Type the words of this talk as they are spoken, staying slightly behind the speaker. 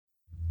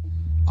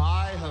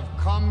I have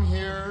come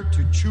here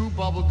to chew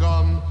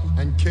bubblegum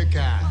and kick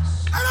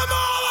ass. And I'm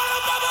all out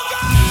of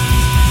bubblegum!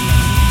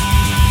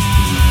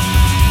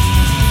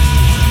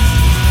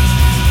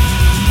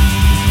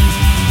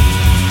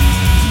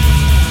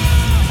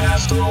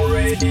 Astro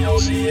Radio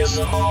Z is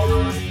a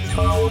horror,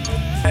 cult,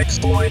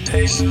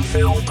 exploitation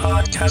film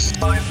podcast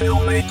by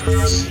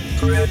filmmakers,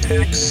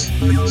 critics,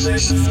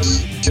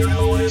 musicians,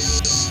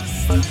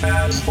 journalists, and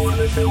fans for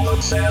the film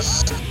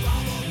obsessed.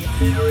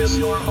 Here is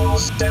your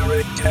host,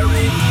 Derek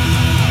Terry.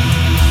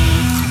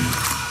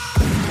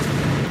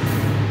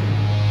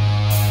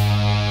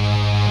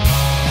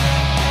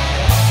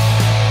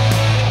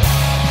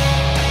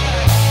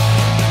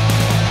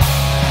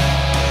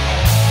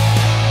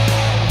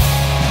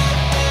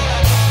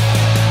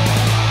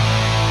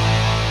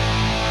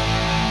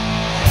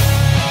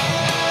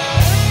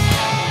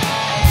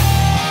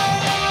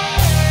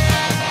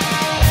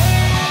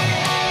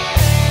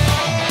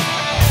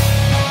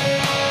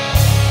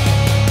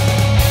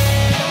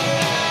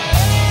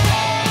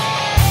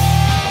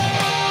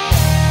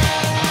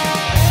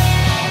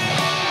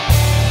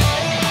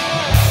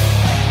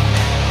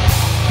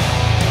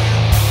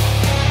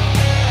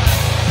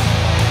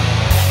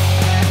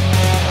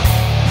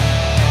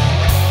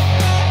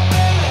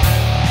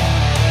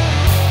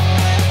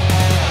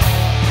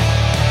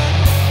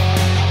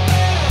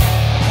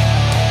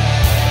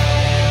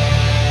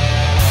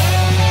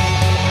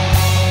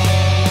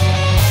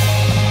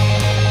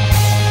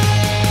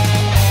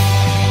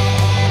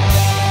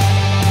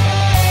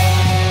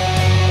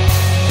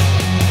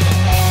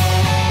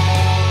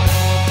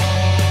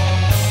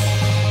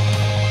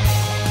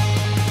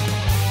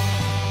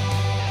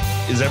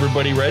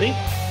 Everybody ready?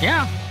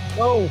 Yeah.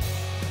 No.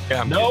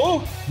 Yeah,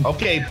 no?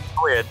 Okay.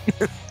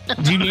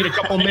 Do you need a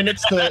couple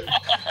minutes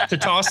to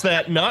toss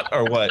that nut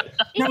or what?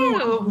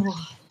 Ew.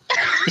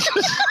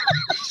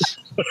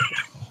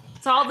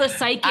 It's all the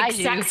psychic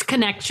sex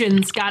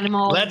connections got him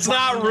all. Let's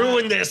not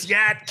ruin this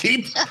yet.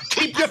 Keep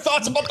your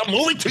thoughts about the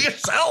movie to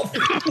yourself.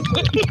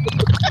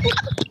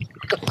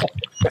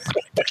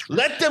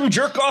 Let them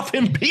jerk off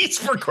in peace,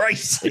 for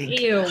Christ's sake.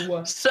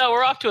 Ew. So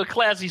we're off to a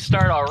classy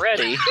start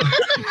already.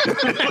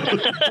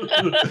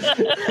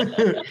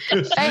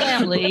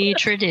 Family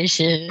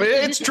tradition.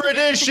 It's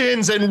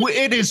traditions, and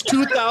it is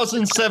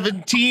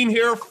 2017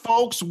 here,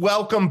 folks.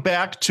 Welcome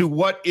back to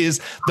what is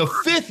the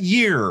 5th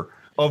year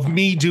of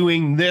me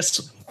doing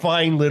this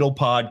fine little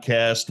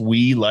podcast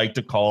we like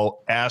to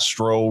call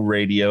Astro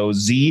Radio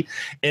Z.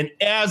 And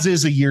as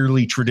is a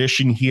yearly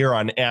tradition here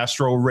on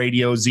Astro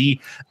Radio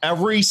Z,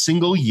 every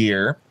single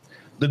year,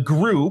 the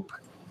group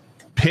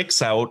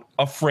picks out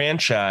a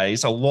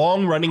franchise, a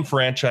long-running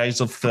franchise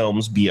of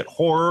films, be it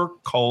horror,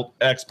 cult,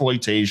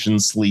 exploitation,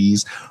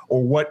 sleaze,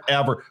 or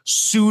whatever,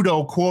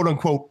 pseudo,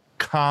 quote-unquote,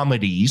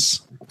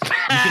 comedies.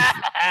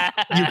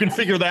 You can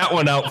figure that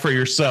one out for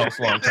yourself,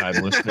 long-time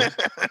listeners.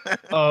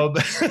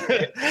 Whatever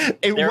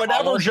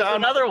genre.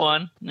 Another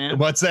one. Yeah.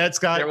 What's that,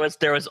 Scott?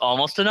 There was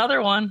almost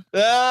another one.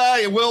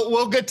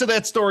 We'll get to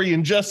that story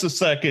in just a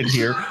second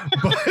here,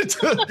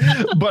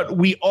 but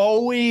we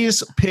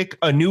always pick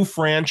a new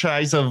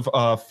franchise of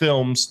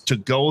films to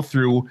go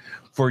through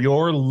for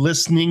your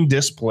listening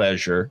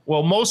displeasure.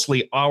 Well,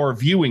 mostly our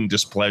viewing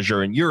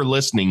displeasure and your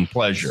listening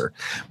pleasure.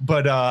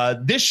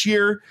 But this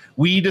year,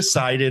 we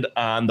decided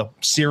on the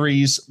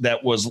series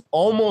that was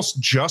almost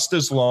just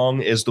as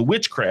long as the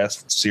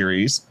Witchcraft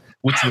series,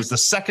 which was the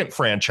second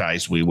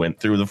franchise we went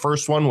through. The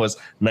first one was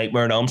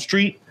Nightmare on Elm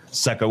Street.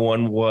 Second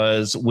one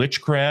was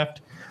Witchcraft.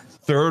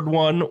 Third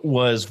one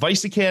was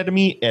Vice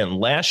Academy. And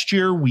last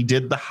year, we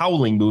did the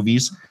Howling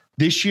movies.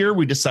 This year,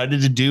 we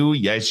decided to do,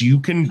 as you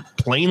can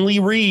plainly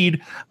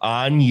read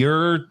on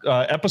your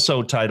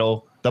episode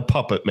title, the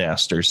Puppet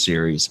Master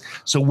series.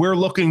 So we're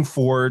looking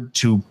forward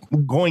to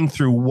going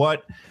through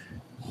what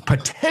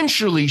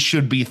potentially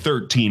should be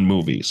 13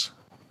 movies,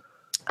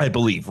 I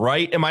believe,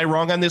 right? Am I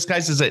wrong on this,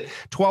 guys? Is it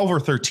 12 or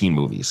 13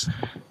 movies?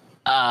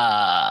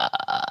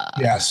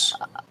 Yes.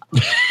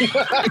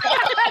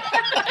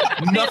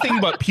 Nothing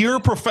but pure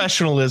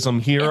professionalism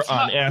here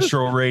on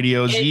Astro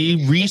Radio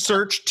Z.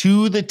 Research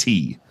to the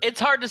T. It's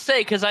hard to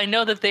say because I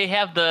know that they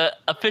have the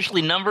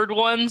officially numbered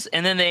ones,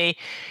 and then they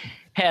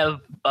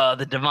have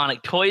the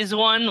Demonic Toys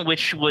one,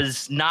 which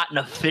was not an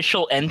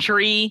official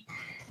entry,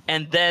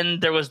 and then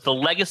there was the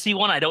Legacy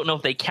one. I don't know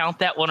if they count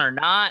that one or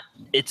not.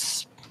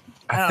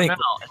 I don't know.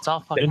 It's all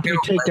fucking. Didn't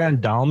they take on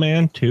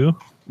Dollman too?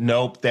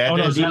 Nope.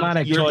 You're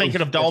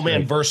thinking of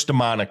Dollman versus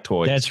Demonic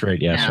Toys. That's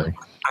right. Yeah. Sorry.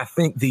 I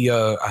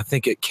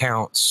think it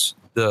counts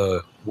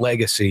the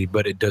Legacy,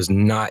 but it does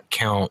not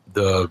count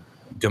the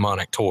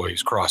Demonic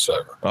Toys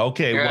crossover.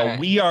 Okay, well,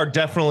 we are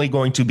definitely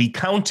going to be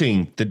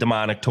counting the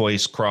Demonic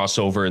Toys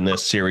crossover in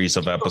this series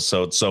of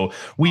episodes, so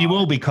we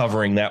will be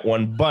covering that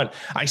one. But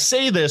I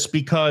say this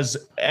because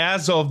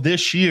as of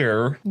this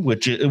year,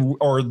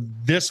 or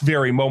this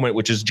very moment,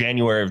 which is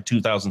January of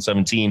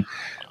 2017,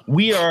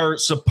 we are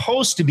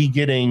supposed to be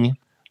getting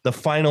the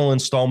final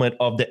installment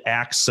of the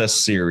Access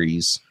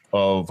series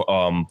of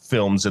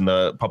films in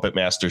the Puppet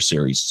Master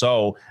series.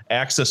 So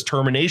Axis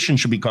Termination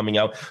should be coming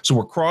out. So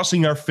we're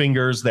crossing our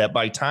fingers that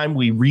by time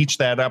we reach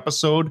that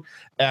episode,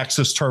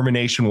 Axis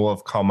Termination will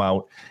have come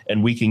out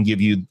and we can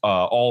give you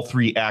all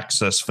 3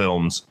 Axis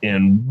films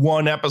in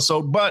one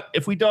episode. But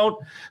if we don't,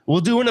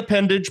 we'll do an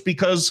appendage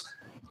because,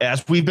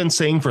 as we've been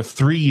saying for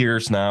 3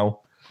 years now,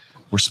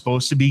 we're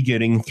supposed to be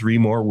getting 3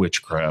 more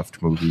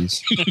witchcraft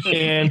movies.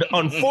 And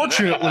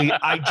unfortunately,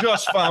 I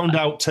just found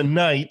out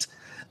tonight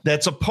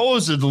that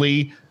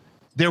supposedly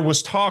there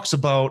was talks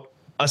about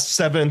a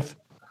 7th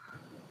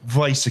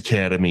Vice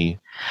Academy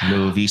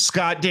movie.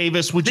 Scott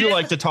Davis, would you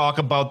like to talk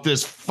about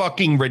this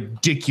fucking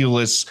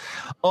ridiculous,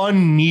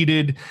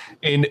 unneeded,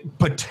 and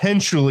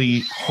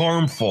potentially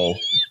harmful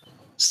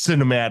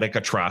cinematic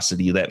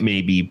atrocity that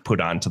may be put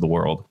onto the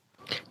world?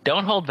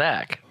 Don't hold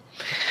back.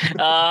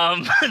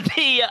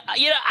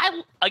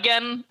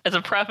 Again, as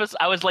a preface,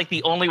 I was like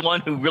the only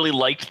one who really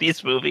liked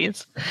these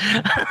movies.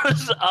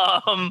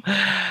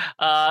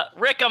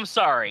 Rick, I'm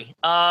sorry,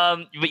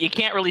 but you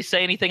can't really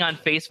say anything on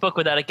Facebook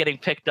without it getting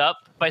picked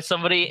up by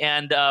somebody.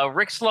 And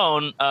Rick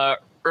Sloan,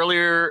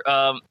 earlier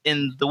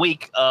in the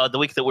week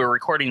that we were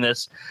recording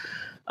this,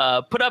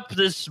 put up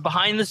this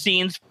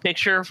behind-the-scenes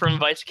picture from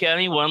Vice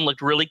Academy 1.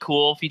 Looked really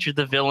cool. Featured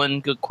the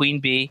villain Queen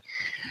Bee,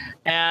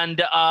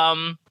 and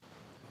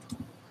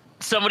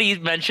somebody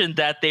mentioned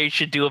that they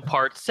should do a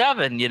part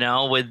 7,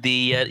 with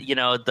the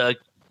the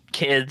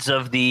kids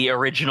of the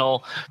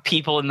original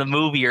people in the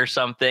movie or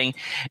something.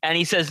 And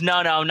he says, no,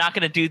 I'm not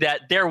going to do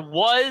that. There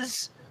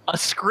was a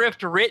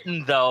script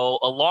written, though,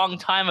 a long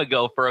time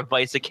ago for a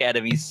Vice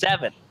Academy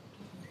 7,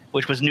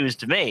 which was news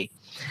to me.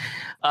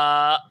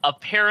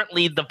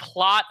 Apparently, the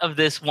plot of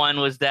this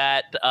one was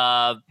that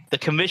the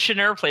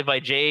commissioner, played by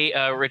Jay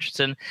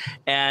Richardson,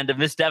 and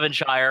Miss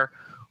Devonshire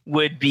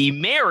would be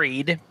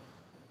married.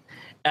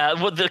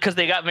 Because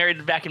they got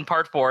married back in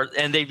part 4,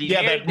 and they'd be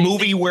married. That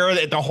movie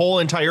where the whole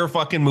entire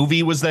fucking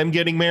movie was them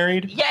getting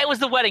married. Yeah, it was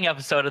the wedding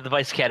episode of the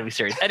Vice Academy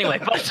series. Anyway,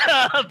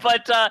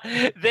 but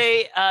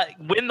they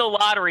win the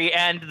lottery,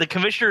 and the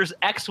commissioner's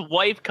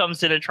ex-wife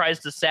comes in and tries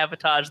to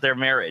sabotage their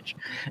marriage,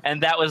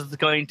 and that was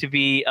going to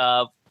be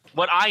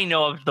what I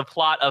know of the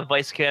plot of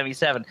Vice Academy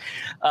 7.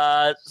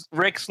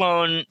 Rick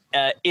Sloan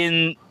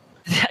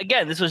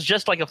again, this was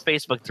just like a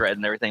Facebook thread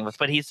and everything,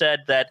 but he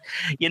said that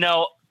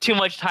too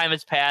much time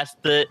has passed.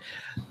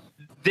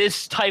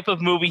 This type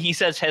of movie, he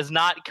says, has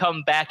not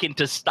come back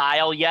into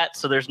style yet,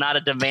 so there's not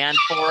a demand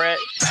for it.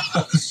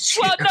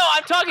 Well, no,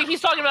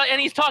 he's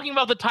talking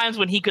about the times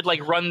when he could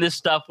like run this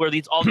stuff where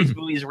all these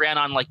movies ran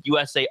on like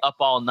USA Up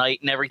All Night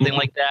and everything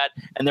like that,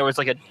 and there was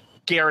like a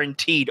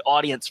guaranteed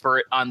audience for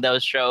it on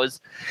those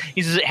shows.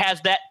 He says it has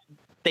that.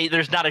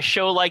 There's not a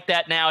show like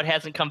that now. It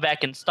hasn't come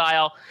back in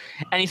style.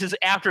 And he says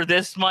after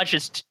this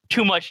much,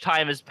 too much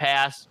time has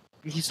passed.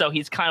 So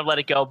he's kind of let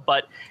it go.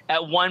 But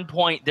at one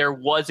point, there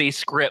was a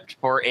script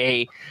for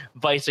a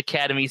Vice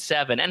Academy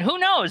 7. And who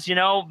knows,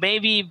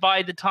 maybe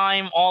by the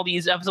time all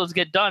these episodes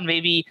get done,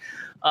 maybe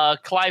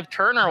Clive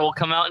Turner will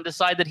come out and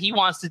decide that he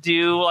wants to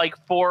do like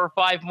 4 or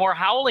 5 more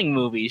Howling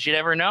movies. You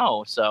never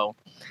know. So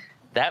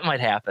that might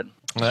happen.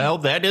 Well,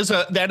 that is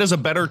a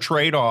better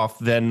trade-off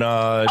than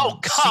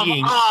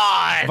seeing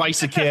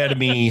Vice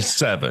Academy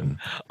 7.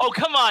 Oh,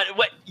 come on.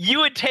 What, you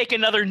would take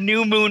another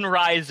New Moon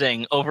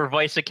Rising over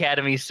Vice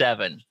Academy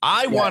 7?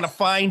 I want to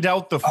find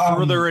out the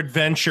further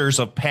adventures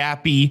of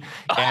Pappy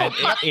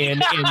in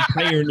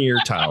Pioneer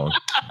Town.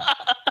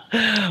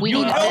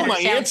 You know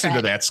my answer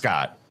to that,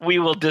 Scott. We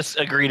will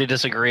agree to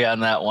disagree on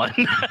that one.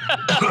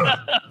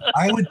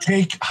 I would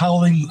take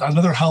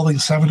another Howling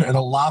 7 and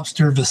a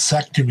lobster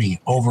vasectomy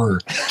over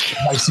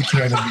Vice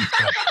Academy.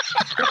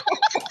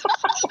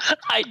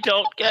 I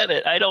don't get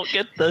it. I don't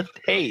get the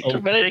hate.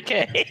 But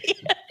okay.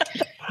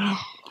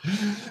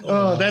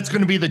 Oh, that's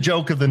going to be the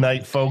joke of the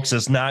night, folks,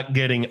 is not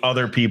getting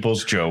other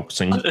people's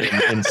jokes and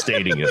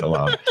stating it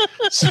aloud.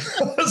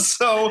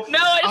 So no,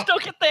 I just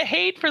don't get the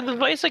hate for the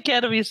Vice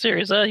Academy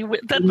series. But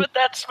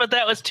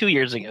that was 2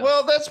 years ago.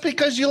 Well, that's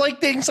because you like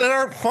things that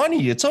aren't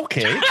funny. It's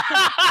okay.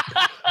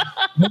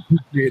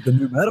 Create the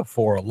new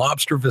metaphor, a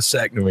lobster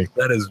vasectomy.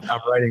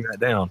 I'm writing that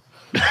down.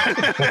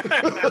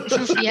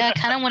 Yeah, I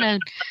kind of want to.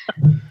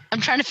 I'm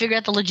trying to figure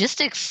out the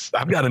logistics.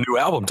 I've got a new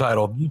album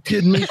title. You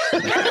kidding me?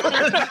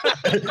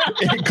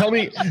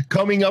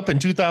 coming up in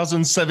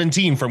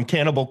 2017 from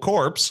Cannibal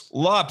Corpse,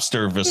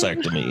 lobster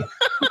vasectomy.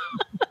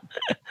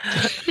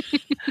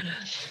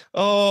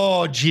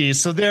 Oh, geez.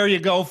 So there you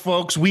go,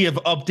 folks. We have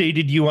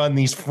updated you on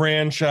these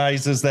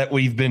franchises that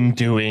we've been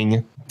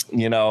doing.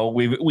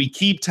 We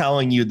keep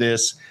telling you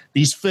this.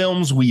 These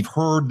films, we've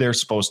heard they're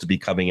supposed to be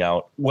coming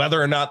out.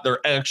 Whether or not they're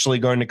actually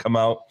going to come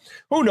out,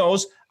 who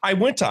knows? I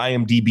went to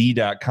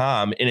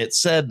imdb.com and it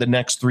said the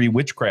next 3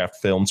 witchcraft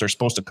films are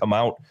supposed to come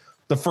out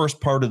the first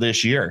part of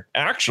this year.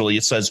 Actually,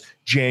 it says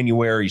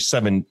January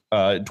 7,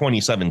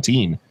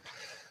 2017.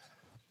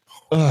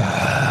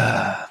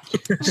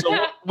 So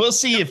we'll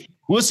see if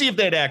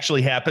that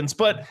actually happens.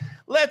 But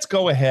let's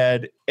go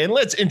ahead and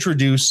let's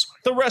introduce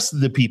the rest of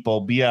the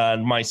people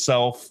beyond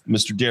myself,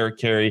 Mr. Derek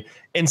Carey,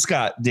 and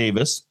Scott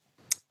Davis.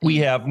 We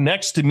have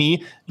next to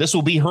me, this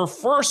will be her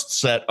first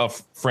set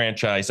of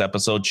franchise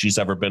episodes she's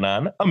ever been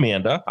on.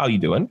 Amanda, how you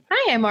doing?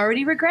 Hi, I'm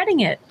already regretting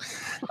it.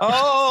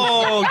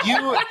 Oh,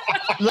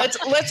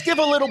 let's give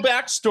a little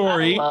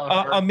backstory.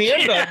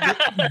 Amanda,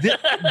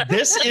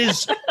 this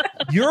is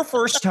your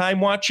first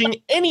time watching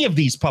any of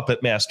these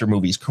Puppet Master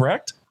movies,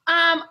 correct?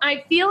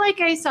 I feel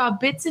like I saw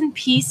bits and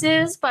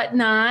pieces, but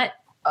not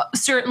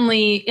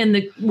certainly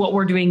in what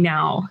we're doing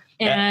now.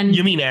 And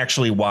you mean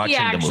actually watching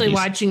the movies? Yeah, actually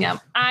watching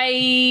them.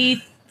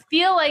 I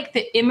feel like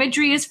the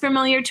imagery is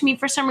familiar to me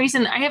for some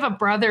reason. I have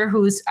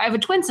a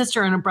twin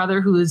sister and a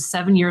brother who's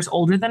 7 years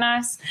older than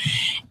us.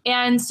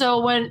 And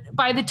so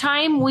by the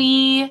time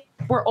we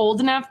were old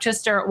enough to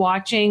start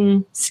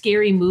watching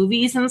scary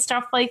movies and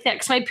stuff like that,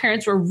 because my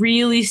parents were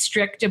really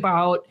strict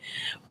about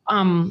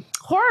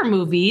horror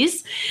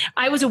movies.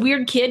 I was a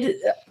weird kid,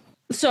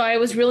 so I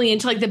was really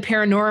into like the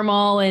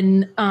paranormal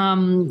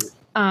and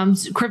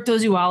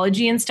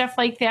cryptozoology and stuff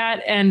like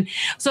that. And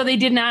so they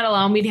did not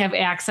allow me to have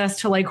access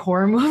to like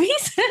horror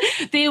movies.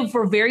 They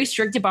were very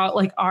strict about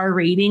like R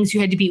ratings. We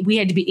had to be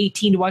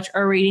 18 to watch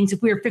R ratings.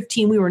 If we were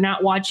 15, we were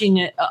not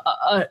watching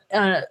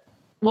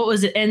what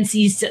was it,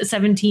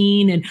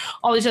 NC-17 and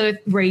all these other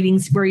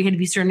ratings where you had to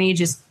be certain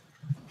ages.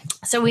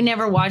 So we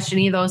never watched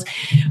any of those.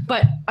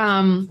 But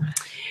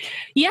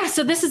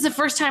so this is the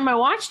first time I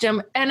watched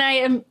them, and I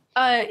am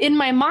in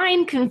my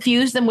mind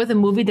confused them with a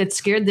movie that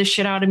scared the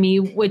shit out of me,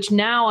 which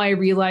now I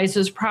realize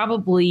was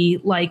probably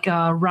like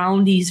a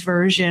Roundy's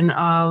version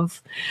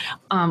of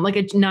like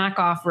a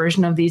knockoff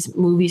version of these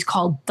movies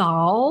called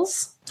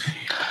Dolls.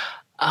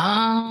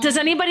 Does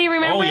anybody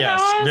remember? Oh yes,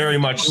 those? Very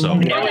much so.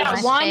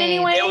 One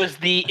anyway. It was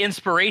the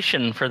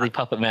inspiration for the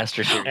Puppet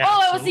Master series.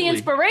 Oh, it was the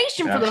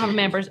inspiration for the Puppet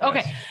Masters.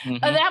 Okay,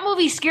 that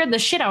movie scared the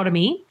shit out of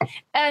me,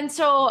 and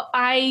so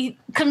I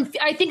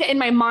think in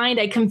my mind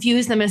I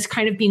confused them as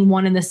kind of being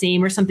one and the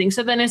same or something.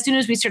 So then, as soon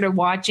as we started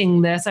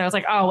watching this, I was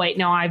like, oh wait,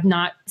 no, I've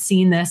not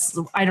seen this.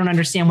 I don't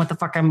understand what the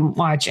fuck I'm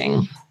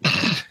watching.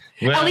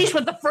 Well, at least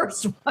with the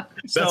first one.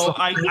 So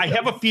I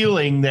have a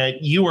feeling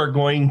that you are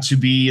going to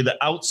be the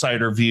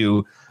outsider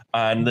view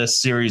on this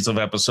series of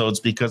episodes,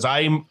 because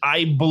I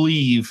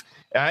believe,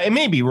 I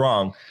may be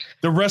wrong,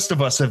 the rest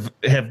of us have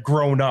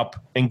grown up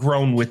and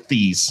grown with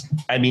these.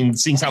 I mean,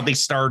 seeing how they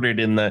started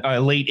in the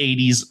late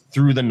 80s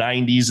through the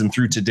 90s and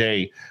through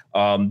today,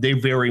 they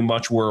very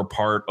much were a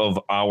part of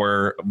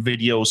our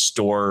video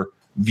store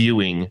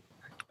viewing.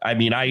 I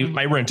mean,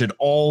 I rented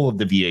all of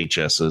the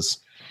VHSs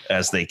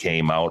as they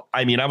came out.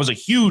 I mean, I was a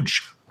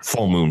huge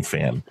Full Moon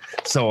fan.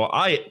 So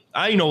I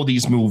know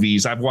these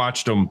movies. I've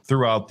watched them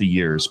throughout the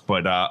years.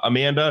 But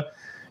Amanda,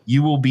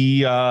 you will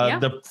be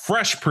the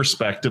fresh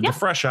perspective, the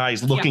fresh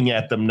eyes looking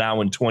at them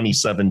now in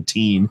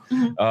 2017.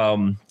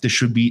 This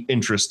should be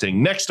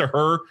interesting. Next to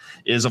her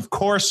is, of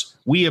course,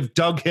 we have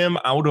dug him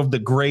out of the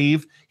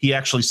grave. He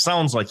actually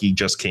sounds like he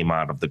just came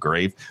out of the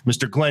grave.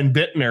 Mr. Glenn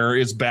Bittner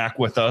is back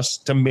with us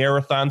to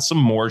marathon some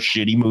more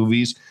shitty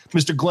movies.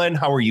 Mr. Glenn,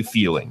 how are you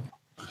feeling?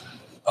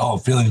 Oh,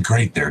 feeling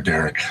great there,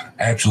 Derek.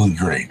 Absolutely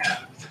great.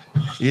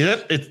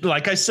 Yep, it's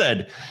like I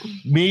said.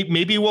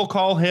 Maybe we'll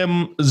call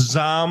him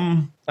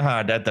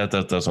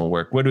that doesn't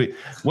work.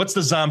 What's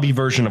the zombie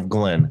version of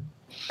Glenn?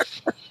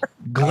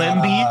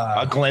 Glenby?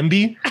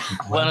 Glenby?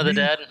 Glenn of the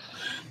Dead.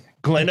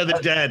 Glenn of the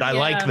Dead. I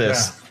like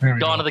this.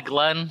 Dawn of the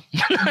Glen.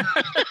 How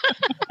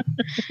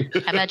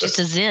about just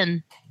a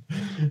Zen?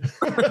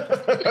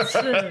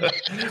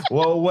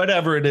 Well,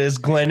 whatever it is,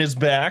 Glenn is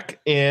back,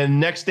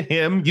 and next to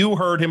him, you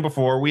heard him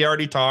before. We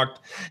already talked.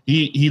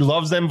 He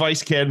loves them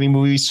Vice Academy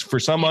movies for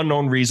some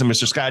unknown reason.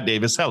 Mr. Scott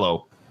Davis,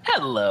 hello.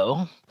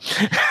 Hello.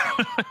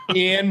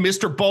 And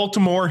Mr.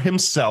 Baltimore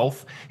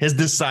himself has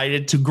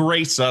decided to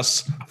grace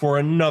us for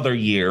another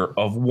year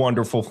of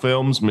wonderful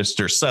films.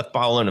 Mr. Seth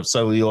Bowlen of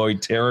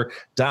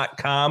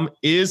CelluloidTerror.com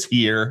is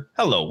here.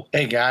 Hello.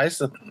 Hey,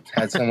 guys. I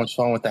had so much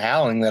fun with the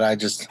Howling that I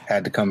just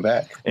had to come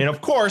back. And, of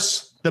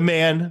course, the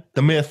man,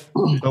 the myth,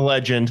 the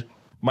legend,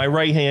 my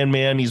right-hand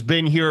man. He's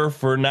been here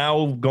for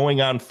now going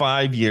on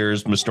 5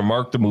 years, Mr.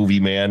 Mark the Movie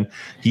Man.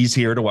 He's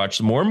here to watch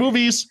some more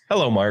movies.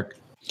 Hello, Mark.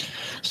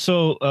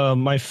 So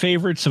my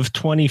favorites of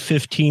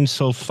 2015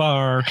 so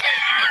far.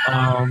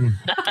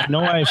 I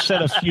know I've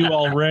said a few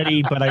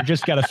already, but I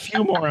just got a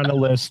few more on the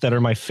list that are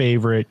my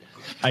favorite.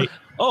 Hi,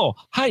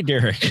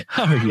 Derek.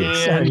 How are you?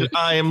 And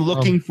I am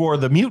looking for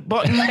the mute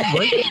button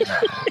right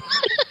now.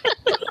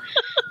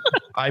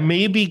 I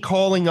may be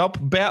calling up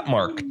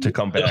Batmark to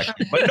come back,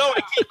 but no, I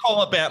can't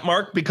call up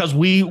Batmark because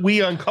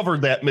we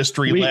uncovered that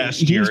mystery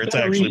last year. It's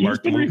actually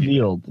Mark the Movie.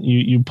 Revealed.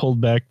 You pulled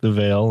back the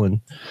veil,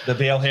 and the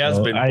veil has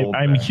been pulled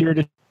I'm back. here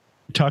to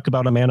talk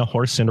about a man, a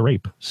horse, and a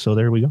rape. So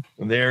there we go.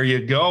 There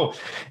you go.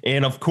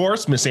 And of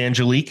course, Miss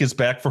Angelique is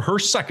back for her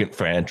second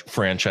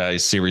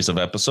franchise series of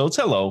episodes.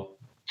 Hello.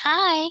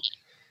 Hi.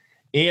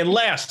 And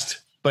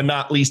last but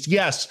not least,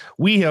 yes,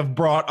 we have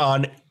brought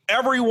on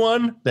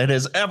everyone that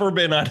has ever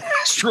been on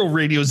Astro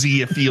Radio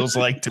Z, it feels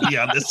like, to be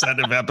on this set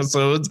of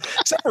episodes,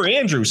 except for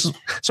Andrew.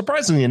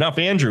 Surprisingly enough,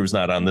 Andrew's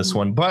not on this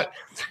one, but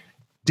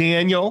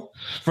Daniel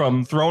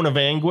from Throne of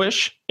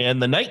Anguish and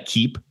The Night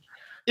Keep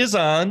is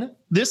on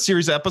this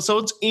series of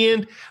episodes,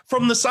 and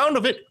from the sound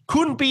of it,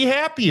 couldn't be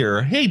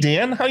happier. Hey,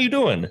 Dan, how you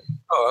doing?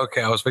 Oh,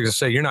 okay. I was going to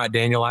say, you're not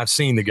Daniel. I've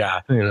seen the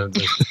guy. You know,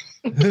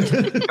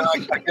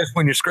 I guess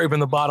when you're scraping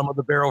the bottom of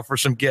the barrel for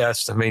some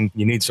guests, I mean,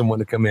 you need someone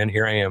to come in.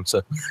 Here I am.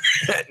 So,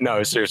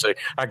 no, seriously,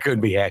 I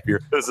couldn't be happier.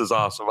 This is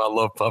awesome. I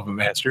love Puppet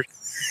Master.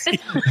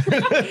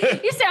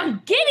 You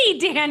sound giddy,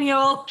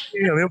 Daniel.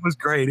 Yeah, it was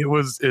great.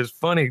 It's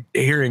funny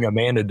hearing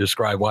Amanda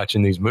describe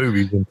watching these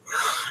movies, and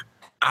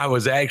I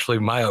was actually,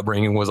 my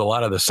upbringing was a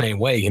lot of the same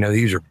way. You know,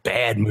 these are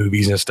bad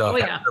movies and stuff. Oh,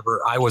 yeah.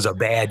 However, I was a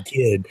bad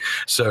kid,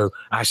 so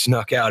I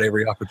snuck out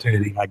every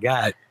opportunity I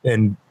got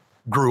and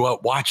grew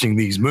up watching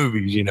these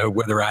movies, you know,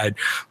 whether I'd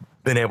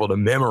been able to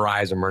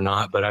memorize them or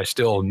not, but I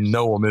still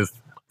know them. It's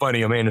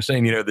funny, Amanda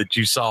saying, you know, that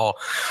you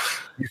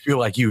feel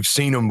like you've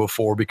seen them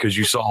before because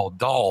you saw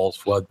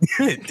Dolls. Well,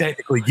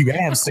 technically you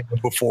have seen them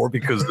before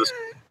because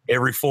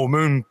every full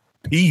moon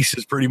piece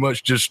is pretty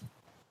much just,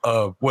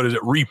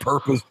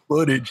 repurposed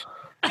footage.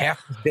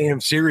 Half the damn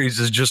series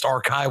is just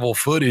archival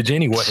footage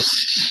anyway.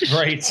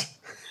 Right.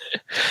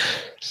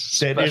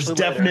 That is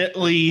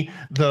definitely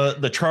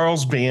the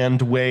Charles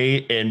Band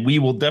way, and we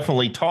will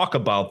definitely talk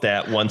about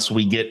that once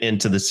we get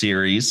into the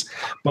series.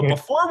 But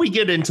before we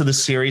get into the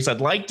series, I'd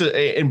like to,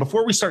 and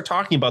before we start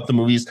talking about the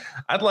movies,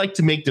 I'd like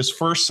to make this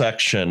first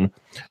section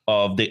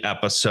of the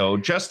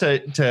episode just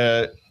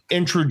to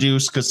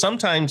introduce, because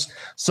sometimes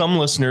some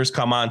listeners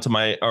come on to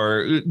my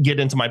or get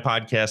into my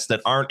podcast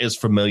that aren't as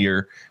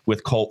familiar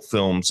with cult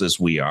films as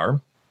we are.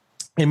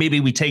 And maybe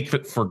we take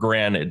it for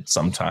granted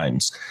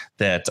sometimes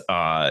that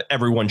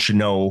everyone should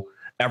know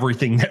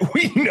everything that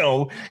we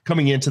know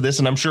coming into this.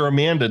 And I'm sure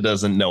Amanda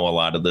doesn't know a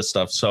lot of this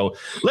stuff. So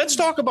let's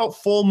talk about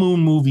full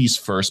moon movies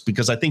first,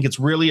 because I think it's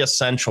really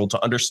essential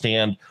to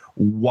understand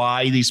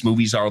why these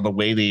movies are the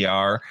way they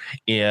are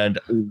and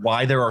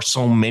why there are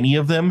so many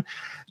of them.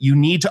 You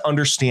need to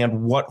understand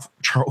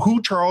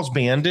who Charles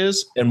Band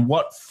is and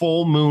what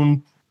full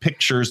moon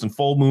pictures and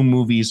full moon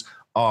movies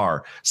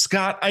are.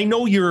 Scott, I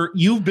know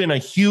you've been a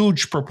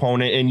huge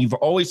proponent and you've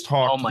always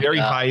talked very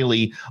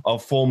highly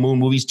of full moon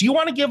movies. Do you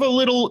want to give a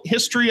little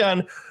history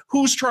on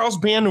who's Charles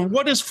Band and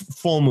what is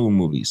full moon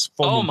movies?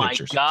 Full moon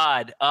pictures?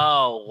 God.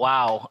 Oh,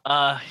 wow.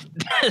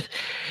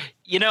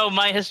 You know,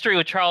 my history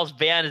with Charles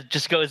Band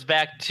just goes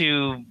back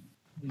to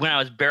when I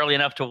was barely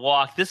enough to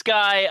walk. This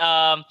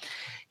guy,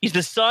 he's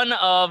the son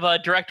of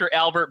director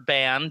Albert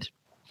Band,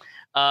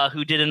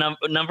 who did a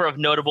number of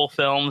notable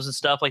films and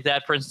stuff like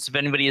that. For instance, if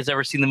anybody has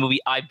ever seen the movie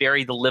I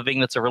Bury the Living,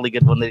 that's a really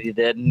good one that he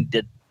did, and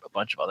did a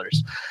bunch of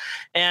others.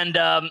 And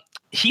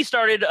he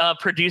started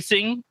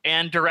producing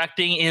and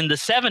directing in the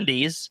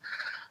 70s.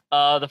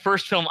 The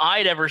first film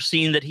I'd ever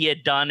seen that he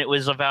had done,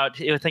 I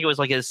think it was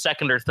like his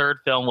second or third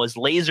film, was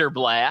Laser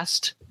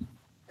Blast,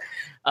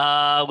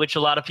 which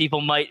a lot of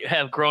people might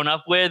have grown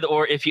up with,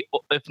 or if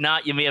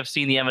not, you may have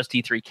seen the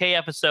MST3K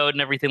episode and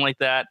everything like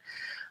that.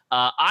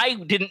 I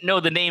didn't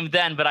know the name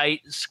then, but I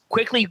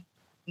quickly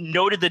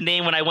noted the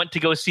name when I went to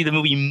go see the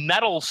movie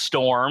Metal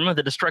Storm,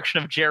 The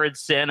Destruction of Jared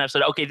Sin. I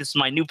said, okay, this is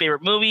my new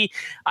favorite movie.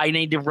 I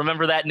need to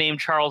remember that name,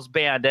 Charles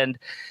Band. And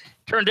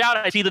turned out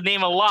I see the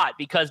name a lot,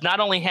 because not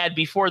only had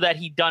before that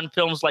he'd done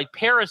films like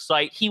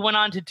Parasite, he went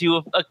on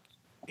to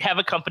have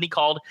a company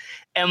called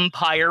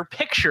Empire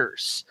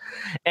Pictures.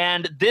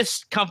 And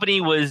this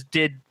company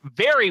did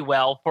very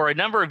well for a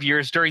number of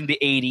years during the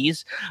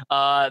 80s.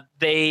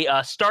 They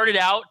started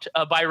out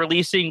by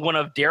releasing one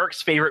of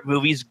Derek's favorite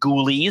movies,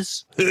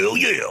 Ghoulies. Hell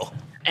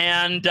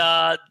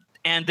yeah.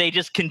 And they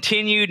just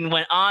continued and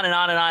went on and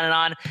on and on and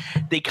on.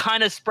 They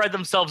kind of spread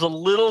themselves a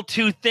little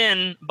too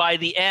thin by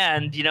the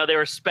end. You know, they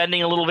were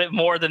spending a little bit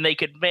more than they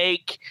could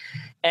make.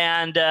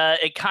 And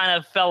it kind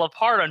of fell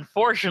apart,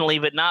 unfortunately,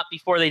 but not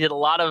before they did a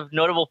lot of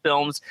notable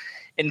films,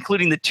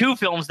 including the two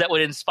films that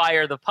would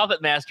inspire the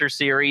Puppet Master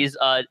series,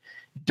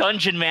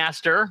 Dungeon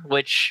Master,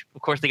 which,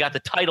 of course, they got the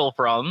title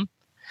from,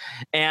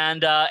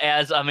 and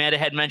as Amanda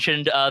had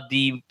mentioned,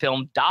 the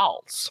film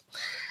Dolls.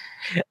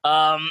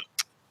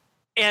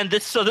 And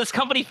this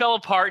company fell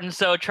apart, and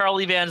so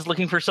Charlie Band's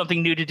looking for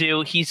something new to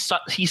do. He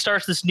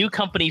starts this new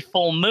company,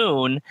 Full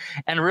Moon,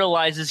 and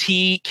realizes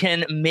he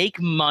can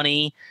make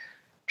money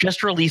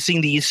just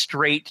releasing these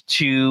straight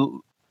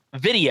to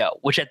video,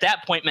 which at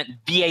that point meant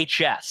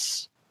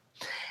VHS.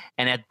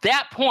 And at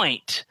that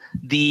point,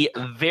 it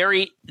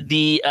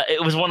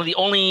was one of the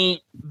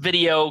only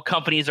video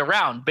companies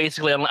around,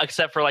 basically,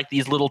 except for like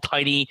these little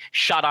tiny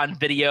shot on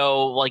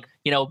video, like,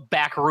 you know,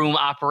 backroom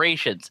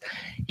operations.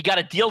 He got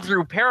a deal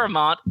through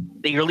Paramount.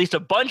 They released a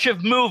bunch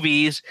of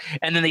movies,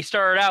 and then they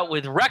started out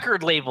with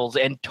record labels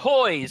and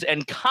toys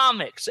and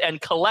comics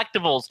and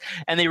collectibles,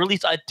 and they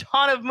released a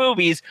ton of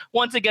movies.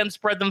 Once again,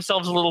 spread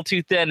themselves a little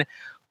too thin.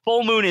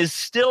 Full Moon is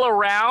still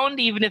around,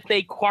 even if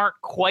they aren't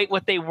quite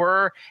what they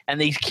were, and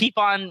they keep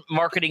on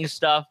marketing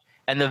stuff.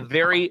 And the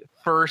very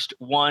first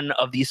one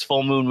of these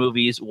Full Moon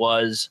movies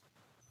was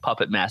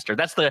Puppet Master.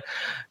 That's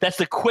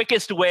the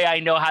quickest way I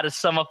know how to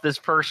sum up this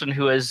person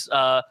who has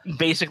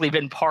basically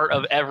been part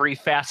of every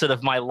facet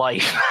of my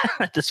life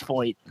at this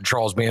point.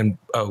 Charles Band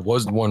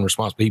was the one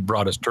responsible. He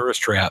brought us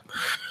Tourist Trap.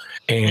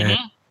 And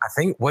I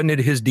think, wasn't it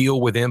his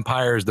deal with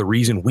Empire is the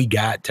reason we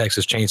got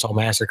Texas Chainsaw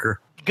Massacre?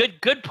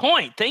 Good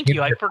point. Thank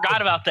you. I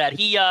forgot about that.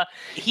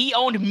 He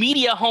owned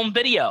Media Home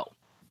Video.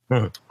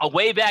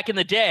 Way back in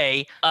the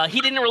day. He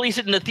didn't release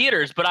it in the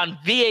theaters, but on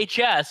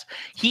VHS,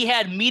 he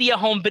had Media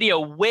Home Video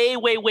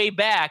way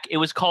back. It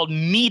was called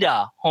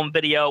Meta Home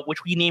Video,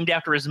 which we named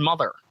after his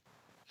mother.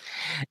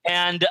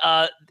 And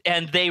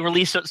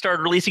they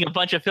started releasing a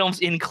bunch of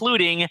films,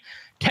 including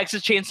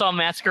Texas Chainsaw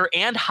Massacre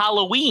and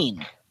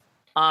Halloween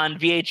on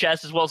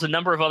VHS, as well as a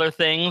number of other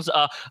things.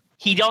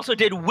 He also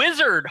did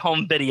Wizard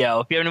Home Video,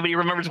 if anybody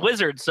remembers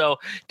Wizard. So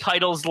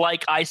titles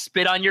like I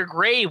Spit on Your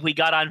Grave we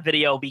got on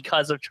video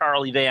because of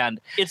Charlie Van.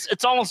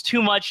 It's almost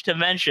too much to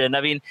mention.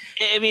 I mean,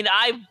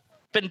 I've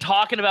been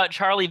talking about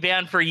Charlie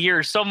Van for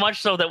years, so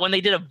much so that when they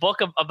did a book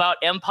about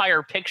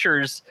Empire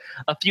Pictures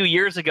a few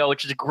years ago,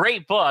 which is a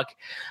great book,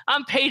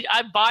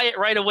 I buy it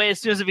right away as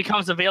soon as it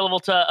becomes available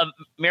to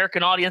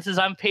American audiences.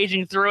 I'm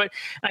paging through it,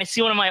 and I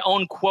see one of my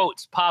own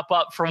quotes pop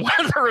up from one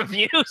of the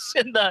reviews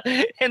in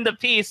the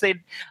piece. I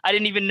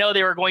didn't even know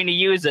they were going to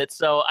use it.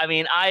 So, I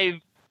mean, I've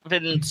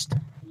been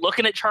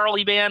looking at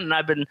Charlie Van, and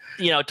I've been,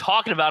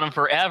 talking about him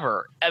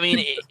forever. I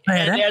mean,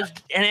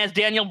 as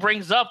Daniel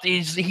brings up,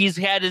 he's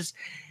had his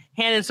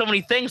hand in so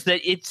many things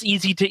that it's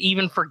easy to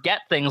even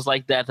forget things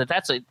like that.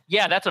 That's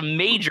a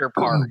major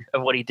part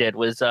of what he did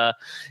was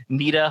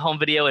Meta Home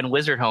Video and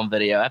Wizard Home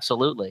Video.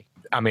 Absolutely.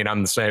 I mean,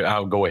 I'm the same.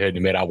 I'll go ahead and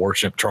admit I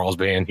worship Charles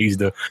Band.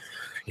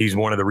 He's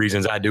one of the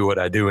reasons I do what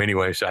I do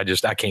anyway. So I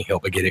can't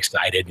help but get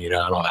excited.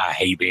 I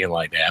hate being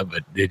like that,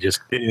 but it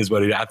is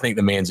what it is. I think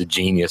the man's a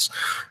genius.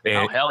 And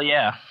oh, hell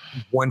yeah.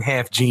 One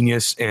half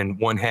genius and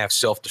one half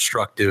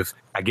self-destructive.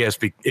 I guess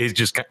it's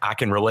just, I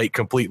can relate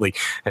completely.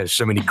 Has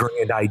so many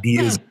grand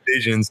ideas,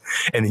 visions,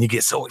 and then you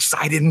get so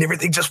excited and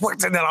everything just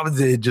works, and then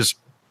it just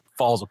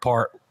falls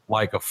apart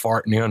like a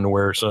fart in the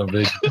underwear or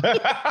something.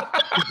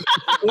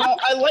 Well,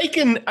 I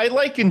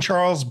liken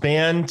Charles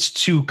Band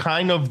to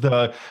kind of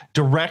the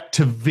direct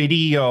to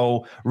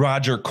video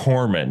Roger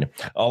Corman.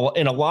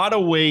 In a lot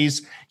of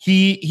ways,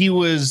 he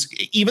was,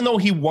 even though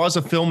he was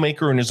a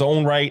filmmaker in his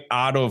own right,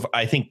 out of,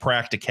 I think,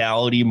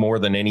 practicality more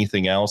than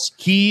anything else,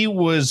 he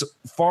was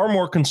far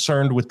more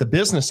concerned with the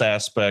business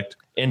aspect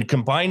and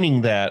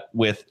combining that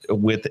with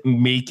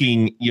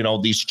making,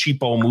 these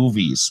cheapo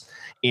movies.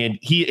 And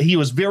he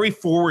was very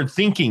forward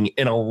thinking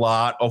in a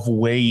lot of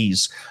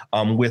ways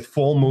with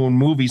Full Moon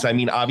movies. I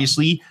mean,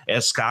 obviously,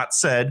 as Scott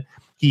said,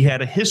 he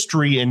had a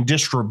history in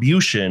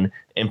distribution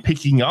and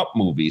picking up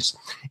movies.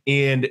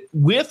 And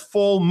with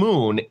Full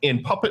Moon,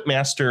 and Puppet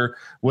Master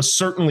was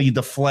certainly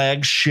the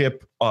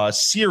flagship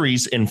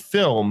series in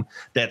film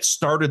that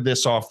started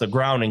this off the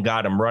ground and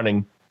got him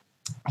running.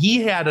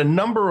 He had a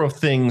number of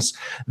things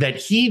that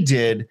he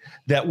did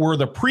that were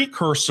the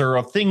precursor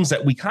of things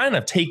that we kind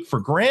of take for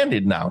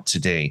granted now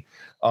today.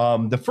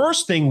 The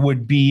first thing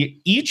would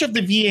be each of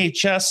the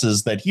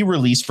VHSs that he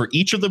released for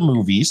each of the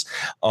movies.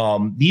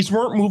 These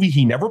weren't movies.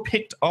 He never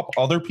picked up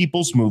other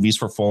people's movies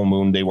for Full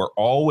Moon. They were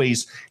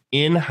always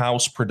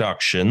in-house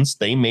productions.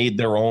 They made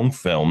their own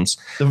films.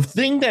 The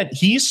thing that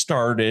he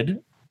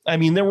started, I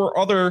mean, there were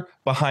other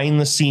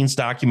behind-the-scenes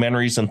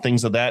documentaries and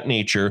things of that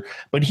nature,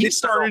 but he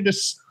started a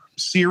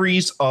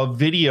series of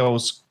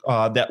videos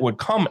that would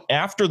come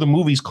after the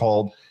movies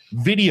called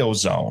Video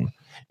Zone.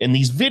 And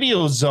these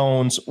video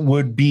zones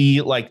would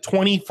be like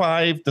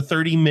 25 to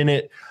 30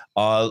 minute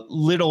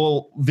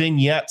little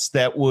vignettes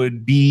that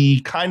would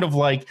be kind of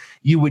like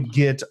you would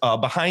get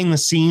behind the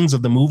scenes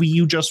of the movie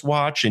you just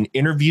watched and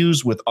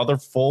interviews with other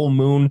Full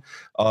Moon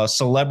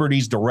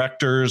celebrities,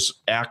 directors,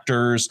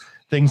 actors,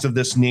 things of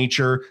this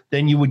nature.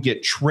 Then you would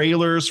get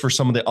trailers for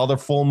some of the other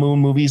Full Moon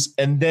movies.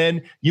 And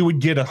then you would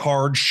get a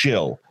hard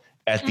shill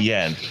at the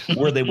end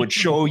where they would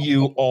show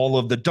you all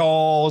of the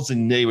dolls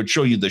and they would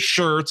show you the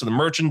shirts and the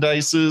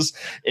merchandises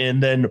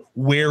and then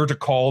where to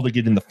call to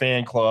get in the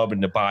fan club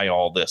and to buy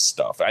all this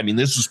stuff. I mean,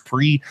 this was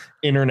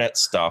pre-internet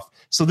stuff.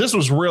 So this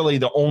was really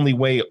the only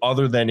way,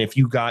 other than if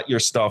you got your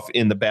stuff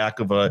in the back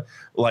of a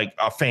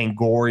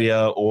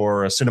Fangoria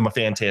or a Cinema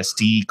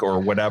Fantastique or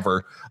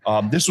whatever.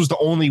 This was the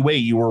only way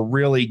you were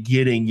really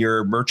getting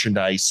your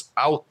merchandise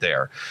out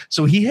there.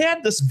 So he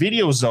had this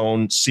Video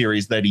Zone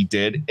series that he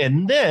did,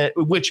 and then,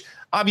 which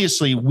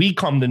obviously we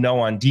come to know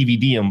on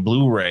DVD and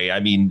Blu-ray. I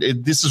mean,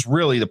 this is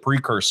really the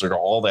precursor to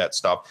all that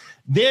stuff.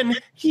 Then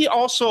he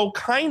also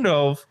kind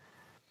of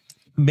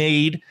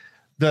made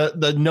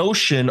the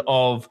notion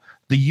of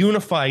the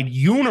unified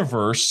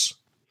universe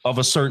of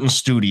a certain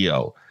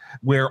studio,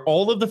 where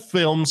all of the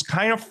films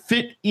kind of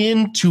fit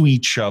into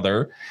each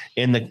other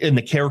and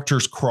the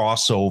characters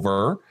cross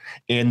over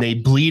and they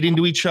bleed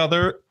into each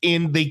other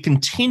and they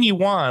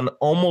continue on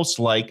almost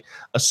like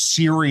a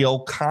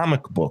serial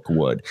comic book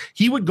would.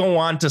 He would go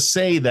on to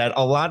say that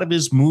a lot of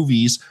his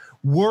movies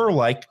were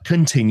like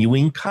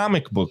continuing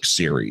comic book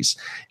series.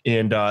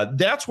 And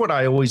that's what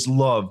I always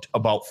loved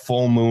about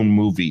Full Moon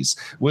movies,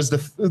 was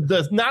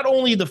the not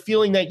only the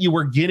feeling that you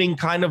were getting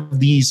kind of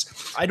these,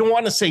 I don't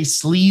want to say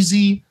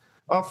sleazy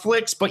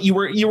flicks, but you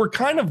were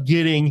kind of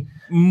getting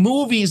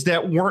movies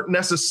that weren't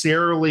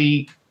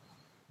necessarily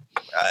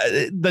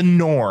the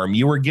norm.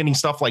 You were getting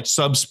stuff like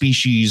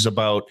Subspecies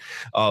about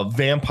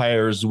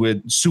vampires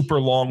with super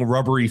long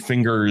rubbery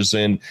fingers,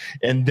 and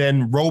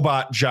then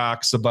Robot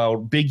Jocks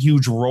about big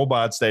huge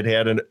robots that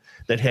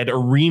had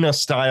arena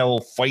style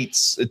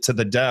fights to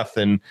the death,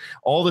 and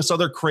all this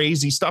other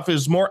crazy stuff.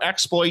 Is more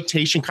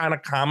exploitation, kind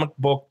of comic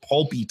book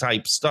pulpy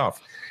type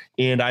stuff.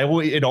 And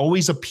it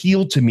always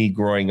appealed to me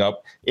growing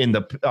up. In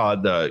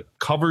the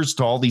covers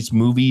to all these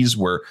movies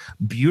were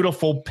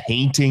beautiful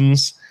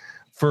paintings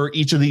for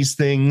each of these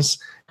things,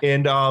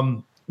 and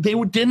they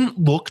didn't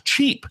look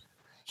cheap.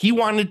 He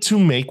wanted to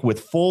make, with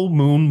Full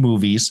Moon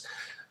movies,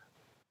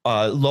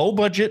 low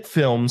budget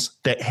films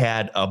that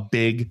had a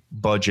big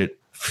budget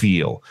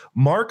feel.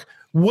 Mark,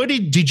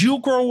 did you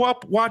grow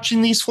up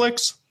watching these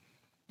flicks?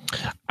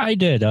 I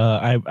did.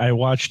 I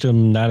watched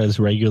them not as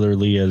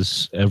regularly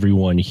as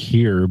everyone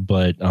here,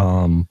 but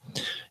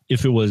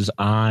if it was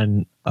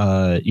on,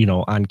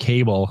 on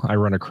cable, I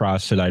run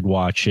across it, I'd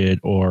watch it,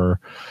 or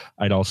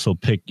I'd also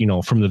pick,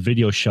 from the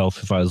video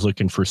shelf if I was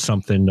looking for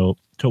something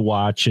to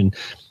watch. And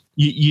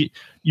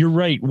you're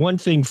right. One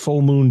thing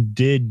Full Moon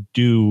did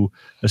do,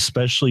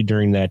 especially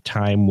during that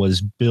time,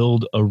 was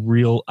build a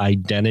real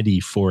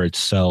identity for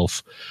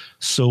itself.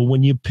 So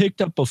when you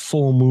picked up a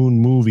Full Moon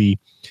movie,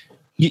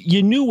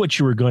 you knew what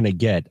you were going to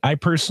get. I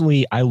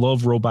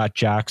love Robot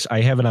Jocks.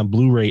 I have it on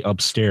Blu-ray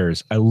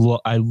upstairs. I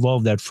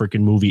love that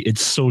freaking movie.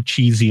 It's so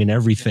cheesy and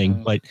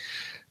everything, but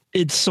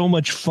it's so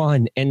much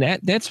fun. And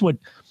that's what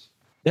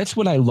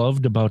I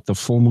loved about the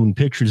Full Moon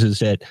pictures, is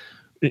that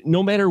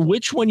no matter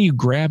which one you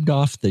grabbed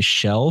off the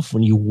shelf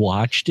when you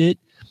watched it,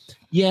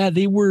 yeah,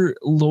 they were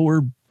lower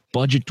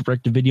budget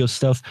direct-to-video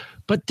stuff,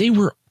 but they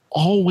were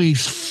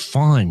always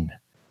fun.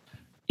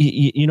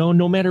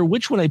 No matter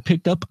which one I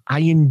picked up,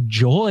 I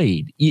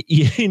enjoyed.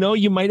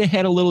 You might have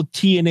had a little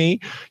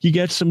TNA. You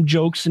got some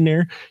jokes in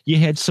there. You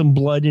had some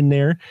blood in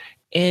there,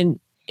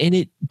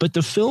 but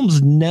the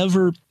films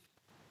never.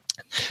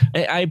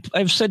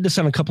 I've said this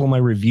on a couple of my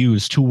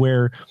reviews, to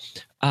where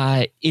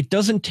it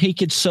doesn't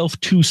take itself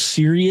too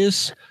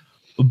serious,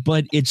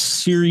 but it's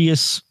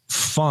serious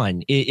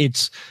fun.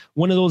 It's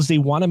one of those, they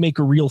want to make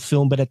a real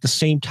film, but at the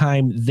same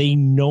time, they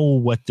know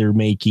what they're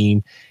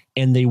making.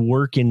 And they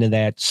work into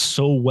that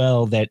so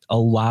well that a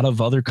lot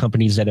of other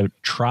companies that have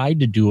tried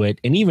to do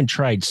it, and even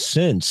tried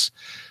since,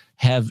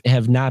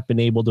 have not been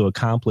able to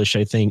accomplish,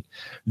 I think,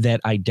 that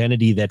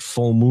identity that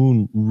Full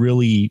Moon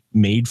really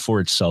made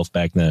for itself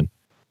back then.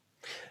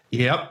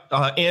 Yep.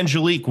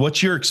 Angelique,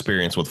 what's your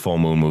experience with Full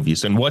Moon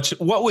movies, and what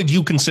would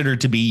you consider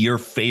to be your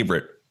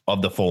favorite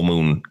of the Full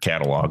Moon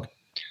catalog?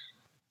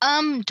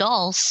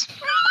 Dolls.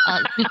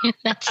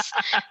 That's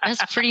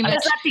pretty much.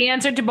 Is that the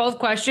answer to both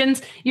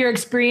questions? Your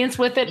experience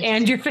with it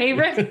and your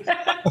favorite?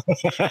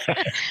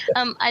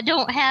 I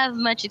don't have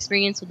much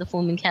experience with the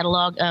Full Moon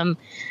catalog.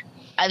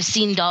 I've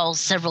seen Dolls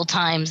several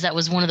times. That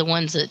was one of the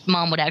ones that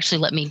Mom would actually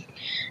let me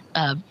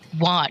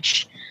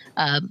watch,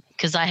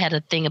 because I had a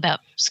thing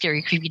about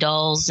scary, creepy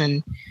dolls,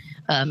 and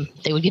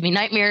they would give me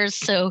nightmares.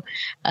 So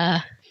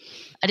I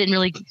didn't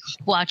really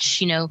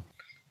watch,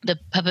 the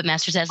Puppet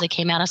Masters as they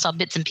came out. I saw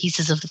bits and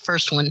pieces of the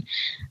first one,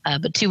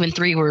 but 2 and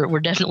 3 were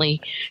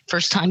definitely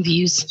first time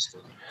views.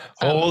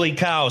 Holy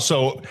cow.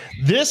 So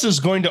this is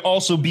going to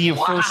also be a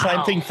first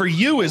time thing for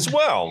you as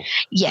well.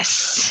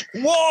 Yes.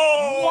 Whoa!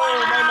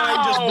 Wow. My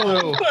mind just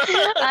blew.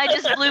 I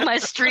just blew my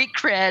street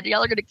cred.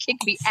 Y'all are going to kick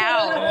me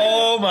out.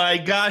 Oh my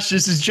gosh.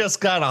 This has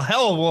just got a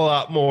hell of a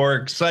lot more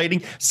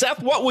exciting.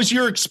 Seth, what was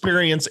your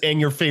experience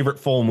and your favorite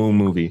Full Moon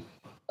movie?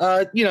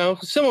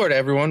 Similar to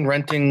everyone,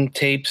 renting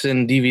tapes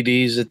and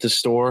DVDs at the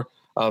store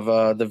of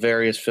the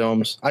various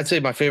films. I'd say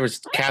my favorite is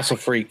Castle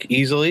Freak,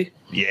 easily.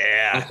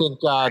 Yeah. I think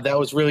that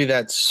was really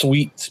that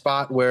sweet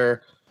spot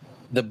where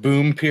the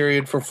boom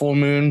period for Full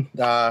Moon,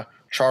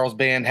 Charles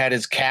Band had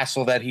his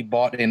castle that he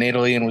bought in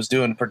Italy and was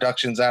doing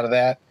productions out of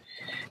that.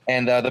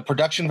 And the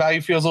production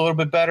value feels a little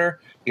bit better.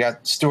 You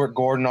got Stuart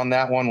Gordon on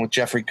that one with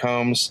Jeffrey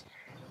Combs.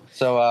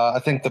 So I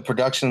think the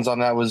productions on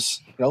that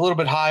was a little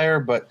bit higher,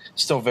 but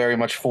still very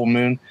much Full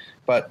Moon.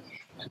 But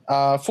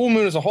Full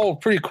Moon as a whole,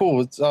 pretty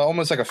cool. It's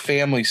almost like a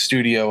family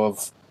studio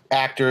of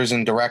actors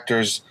and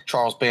directors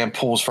Charles Band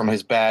pulls from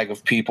his bag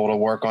of people to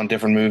work on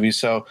different movies.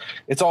 So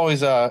it's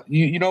always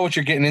you know what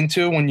you're getting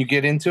into when you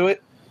get into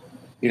it.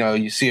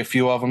 You see a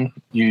few of them,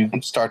 you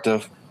start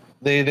to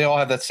they all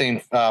have that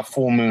same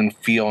Full Moon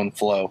feel and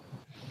flow.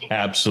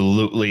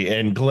 Absolutely.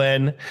 And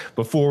Glenn,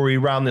 before we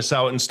round this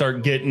out and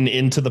start getting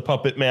into the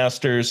Puppet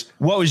Masters,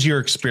 what was your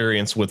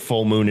experience with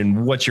Full Moon,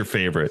 and what's your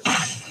favorite?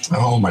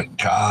 Oh my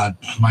God.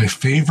 My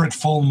favorite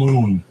Full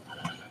Moon.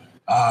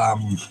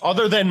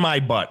 Other than my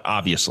butt,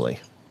 obviously.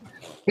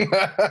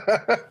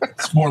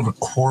 It's more of a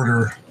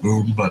quarter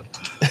moon, but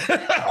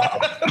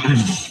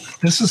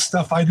this is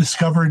stuff I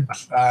discovered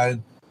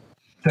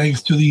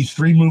thanks to the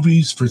 3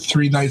 movies for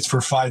 3 nights for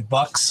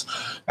 $5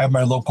 at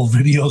my local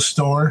video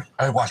store.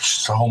 I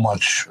watched so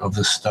much of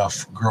this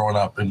stuff growing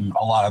up, and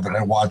a lot of it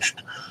I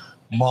watched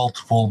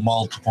multiple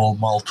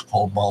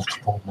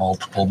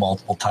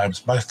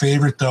times. My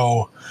favorite,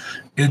 though,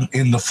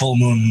 in the Full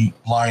Moon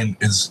line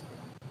is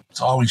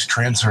It's always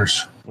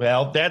Trancers.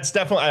 Well, that's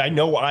definitely, I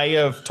know I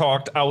have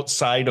talked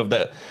outside of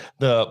the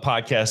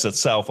podcast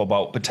itself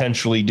about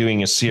potentially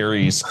doing a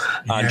series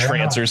on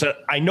Trancers.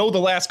 I know the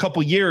last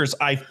couple years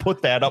I've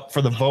put that up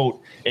for the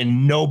vote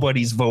and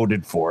nobody's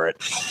voted for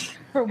it.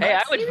 For what Hey,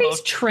 I would series?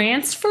 vote-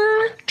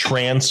 Transfer?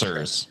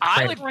 Trancers.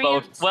 I would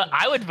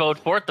vote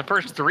for it. The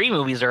first 3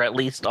 movies are at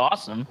least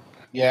awesome.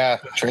 Yeah,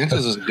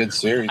 Trancers is a good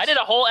series. I did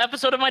a whole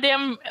episode of my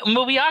damn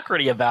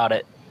Movieocracy about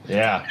it.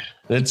 Yeah,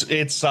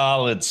 it's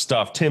solid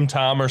stuff. Tim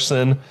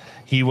Thomerson,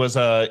 he was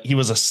a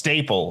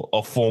staple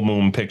of Full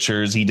Moon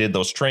Pictures. He did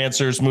those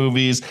Trancers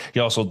movies. He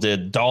also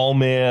did Doll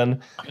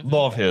Man.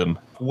 Love him.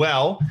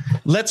 Well,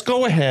 let's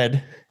go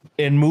ahead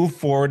and move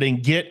forward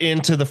and get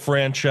into the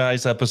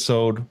franchise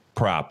episode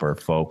proper,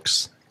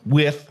 folks,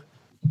 with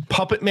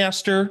Puppet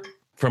Master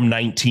from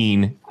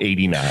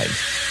 1989.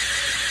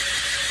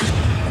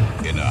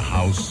 In a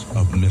house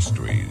of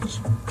mysteries,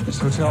 This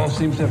hotel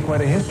seems to have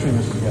quite a history,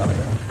 Mrs.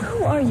 Gallagher.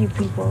 Who are you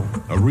people?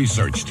 a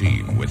research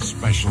team with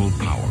special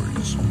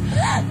powers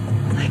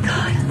Oh my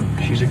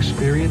God. She's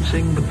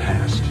experiencing the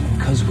past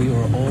because we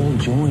are all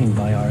joined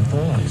by our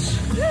thoughts.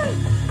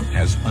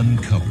 has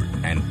uncovered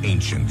an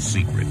ancient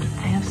secret.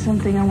 I have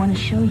something I want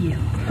to show you.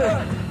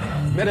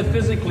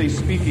 Metaphysically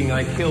speaking,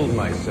 I killed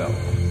myself.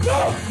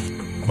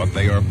 But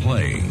they are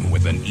playing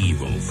with an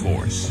evil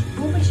force.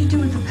 What would you do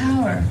with the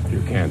power?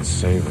 You can't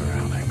save her,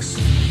 Alex.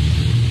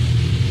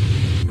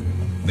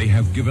 They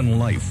have given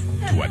life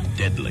to a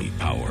deadly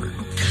power.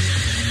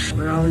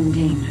 We're all in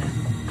danger.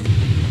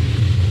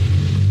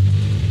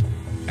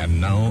 And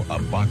now a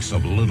box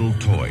of little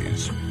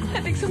toys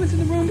I think someone's in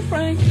the room,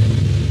 Frank.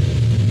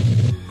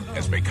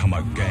 has become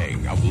a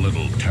gang of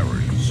little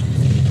terrors.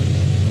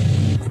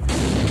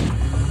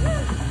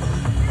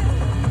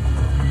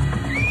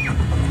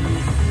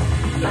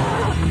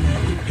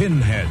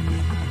 Pinhead,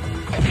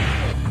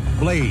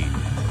 Blade,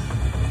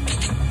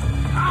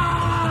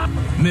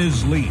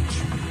 Ms. Leach,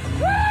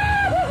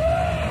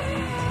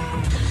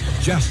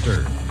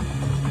 Jester,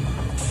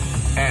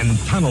 and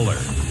Tunneler.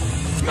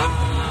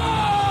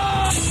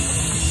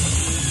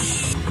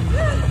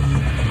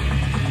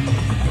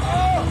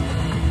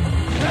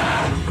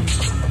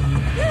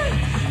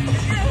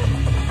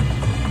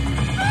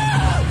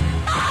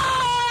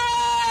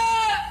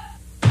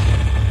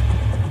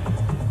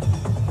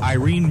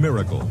 Irene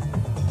Miracle,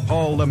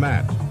 Paul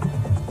Lamont,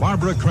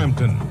 Barbara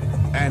Crampton,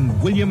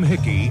 and William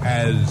Hickey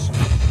as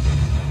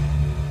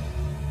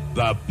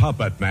the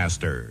Puppet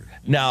Master.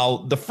 Now,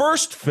 the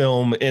first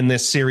film in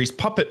this series,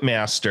 Puppet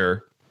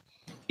Master,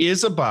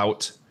 is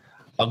about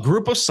a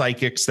group of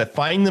psychics that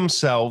find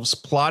themselves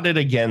plotted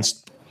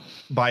against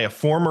by a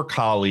former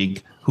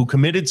colleague who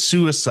committed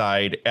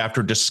suicide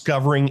after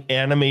discovering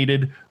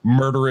animated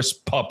murderous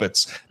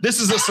puppets. This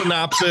is a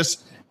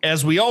synopsis,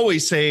 as we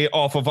always say,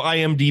 off of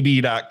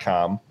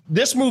imdb.com.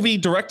 This movie,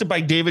 directed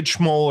by David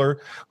Schmoller,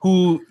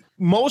 who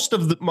most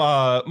of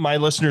my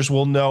listeners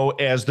will know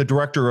as the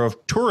director of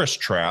Tourist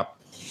Trap,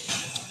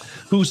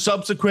 who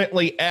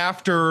subsequently,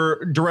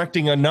 after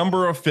directing a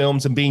number of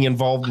films and being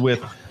involved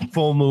with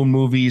Full Moon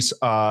movies,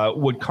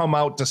 would come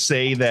out to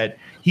say that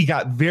he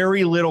got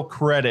very little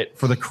credit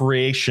for the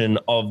creation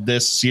of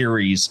this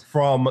series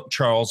from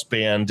Charles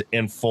Band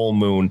and Full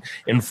Moon.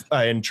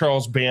 And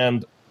Charles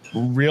Band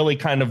really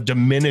kind of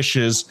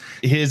diminishes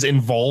his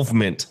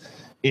involvement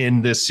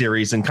in this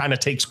series and kind of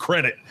takes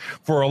credit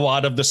for a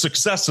lot of the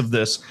success of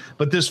this.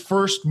 But this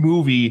first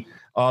movie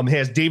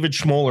has David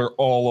Schmoller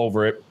all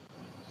over it.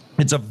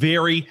 It's a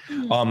very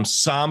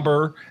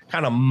somber,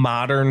 kind of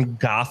modern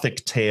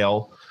Gothic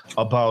tale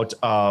about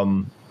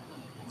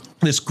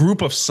this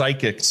group of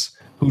psychics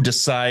who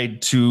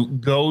decide to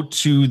go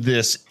to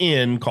this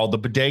inn called the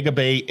Bodega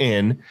Bay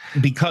Inn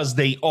because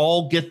they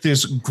all get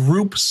this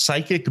group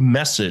psychic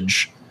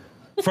message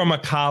from a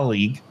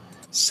colleague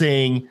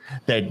saying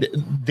that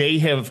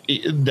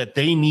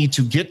they need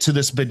to get to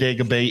this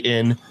Bodega Bay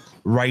Inn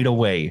right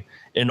away.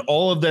 And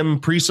all of them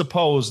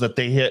presuppose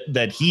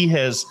that he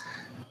has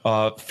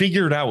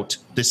figured out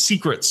the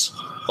secrets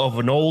of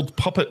an old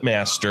puppet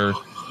master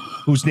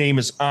whose name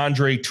is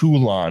Andre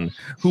Toulon,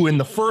 who in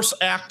the first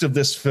act of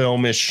this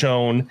film is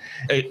shown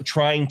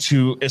trying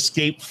to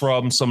escape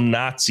from some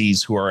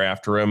Nazis who are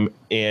after him,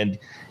 and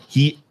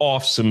he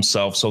offs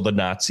himself so the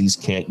Nazis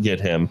can't get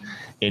him,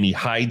 and he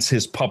hides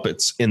his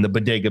puppets in the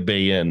Bodega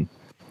Bay Inn.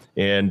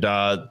 And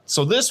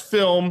so this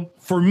film,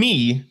 for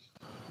me,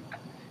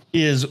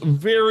 is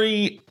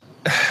very,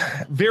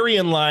 very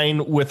in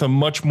line with a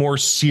much more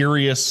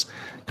serious,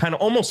 kind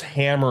of almost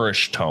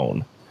hammerish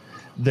tone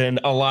than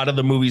a lot of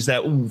the movies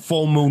that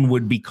Full Moon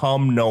would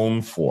become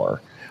known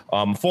for.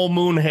 Full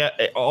Moon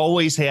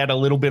always had a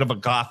little bit of a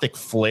Gothic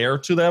flair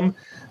to them,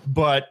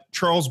 but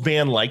Charles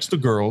Band likes the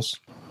girls.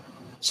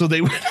 So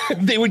they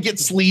would get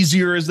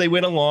sleazier as they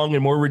went along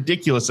and more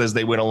ridiculous as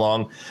they went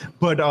along.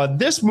 But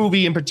this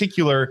movie in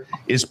particular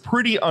is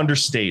pretty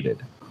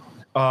understated.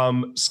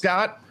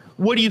 Scott,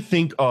 what do you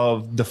think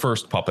of the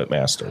first Puppet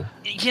Master?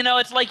 You know,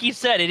 it's like you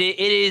said,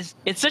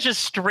 it's such a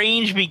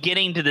strange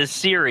beginning to this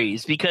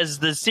series, because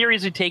the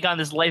series would take on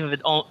this life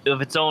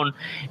of its own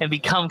and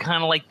become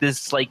kind of like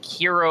this like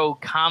hero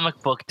comic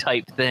book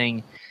type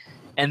thing.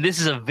 And this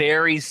is a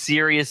very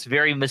serious,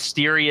 very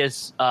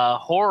mysterious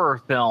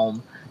horror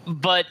film.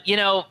 But, you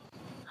know,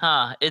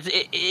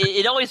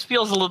 it always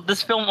feels a little,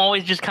 this film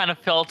always just kind of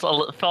felt a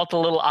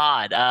little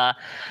odd.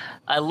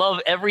 I love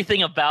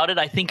everything about it.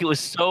 I think it was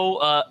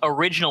so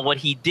original what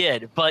he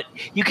did, but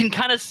you can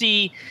kind of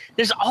see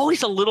there's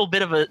always a little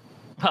bit of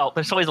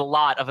there's always a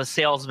lot of a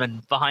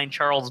salesman behind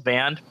Charles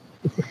Band.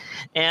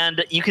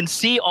 And you can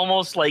see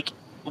almost like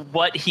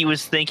what he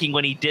was thinking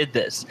when he did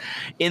this.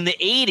 In the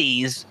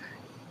 80s,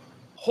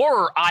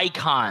 horror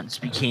icons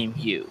became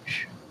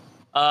huge.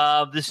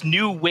 This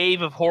new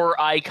wave of horror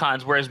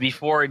icons, whereas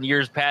before in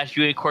years past,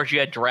 you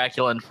had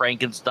Dracula and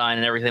Frankenstein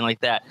and everything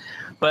like that.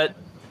 But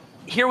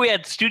here we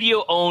had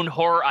studio-owned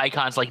horror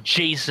icons like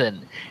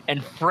Jason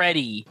and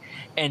Freddy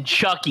and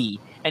Chucky.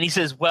 And he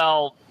says,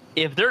 well,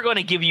 if they're going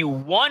to give you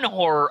one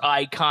horror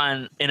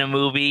icon in a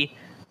movie,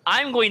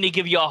 I'm going to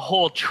give you a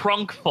whole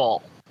trunk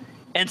full.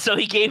 And so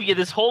he gave you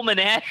this whole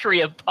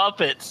menagerie of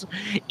puppets,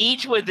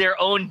 each with their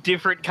own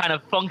different kind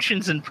of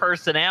functions and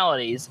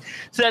personalities,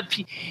 so that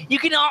you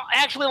can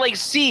actually like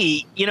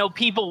see, you know,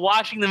 people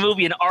watching the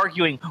movie and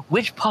arguing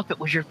which puppet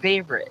was your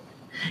favorite.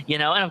 You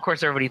know, and of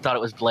course everybody thought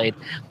it was Blade,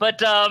 but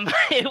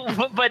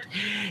but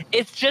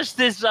it's just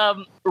this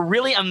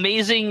really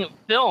amazing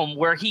film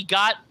where he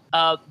got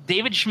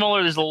David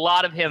Schmoller. There's a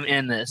lot of him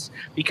in this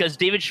because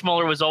David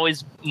Schmoller was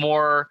always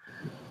more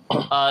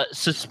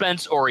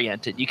suspense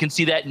oriented. You can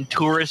see that in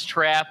Tourist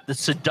Trap, The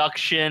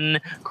Seduction,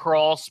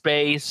 Crawl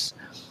Space,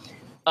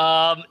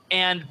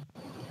 and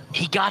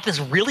he got this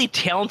really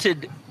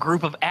talented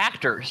group of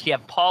actors. You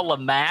have Paul Le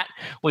Mat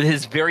with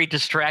his very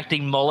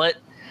distracting mullet.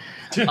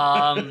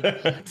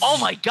 Oh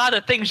my god,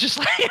 that thing's just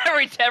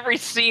like every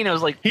scene it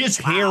was like his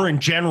hair in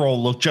general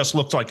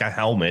looks like a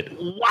helmet.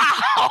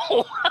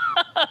 Wow.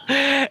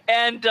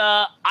 And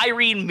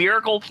Irene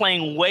Miracle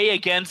playing way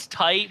against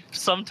type.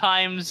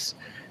 Sometimes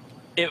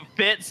it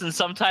fits and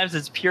sometimes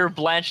it's pure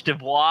Blanche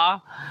DuBois.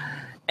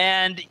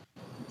 And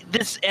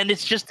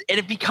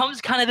it becomes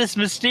kind of this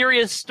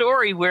mysterious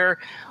story where,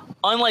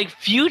 unlike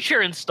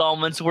future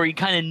installments where you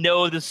kind of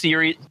know the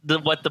series,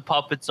 what the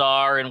puppets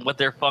are and what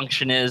their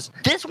function is,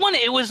 this one,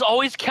 it was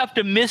always kept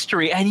a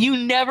mystery and you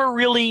never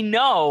really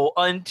know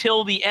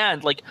until the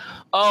end. Like,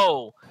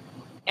 oh,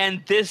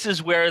 and this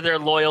is where their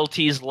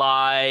loyalties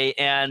lie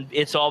and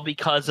it's all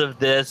because of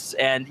this.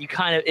 And you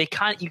kind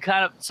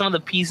of some of the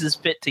pieces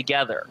fit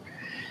together.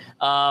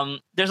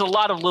 There's a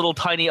lot of little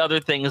tiny other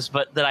things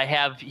that I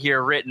have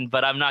here written,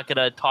 but I'm not going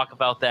to talk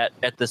about that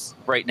at this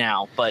right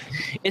now. But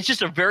it's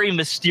just a very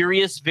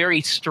mysterious,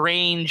 very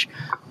strange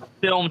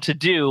film to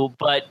do.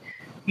 But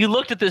you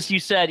looked at this, you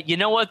said, you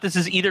know what? This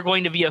is either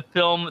going to be a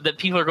film that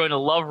people are going to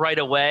love right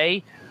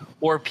away,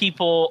 or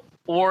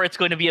it's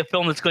going to be a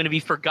film that's going to be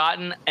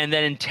forgotten, and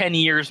then in 10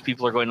 years,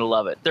 people are going to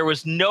love it. There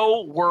was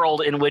no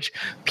world in which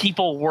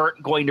people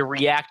weren't going to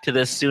react to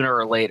this sooner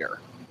or later.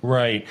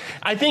 Right.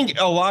 I think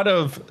a lot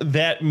of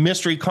that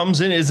mystery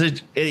comes in is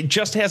it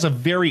just has a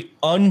very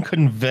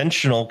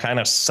unconventional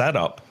kind of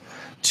setup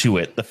to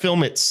it. The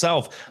film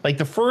itself, like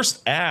the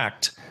first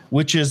act,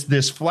 which is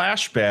this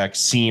flashback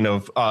scene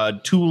of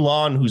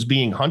Toulon who's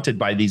being hunted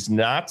by these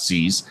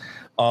Nazis.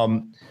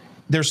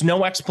 There's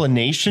no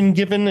explanation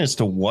given as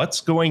to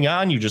what's going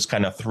on. You're just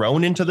kind of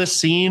thrown into the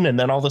scene, and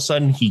then all of a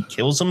sudden he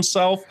kills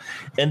himself,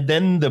 and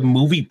then the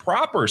movie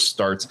proper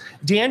starts.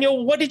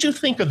 Daniel, what did you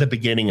think of the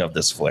beginning of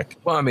this flick?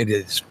 Well, I mean,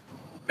 it's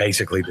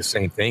basically the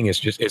same thing. It's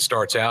just, it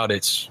starts out,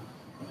 it's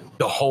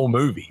the whole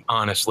movie,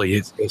 honestly.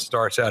 It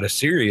starts out as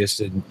serious,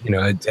 and, you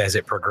know, as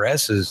it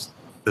progresses,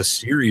 the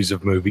series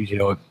of movies, you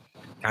know, it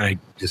kind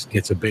of just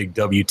gets a big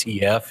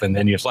WTF, and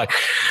then you're just like,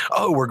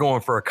 oh, we're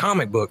going for a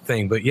comic book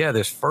thing. But yeah,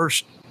 this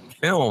first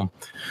film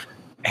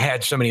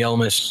had so many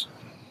elements,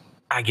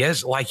 I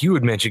guess, like you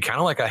had mentioned, kind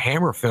of like a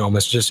Hammer film.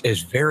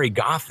 It's very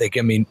gothic.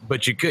 I mean,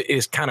 but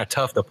it's kind of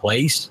tough to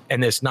place,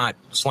 and it's not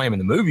slamming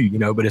the movie, you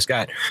know, but it's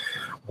got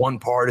one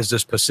part is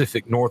this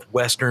Pacific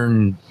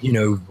Northwestern, you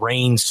know,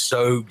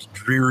 rain-soaked,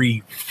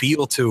 dreary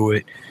feel to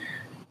it.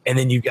 And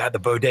then you've got the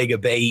Bodega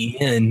Bay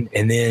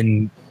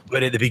Inn,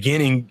 but at the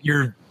beginning,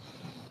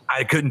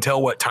 I couldn't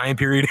tell what time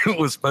period it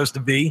was supposed to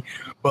be,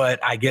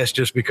 but I guess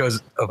just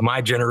because of my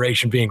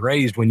generation being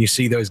raised, when you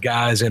see those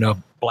guys in a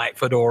black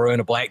fedora and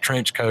a black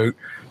trench coat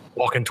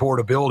walking toward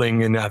a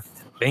building, and I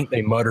think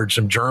they muttered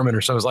some German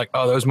or something, it's like,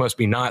 oh, those must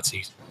be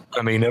Nazis.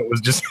 I mean, it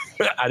was just,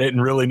 I didn't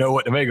really know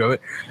what to make of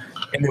it.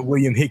 And then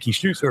William Hickey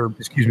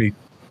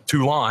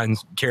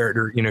Toulon's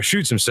character, you know,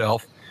 shoots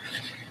himself.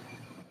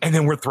 And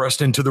then we're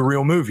thrust into the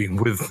real movie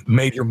with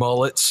Major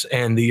Mullets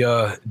and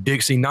the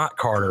Dixie Knot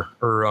Carter,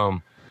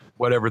 or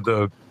whatever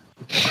the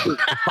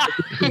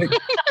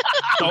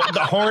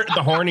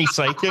horny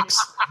psychics.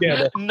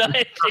 Yeah,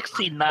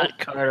 Dixie Knot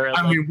Carter.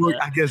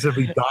 I guess it'd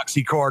be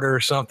Doxy Carter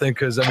or something,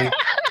 because I mean,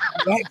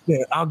 the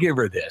accent, I'll give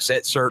her this.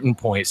 At certain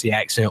points, the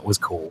accent was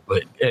cool,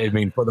 but I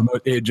mean, for the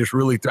most, it just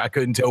really I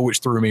couldn't tell which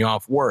threw me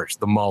off worse,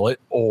 the mullet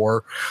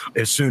or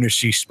as soon as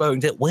she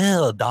spoke, that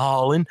well,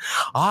 darling,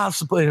 I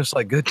suppose it's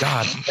like, good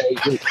God,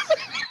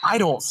 I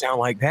don't sound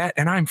like that,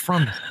 and I'm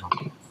from.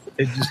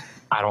 It just.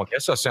 I don't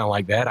guess I sound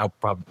like that.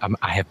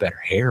 I have better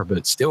hair,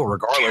 but still,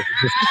 regardless,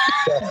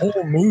 the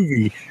whole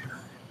movie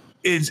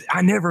is.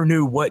 I never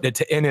knew what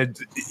to. And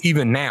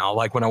even now,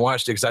 like when I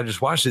watched it, because I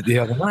just watched it the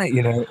other night,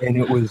 you know, and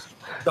it was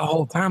the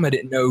whole time I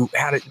didn't know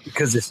how to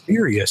because it's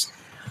serious.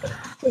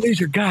 Well,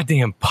 these are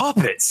goddamn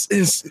puppets.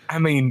 I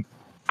mean,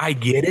 I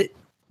get it,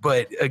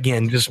 but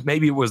again, just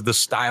maybe it was the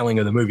styling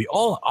of the movie.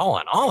 All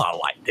in all, I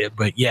liked it,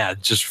 but yeah,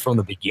 just from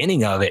the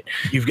beginning of it,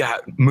 you've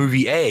got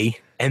movie A.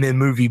 And then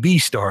movie B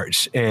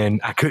starts, and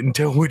I couldn't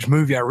tell which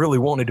movie I really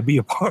wanted to be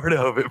a part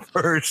of at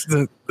first.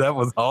 That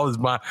was always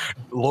my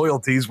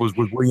loyalties was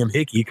with William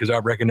Hickey because I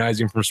recognized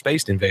him from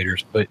Space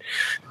Invaders. But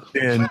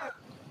then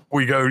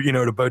we go, you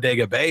know, to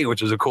Bodega Bay,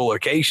 which is a cool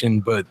location,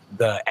 but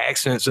the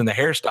accents and the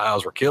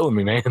hairstyles were killing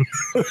me, man.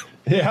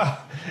 Yeah,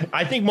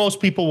 I think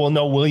most people will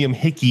know William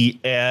Hickey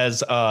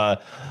as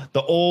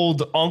the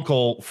old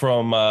uncle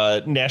from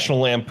National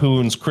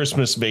Lampoon's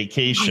Christmas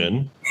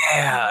Vacation.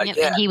 Yeah, yep,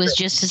 and he was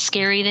just as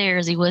scary there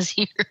as he was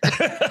here.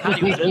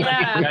 I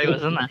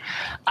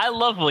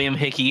love William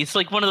Hickey. He's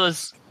like one of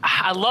those.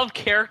 I love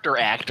character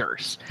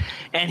actors,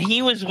 and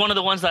he was one of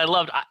the ones that I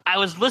loved. I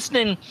was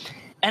listening,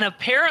 and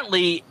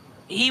apparently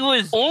he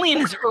was only in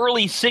his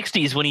early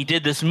 60s when he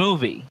did this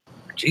movie.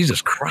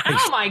 Jesus Christ!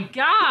 Oh my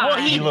God!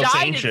 Well,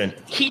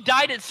 he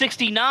died at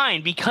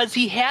 69 because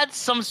he had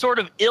some sort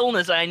of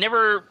illness. I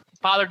never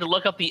bothered to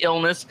look up the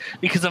illness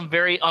because I'm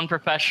very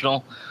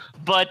unprofessional,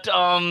 but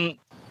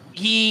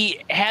he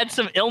had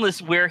some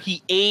illness where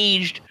he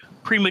aged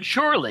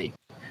prematurely.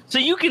 So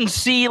you can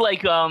see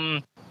like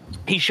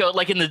he showed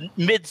like in the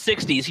mid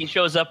 60s, he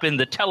shows up in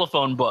The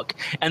Telephone Book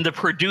and The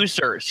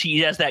Producers. He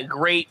has that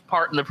great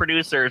part in The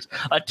Producers,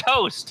 A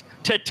Toast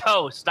to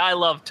Toast. I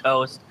love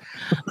Toast.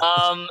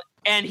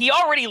 And he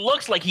already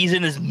looks like he's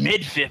in his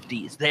mid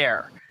 50s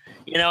there,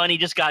 you know, and he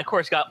just got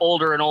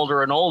older and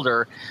older and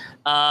older.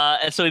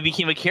 And so he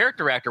became a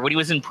character actor. When he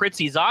was in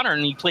Prizzi's Honor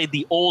and he played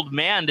the old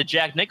man to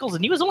Jack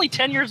Nicholson, he was only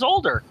 10 years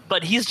older.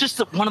 But he's just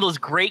one of those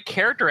great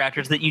character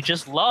actors that you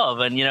just love.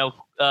 And, you know,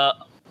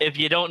 if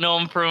you don't know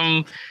him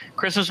from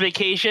Christmas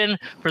Vacation,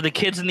 for the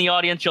kids in the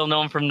audience, you'll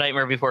know him from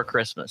Nightmare Before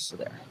Christmas. So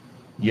there.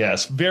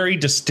 Yes, very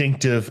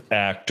distinctive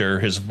actor.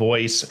 His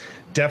voice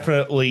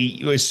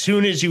definitely, as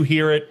soon as you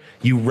hear it,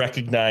 you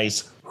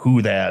recognize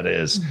who that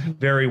is. Mm-hmm.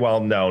 Very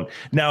well known.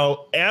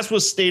 Now, as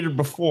was stated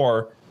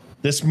before,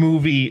 this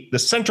movie, the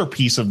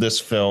centerpiece of this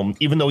film,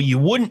 even though you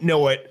wouldn't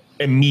know it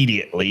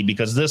immediately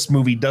because this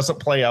movie doesn't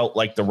play out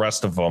like the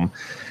rest of them,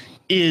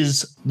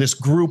 is this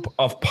group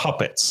of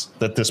puppets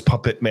that this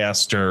puppet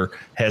master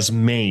has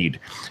made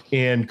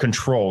and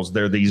controls.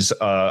 They're these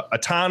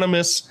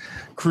autonomous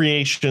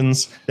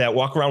creations that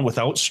walk around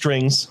without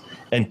strings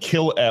and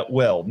kill at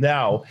will.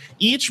 Now,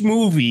 each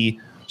movie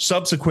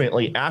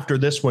subsequently after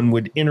this one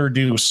would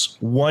introduce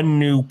one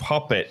new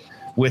puppet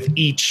with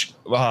each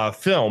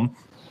film.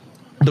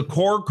 The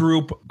core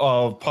group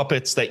of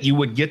puppets that you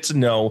would get to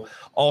know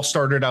all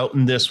started out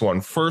in this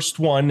one. First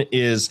one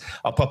is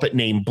a puppet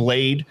named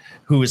Blade,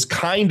 who is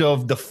kind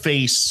of the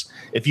face,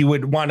 if you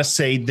would want to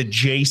say the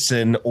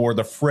Jason or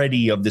the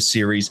Freddy of the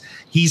series.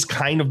 He's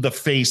kind of the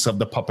face of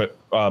the Puppet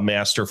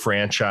Master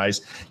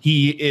franchise.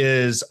 He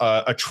is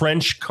a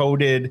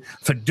trench-coated,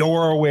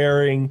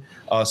 fedora-wearing,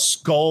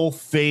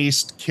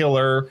 skull-faced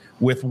killer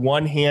with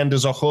one hand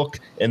as a hook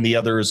and the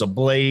other as a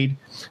blade.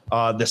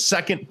 The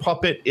second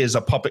puppet is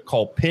a puppet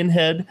called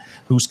Pinhead,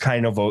 who's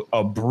kind of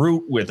a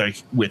brute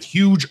with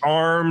huge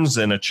arms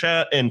and a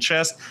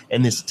chest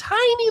and this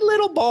tiny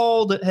little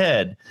bald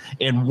head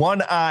and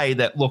one eye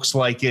that looks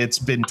like it's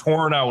been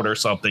torn out or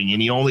something,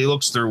 and he only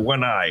looks through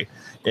one eye.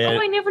 And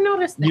I never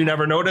noticed that. You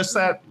never noticed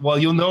that? Well,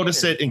 you'll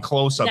notice it in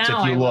close-ups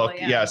if you look.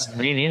 Yeah. Yes.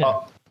 Me neither.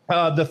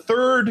 The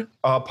third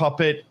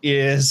puppet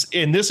is,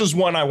 and this is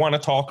one I want to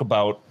talk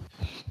about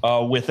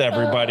with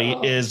everybody,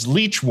 is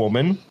Leech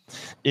Woman,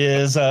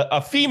 is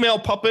a female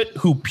puppet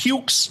who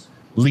pukes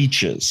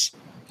leeches.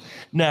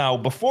 Now,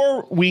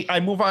 before I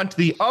move on to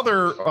the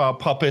other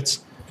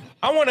puppets,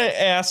 I want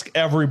to ask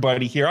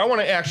everybody here. I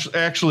want to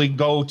actually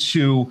go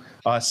to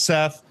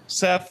Seth.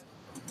 Seth,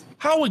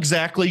 how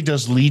exactly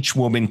does Leech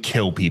Woman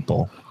kill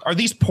people? Are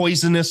these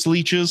poisonous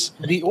leeches?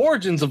 The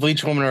origins of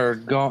Leech Woman are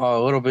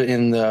a little bit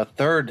in the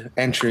third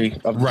entry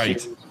of the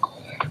series.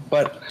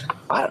 But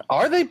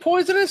are they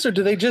poisonous or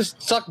do they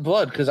just suck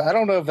blood? Because I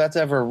don't know if that's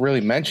ever really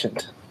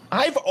mentioned.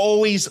 I've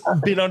always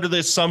been under the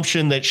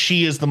assumption that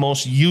she is the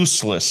most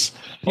useless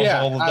of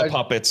all of the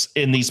puppets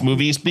in these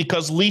movies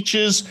because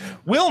leeches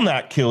will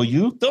not kill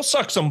you. They'll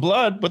suck some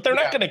blood, but they're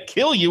not going to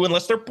kill you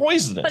unless they're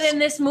poisonous. But in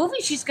this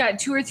movie, she's got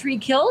 2 or 3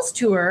 kills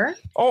to her.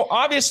 Oh,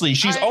 obviously.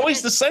 She's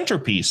always the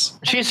centerpiece.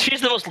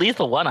 She's the most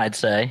lethal one, I'd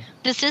say.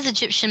 This is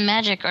Egyptian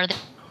magic. Are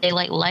they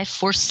like life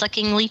force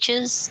sucking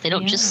leeches? They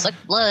don't just suck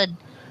blood.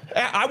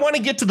 I want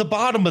to get to the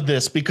bottom of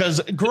this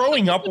because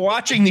growing up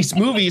watching these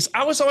movies,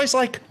 I was always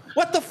like,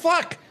 what the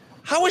fuck?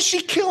 How is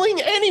she killing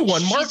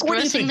anyone? She's Mark, what do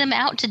you grossing think? them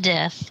out to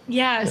death.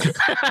 Yes.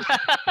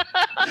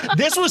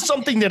 This was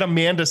something that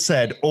Amanda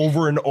said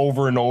over and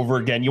over and over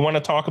again. You want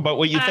to talk about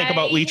what you think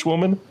about Leech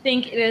Woman? I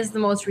think it is the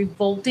most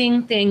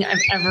revolting thing I've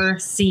ever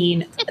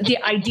seen.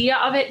 The idea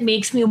of it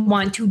makes me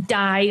want to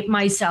die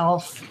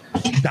myself.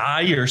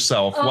 Die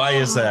yourself. Why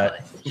is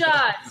that?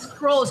 Just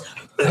gross.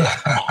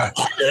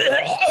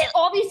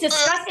 All these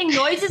disgusting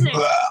noises in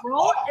its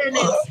throat, and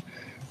it's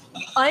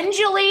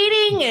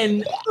undulating,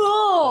 and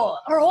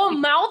her whole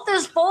mouth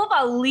is full of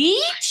a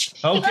leech.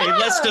 Okay,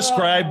 let's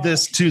describe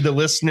this to the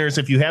listeners.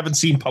 If you haven't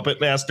seen Puppet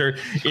Master,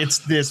 it's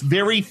this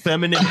very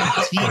feminine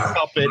petite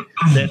puppet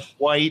that's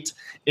white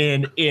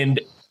and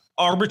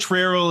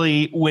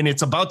arbitrarily, when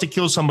it's about to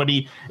kill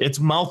somebody, its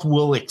mouth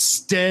will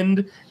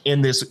extend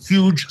and this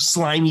huge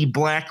slimy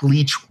black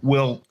leech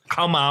will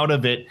come out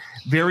of it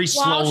very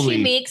slowly. While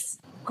she makes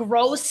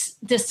gross,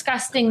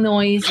 disgusting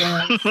noises.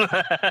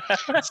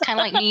 It's kind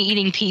of like me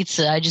eating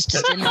pizza. I just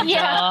extend my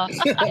jaw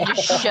and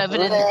just shove it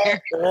in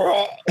there.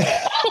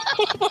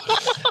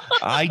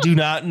 I do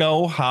not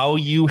know how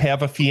you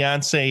have a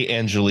fiance,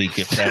 Angelique,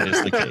 if that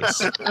is the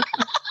case.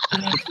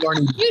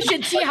 You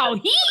should see how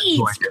he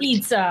eats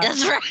pizza.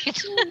 That's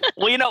right.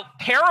 Well,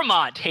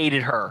 Paramount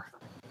hated her.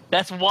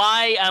 That's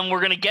why we're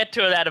going to get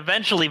to that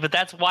eventually, but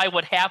that's why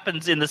what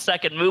happens in the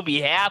second movie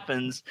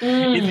happens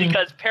is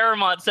because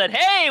Paramount said,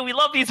 hey, we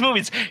love these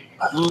movies.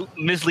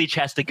 Ms. Leach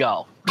has to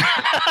go.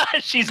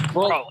 She's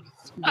gross.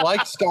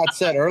 Like Scott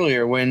said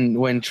earlier,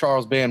 when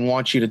Charles Band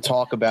wants you to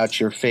talk about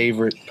your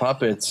favorite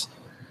puppets,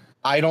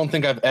 I don't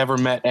think I've ever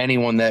met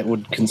anyone that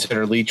would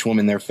consider Leech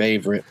Woman their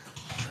favorite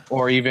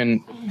or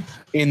even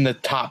in the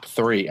top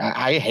 3.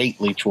 I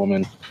hate Leech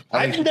Woman.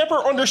 I've never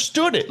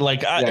understood it.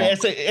 Like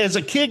as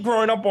a kid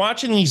growing up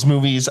watching these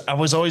movies, I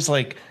was always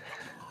like,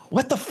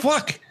 what the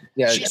fuck?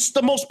 Yeah. She's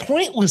the most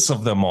pointless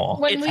of them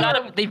all.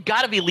 They've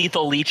got to be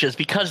lethal leeches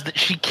because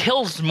she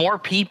kills more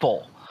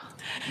people,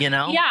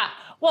 Yeah.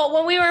 Well,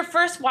 when we were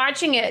first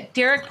watching it,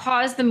 Derek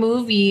paused the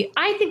movie.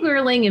 I think we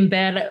were laying in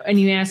bed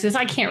and you asked us,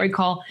 I can't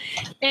recall.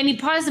 And he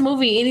paused the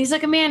movie and he's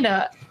like,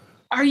 Amanda,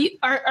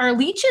 are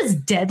leeches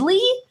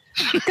deadly?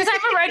 Because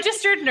I'm a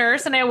registered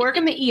nurse and I work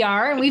in the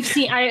ER, and we've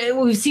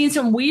seen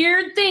some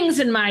weird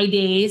things in my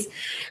days.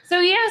 So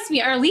he asked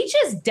me, "Are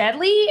leeches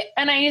deadly?"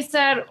 And I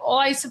said, "Oh,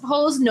 I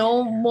suppose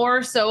no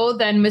more so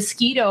than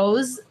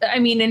mosquitoes. I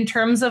mean, in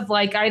terms of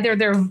like either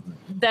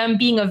them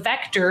being a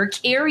vector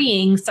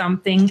carrying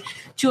something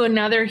to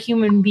another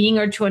human being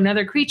or to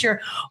another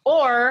creature,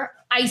 or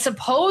I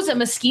suppose a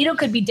mosquito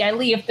could be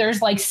deadly if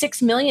there's like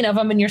 6 million of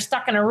them and you're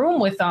stuck in a room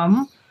with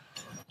them."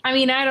 I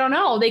mean, I don't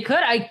know. They could,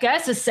 I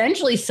guess,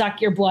 essentially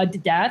suck your blood to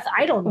death.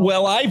 I don't know.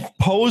 Well, I've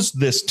posed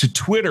this to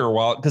Twitter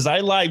because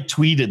I live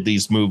tweeted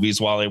these movies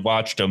while I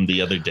watched them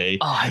the other day.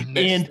 Oh, I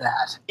missed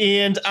that.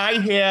 And I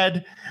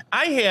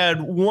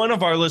had one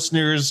of our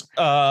listeners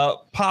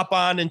pop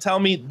on and tell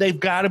me they've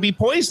got to be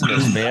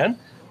poisonous, man.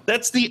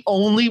 That's the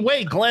only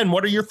way. Glenn,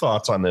 what are your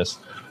thoughts on this?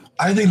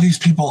 I think these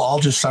people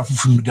all just suffer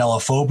from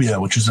medellophobia,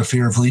 which is a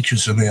fear of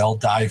leeches, and they all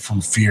die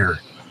from fear.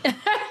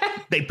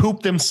 They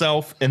poop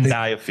themselves and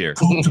die of fear.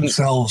 Poop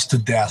themselves to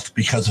death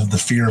because of the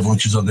fear of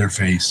leeches on their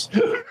face.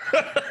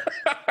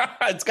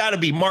 It's got to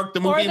be Mark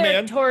the Movie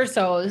Man.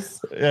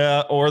 Torsos.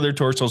 Or their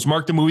torsos.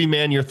 Mark the Movie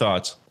Man, your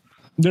thoughts?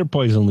 They're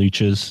poison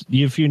leeches.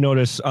 If you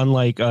notice,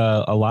 unlike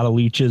a lot of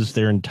leeches,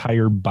 their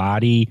entire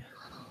body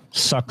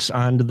sucks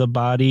onto the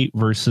body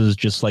versus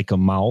just like a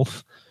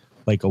mouth.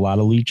 Like a lot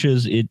of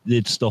leeches,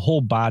 it's the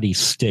whole body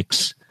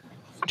sticks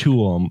to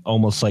them,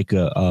 almost like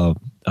a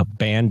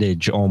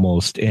bandage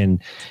almost, and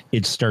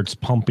it starts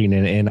pumping,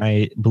 and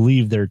I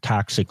believe they're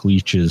toxic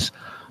leeches,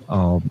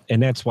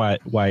 and that's why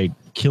it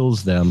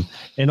kills them.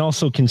 And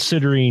also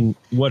considering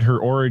what her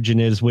origin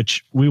is,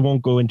 which we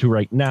won't go into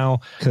right now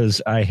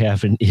because I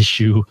have an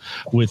issue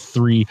with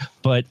 3,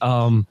 but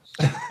I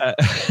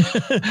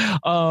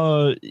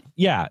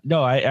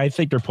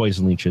think they're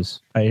poison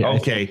leeches.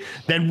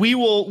 Then we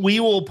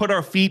will put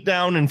our feet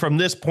down, and from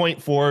this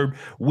point forward,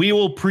 we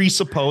will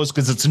presuppose,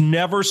 because it's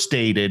never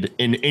stated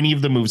in any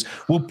of the movies,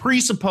 we'll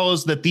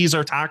presuppose that these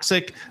are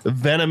toxic,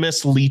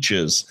 venomous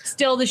leeches.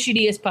 Still the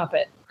shittiest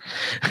puppet.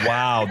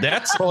 Wow,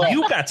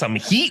 you got some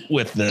heat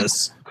with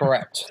this.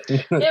 Correct.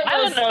 I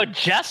don't know.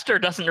 Jester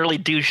doesn't really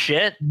do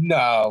shit.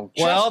 No.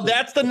 Well,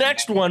 that's the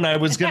next one I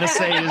was going to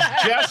say is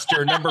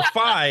Jester, number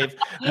 5,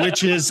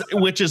 which is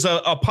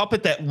a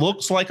puppet that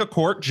looks like a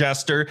court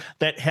jester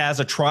that has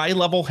a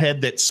tri-level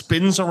head that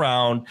spins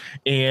around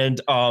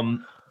and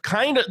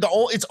kind of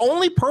its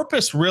only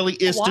purpose really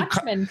is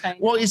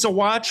he's a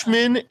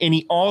watchman, and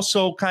he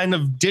also kind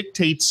of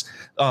dictates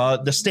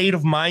the state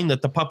of mind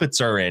that the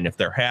puppets are in, if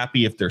they're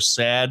happy, if they're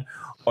sad,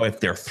 or if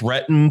they're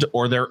threatened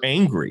or they're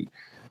angry.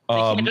 They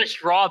can't just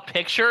draw a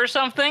picture or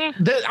something.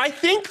 I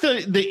think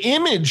the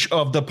image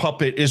of the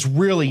puppet is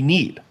really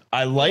neat.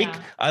 I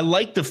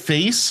like the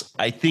face.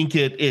 I think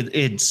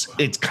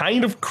it's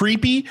kind of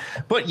creepy,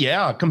 but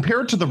yeah,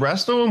 compared to the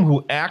rest of them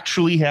who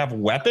actually have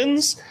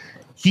weapons,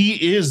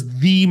 he is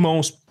the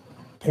most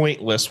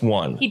pointless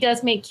one. He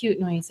does make cute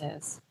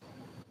noises.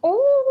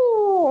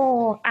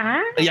 Oh,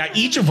 Yeah,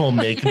 each of them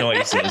make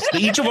noises.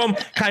 Each of them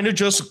kind of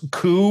just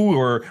coo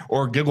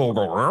or giggle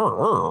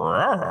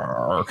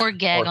Or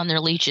gag on their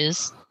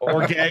leeches.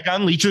 or gag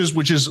on leeches,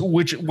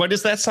 what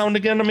is that sound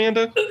again,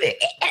 Amanda?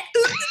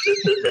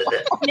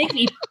 make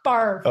me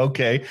barf.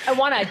 Okay. I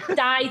want to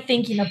die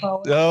thinking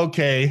about it.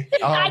 Okay.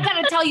 I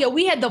gotta tell you,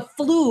 we had the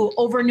flu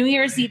over New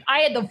Year's Eve. I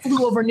had the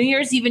flu over New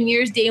Year's Eve and New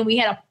Year's Day, and we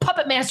had a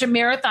Puppet Master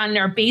marathon in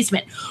our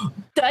basement.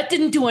 That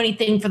didn't do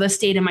anything for the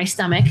state of my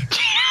stomach.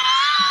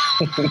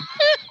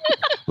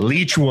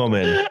 Leech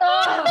Woman.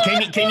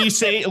 Can you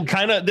say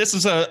kind of this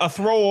is a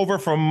throwover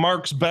from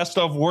Mark's best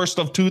of worst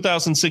of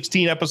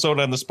 2016 episode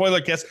on the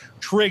spoiler cast?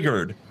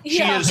 Triggered.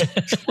 Yeah. She is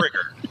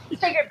triggered.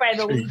 Triggered by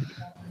the leech.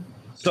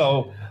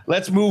 So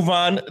let's move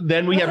on.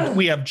 Then we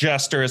have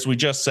Jester, as we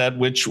just said,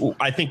 which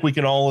I think we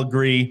can all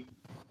agree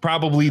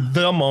probably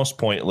the most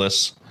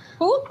pointless.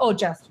 Who? Oh,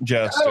 Jester.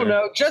 Jester. I don't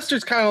know.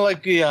 Jester's kind of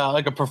like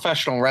a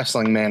professional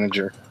wrestling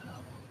manager.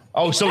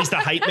 Oh, so he's the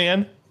hype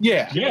man?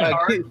 Yeah.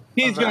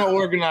 He's going to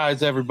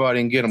organize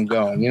everybody and get them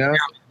going, you know?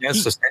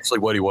 That's essentially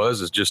what he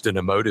was, is just an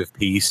emotive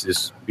piece,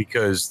 is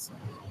because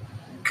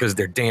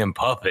they're damn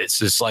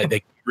puppets. It's like they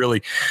can't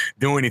really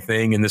do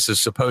anything, and this is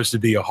supposed to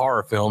be a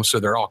horror film, so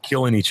they're all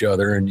killing each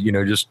other and,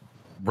 just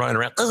running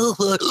around.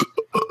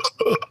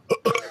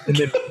 And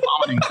then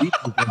vomiting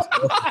people and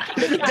stuff.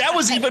 That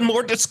was even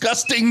more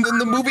disgusting than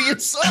the movie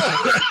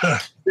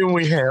itself. Then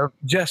we have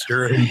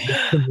Jester. And,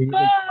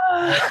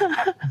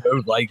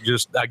 I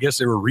guess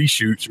they were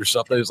reshoots or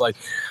something. It's like,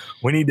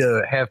 we need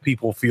to have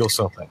people feel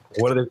something.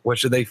 What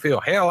should they feel?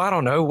 Hell, I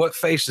don't know. What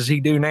face does he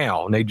do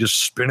now? And they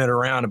just spin it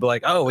around and be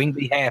like, oh, he can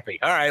be happy.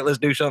 All right, let's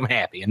do something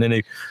happy. And then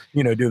they,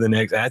 do the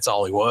next. That's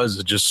all he was.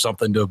 It's just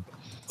something to,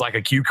 like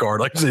a cue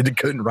card. Like I said, they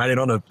couldn't write it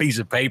on a piece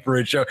of paper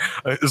and show.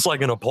 It's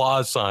like an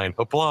applause sign.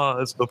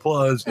 Applause.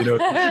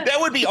 That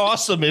would be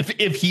awesome if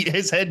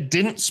his head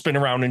didn't spin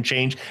around and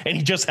change, and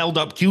he just held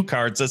up cue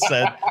cards that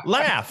said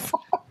laugh.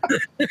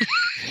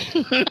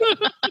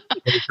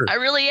 I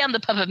really am the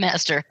puppet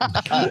master.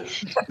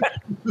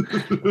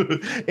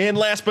 And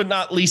last but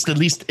not least, at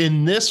least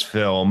in this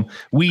film,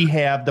 we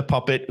have the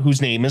puppet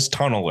whose name is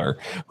Tunneler,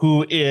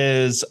 who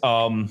is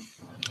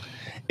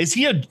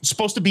he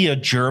supposed to be a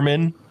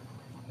German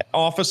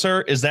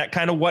officer? Is that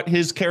kind of what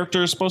his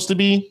character is supposed to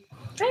be?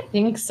 I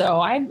think so.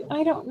 I don't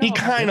know. He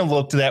kind of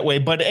looked that way,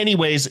 but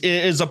anyways,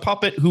 is a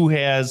puppet who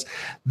has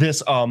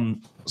this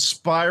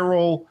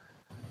spiral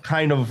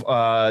kind of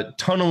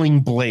tunneling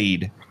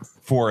blade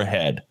for a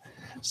head,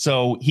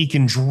 so he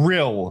can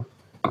drill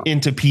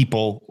into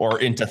people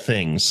or into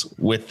things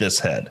with this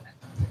head.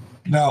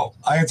 Now,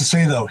 I have to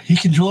say though, he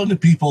can drill into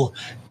people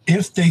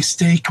if they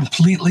stay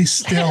completely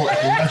still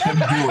and let him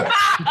do it.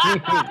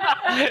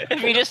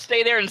 If you just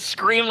stay there and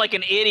scream like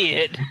an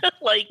idiot,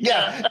 like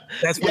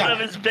that's one of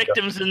his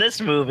victims in this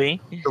movie.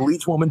 The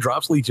leech woman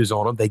drops leeches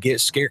on them. They get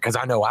scared, because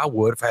I know I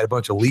would if I had a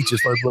bunch of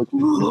leeches. Like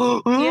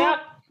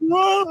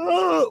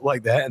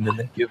that, and then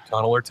they give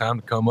Tunneler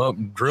time to come up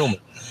and drill me.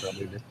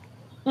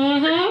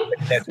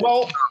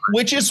 Well,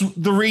 which is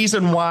the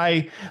reason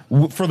why,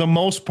 for the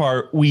most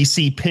part, we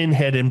see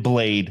Pinhead and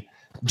Blade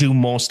do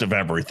most of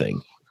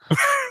everything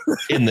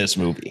in this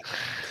movie,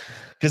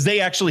 because they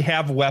actually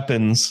have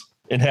weapons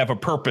and have a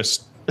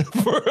purpose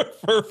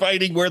for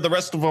fighting, where the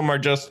rest of them are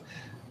just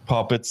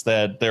puppets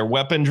that their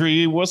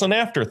weaponry was an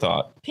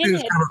afterthought.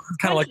 It's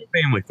kind of like a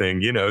family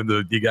thing, you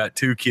got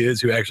two kids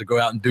who actually go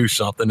out and do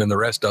something, and the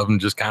rest of them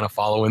just kind of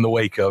follow in the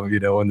wake of,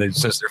 and they,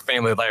 since their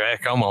family, like, hey,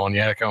 come on.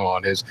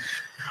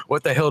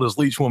 What the hell does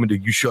Leech Woman do?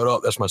 You shut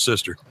up. That's my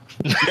sister.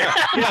 Yeah,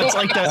 it's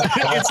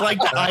like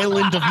the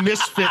island of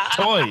misfit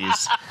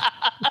toys.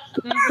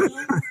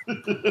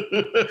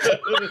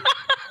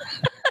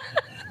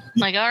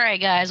 Like, all right,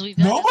 guys, we've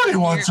got nobody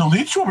wants a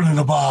Leech Woman in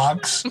a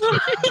box.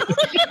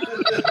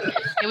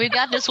 Okay, we've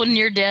got this one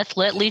near death.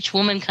 Let Leech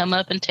Woman come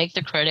up and take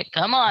the credit.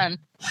 Come on,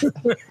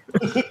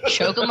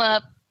 choke them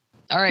up.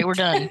 All right, we're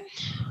done.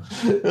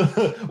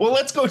 Well,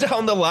 let's go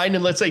down the line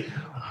and let's say,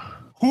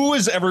 who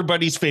is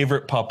everybody's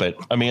favorite puppet,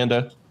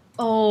 Amanda?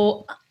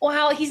 Oh,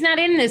 well, he's not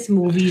in this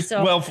movie,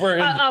 so well, for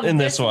in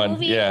this one,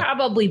 movie, yeah,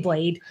 probably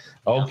Blade.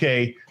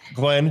 Okay,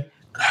 Glenn.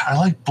 I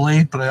like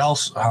Blade, but I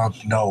also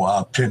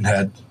know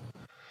Pinhead.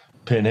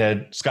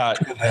 Scott.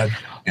 Pinhead.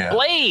 Yeah.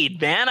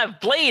 Blade, man. I've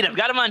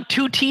got him on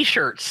 2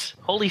 T-shirts.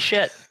 Holy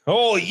shit.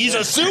 Oh, he's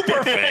a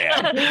super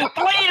fan. Blade,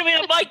 I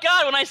mean, my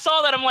God, when I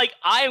saw that, I'm like,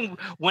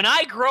 when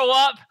I grow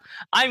up,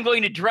 I'm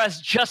going to dress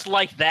just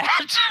like that.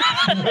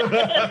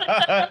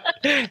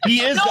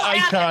 He is the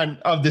icon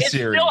of the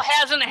series. It still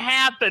hasn't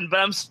happened, but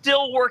I'm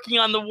still working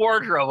on the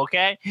wardrobe,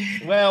 okay?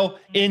 Well,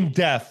 in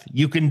death,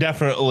 you can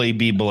definitely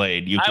be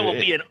Blade. I will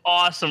be an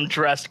awesome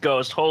dressed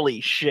ghost.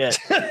 Holy shit.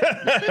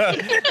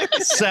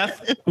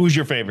 Seth, who's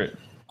your favorite?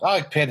 I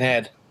like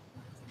Pinhead.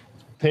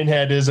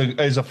 Pinhead is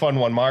a fun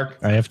one, Mark.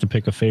 I have to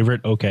pick a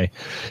favorite. Okay.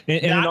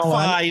 Not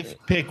five,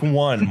 pick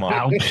one, Mark.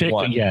 I'll pick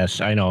one.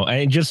 Yes, I know.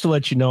 And just to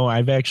let you know,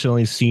 I've actually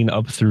only seen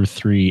up through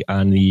 3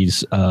 on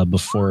these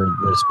before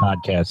this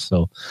podcast,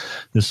 so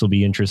this will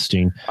be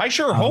interesting. I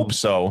sure hope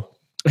so.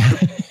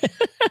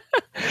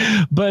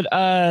 But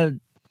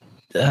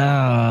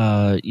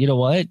you know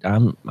what?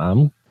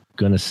 I'm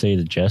gonna say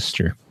The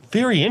Jester.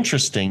 Very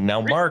interesting.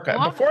 Now, Mark,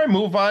 before I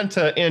move on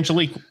to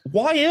Angelique,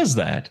 why is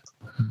that?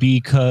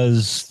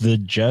 Because The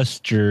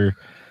Jester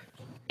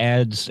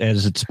adds,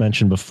 as it's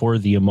mentioned before,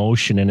 the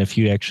emotion. And if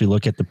you actually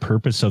look at the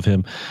purpose of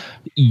him,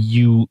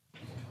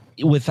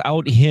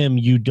 without him,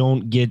 you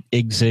don't get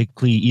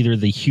exactly either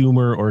the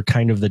humor or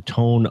kind of the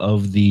tone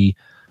of the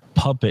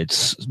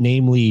puppets.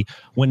 Namely,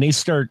 when they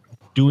start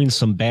doing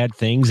some bad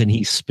things and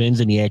he spins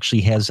and he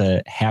actually has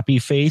a happy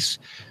face,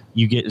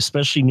 you get,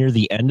 especially near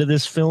the end of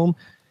this film,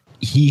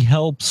 he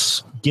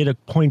helps get a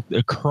point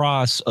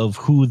across of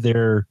who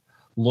their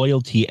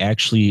loyalty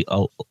actually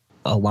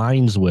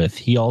aligns with.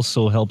 He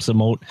also helps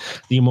emote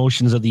the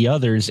emotions of the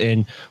others,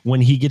 and when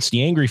he gets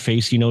the angry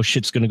face, you know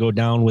shit's going to go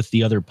down with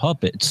the other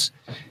puppets.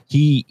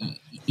 He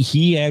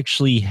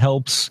actually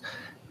helps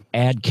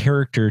add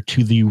character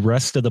to the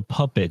rest of the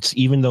puppets.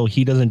 Even though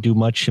he doesn't do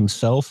much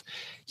himself,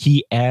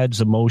 he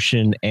adds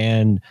emotion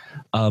and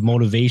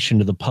motivation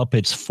to the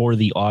puppets for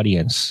the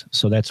audience.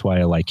 So that's why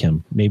I like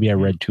him. Maybe I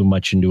read too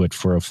much into it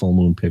for a Full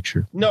Moon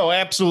Picture. No,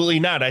 absolutely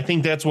not. I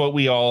think that's what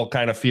we all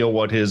kind of feel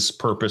what his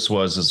purpose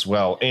was as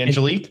well.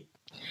 Angelique?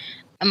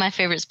 My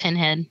favorite's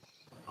Pinhead.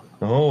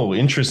 Oh,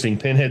 interesting.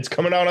 Pinhead's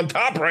coming out on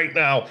top right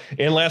now.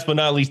 And last but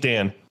not least,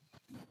 Dan.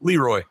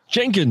 Leroy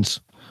Jenkins.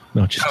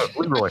 No, just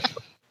Leroy.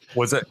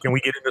 Was that? Can we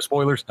get into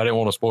spoilers? I didn't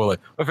want to spoil it.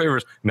 My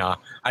favorite's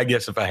I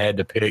guess if I had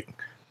to pick,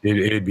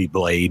 it'd be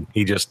Blade.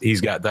 He's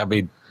got that.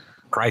 Be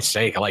Christ's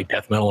sake, I like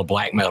death metal and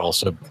black metal.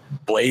 So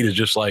Blade is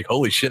just like,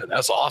 holy shit,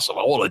 that's awesome.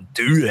 I want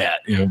to do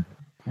that. You know?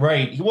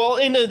 Right. Well,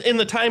 in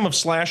the time of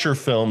slasher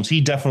films,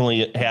 he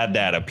definitely had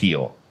that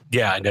appeal.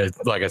 Yeah, I know.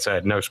 Like I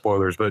said, no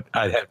spoilers, but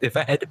if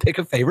I had to pick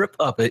a favorite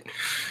puppet,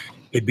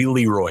 it'd be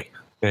Leroy.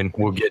 And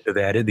we'll get to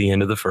that at the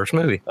end of the first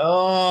movie.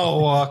 Oh,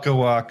 Waka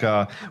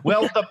Waka.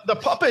 Well, the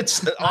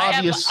puppets,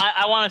 obvious.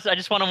 I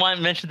just want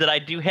to mention that I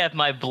do have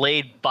my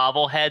Blade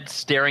bobblehead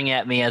staring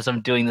at me as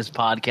I'm doing this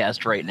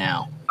podcast right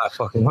now. I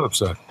fucking hope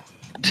so.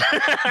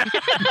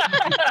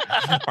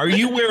 Are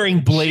you wearing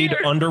Blade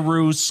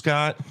underoos,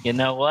 Scott? You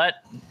know what?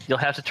 You'll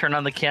have to turn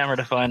on the camera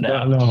to find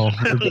out. No.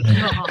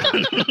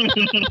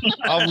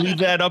 I'll leave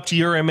that up to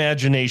your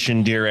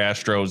imagination, dear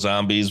Astro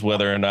Zombies,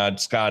 whether or not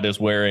Scott is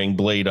wearing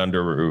Blade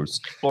underoos.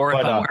 Or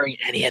if I'm wearing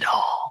any at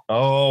all.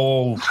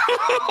 Oh.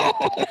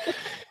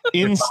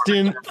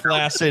 Instant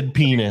flaccid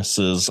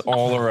penises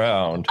all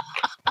around.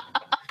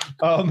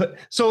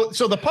 So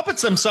the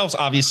puppets themselves,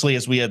 obviously,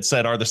 as we had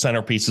said, are the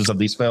centerpieces of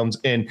these films,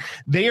 and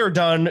they are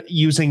done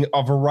using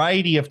a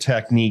variety of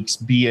techniques,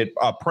 be it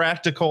a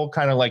practical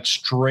kind of like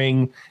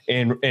string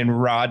and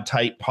rod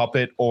type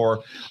puppet,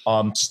 or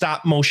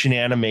stop motion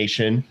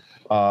animation,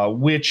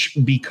 which,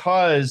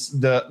 because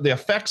the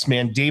effects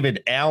man,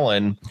 David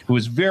Allen, who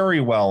is very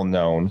well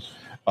known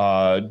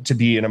to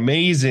be an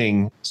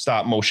amazing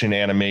stop motion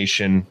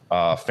animation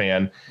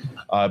fan,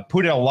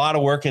 put a lot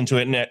of work into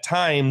it, and at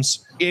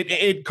times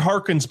it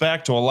harkens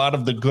back to a lot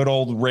of the good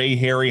old Ray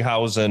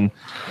Harryhausen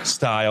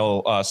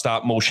style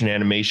stop motion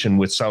animation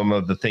with some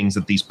of the things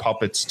that these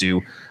puppets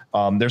do.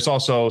 There's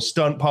also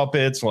stunt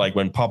puppets, like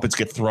when puppets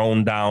get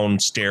thrown down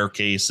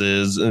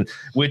staircases,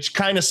 which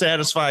kind of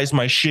satisfies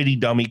my shitty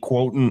dummy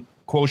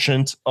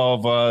quotient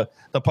of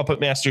the Puppet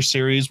Master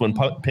series when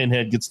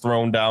Pinhead gets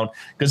thrown down,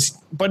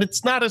 but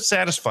it's not as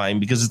satisfying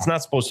because it's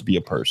not supposed to be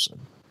a person.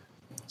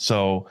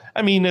 So,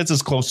 I mean, it's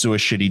as close to a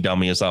shitty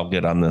dummy as I'll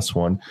get on this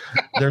one.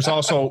 There's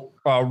also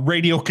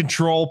radio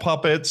control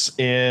puppets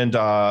and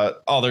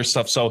other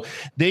stuff. So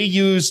they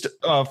used,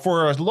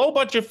 for a low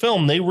budget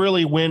film, they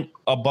really went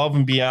above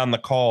and beyond the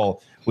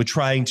call with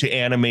trying to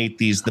animate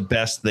these the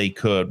best they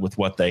could with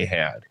what they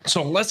had.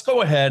 So let's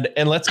go ahead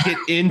and let's get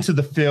into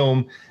the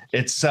film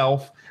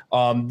itself.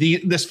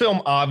 This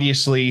film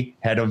obviously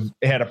had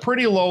a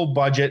pretty low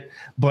budget,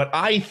 but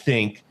I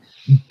think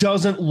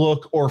doesn't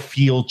look or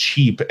feel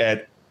cheap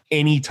at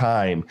any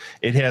time.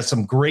 It has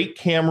some great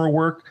camera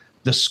work.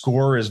 The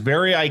score is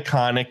very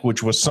iconic,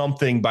 which was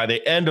something by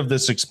the end of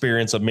this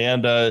experience,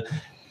 Amanda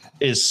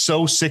is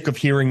so sick of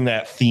hearing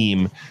that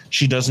theme.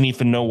 She doesn't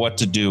even know what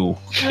to do.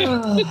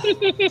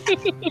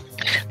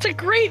 It's a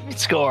great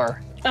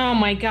score. Oh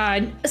my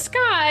God.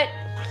 Scott,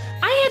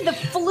 I had the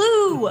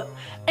flu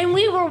and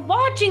we were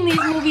watching these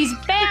movies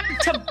back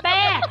to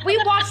back. We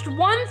watched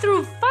 1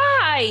 through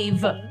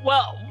 5.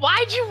 Well,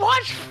 why'd you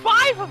watch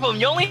 5 of them?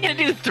 You only had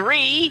to do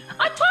 3.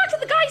 I talked to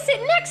the guy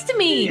sitting next to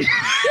me. He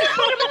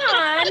put them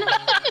on.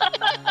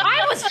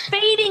 I was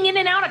fading in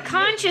and out of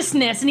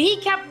consciousness and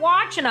he kept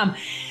watching them.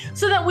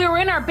 So that we were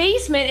in our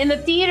basement in the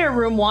theater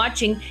room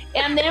watching,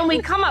 and then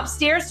we come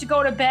upstairs to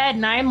go to bed,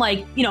 and I'm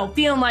like,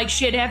 feeling like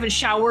shit, haven't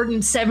showered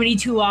in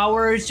 72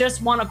 hours,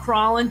 just want to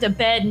crawl into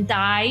bed and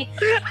die.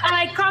 And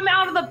I come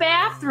out of the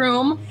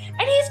bathroom,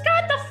 and he's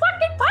got the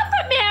fucking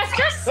Puppet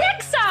Master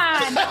 6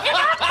 on in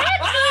our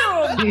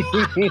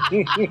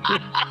bedroom.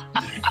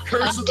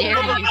 Curse of the dare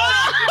Puppet you.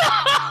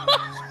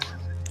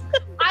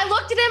 I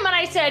looked at him and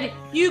I said,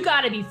 "You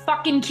gotta be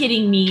fucking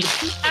kidding me."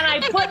 And I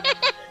put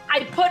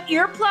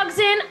earplugs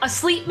in, a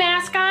sleep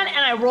mask on, and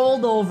I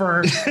rolled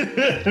over.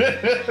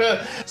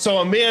 So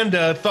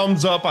Amanda,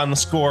 thumbs up on the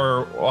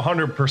score,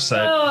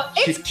 100%.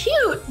 It's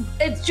cute.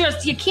 It's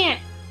just, you can't.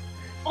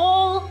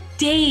 All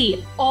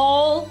day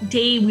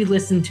we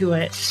listen to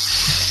it.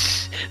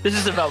 This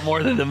is about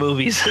more than the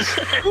movies.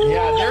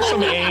 Yeah, there's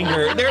some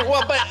anger there.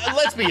 Well, but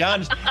let's be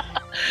honest.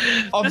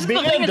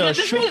 Amanda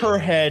shook her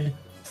head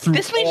through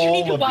This means you all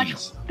need to of watch.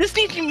 these. This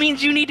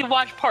means you need to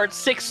watch part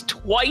 6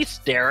 twice,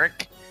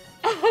 Derek.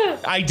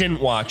 I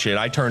didn't watch it.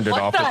 I turned it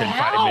What off the within 5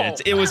 hell?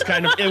 minutes. It was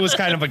kind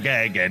of a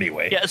gag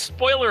anyway. Yeah,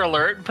 spoiler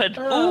alert. But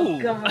Oh,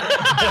 ooh, God.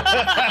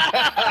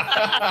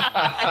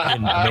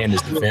 In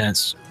Amanda's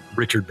defense,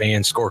 Richard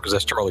Band's score, because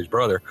that's Charlie's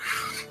brother,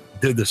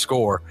 did the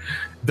score.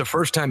 The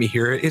first time you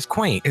hear it, it's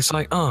quaint. It's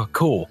like, oh,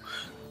 cool.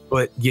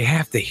 But you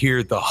have to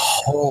hear the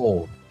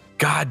whole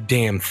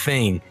goddamn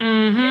thing.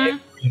 Mm-hmm.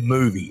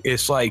 Movie.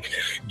 It's like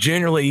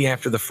generally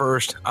after the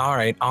first, all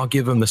right, I'll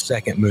give them the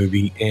second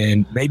movie,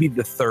 and maybe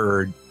the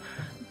third,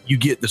 you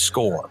get the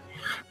score.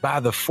 By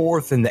the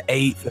fourth and the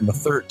 8th and the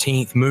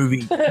 13th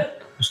movie, the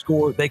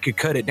score, they could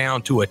cut it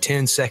down to a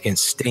 10-second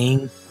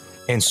sting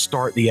and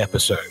start the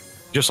episode.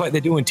 Just like they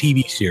do in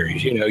TV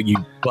series. You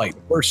like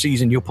the first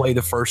season, you'll play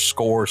the first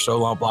score,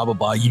 so on, blah, blah,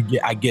 blah.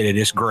 I get it.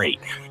 It's great.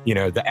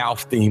 The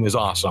Alf theme is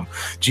awesome.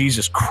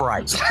 Jesus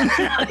Christ.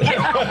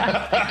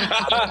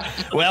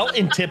 Well,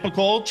 in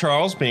typical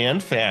Charles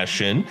Band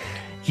fashion,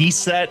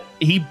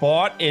 he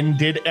bought and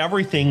did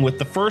everything with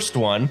the first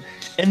one,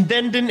 and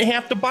then didn't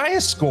have to buy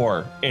a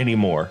score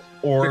anymore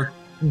or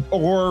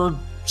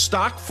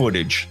stock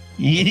footage.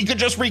 He could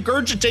just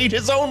regurgitate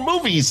his own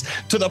movies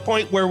to the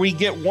point where we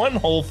get one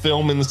whole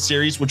film in the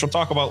series, which we'll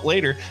talk about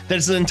later, that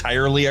is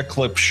entirely a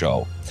clip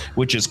show,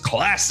 which is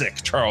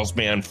classic Charles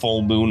Band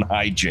Full Moon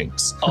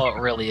hijinks. oh, it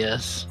really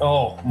is.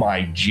 Oh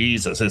my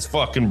Jesus, it's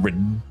fucking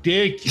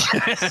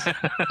ridiculous.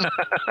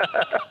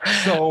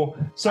 So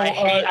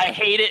I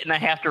hate it, and I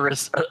have to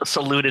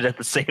salute it at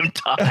the same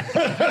time.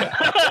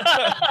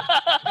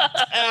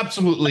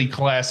 absolutely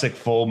classic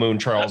Full Moon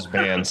Charles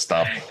Band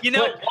stuff.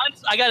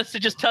 Once I got to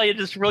just tell you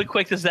just really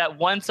quick is that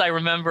once I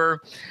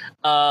remember,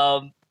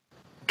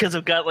 because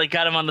I've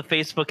got him on the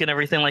Facebook and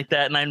everything like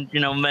that, and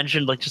I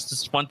mentioned like just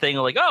this one thing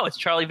like, oh, it's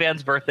Charlie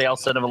Van's birthday. I'll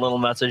send him a little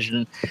message,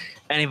 and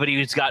anybody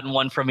who's gotten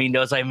one from me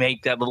knows I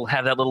have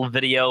that little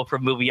video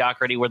from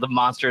Movieocrity where the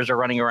monsters are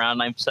running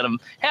around. And I sent him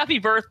happy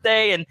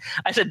birthday, and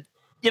I said,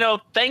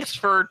 thanks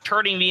for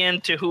turning me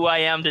into who I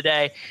am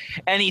today.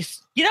 And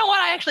he's, you know what?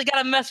 I actually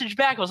got a message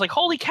back. I was like,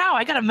 holy cow,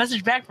 I got a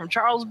message back from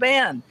Charles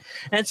Band.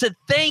 And it said,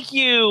 thank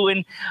you.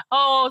 And,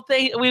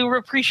 we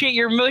appreciate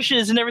your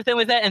wishes and everything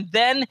like that. And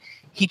then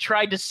he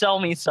tried to sell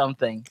me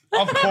something.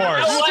 Of course. You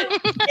know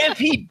what? If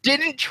he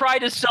didn't try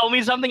to sell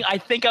me something, I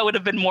think I would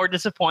have been more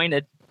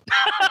disappointed.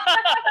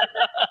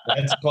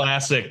 That's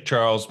classic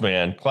Charles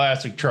Band.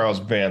 Classic Charles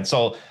Band.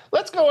 So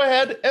let's go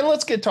ahead and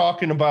let's get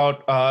talking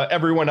about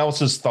everyone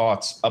else's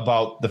thoughts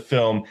about the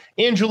film.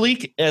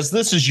 Angelique, as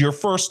this is your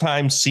first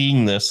time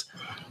seeing this,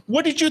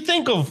 what did you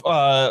think of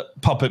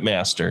Puppet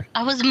Master?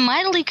 I was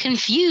mildly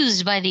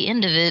confused by the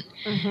end of it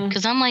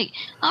because I'm like,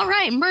 all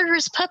right,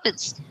 murderous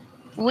puppets.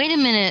 Wait a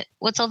minute.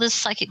 What's all this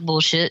psychic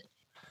bullshit?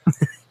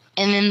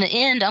 And in the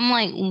end, I'm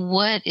like,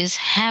 what is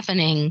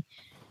happening?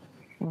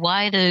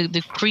 Why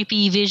the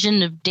creepy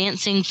vision of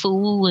dancing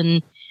fool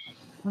and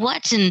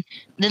what? And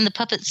then the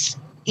puppets,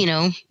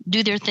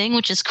 do their thing,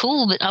 which is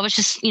cool. But I was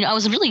just, I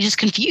was really just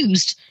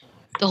confused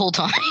the whole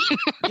time.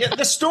 Yeah,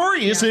 the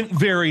story isn't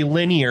very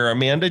linear,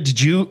 Amanda.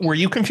 Were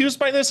you confused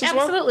by this as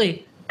well?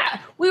 Absolutely.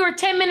 We were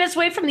 10 minutes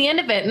away from the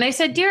end of it. And I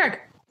said, Derek,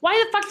 why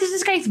the fuck does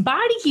this guy's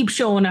body keep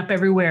showing up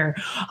everywhere?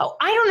 Oh,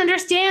 I don't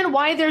understand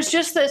why there's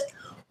just this.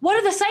 What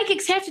do the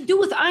psychics have to do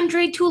with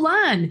Andre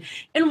Toulon?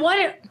 And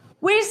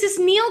where's this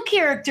Neil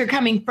character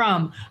coming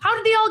from? How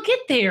did they all get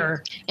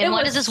there? And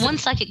why does this one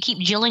psychic keep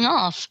jilling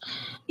off?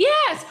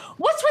 Yes.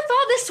 What's with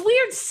all this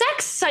weird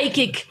sex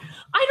psychic?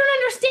 I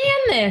don't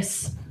understand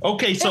this.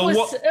 Okay, so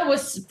it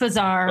was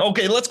bizarre.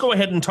 Okay, let's go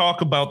ahead and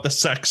talk about the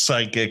sex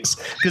psychics,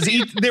 because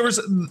there was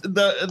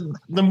the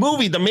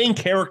movie. The main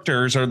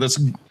characters are this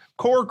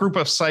core group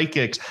of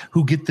psychics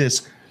who get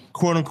this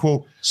quote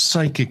unquote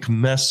psychic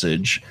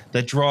message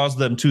that draws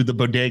them to the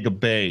Bodega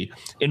Bay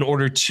in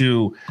order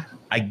to,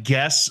 I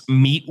guess,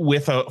 meet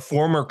with a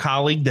former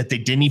colleague that they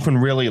didn't even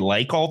really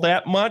like all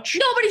that much.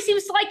 Nobody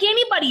seems to like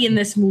anybody in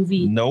this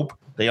movie. Nope.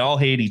 They all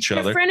hate each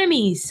other. They're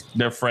frenemies.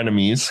 They're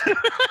frenemies.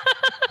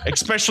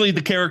 Especially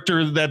the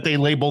character that they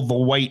label the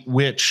White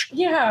Witch.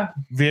 Yeah.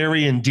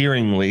 Very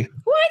endearingly.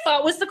 Who I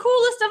thought was the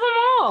coolest of them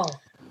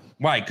all.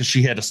 Why? Because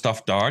she had a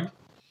stuffed dog?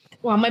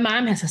 Well, my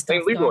mom has a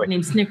stuffed dog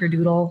named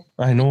Snickerdoodle.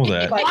 I know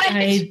that. But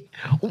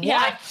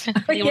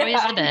Leroy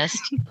is the best.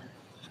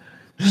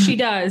 She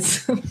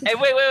does. Hey,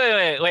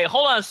 wait.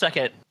 Hold on a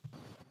second.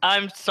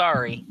 I'm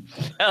sorry.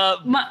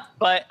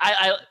 But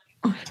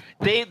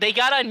they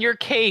got on your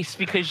case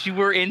because you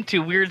were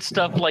into weird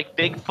stuff like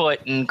Bigfoot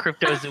and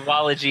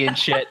cryptozoology and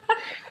shit.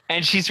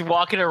 And she's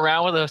walking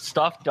around with a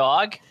stuffed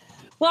dog.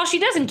 Well, she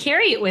doesn't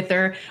carry it with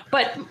her,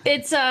 but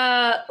it's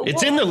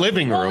in the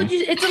living room.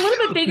 It's a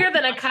little bit bigger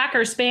than a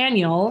Cocker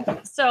Spaniel,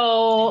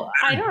 so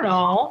I don't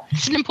know.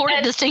 It's an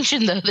important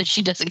distinction, though, that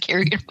she doesn't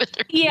carry it with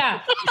her.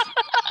 Yeah.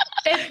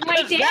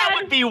 That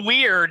would be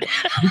weird.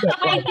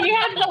 My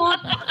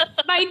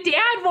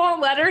dad won't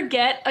let her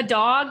get a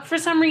dog for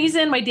some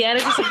reason. My dad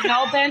is just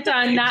hell bent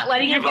on not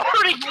letting her. You've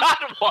already got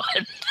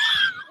one.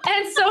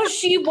 And so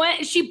she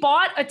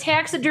bought a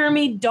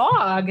taxidermy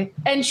dog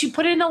and she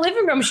put it in the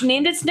living room. She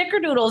named it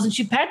Snickerdoodles and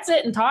she pets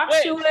it and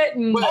talks to it.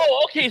 And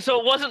okay, so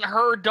it wasn't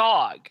her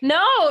dog.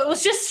 No, it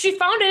was just she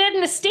found it at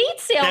an estate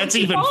sale. That's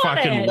even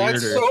fucking weirder.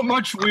 That's so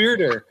much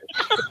weirder.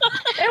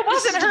 It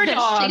wasn't her Best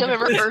dog. thing I've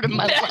ever heard in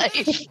my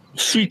life.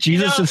 Sweet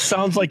Jesus, this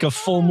sounds like a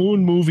full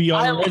moon movie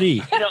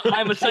already.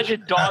 I'm such a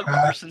dog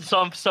person, so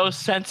I'm so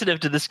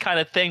sensitive to this kind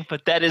of thing.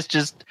 But that is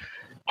just,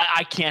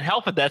 I can't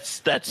help it.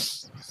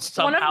 That's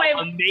somehow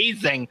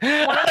amazing.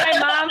 One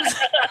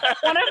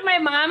of my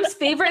mom's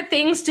favorite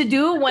things to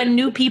do when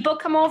new people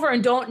come over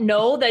and don't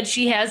know that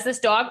she has this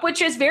dog,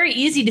 which is very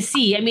easy to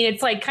see. I mean,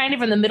 it's like kind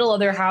of in the middle of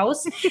their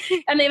house,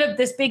 and they have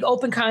this big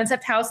open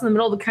concept house in the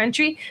middle of the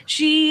country.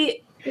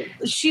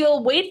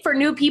 She'll wait for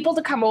new people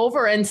to come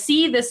over and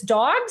see this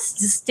dog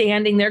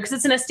standing there because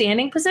it's in a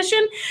standing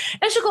position,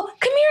 and she'll go,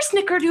 "Come here,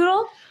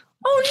 Snickerdoodle."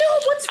 Oh no,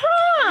 what's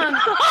wrong?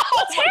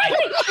 What's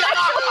happening?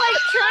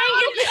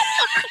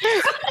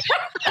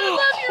 I'm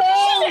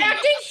like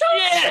acting so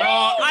sad.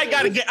 Oh,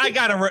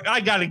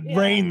 I gotta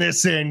rein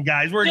this in,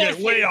 guys. We're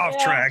getting way off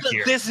track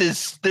here. This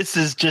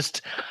is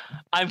just,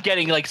 I'm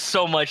getting like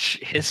so much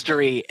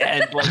history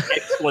and like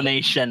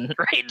explanation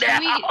right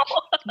now.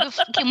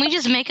 Can we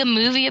just make a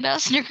movie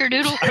about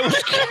Snickerdoodle?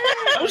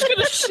 I was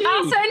gonna see.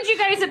 I'll send you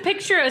guys a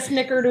picture of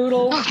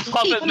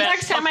Snickerdoodle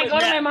next time I go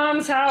to my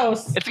mom's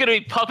house. It's gonna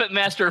be Puppet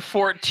Master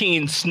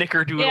 14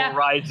 Snickerdoodle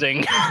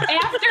Rising.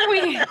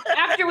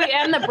 After we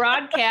end the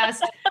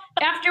broadcast,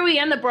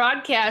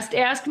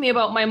 ask me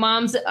about my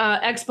mom's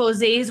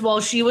exposés while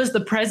she was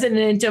the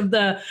president of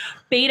the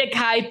Beta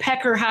Chi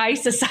Pecker High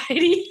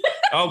Society.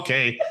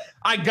 Okay,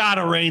 I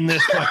gotta rein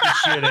this fucking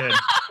shit in.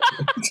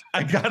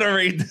 I gotta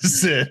rein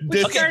this in.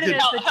 This is getting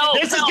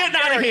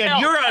out of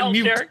hand. You're on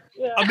mute.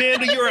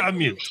 Amanda, you're on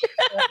mute.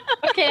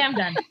 Okay, I'm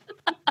done.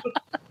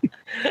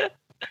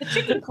 The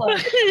Chicken Club.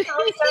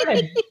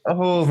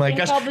 Oh my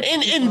gosh!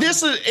 And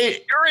this is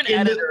you're an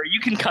editor. You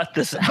can cut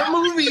this out. The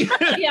movie.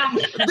 Yeah.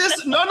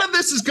 None of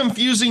this is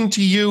confusing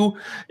to you.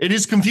 It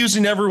is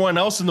confusing to everyone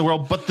else in the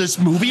world. But this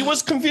movie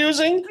was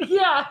confusing.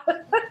 Yeah,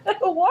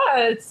 it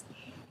was.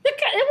 It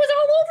was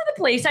all over the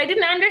place. I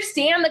didn't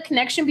understand the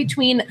connection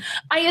between.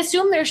 I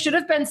assume there should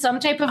have been some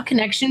type of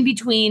connection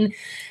between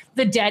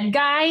the dead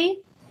guy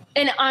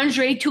and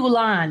Andre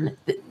Toulon.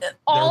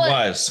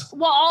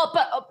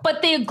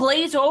 But they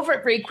glaze over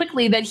it very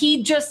quickly that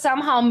he just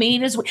somehow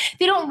made his way.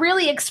 They don't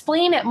really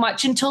explain it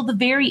much until the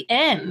very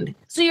end.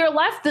 So you're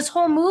left this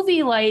whole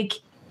movie like,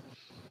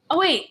 oh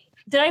wait,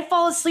 did I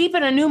fall asleep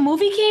and a new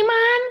movie came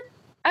on?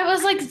 I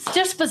was like, it's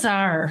just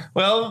bizarre.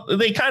 Well,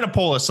 they kind of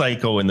pull a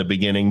Psycho in the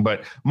beginning,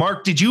 but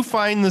Mark, did you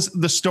find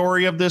the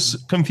story of this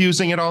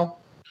confusing at all?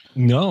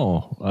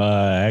 No,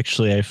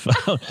 actually, I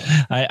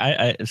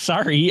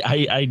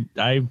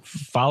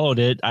followed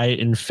it.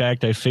 In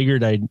fact, I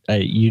figured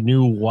you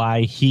knew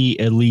why he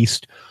at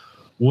least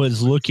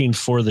was looking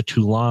for the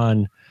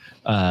Toulon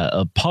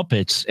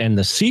puppets and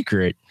the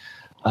secret,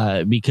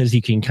 because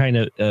you can kind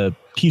of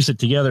piece it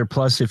together.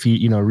 Plus, if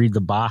you read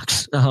the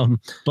box,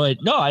 but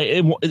no,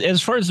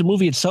 as far as the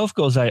movie itself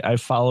goes, I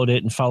followed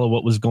it and followed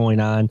what was going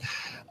on.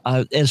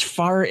 As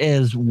far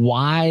as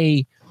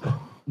why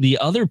the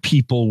other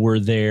people were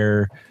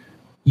there,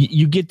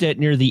 you get that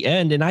near the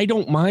end, and I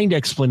don't mind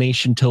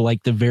explanation till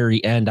like the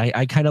very end.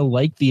 I kind of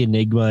like the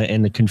enigma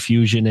and the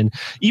confusion, and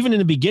even in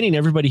the beginning,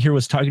 everybody here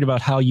was talking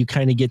about how you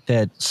kind of get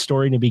that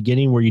story in the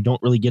beginning where you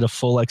don't really get a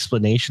full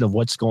explanation of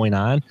what's going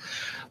on.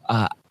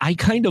 I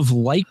kind of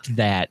liked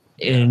that,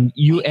 and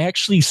you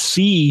actually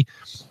see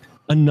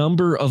a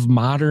number of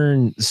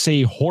modern,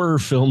 say, horror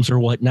films or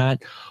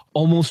whatnot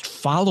almost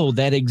follow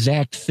that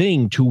exact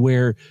thing, to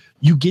where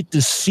you get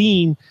the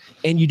scene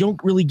and you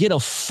don't really get a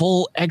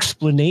full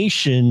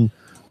explanation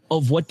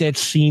of what that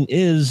scene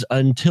is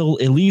until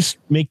at least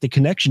make the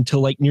connection to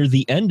like near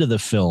the end of the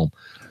film,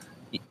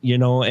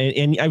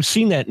 and I've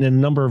seen that in a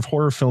number of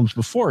horror films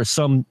before,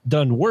 some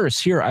done worse.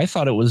 Here, I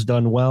thought it was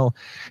done well.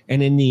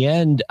 And in the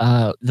end,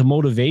 the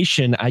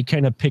motivation, I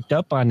kind of picked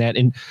up on that.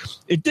 And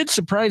it did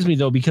surprise me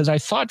though, because I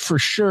thought for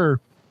sure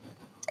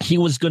his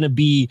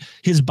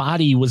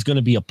body was going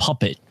to be a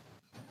puppet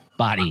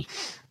body.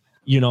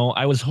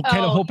 I was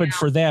kind of hoping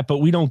for that, but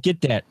we don't get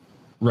that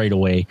right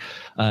away,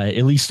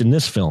 at least in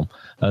this film.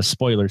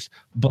 Spoilers.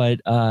 But,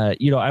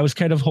 I was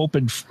kind of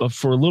hoping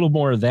for a little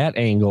more of that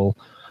angle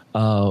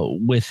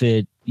with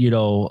it,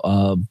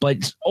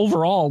 but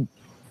overall,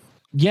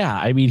 yeah,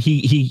 I mean,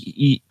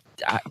 he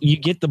you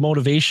get the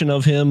motivation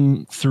of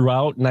him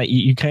throughout, and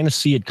you kind of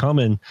see it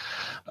coming,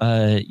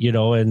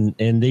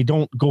 and they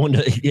don't go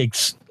into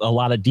a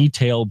lot of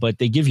detail, but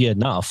they give you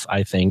enough,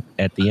 I think,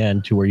 at the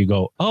end to where you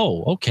go,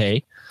 oh,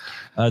 okay.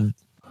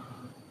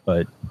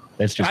 But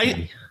that's just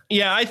me.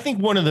 Yeah, I think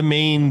one of the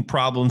main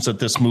problems that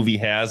this movie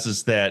has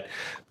is that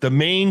the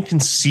main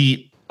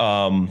conceit,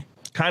 kind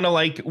of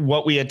like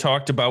what we had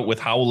talked about with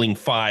Howling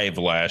 5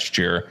 last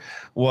year,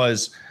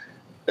 was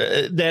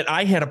that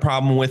I had a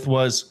problem with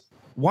was,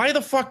 why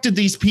the fuck did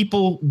these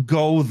people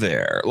go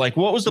there? Like,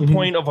 what was the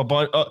point of a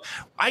bunch?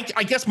 I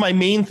guess my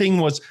main thing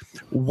was,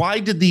 why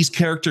did these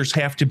characters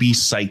have to be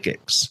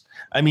psychics?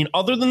 I mean,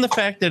 other than the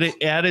fact that it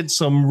added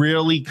some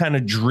really kind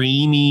of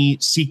dreamy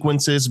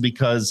sequences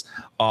because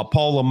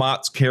Paul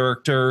Lamott's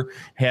character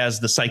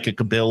has the psychic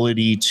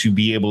ability to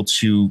be able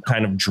to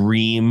kind of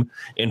dream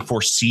and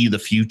foresee the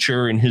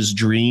future in his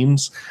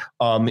dreams.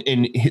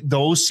 And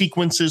those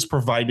sequences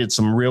provided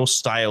some real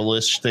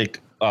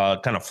stylistic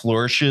kind of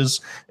flourishes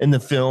in the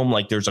film.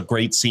 Like there's a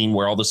great scene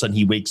where all of a sudden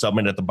he wakes up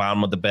and at the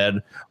bottom of the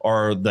bed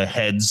are the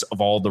heads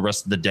of all the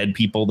rest of the dead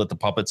people that the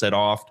puppets had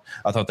offed.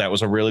 I thought that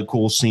was a really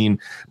cool scene.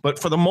 But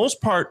for the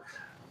most part,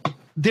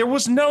 there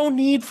was no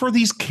need for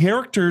these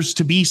characters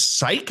to be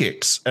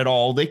psychics at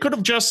all. They could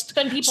have just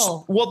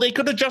people. Well, they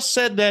could have just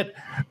said that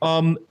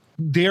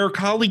their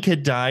colleague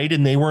had died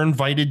and they were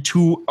invited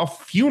to a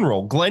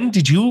funeral. Glenn,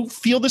 did you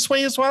feel this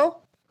way as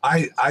well?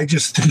 I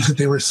just think that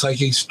they were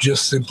psychics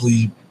just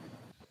simply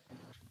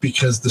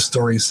because the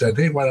story said,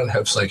 hey, why not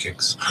have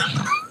psychics?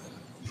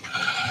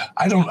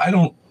 I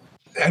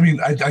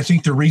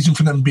think the reason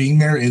for them being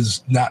there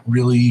is not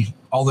really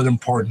all that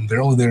important.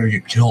 They're only there to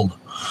get killed.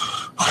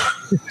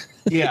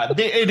 Yeah,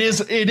 it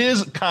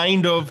is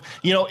kind of,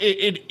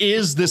 it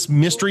is this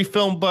mystery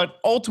film, but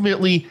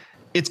ultimately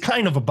it's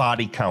kind of a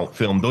body count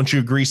film. Don't you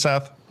agree,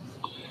 Seth?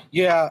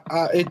 Yeah,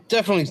 it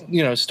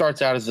definitely,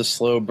 starts out as a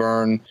slow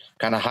burn,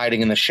 kind of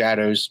hiding in the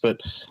shadows.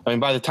 But I mean,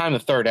 by the time the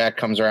third act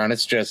comes around,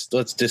 it's just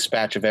let's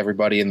dispatch of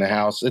everybody in the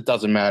house. It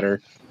doesn't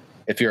matter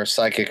if you're a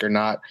psychic or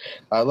not.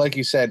 Like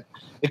you said,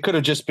 it could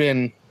have just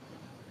been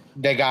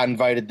they got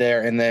invited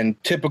there, and then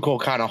typical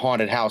kind of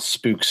haunted house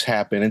spooks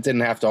happen. It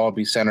didn't have to all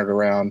be centered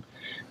around,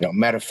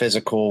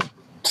 metaphysical,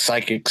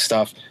 psychic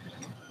stuff.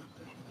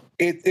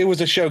 It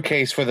was a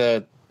showcase for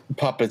the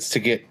puppets to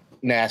get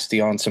nasty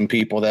on some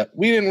people that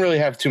we didn't really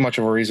have too much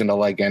of a reason to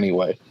like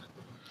anyway.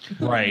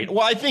 Right.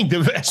 Well, I think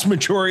the vast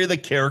majority of the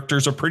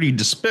characters are pretty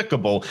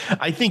despicable.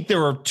 I think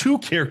there are two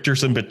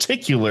characters in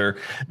particular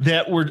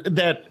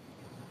that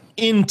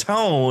in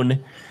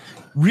tone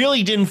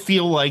really didn't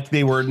feel like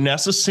they were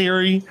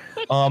necessary.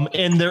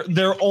 And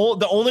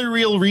the only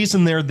real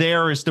reason they're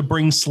there is to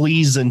bring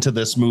sleaze into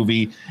this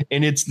movie.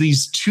 And it's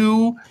these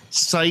two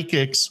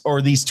psychics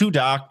or these two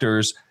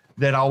doctors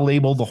that I'll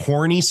label the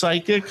horny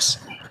psychics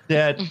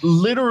that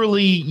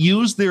literally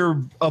use their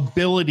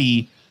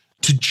ability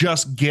to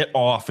just get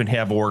off and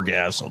have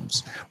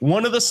orgasms.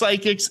 One of the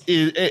psychics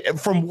is,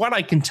 from what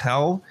I can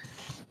tell,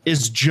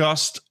 is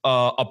just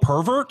a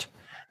pervert.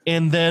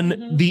 And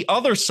then the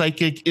other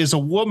psychic is a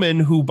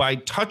woman who, by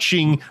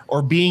touching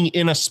or being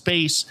in a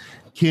space,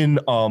 can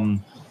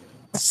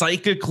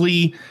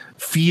psychically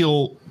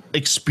feel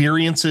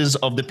experiences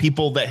of the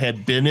people that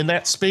had been in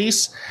that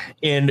space.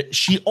 And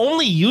she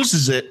only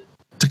uses it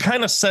to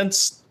kind of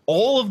sense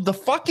all of the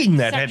fucking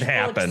that had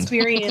happened.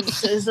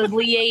 Experiences of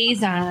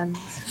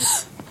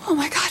liaisons. Oh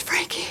my God,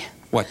 Frankie.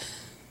 What?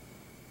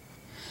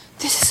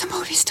 This is a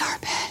movie star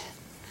bed.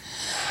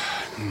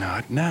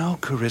 Not now,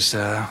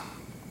 Carissa.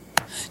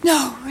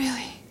 No,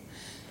 really.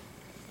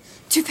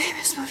 Two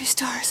famous movie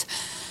stars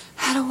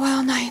had a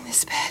wild night in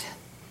this bed.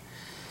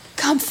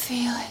 Come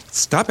feel it.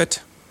 Stop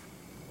it.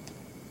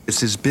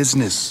 This is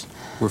business.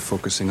 We're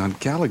focusing on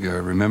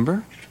Gallagher,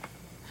 remember?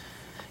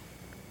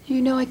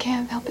 You know I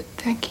can't help it,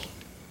 Frankie.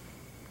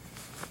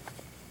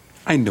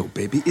 I know,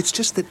 baby. It's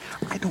just that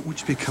I don't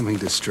want you becoming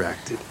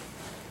distracted.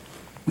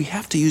 We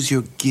have to use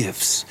your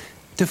gifts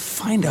to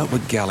find out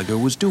what Gallagher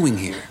was doing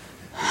here.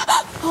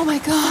 Oh my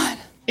God.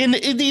 In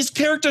these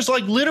characters,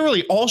 like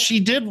literally all she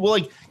did,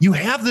 like, you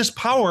have this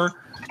power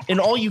and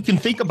all you can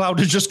think about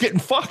is just getting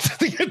fucked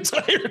the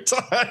entire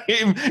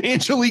time.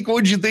 Angelique,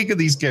 what'd you think of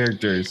these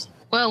characters?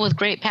 Well, with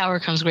great power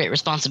comes great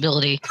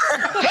responsibility.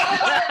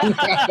 It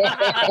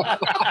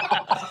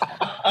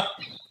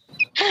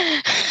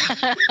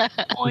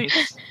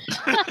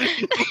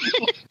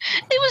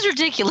was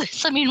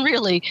ridiculous. I mean,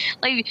 really.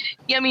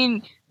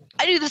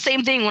 I do the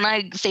same thing when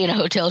I stay in a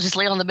hotel. Just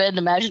lay on the bed and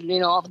imagine,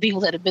 all the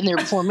people that have been there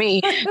before me.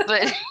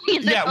 But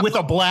yeah, with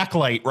a black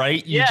light,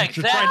 right? You're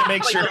trying to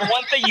make sure. The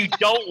one thing you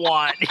don't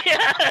want.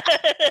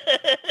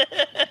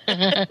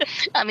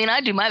 I mean, I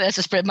do my best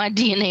to spread my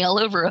DNA all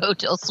over a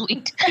hotel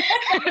suite.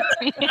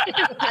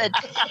 But,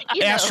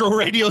 Astro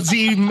Radio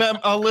Z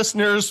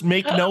listeners,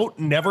 make note: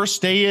 never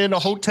stay in a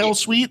hotel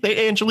suite that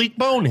Angelique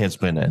Bone has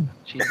been in.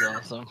 She's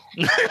awesome.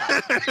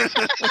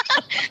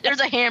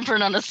 There's a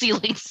handprint on the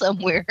ceiling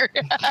somewhere.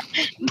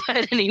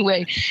 But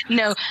anyway,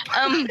 no.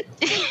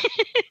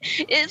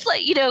 It's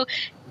like,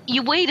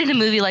 you wait in a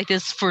movie like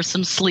this for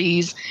some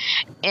sleaze,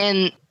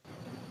 and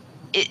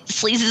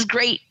sleaze is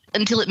great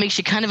until it makes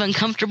you kind of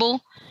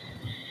uncomfortable.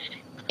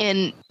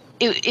 And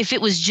if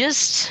it was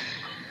just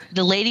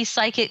the lady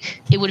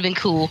psychic, it would have been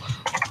cool.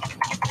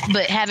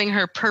 But having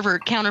her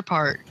pervert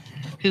counterpart,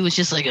 who was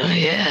just like, oh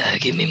yeah,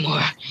 give me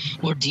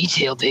more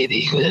detail,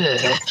 baby.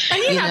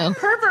 And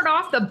pervert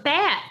off the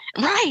bat.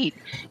 Right.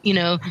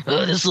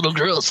 Oh, this little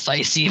girl's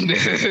feisty.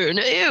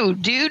 Ew,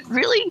 dude,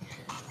 really?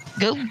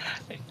 Go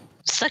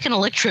suck an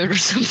electrode or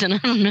something. I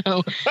don't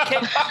know.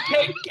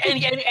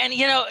 And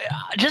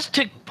just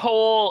to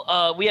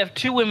poll, we have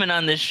 2 women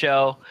on this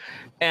show,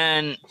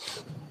 and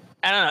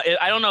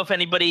I don't know if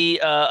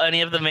anybody,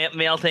 any of the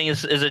male thing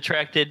is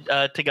attracted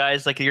to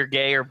guys, like you're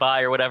gay or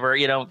bi or whatever,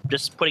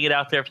 just putting it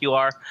out there if you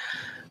are.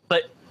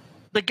 But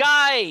the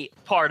guy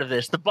part of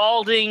this, the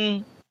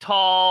balding,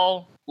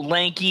 tall,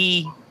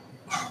 lanky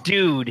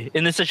dude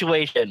in this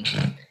situation,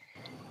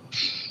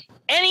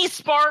 any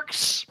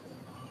sparks?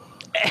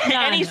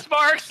 Any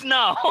sparks?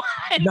 No.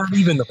 Not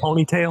even the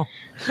ponytail?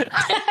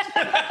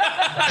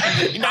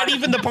 Not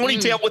even the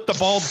ponytail with the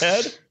bald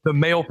head? The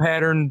male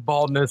pattern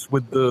baldness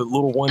with the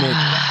little one in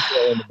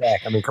the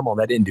back. I mean, come on,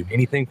 that didn't do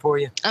anything for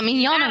you? I mean,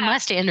 y'all know my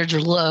standards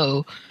are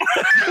low.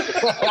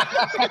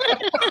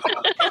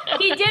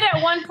 He did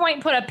at one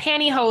point put a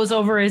pantyhose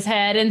over his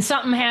head, and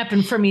something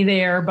happened for me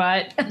there,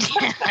 but...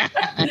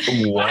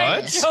 What?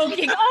 I'm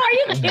joking. Oh, are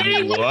you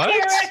kidding me, What?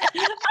 Karen? Oh,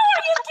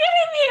 are you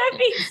kidding me? I'm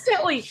being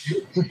silly.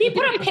 He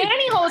put a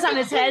pantyhose on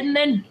his head and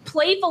then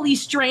playfully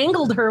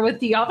strangled her with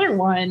the other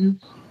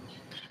one.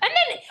 And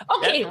then,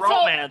 okay, that's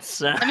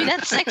romance. I mean,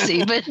 that's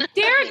sexy, but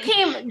Derek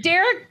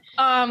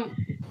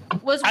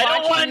was watching. I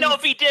don't want to know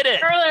if he did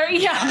it. Earlier,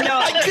 yeah. No,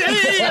 I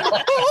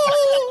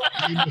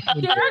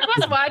did. Derek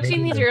was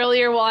watching these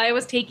earlier while I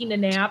was taking a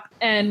nap,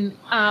 and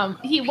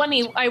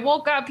I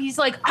woke up, he's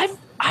like,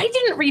 I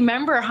didn't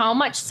remember how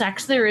much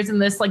sex there is in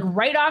this, like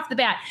right off the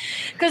bat,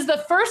 because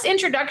the first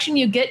introduction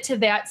you get to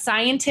that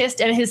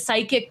scientist and his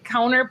psychic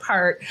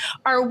counterpart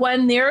are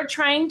when they're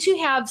trying to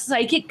have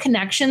psychic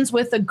connections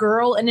with a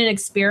girl in an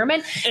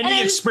experiment. In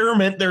the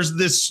experiment, there's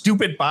this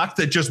stupid box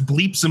that just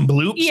bleeps and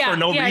bloops for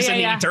no reason.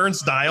 He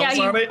turns dials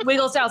on it.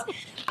 Wiggles dials.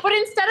 But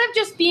instead of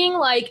just being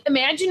like,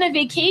 imagine a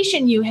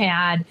vacation you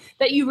had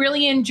that you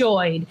really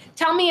enjoyed.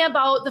 Tell me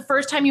about the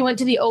first time you went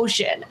to the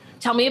ocean.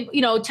 Tell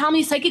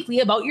me psychically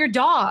about your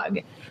dog.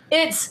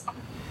 It's...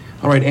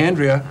 All right,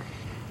 Andrea,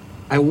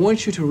 I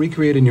want you to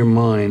recreate in your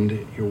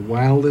mind your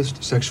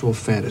wildest sexual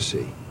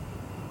fantasy,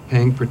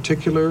 paying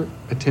particular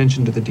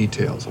attention to the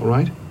details, all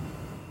right?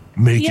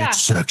 Make it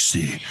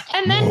sexy.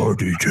 And then, more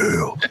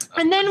detail.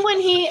 And then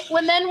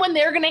when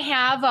they're going to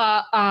have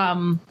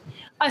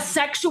a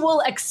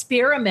sexual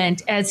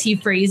experiment, as he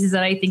phrases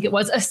it, I think it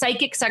was a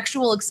psychic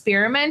sexual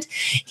experiment.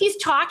 He's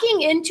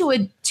talking into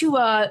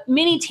a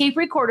mini tape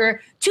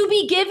recorder to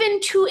be given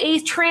to a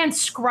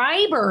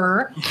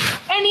transcriber,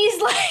 and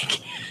he's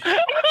like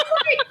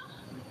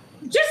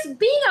just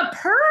being a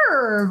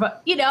perv,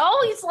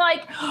 He's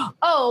like,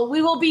 oh,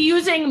 we will be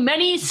using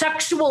many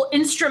sexual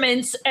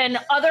instruments and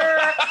other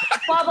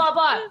blah blah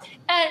blah.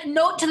 And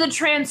note to the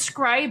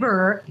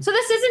transcriber. So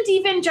this isn't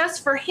even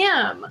just for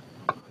him.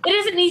 It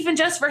isn't even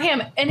just for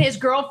him and his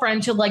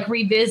girlfriend to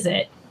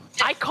revisit.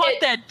 I caught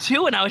that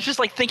too, and I was just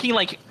thinking,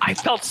 I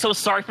felt so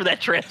sorry for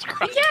that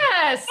transcriber.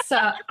 Yes,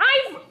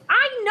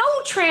 I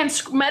know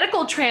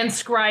medical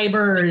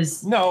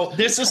transcribers. No,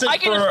 this isn't. I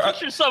can just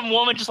picture some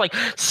woman just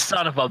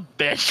son of a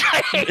bitch.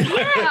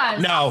 Yes.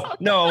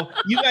 No,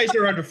 you guys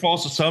are under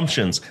false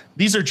assumptions.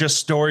 These are just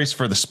stories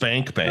for the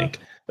Spank Bank.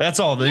 That's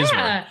all these were.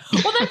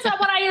 Well, that's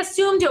not what I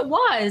assumed it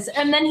was.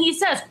 And then he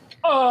says,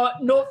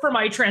 note for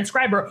my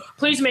transcriber,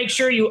 please make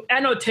sure you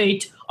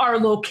annotate our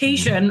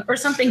location or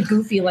something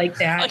goofy like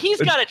that.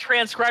 He's got a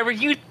transcriber.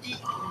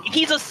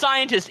 He's a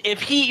scientist.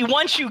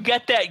 Once you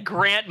get that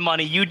grant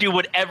money, you do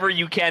whatever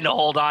you can to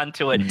hold on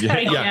to it.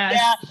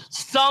 Yeah.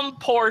 Some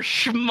poor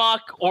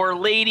schmuck or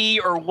lady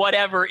or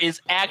whatever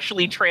is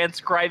actually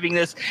transcribing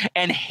this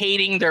and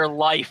hating their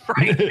life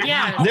right now.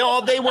 Yeah.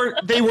 No, they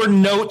were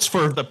notes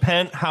for the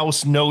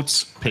Penthouse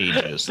notes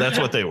pages. That's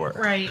what they were.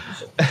 Right.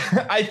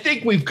 I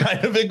think we've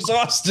kind of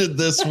exhausted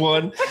this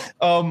one.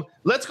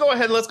 Let's go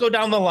ahead. Let's go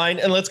down the line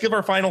and let's give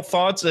our final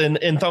thoughts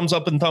and thumbs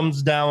up and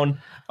thumbs down.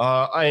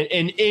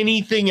 And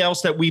anything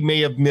else that we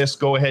may have missed,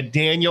 go ahead.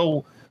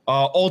 Daniel,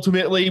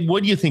 ultimately,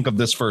 what do you think of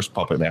this first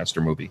Puppet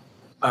Master movie?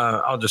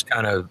 I'll just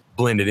kind of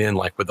blend it in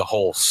like with the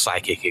whole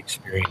psychic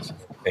experience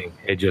thing.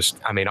 It just,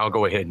 I mean, I'll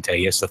go ahead and tell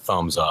you, it's a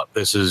thumbs up.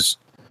 This is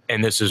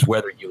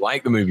whether you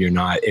like the movie or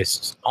not.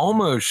 It's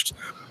almost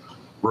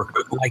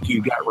like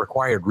you got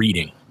required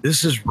reading.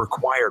 This is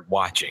required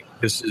watching.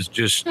 This is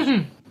just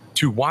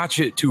to watch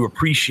it, to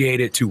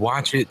appreciate it, to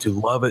watch it, to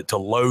love it, to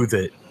loathe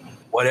it,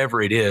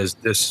 whatever it is.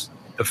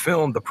 The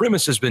film, the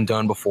premise has been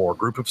done before. A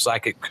group of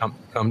psychics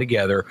come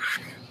together.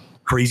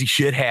 Crazy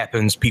shit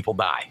happens. People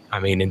die.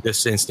 I mean, in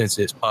this instance,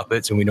 it's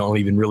puppets, and we don't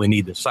even really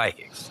need the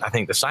psychics. I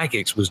think the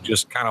psychics was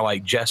just kind of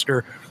like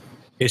Jester.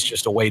 It's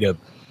just a way to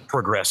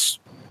progress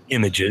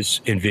images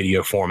in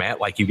video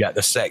format. Like you got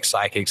the sex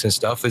psychics and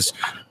stuff. Is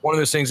one of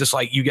those things. It's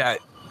like you got,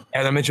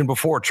 as I mentioned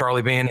before,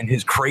 Charlie Band and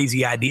his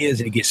crazy ideas,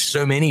 and he gets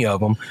so many of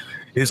them.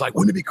 It's like,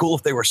 wouldn't it be cool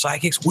if they were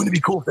psychics? Wouldn't it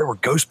be cool if they were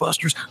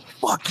Ghostbusters?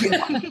 Fuck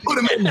yeah, put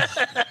them in there.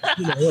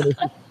 You know,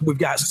 we've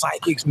got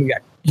psychics, and we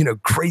got, you know,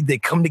 they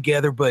come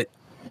together, but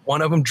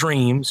one of them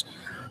dreams,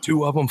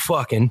 two of them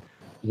fucking,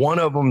 one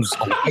of them's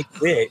a white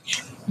bitch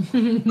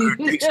who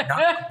takes a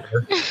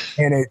doctor,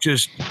 and it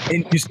just,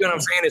 and you see what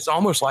I'm saying? It's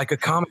almost like a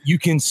comic. You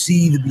can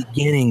see the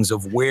beginnings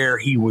of where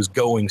he was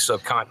going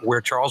where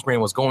Charles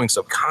Band was going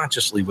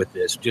subconsciously with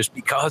this, just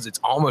because it's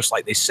almost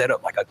like they set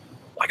up like a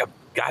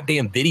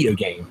goddamn video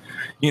game,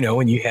 you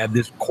know, and you have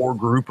this core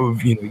group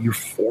of, you know, your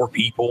 4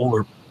 people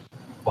or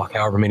fuck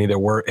however many there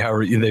were,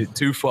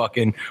 two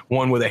fucking,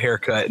 one with a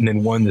haircut and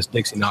then one this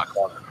Dixie Knot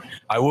corner.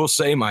 I will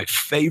say my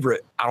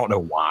favorite, I don't know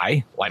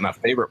why, like my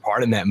favorite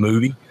part in that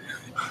movie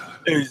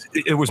is,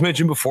 it was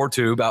mentioned before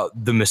too about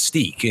the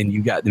mystique, and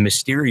you got the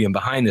mysterium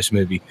behind this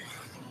movie.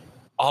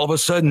 All of a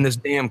sudden this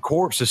damn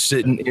corpse is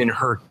sitting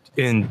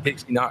in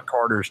Dixie Knot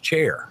Carter's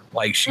chair.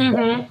 Like she walked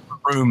in the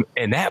room,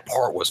 and that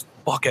part was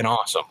fucking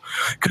awesome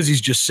because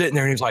he's just sitting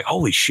there and he's like,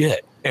 holy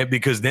shit. And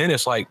because then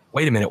it's like,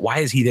 wait a minute, why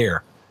is he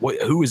there?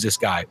 Who is this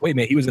guy? Wait a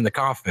minute, he was in the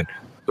coffin.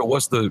 So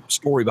what's the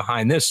story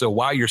behind this? So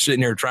while you're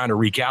sitting there trying to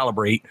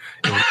recalibrate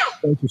and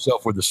think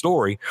yourself with the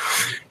story,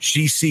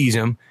 she sees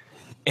him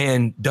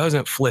and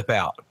doesn't flip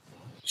out.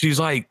 She's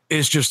like,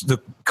 it's just the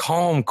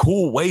calm,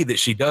 cool way that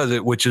she does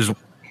it, which is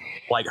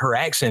like her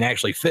accent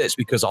actually fits,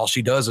 because all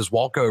she does is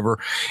walk over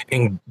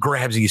and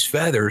grabs these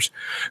feathers,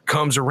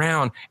 comes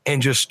around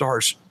and just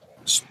starts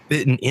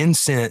spitting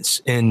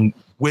incense and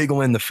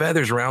wiggling the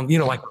feathers around, you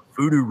know, like a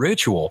voodoo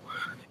ritual.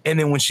 And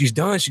then when she's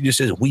done, she just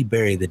says, we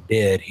bury the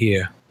dead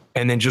here,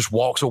 and then just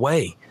walks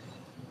away.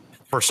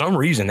 For some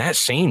reason, that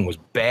scene was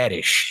bad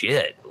as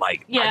shit.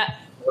 Like, yeah,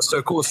 what's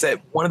so cool is that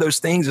one of those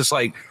things, it's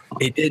like,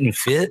 it didn't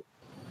fit.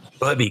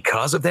 But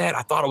because of that,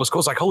 I thought it was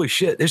cool. It's like, holy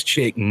shit, this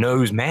chick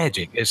knows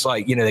magic. It's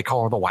like, you know, they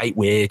call her the White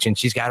Witch, and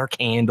she's got her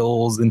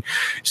candles and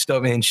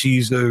stuff. And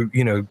she's a,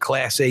 you know,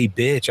 class A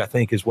bitch, I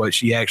think is what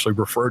she actually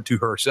referred to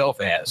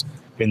herself as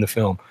in the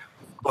film.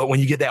 But when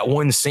you get that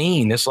one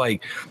scene, it's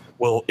like,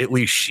 well, at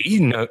least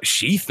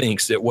she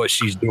thinks that what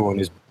she's doing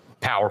is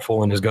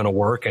powerful and is going to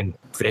work. And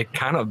it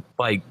kind of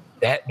like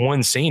that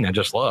one scene I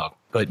just love.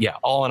 But yeah,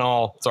 all in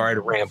all, sorry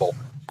to ramble.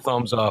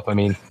 Thumbs up. I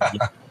mean,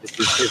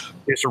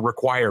 it's a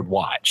required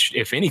watch.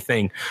 If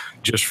anything,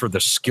 just for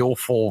the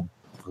skillful,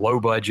 low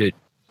budget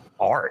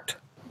art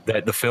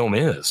that the film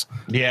is.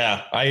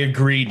 Yeah, I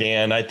agree,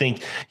 Dan. I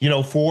think, you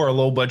know, for a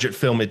low budget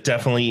film, it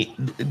definitely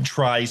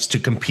tries to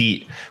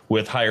compete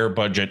with higher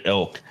budget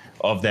ilk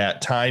of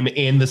that time.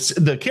 And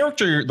the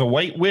character, the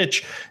White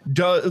Witch,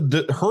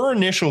 her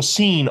initial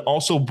scene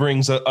also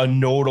brings a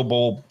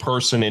notable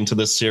person into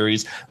the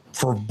series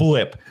for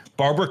blip.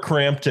 Barbara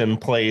Crampton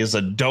plays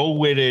a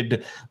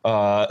doe-witted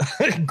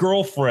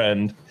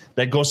girlfriend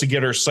that goes to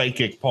get her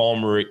psychic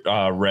palm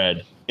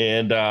read,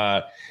 and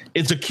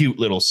it's a cute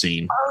little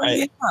scene. Oh,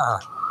 yeah.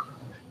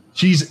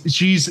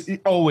 She's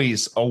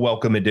always a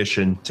welcome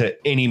addition to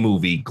any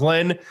movie.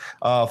 Glenn,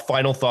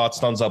 final thoughts,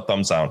 thumbs up,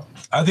 thumbs down.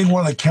 I think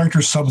one of the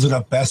characters sums it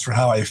up best for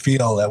how I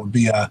feel. That would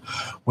be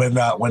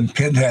when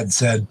Pinhead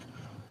said,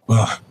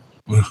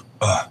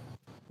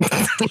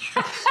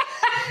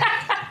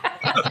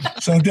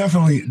 So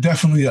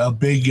definitely a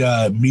big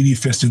meaty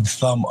fisted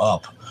thumb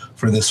up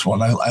for this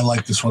one. I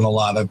like this one a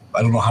lot.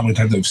 I don't know how many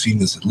times I've seen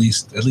this, at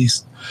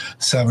least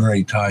 7 or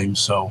 8 times.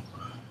 So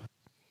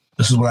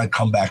this is what I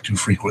come back to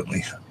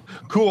frequently.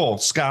 Cool.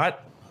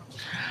 Scott?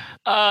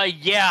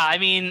 Yeah, I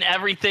mean,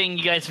 everything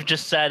you guys have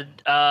just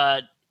said,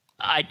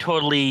 I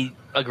totally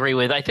agree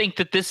with. I think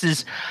that this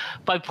is,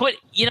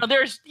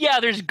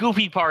 there's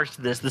goofy parts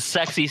to this. The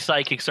sexy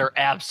psychics are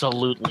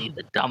absolutely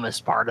the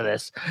dumbest part of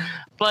this.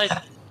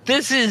 But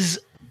this is,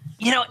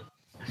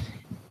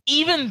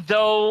 even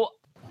though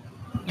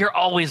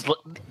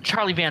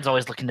Charlie Band's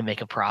always looking to make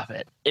a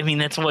profit. I mean,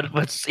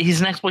 that's he's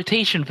an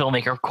exploitation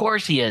filmmaker. Of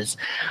course he is.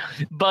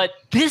 But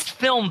this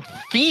film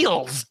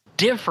feels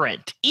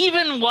different.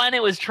 Even when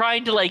it was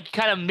trying to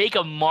kind of make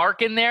a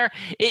mark in there,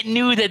 it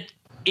knew that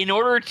in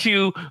order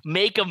to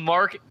make a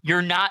mark,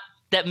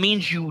 that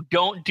means you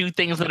don't do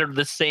things that are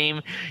the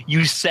same.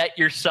 You set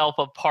yourself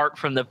apart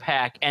from the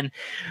pack. And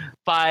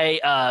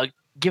by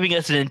giving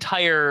us an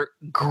entire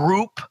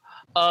group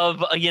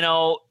of,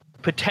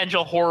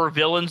 potential horror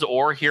villains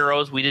or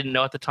heroes we didn't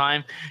know at the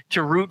time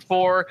to root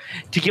for,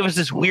 to give us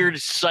this weird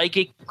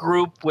psychic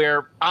group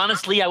where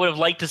honestly I would have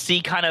liked to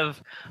see kind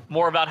of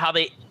more about how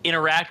they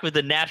interact with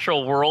the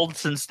natural world,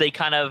 since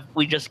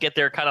we just get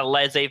their kind of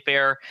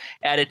laissez-faire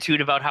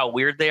attitude about how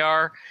weird they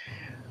are.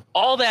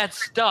 All that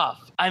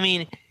stuff. I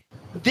mean,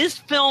 this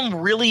film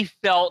really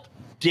felt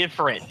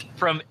different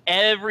from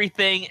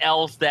everything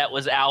else that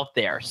was out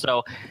there.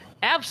 So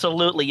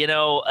absolutely,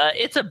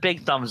 it's a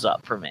big thumbs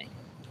up for me.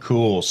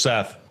 Cool.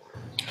 Seth?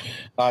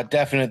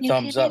 Definite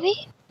thumbs up.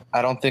 Baby?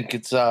 I don't think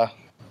it's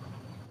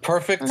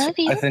perfect. Love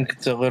you. I think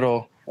it's a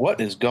little, what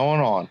is going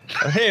on?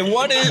 Hey,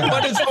 what is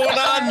going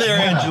on there,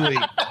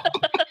 Angelique?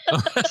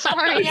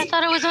 Sorry, I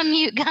thought I was on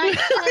mute, guys.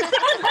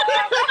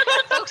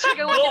 Folks are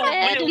going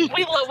to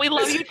bed. We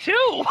love you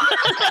too.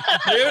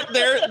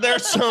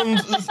 There's some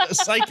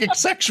psychic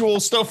sexual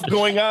stuff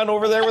going on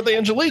over there with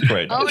Angelique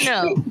right now.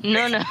 Oh,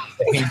 no.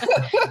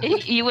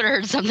 You would have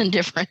heard something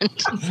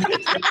different.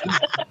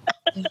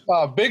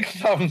 Big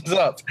thumbs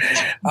up.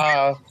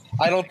 I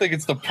don't think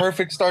it's the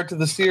perfect start to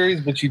the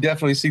series, but you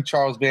definitely see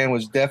Charles Band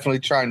was definitely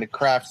trying to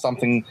craft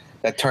something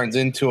that turns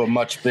into a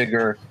much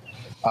bigger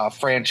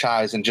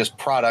franchise and just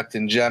product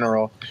in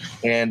general.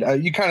 And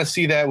you kind of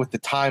see that with the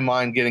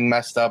timeline getting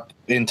messed up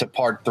into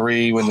part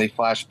 3 when they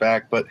flash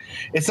back, but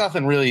it's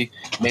nothing really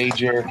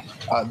major.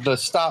 The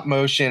stop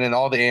motion and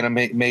all the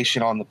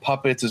animation on the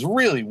puppets is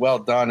really well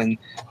done and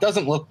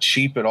doesn't look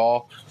cheap at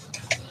all.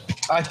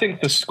 I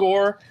think the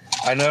score,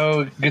 I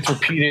know it gets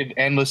repeated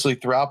endlessly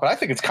throughout, but I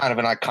think it's kind of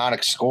an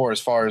iconic score as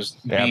far as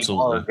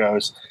horror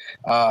goes.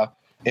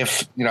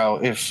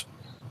 If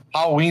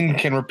Halloween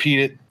can repeat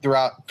it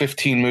throughout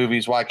 15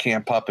 movies, why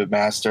can't Puppet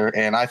Master?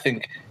 And I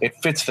think it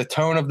fits the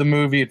tone of the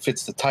movie. It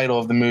fits the title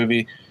of the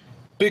movie.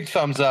 Big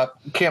thumbs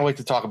up. Can't wait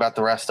to talk about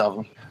the rest of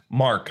them.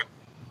 Mark?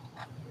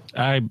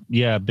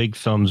 Big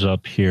thumbs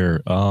up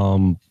here.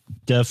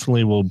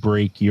 Definitely will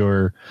break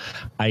your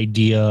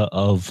idea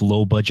of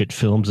low budget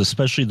films,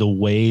 especially the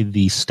way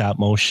the stop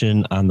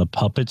motion on the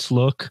puppets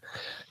look.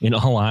 In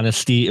all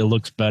honesty, it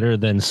looks better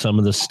than some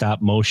of the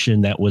stop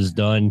motion that was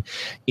done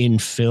in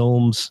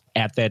films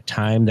at that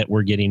time that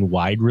were getting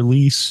wide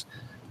release.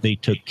 They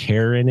took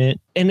care in it.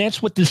 And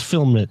that's what this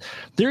film is.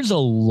 There's a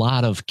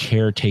lot of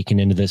care taken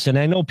into this. And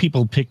I know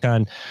people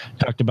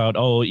talked about,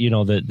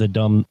 the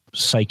dumb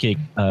psychic,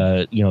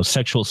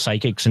 sexual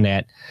psychics and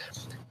that.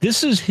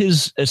 This is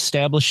his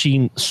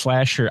establishing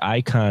slasher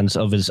icons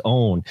of his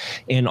own.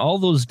 And all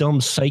those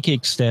dumb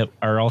psychics that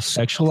are all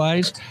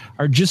sexualized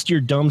are just your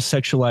dumb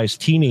sexualized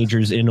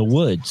teenagers in the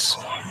woods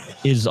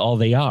is all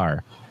they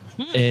are.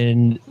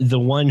 And the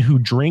one who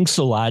drinks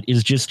a lot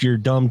is just your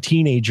dumb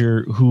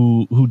teenager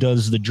who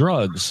does the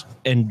drugs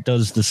and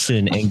does the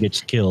sin and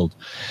gets killed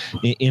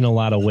in a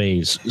lot of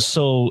ways.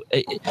 So,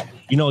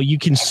 you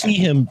can see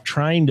him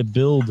trying to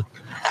build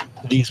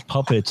these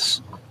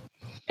puppets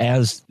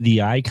as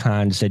the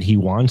icons that he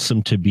wants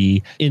them to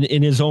be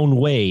in his own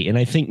way. And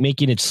I think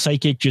making it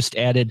psychic just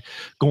added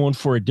going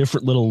for a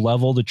different little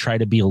level to try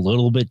to be a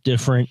little bit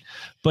different.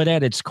 But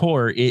at its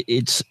core,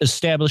 it's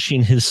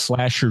establishing his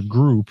slasher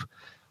group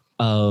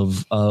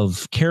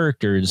of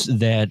characters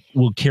that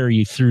will carry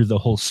you through the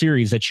whole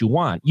series that you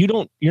want.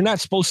 You're not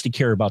supposed to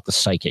care about the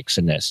psychics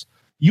in this.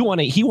 He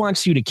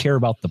wants you to care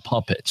about the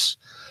puppets.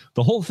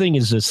 The whole thing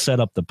is to set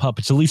up the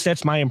puppets. At least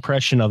that's my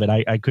impression of it.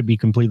 I could be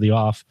completely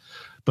off.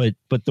 But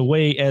the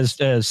way, as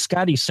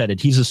Scotty said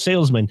it, he's a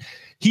salesman.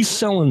 He's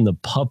selling the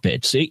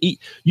puppets.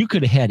 You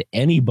could have had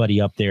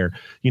anybody up there,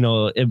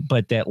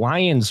 but that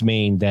lion's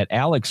mane that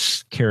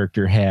Alex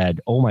character had,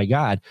 oh my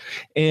God.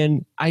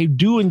 And I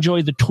do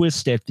enjoy the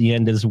twist at the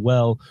end as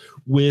well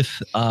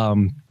with,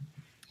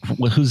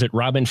 who's it?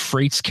 Robin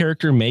Freight's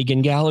character,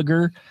 Megan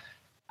Gallagher.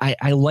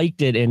 I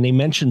liked it. And they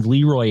mentioned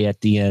Leroy at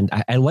the end.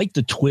 I liked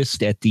the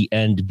twist at the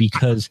end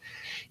because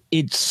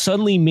it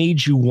suddenly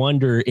made you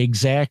wonder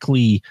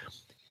exactly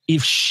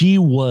if she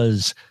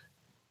was,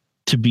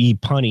 to be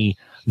punny,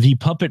 the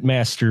puppet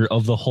master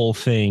of the whole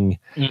thing.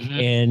 Mm-hmm.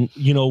 And,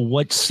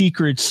 what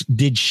secrets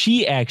did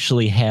she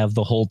actually have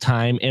the whole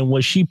time? And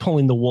was she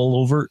pulling the wool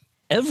over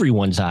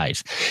everyone's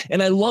eyes?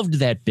 And I loved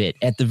that bit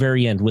at the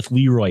very end with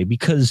Leroy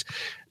because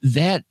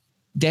that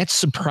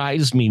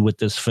surprised me with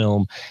this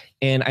film.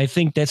 And I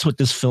think that's what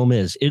this film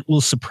is. It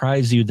will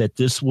surprise you that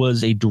this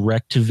was a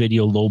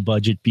direct-to-video low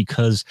budget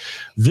because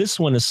this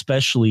one,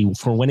 especially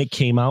for when it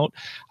came out,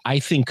 I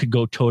think could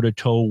go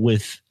toe-to-toe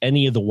with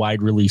any of the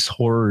wide-release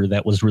horror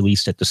that was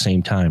released at the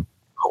same time.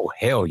 Oh,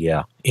 hell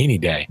yeah. Any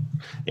day.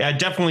 Yeah, it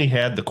definitely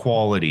had the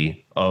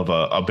quality of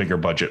a bigger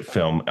budget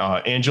film.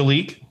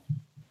 Angelique?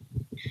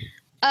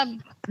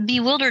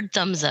 Bewildered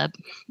thumbs up.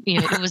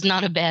 It was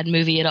not a bad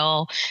movie at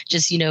all.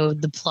 Just,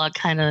 the plot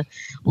kind of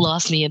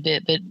lost me a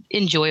bit, but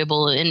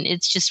enjoyable. And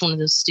it's just one of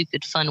those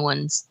stupid fun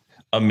ones.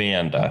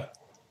 Amanda.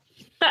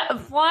 Well,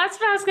 that's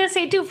what I was going to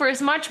say, too. For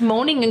as much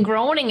moaning and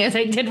groaning as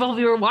I did while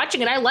we were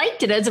watching it, I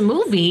liked it as a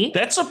movie.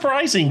 That's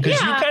surprising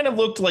because you kind of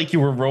looked like you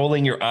were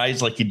rolling your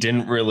eyes like you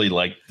didn't really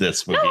like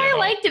this movie. No, I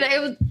liked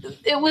it.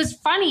 It was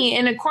funny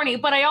and corny,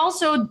 but I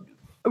also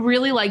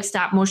really like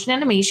stop motion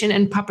animation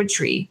and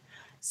puppetry.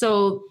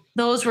 So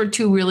those were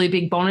two really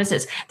big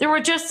bonuses. There were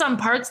just some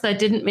parts that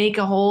didn't make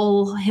a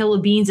whole hill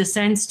of beans of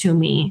sense to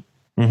me.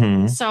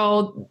 Mm-hmm.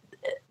 So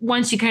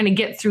once you kind of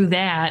get through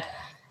that,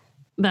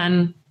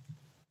 then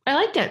I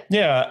liked it.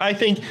 Yeah, I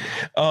think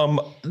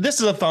this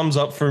is a thumbs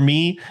up for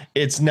me.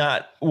 It's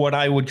not what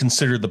I would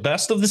consider the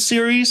best of the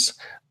series,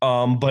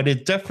 but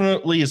it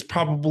definitely is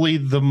probably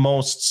the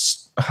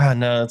most.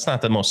 No, it's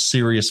not the most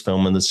serious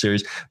film in the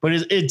series, but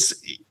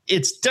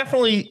it's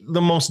definitely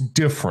the most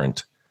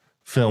different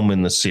film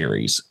in the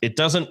series. It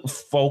doesn't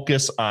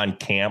focus on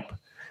camp.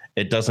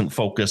 It doesn't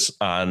focus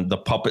on the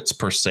puppets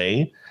per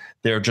se.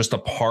 They're just a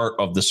part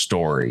of the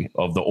story,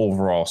 of the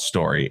overall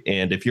story.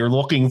 And if you're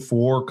looking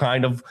for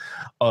kind of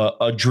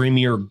a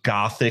dreamier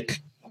gothic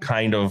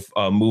kind of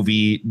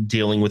movie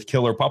dealing with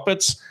killer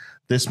puppets,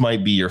 this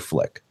might be your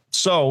flick.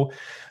 So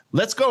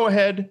let's go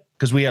ahead,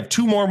 because we have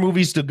two more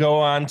movies to go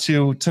on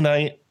to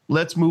tonight.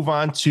 Let's move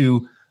on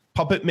to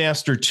Puppet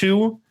Master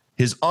 2,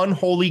 his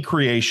unholy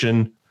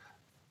creation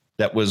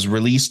that was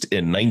released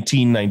in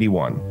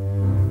 1991.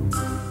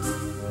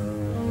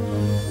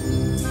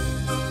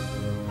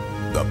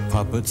 The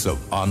Puppets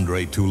of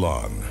Andre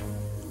Toulon.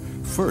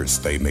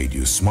 First, they made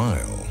you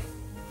smile.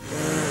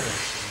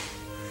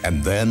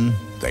 And then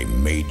they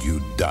made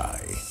you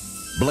die.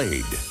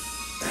 Blade,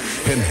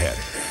 Pinhead,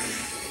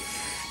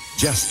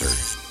 Jester,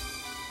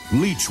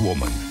 Leech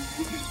Woman,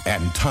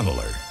 and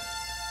Tunneler.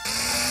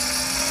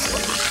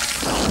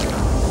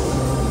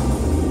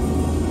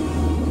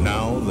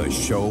 Now the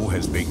show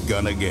has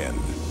begun again.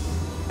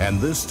 And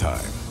this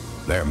time,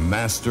 their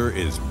master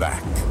is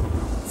back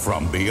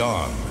from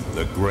beyond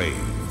the grave.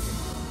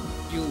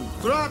 You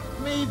brought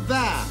me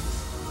back.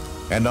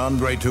 And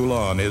Andre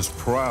Toulon is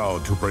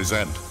proud to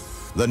present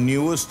the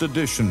newest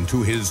addition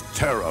to his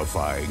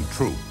terrifying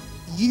troupe.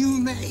 You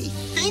may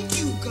think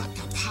you got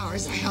the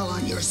powers of hell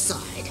on your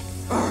side.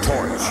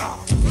 Torch.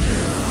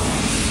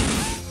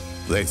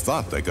 They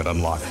thought they could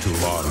unlock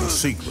Toulon's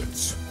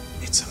secrets.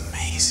 It's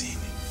amazing.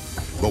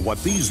 But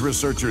what these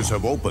researchers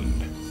have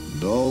opened,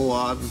 No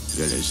one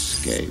will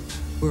escape.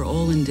 We're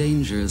all in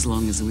danger as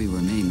long as we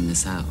remain in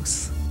this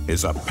house.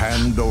 is a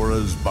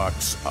Pandora's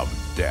box of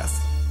death.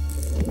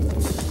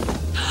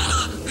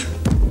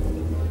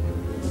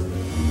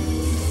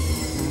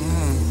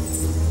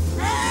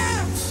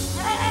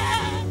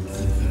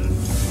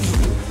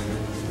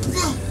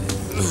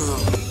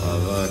 Our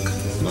work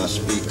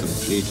must be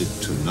completed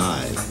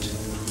tonight.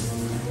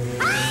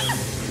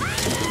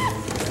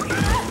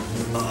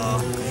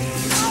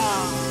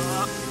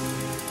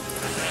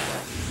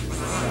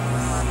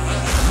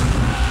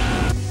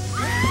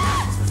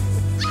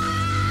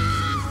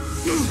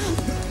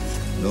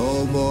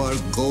 No more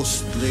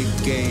ghostly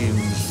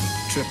games,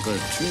 trick or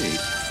treat.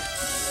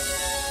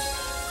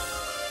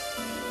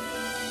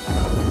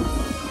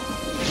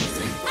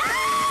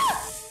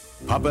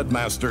 Puppet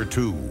Master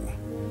 2.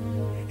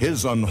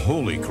 His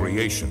unholy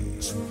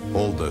creations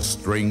hold the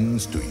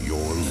strings to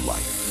your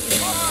life.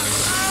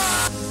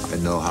 I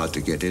know how to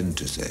get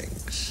into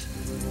things.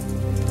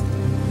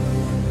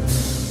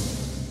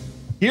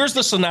 Here's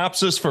the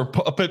synopsis for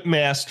Puppet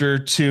Master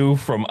 2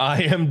 from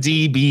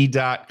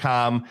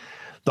IMDb.com.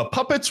 The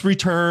puppets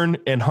return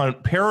and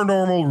hunt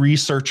paranormal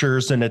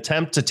researchers in an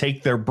attempt to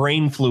take their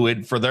brain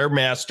fluid for their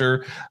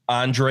master,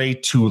 Andre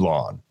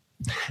Toulon.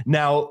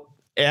 Now,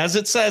 as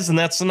it says in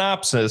that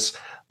synopsis,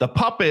 the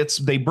puppets,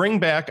 they bring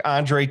back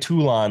Andre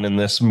Toulon in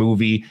this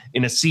movie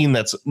in a scene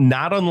that's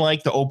not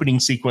unlike the opening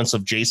sequence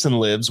of Jason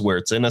Lives, where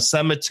it's in a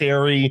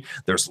cemetery,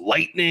 there's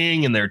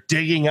lightning, and they're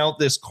digging out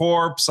this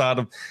corpse out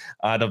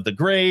of the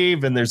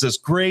grave, and there's this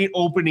great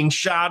opening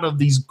shot of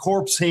these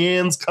corpse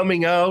hands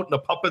coming out, and the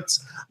puppets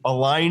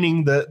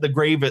aligning the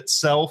grave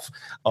itself.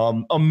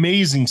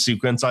 Amazing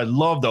sequence. I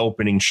love the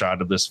opening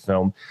shot of this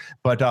film.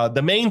 But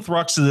the main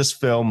thrust of this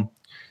film,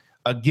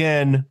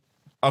 again,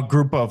 a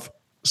group of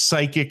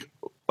psychic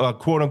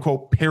quote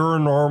unquote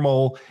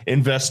paranormal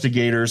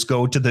investigators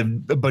go to the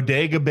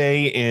Bodega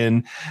Bay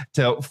Inn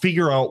to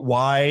figure out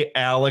why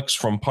Alex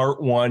from part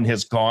 1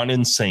 has gone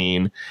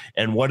insane.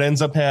 And what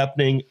ends up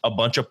happening, a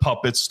bunch of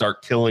puppets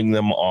start killing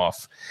them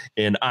off.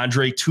 And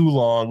Andre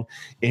Toulon,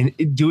 in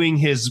doing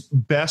his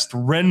best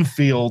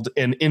Renfield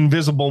and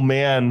Invisible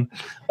Man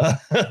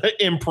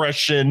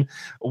impression,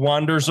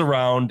 wanders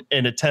around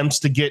and attempts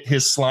to get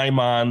his slime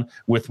on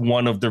with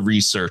one of the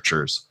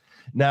researchers.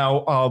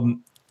 Now,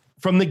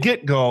 from the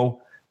get-go,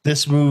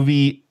 this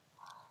movie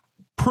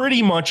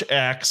pretty much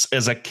acts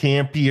as a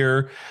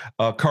campier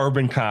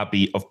carbon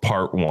copy of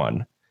part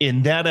 1.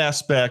 In that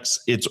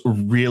aspects, it's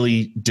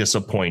really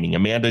disappointing.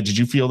 Amanda, did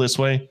you feel this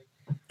way?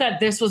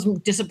 That this was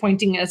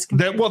disappointing as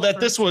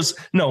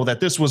that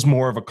this was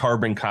more of a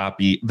carbon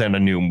copy than a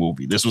new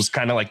movie. This was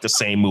kind of like the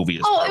same movie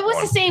as part it was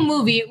 1. the same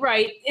movie,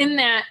 right? In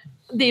that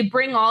they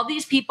bring all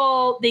these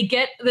people, they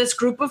get this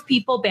group of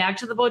people back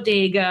to the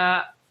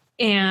bodega,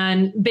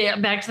 and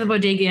back to the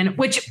Bodega Inn,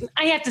 which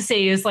I have to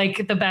say is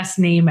like the best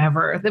name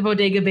ever. The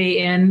Bodega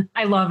Bay Inn.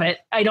 I love it.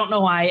 I don't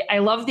know why. I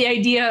love the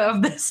idea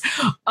of this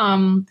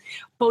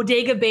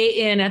Bodega Bay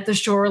Inn at the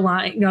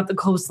shoreline, at the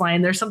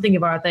coastline. There's something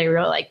about it that I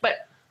really like.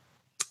 But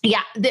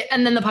yeah,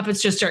 and then the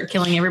puppets just start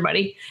killing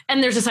everybody,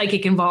 and there's a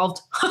psychic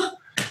involved.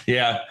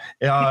 Yeah,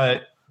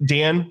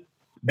 Dan,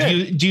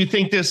 do you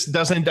think this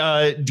doesn't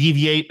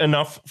deviate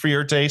enough for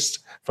your taste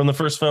from the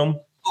first film?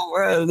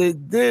 Well,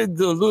 it did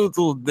a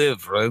little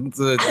different.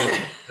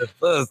 The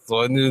first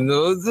one,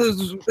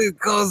 just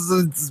because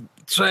it's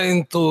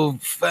trying to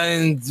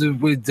find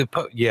with the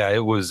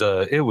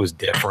it was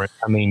different.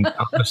 I mean,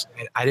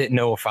 I didn't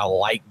know if I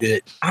liked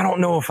it. I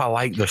don't know if I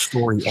liked the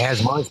story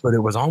as much, but it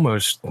was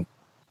almost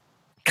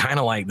kind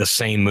of like the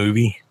same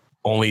movie.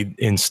 Only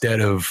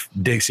instead of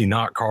Dixie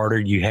Knock Carter,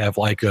 you have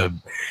like a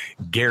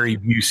Gary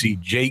Busey,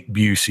 Jake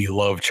Busey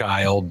love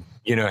child.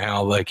 You know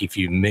how, like, if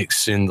you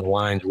mix in the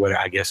lines,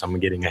 I guess I'm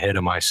getting ahead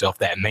of myself.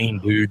 That main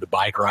dude, the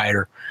bike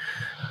rider.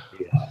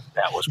 Yeah,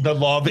 that was the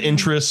love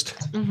interest.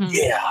 Mm-hmm.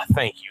 Yeah,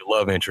 thank you.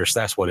 Love interest.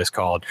 That's what it's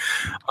called.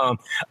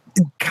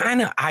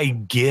 Kind of, I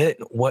get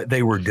what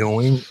they were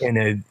doing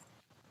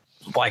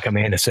like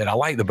Amanda said, I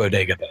like the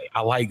Bodega Bay.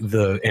 I like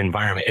the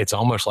environment. It's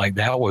almost like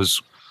that was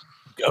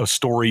a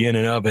story in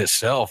and of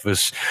itself.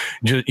 Is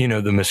just, the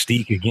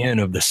mystique again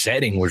of the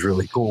setting was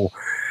really cool.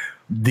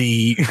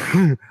 The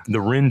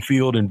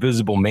Renfield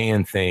Invisible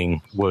Man thing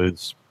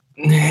was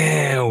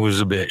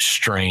a bit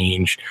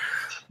strange,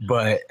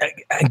 but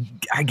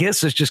I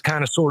guess it's just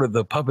kind of sort of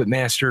the Puppet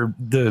Master,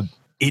 the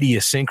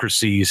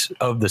idiosyncrasies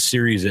of the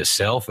series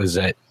itself is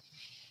that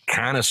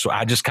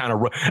I just kind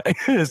of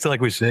it's like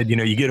we said,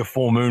 you get a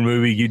full moon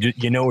movie,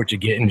 you know what you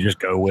get and just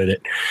go with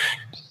it.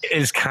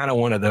 It's kind of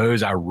one of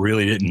those. I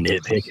really didn't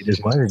nitpick it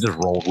as much. I just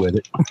rolled with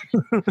it.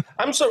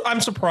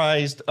 I'm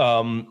surprised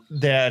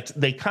that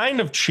they kind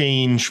of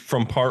change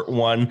from part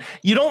one.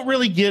 You don't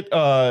really get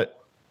a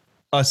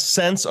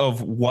sense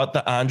of what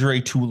the Andre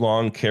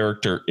Toulon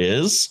character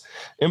is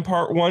in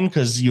part one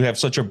because you have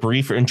such a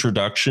brief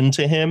introduction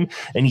to him,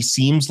 and he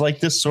seems like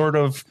this sort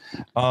of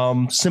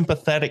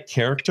sympathetic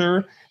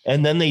character.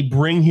 And then they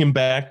bring him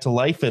back to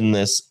life in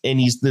this,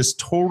 and he's this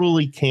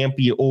totally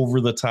campy,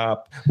 over the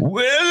top,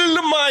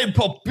 well, my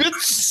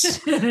puppets,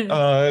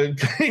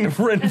 kind of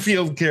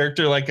Renfield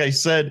character, like I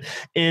said.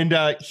 And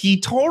he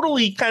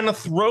totally kind of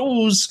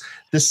throws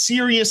the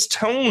serious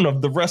tone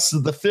of the rest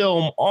of the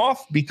film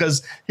off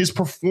because his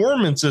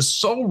performance is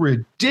so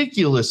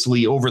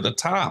ridiculously over the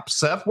top.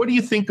 Seth, what do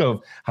you think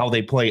of how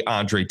they play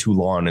Andre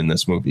Toulon in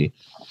this movie?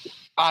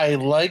 I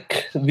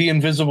like the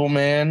Invisible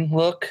Man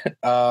look.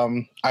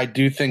 I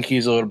do think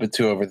he's a little bit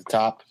too over the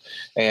top,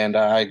 and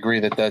I agree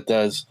that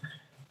does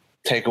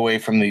take away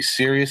from the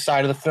serious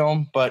side of the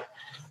film. But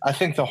I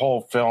think the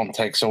whole film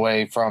takes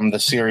away from the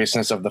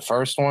seriousness of the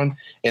first one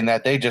in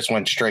that they just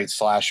went straight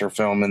slasher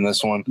film in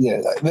this one.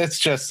 Yeah, that's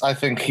just, I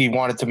think he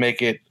wanted to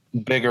make it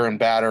bigger and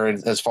badder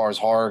as far as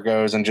horror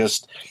goes and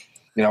just,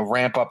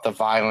 ramp up the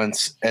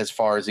violence as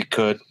far as he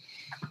could.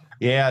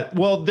 Yeah,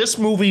 well, this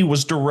movie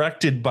was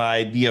directed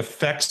by the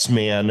effects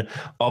man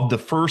of the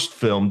first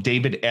film,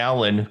 David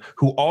Allen,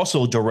 who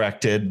also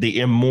directed The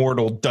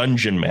Immortal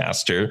Dungeon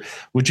Master,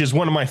 which is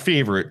one of my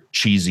favorite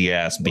cheesy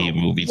ass B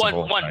movies.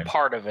 One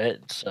part of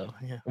it. So,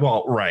 yeah.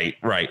 Well, right.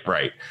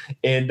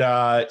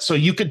 And so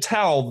you could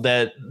tell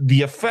that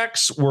the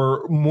effects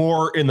were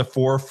more in the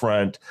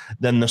forefront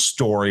than the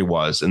story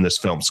was in this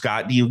film.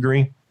 Scott, do you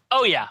agree?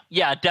 Oh,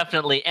 yeah,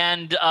 definitely.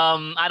 And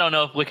I don't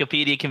know if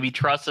Wikipedia can be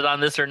trusted on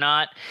this or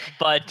not,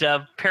 but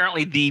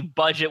apparently the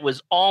budget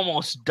was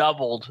almost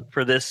doubled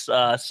for this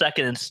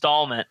second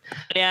installment.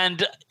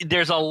 And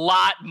there's a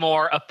lot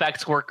more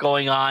effects work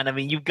going on. I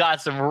mean, you've got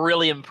some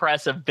really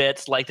impressive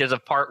bits. Like there's a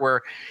part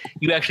where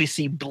you actually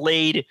see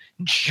Blade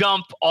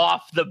jump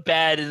off the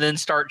bed and then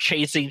start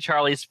chasing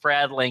Charlie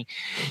Spradling.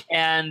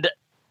 And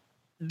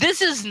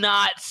this is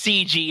not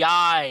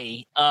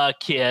CGI,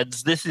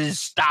 kids. This is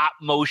stop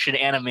motion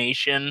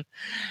animation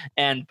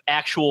and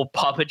actual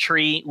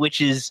puppetry,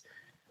 which is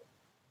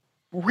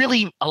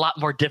really a lot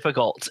more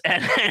difficult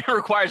and it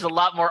requires a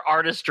lot more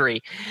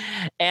artistry.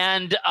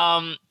 And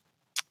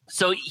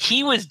so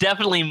he was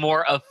definitely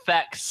more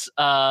effects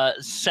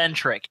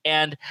centric.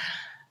 And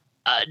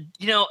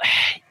you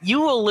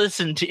will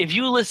if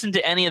you listen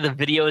to any of the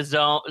video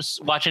zones,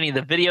 watch any of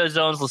the video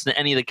zones, listen to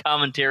any of the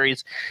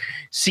commentaries,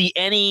 see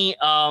any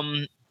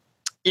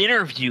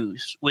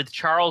interviews with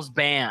Charles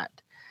Band,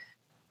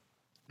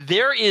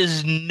 there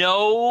is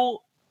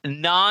no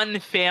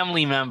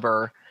non-family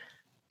member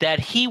that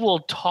he will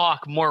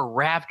talk more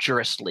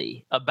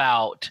rapturously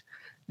about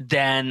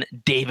than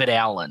David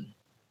Allen.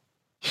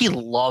 He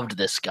loved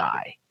this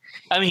guy.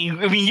 I mean,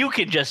 you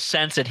could just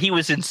sense it.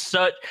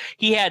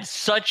 He had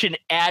such an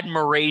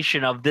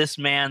admiration of this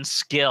man's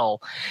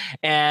skill.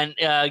 And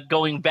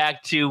going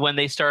back to when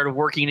they started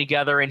working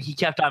together and he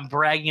kept on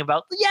bragging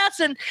about, yes,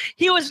 and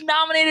he was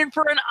nominated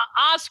for an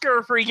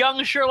Oscar for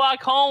Young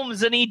Sherlock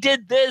Holmes, and he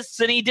did this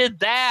and he did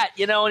that,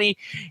 and he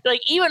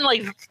even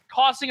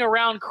tossing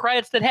around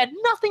credits that had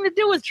nothing to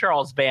do with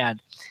Charles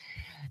Band.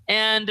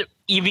 And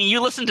even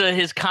you listen to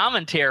his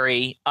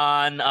commentary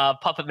on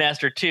Puppet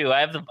Master 2. I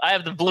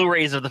have the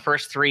Blu-rays of the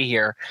first 3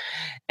 here,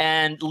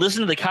 and listen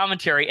to the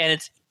commentary, and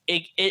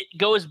it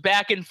goes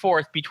back and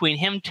forth between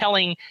him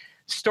telling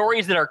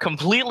stories that are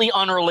completely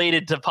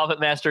unrelated to Puppet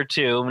Master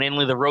 2,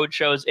 namely the road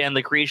shows and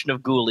the creation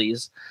of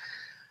Ghoulies,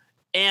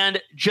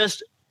 and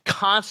just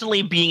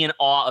constantly being in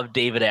awe of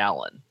David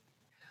Allen.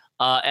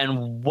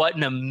 And what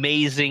an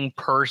amazing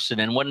person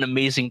and what an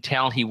amazing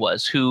talent he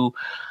was, who,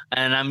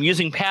 and I'm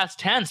using past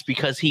tense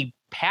because he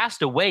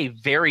passed away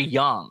very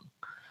young.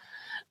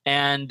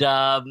 And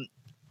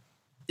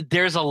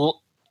there's a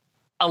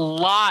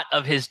lot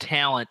of his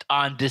talent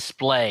on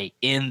display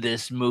in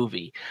this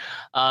movie.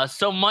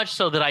 So much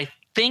so that I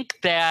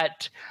think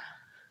that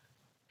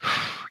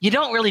you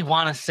don't really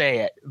want to say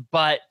it,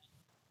 but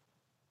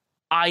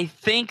I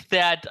think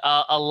that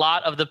a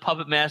lot of the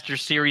Puppet Master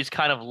series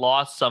kind of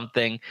lost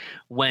something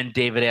when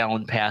David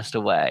Allen passed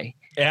away.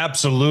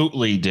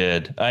 Absolutely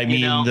did. I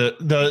mean,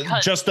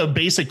 just the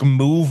basic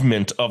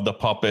movement of the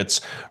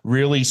puppets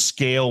really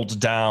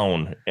scaled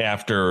down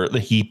after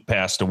he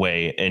passed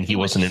away and he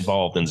wasn't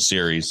involved in the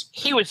series.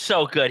 He was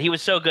so good. He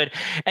was so good.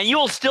 And you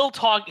will still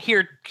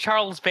hear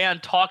Charles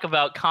Band talk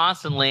about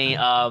constantly.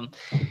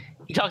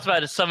 He talks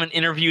about it some in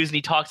interviews, and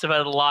he talks about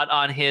it a lot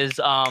on his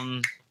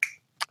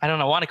I don't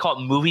know, I want to call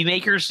it Movie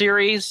Maker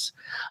series.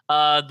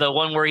 The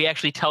one where he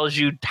actually tells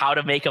you how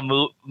to make a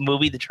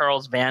movie the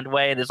Charles Band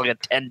way, and it's like a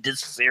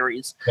 10-disc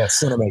series. Yeah,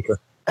 Cinemaker.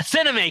 A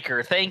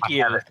Cinemaker, thank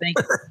you.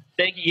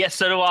 Thank you. Yes,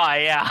 so do I,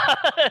 yeah.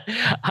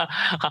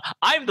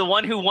 I'm the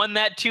one who won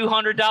that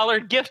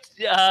 $200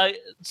 gift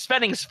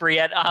spending spree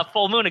at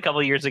Full Moon a couple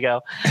of years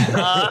ago.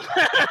 Not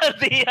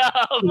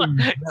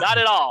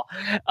at all.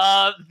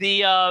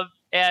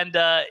 And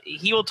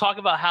he will talk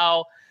about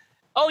how,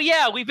 oh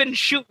yeah, we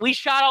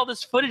shot all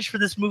this footage for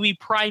this movie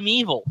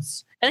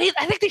Primevals, and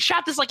I think they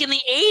shot this like in the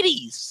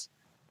 80s,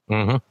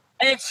 and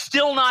it's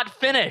still not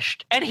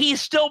finished. And he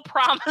still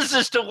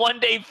promises to one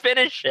day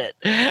finish it.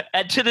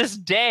 And to this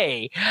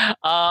day,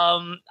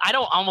 I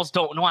don't want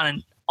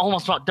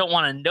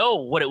to know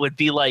what it would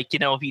be like,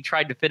 if he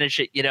tried to finish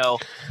it,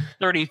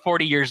 30,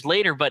 40 years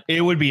later. But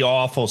it would be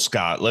awful,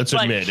 Scott. Let's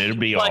admit it would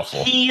be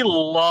awful. He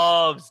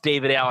loves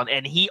David Allen,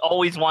 and he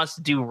always wants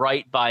to do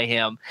right by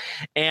him.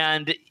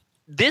 And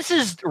this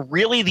is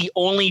really the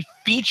only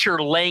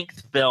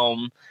feature-length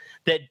film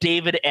that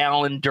David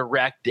Allen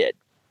directed.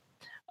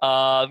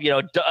 As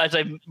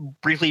I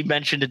briefly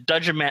mentioned,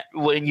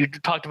 when you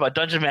talked about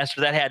Dungeon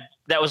Master,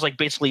 that was like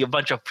basically a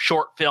bunch of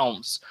short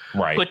films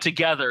put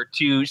together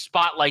to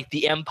spotlight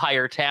the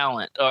Empire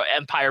talent, or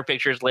Empire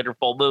Pictures, later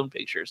Full Moon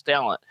Pictures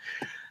talent.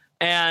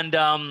 And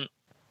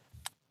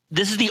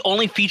this is the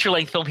only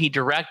feature-length film he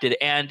directed,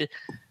 and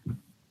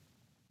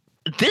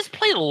this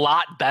played a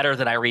lot better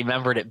than I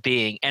remembered it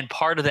being, and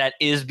part of that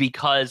is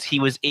because he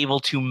was able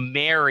to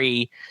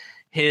marry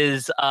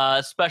his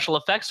special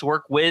effects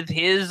work with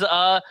his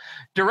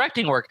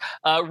directing work.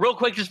 Real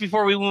quick, just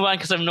before we move on,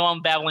 because I know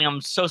I'm babbling,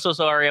 I'm so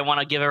sorry. I want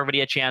to give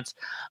everybody a chance.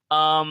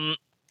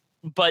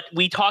 But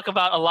we talk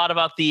about a lot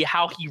about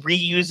how he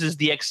reuses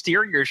the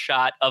exterior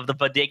shot of the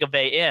Bodega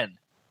Bay Inn.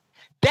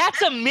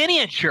 That's a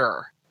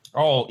miniature.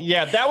 Oh,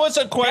 yeah, that was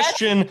a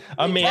question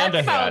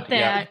Amanda had.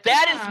 Yeah.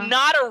 That is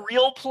not a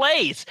real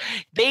place.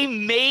 They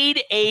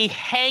made a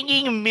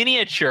hanging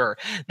miniature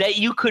that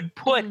you could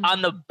put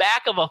on the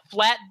back of a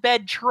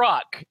flatbed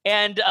truck.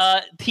 And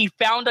he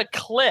found a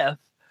cliff,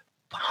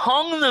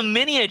 hung the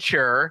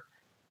miniature,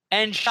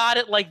 and shot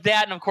it like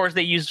that. And, of course,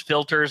 they used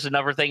filters and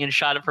everything and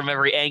shot it from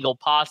every angle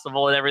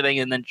possible and everything,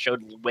 and then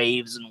showed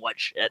waves and what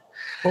shit.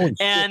 Holy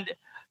and, shit.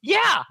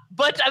 Yeah,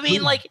 but, I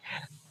mean, like...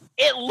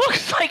 It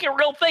looks like a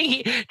real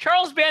thing.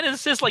 Charles Band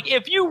insists, like,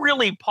 if you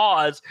really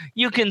pause,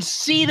 you can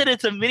see that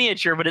it's a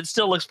miniature, but it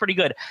still looks pretty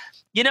good.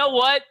 You know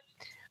what?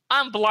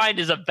 I'm blind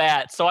as a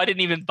bat, so I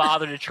didn't even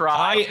bother to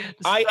try.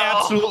 I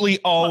absolutely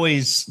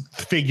always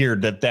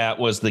figured that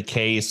was the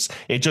case.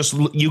 It just,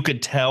 you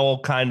could tell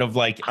kind of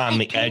like on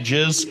the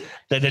edges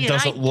that it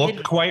doesn't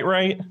look quite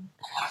right.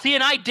 See,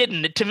 and I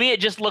didn't. To me, it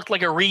just looked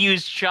like a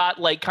reused shot,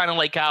 like kind of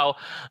like how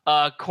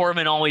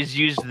Corman always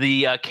used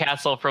the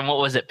castle from, what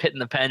was it, Pit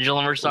and the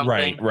Pendulum or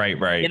something. Right.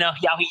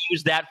 How he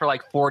used that for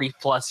like 40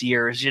 plus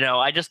years.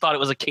 I just thought it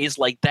was a case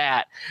like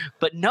that.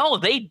 But no,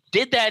 they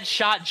did that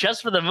shot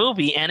just for the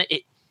movie, and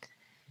it.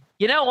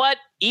 You know what?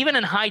 Even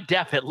in high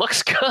def, it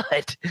looks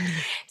good.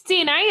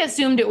 See, and I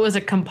assumed it was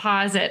a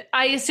composite.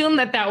 I assumed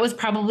that was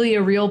probably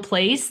a real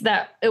place,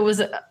 that it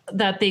was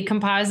that they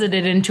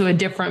composited into a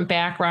different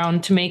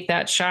background to make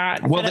that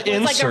shot. Well, it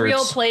was like a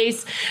real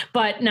place,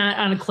 but not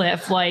on a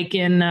cliff, like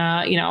in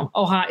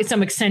Ohio,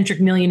 some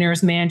eccentric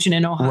millionaire's mansion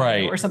in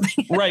Ohio or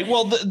something. Right.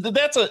 Well,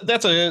 that's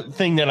a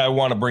thing that I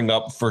want to bring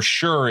up for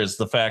sure, is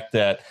the fact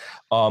that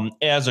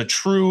as a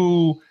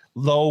true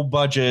low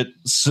budget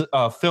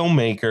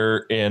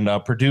filmmaker and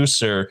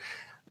producer,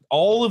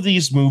 all of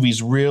these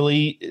movies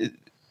really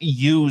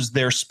use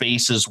their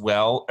spaces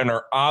well and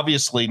are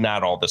obviously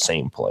not all the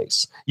same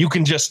place. You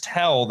can just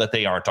tell that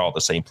they aren't all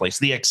the same place.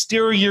 The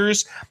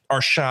exteriors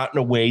are shot in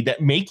a way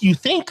that make you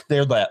think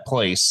they're that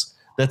place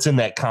that's in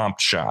that comp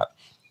shot.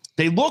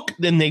 They look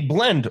and they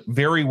blend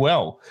very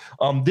well.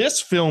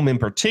 This film in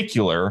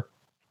particular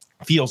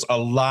feels a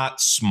lot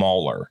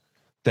smaller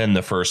than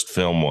the first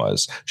film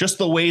was. Just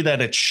the way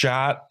that it's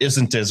shot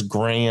isn't as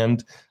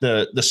grand.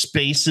 The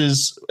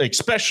spaces,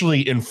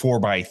 especially in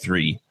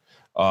 4x3,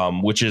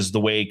 which is the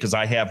way, because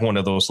I have one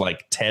of those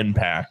like 10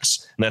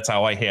 packs, and that's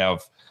how I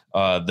have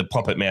the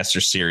Puppet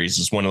Master series.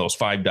 Is one of those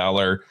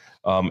 $5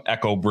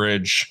 Echo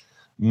Bridge,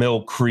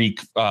 Mill Creek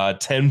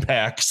 10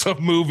 packs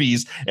of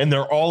movies, and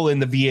they're all in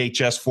the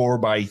VHS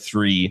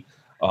 4x3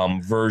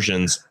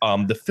 versions.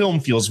 The film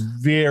feels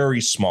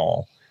very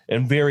small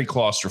and very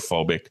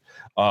claustrophobic.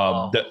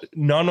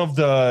 None of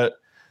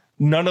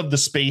the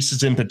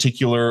spaces in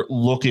particular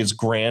look as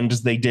grand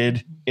as they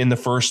did in the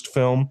first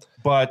film,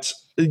 but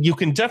you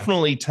can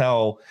definitely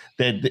tell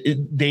that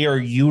they are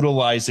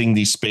utilizing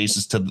these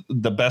spaces to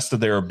the best of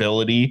their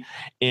ability,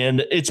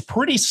 and it's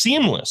pretty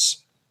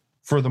seamless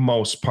for the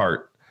most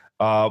part.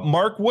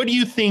 Mark, what do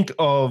you think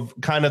of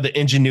kind of the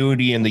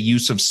ingenuity and the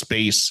use of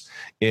space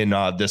in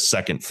this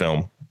second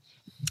film?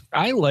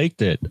 I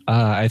liked it.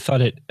 I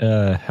thought it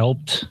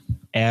helped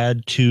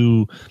add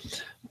to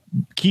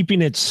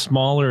keeping it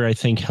smaller. I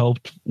think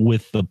helped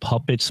with the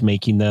puppets,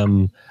 making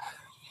them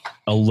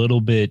a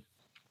little bit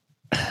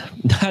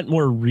not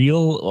more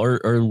real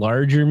or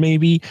larger.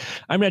 Maybe,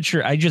 I'm not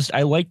sure. I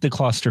like the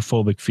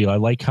claustrophobic feel. I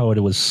like how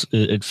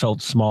it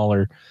felt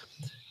smaller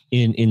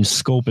in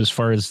scope as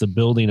far as the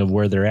building of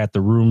where they're at.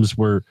 The rooms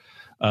were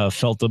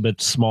felt a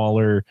bit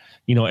smaller,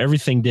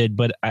 everything did,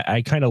 but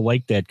I kind of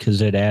like that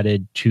because it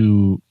added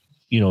to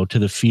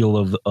the feel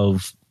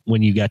of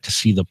when you got to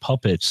see the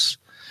puppets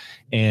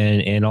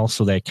and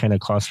also that kind of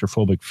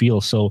claustrophobic feel.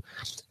 So,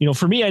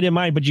 for me, I didn't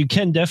mind, but you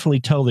can definitely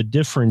tell the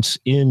difference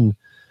in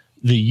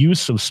the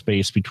use of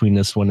space between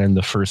this one and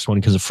the first one,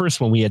 because the first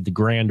one we had the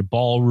grand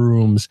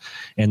ballrooms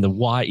and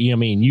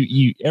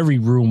every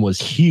room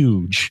was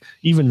huge.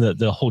 Even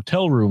the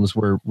hotel rooms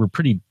were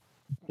pretty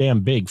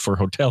damn big for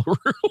hotel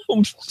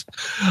rooms.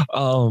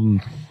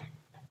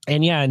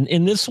 And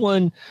in this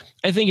one,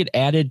 I think it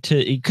added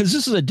to, because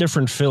this is a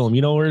different film,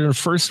 where in the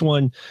first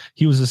one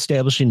he was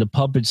establishing the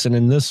puppets, and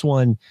in this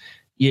one,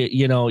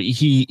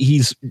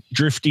 he's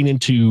drifting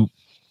into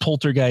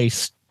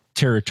poltergeist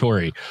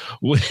territory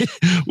with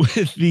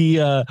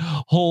the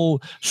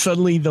whole,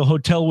 suddenly the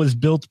hotel was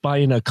built by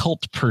an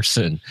occult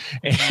person,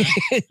 and,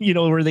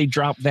 where they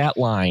drop that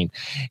line,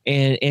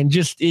 and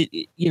just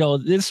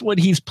this one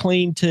he's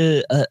playing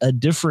to a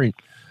different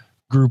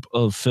group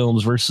of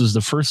films versus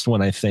the first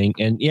one, I think.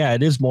 And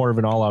it is more of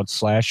an all-out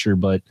slasher,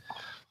 but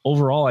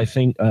overall I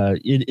think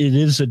it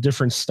is a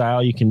different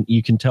style. You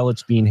can tell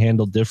it's being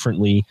handled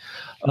differently,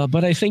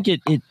 but I think it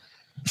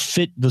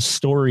fit the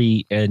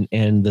story and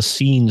the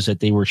scenes that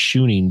they were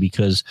shooting,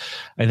 because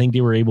I think they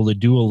were able to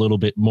do a little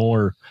bit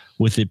more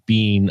with it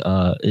being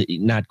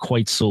not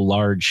quite so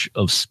large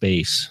of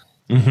space.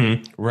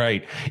 Mm-hmm.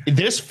 Right.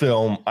 This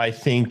film, I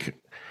think,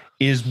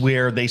 is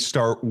where they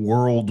start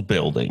world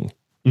building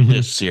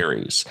this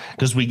series,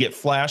 because we get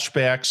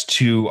flashbacks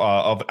to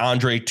of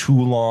Andre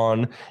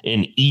Toulon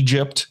in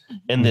Egypt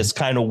and this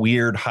kind of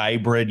weird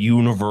hybrid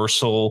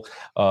universal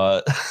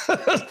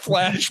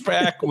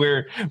flashback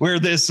where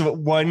this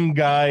one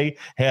guy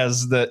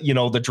has the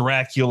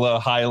Dracula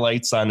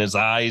highlights on his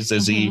eyes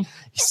as he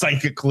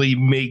psychically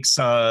makes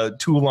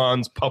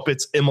Toulon's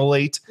puppets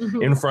immolate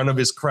in front of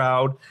his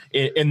crowd.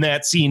 And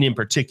that scene in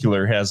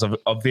particular has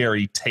a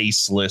very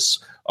tasteless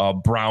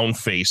brown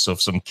face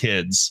of some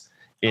kids.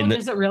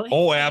 Is it really?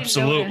 Oh,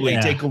 absolutely.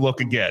 Yeah. Take a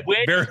look again.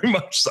 Very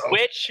much so.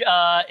 Which,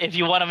 if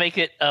you want to make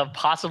it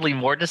possibly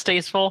more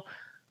distasteful,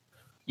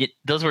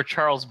 those were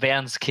Charles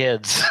Band's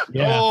kids.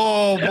 Yeah.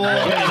 Oh, boy.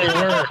 Yeah, they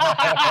were.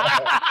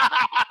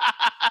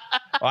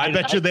 I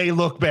bet you they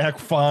look back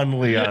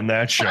fondly on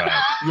that shot.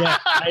 Yeah.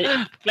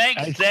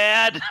 Thanks,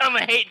 Dad. I'm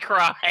a hate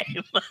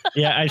crime.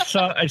 Yeah,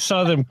 I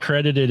saw them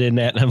credited in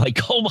that, and I'm like,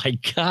 oh my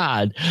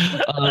God.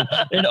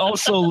 And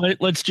also,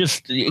 let's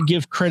just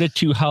give credit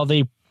to how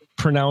they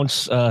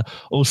pronounce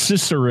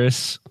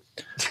Osiris.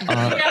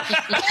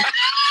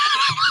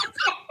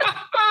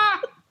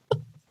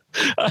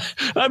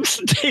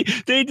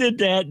 They did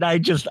that, and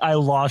I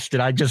lost it.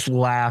 I just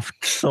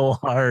laughed so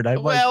hard.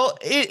 I'm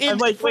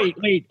like,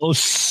 wait,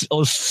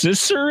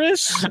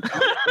 Osiris?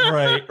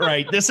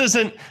 Right. This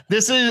isn't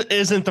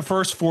the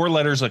first four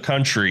letters of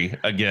country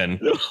again.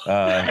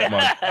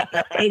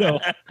 I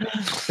know.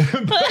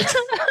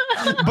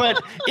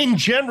 but in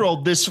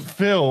general, this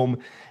film,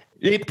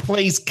 it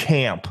plays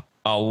camp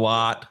a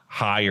lot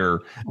higher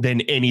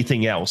than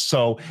anything else.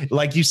 So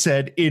like you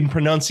said, in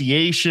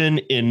pronunciation,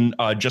 in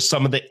just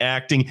some of the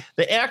acting,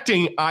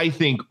 I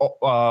think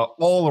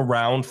all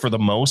around for the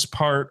most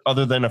part,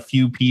 other than a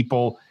few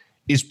people,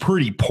 is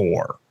pretty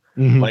poor.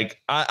 Like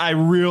I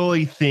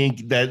really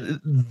think that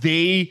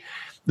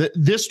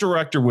this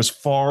director was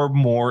far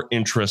more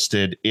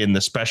interested in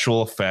the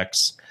special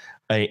effects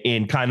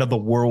in kind of the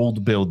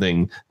world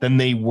building than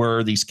they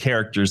were these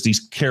characters.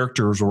 These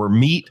characters were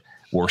meat,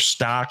 were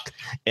stock,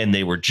 and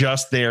they were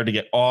just there to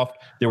get off.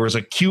 There was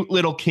a cute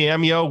little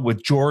cameo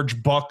with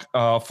George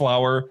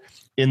Buckflower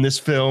in this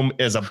film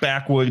as a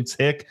backwoods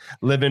hick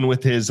living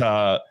with his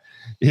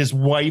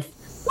wife.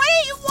 What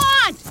do you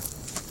want?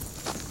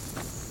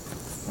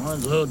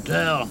 One's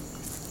hotel.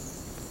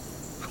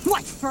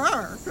 What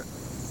for?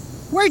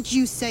 Where'd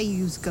you say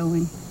you was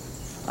going?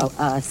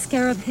 Oh,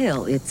 Scarab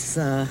Hill. It's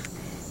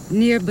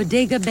near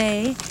Bodega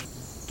Bay.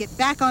 Get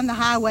back on the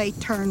highway,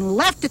 turn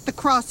left at the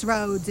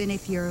crossroads, and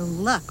if your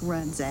luck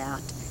runs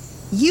out,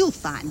 you'll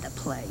find the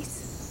place.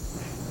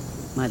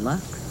 My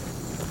luck?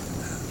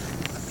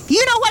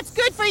 You know what's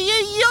good for you,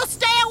 you'll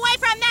stay away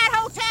from that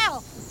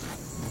hotel.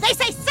 They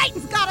say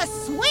Satan's got a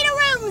suite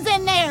of rooms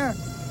in there.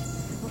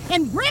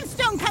 And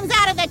brimstone comes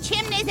out of the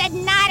chimneys at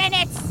night and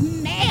it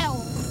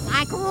smells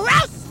like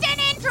roasting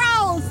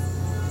entrails.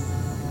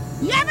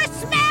 You ever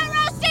smell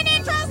roasting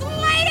entrails,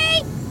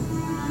 lady?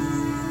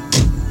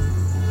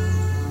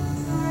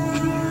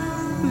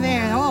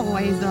 They're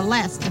always the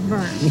last to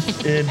burn.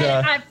 And,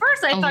 at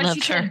first I thought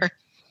she said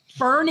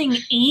burning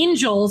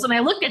angels, and I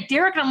looked at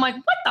Derek and I'm like,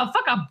 what the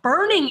fuck, a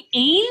burning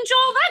angel?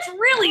 That's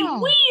really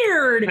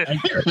weird.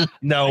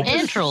 No.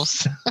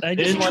 Entrails. I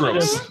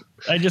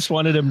just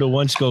wanted him to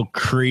once go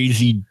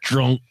crazy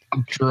drunk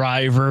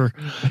driver.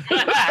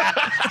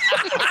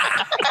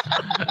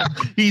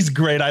 He's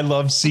great. I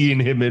love seeing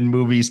him in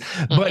movies.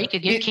 But he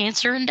could get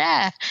cancer and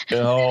die.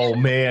 Oh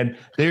man,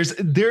 there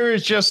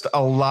is just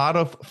a lot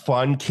of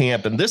fun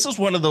camp, and this is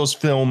one of those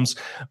films.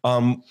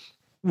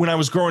 When I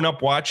was growing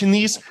up watching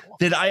these,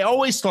 that I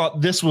always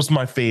thought this was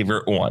my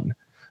favorite one,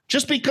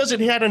 just because it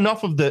had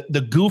enough of the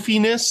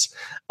goofiness,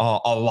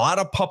 a lot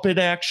of puppet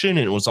action,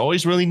 and it was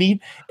always really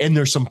neat. And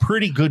there's some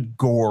pretty good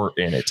gore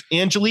in it.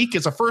 Angelique,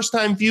 as a first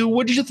time view,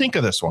 what did you think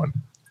of this one?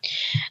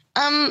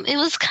 It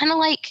was kind of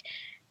like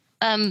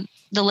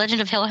The Legend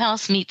of Hill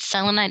House meets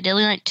Silent Night,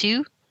 Deadly Night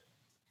 2.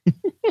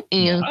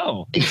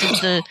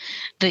 It's the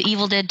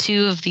Evil Dead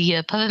 2 of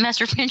the Puppet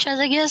Master franchise,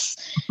 I guess.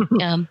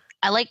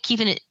 I like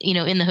keeping it,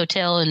 in the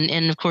hotel,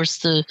 and of course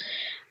the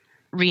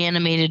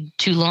reanimated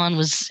Toulon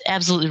was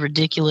absolutely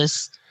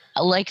ridiculous.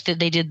 I like that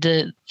they did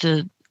the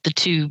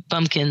two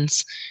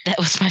bumpkins. That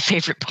was my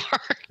favorite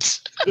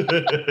part.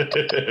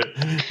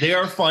 They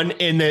are fun,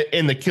 and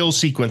the kill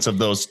sequence of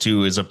those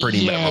two is a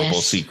pretty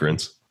memorable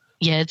sequence.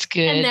 Yeah, it's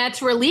good. And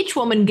that's where Leech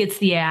Woman gets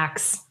the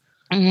axe.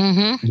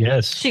 Mm-hmm.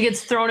 Yes. She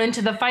gets thrown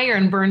into the fire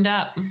and burned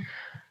up.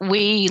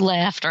 We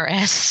laughed our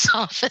asses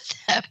off at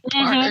that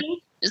part.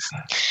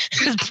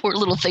 This poor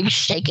little thing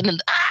shaking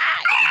and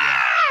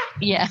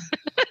yeah.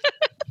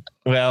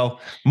 Well,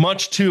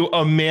 much to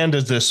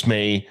Amanda's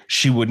dismay,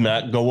 she would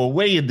not go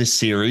away in the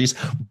series,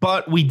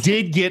 but we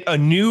did get a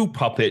new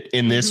puppet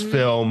in this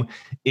film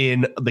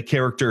in the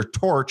character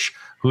Torch,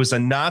 who is a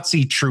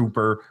Nazi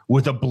trooper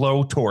with a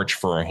blowtorch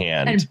for a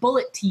hand. And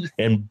bullet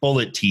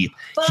teeth.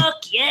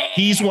 Fuck yeah.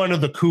 He's one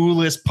of the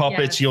coolest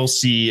puppets you'll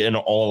see in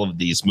all of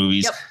these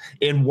movies. Yep.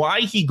 And why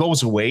he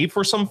goes away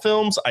for some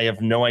films, I have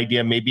no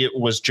idea. Maybe it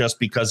was just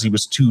because he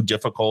was too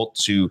difficult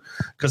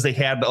because they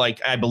had,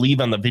 I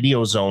believe on the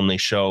Video Zone, they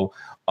show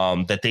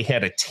that they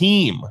had a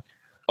team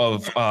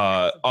of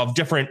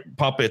different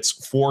puppets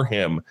for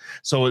him.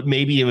 So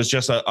maybe it was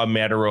just a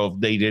matter of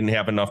they didn't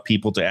have enough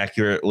people to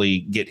accurately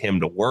get him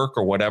to work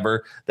or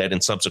whatever, that in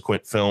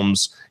subsequent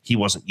films he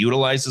wasn't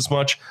utilized as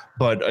much.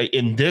 But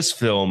in this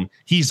film,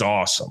 he's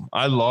awesome.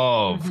 I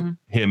love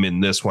him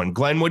in this one.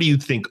 Glenn, what do you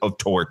think of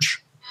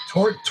Torch?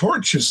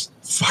 Torch is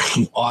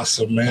fucking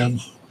awesome, man.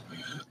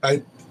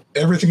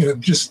 Everything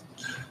just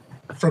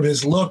from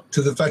his look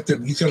to the fact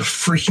that he's got a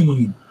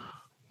freaking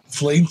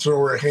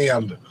flamethrower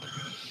hand.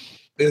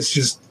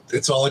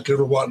 It's all I could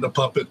ever want in a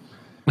puppet.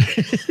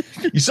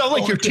 You sound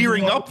like you're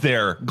tearing up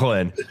there,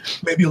 Glenn.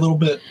 Maybe a little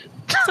bit.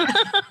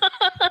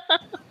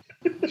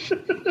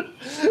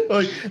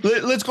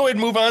 Let's go ahead and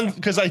move on,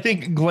 because I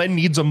think Glenn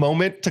needs a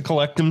moment to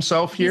collect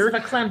himself here.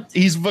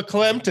 He's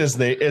verklempt,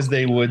 as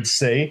they would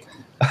say.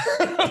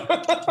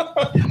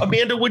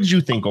 Amanda, what did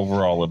you think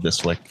overall of this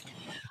flick?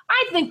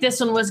 I think this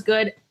one was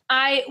good.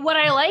 What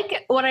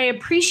I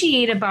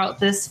appreciate about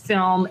this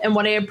film, and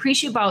what I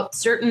appreciate about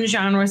certain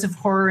genres of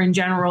horror in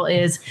general,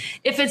 is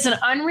if it's an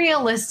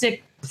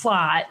unrealistic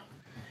plot,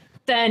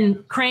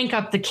 then crank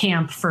up the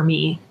camp for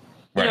me.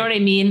 You know what I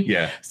mean?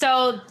 Yeah.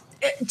 So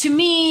to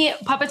me,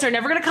 puppets are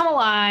never going to come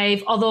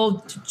alive, although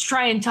to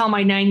try and tell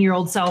my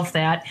 9-year-old self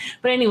that.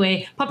 But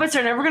anyway, puppets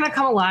are never going to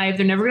come alive.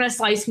 They're never going to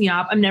slice me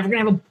up. I'm never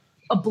going to have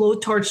a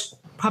blowtorch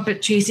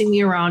puppet chasing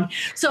me around.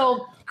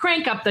 So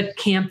crank up the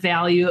camp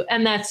value,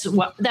 and that's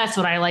what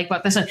I like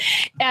about this one.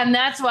 And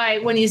that's why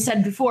when you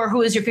said before,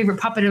 who is your favorite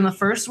puppet in the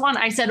first one,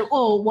 I said,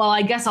 oh, well,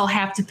 I guess I'll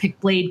have to pick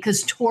Blade,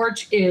 because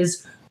Torch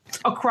is,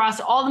 across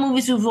all the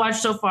movies we've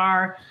watched so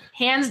far,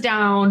 hands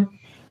down,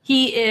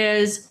 he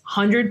is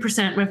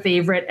 100% my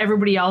favorite.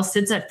 Everybody else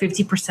sits at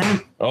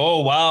 50%.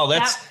 Oh, wow.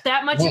 That's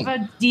that much of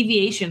a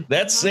deviation.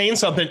 That's saying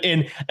something.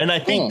 And I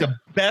think the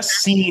best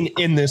scene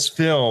in this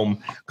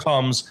film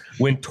comes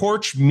when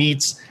Torch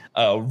meets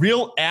a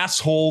real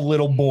asshole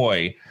little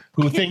boy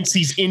who thinks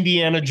he's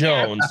Indiana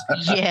Jones.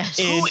 Yes.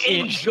 Who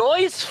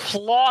enjoys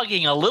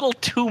flogging a little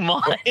too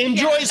much.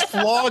 Enjoys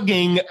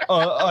flogging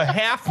a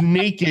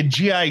half-naked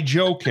G.I.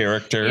 Joe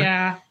character.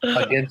 Yeah.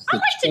 Against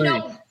the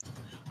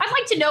I'd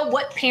like to know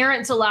what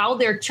parents allow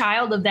their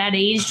child of that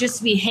age just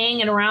to be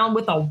hanging around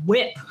with a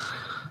whip.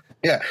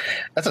 Yeah,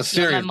 that's a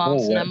serious My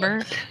mom's bull whip.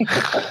 number.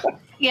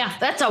 Yeah,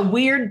 that's a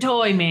weird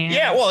toy, man.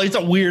 Yeah, well, it's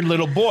a weird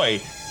little boy.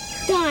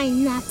 Die,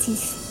 Nazi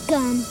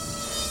scum.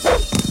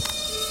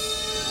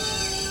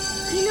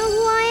 You know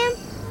who I am?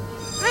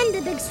 I'm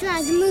the big star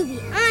of the movie.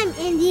 I'm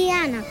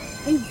Indiana,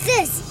 and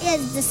this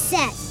is the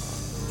set.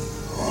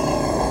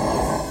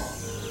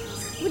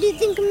 What do you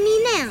think of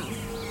me now?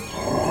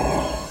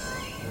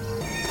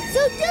 So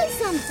do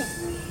something.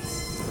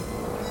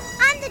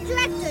 I'm the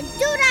director.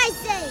 Do what I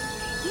say.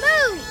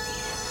 Move.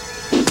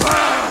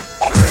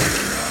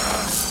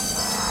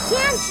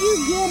 Can't you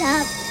get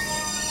up?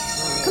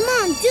 Come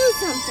on, do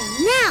something.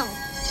 Now.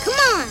 Come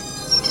on.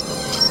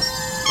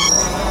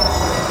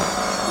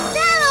 Is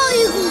that all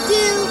you can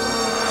do?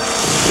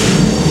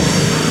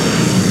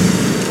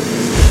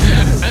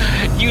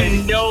 You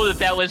know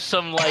that was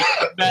some like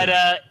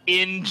meta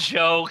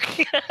in-joke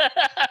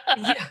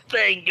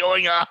thing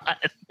going on.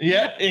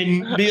 Yeah,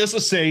 and needless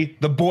to say,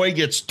 the boy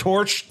gets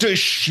torched to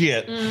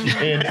shit.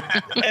 And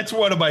that's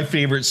one of my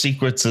favorite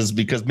sequences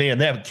because, man,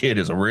 that kid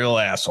is a real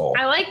asshole.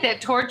 I like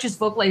that Torch's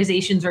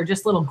vocalizations are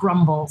just little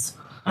grumbles.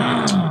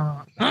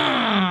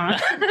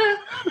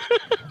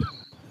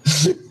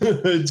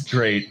 It's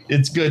great.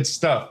 It's good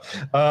stuff.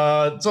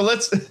 So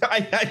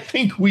I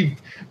think we've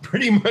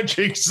pretty much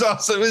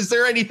exhausted. Is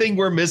there anything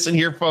we're missing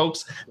here,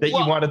 folks, that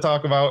you want to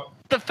talk about?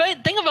 The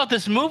thing about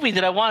this movie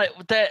that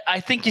I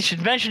think you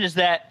should mention is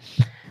that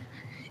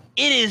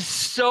it is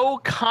so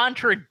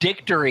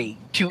contradictory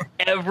to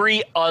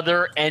every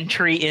other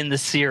entry in the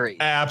series.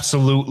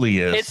 Absolutely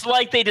is. It's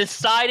like they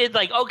decided,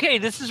 like, okay,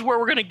 this is where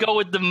we're going to go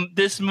with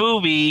this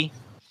movie.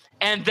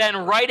 And then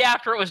right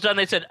after it was done,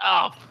 they said,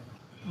 oh,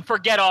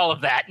 forget all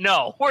of that.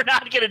 No, we're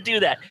not going to do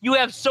that. You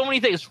have so many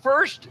things.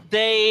 First,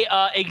 they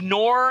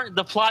ignore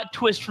the plot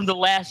twist from the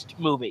last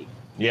movie.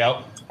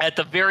 Yep. At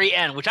the very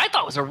end, which I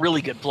thought was a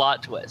really good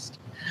plot twist.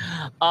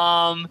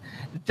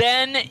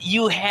 Then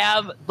you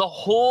have the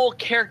whole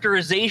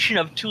characterization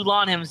of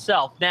Toulon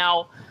himself.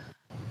 Now,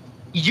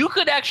 you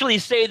could actually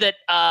say that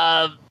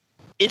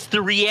it's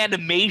the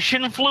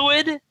reanimation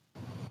fluid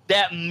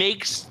that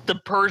makes the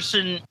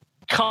person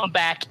come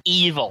back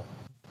evil.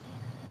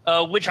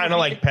 Which kind of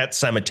like Pet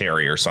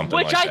Sematary or something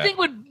which like I that. think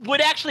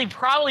would actually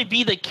probably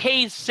be the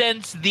case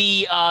since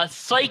the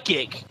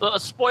psychic,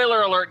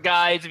 spoiler alert,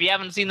 guys, if you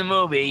haven't seen the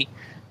movie,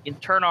 you can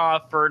turn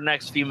off for the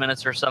next few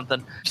minutes or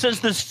something.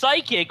 Since the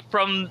psychic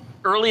from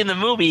early in the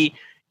movie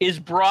is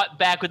brought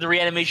back with the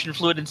reanimation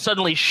fluid and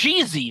suddenly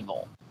she's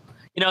evil.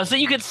 You know, so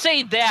you could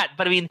say that,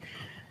 but I mean,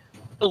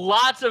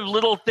 lots of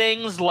little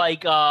things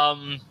like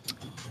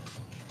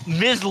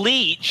Ms.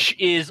 Leach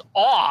is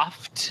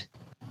offed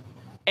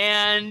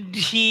and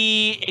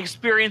he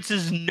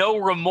experiences no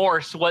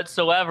remorse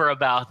whatsoever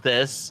about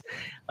this,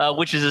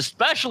 which is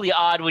especially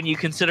odd when you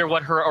consider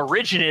what her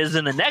origin is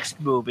in the next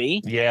movie.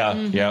 Yeah,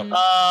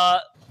 yeah.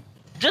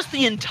 Just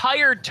the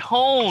entire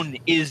tone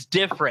is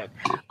different.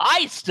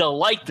 I still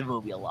like the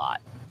movie a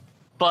lot,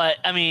 but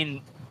I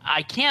mean,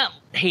 I can't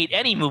hate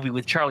any movie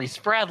with Charlie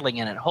Spradling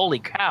in it. Holy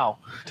cow.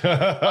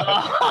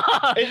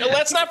 And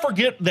let's not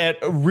forget that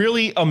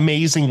really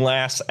amazing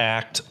last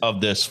act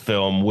of this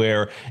film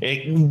where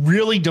it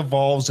really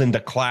devolves into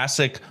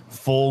classic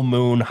full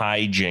moon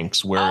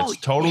hijinks where it's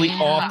totally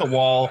off the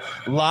wall.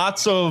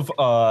 Lots of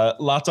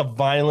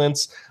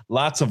violence,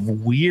 lots of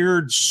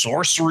weird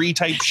sorcery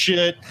type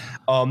shit.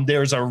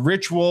 There's a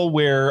ritual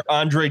where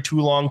Andre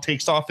Toulon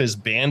takes off his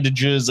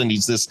bandages and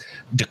he's this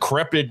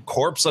decrepit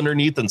corpse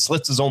underneath and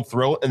slits his own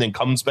throat and then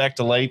comes back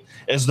to life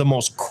as the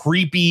most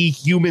creepy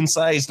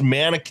human-sized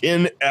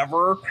mannequin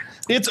ever.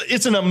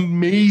 It's an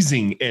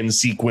amazing end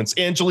sequence.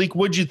 Angelique,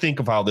 what'd you think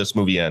of how this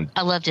movie ended?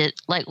 I loved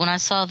it. Like when I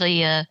saw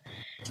the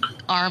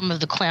arm of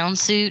the clown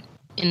suit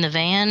in the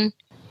van,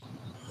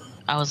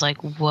 I was like,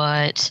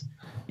 what?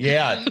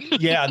 Yeah.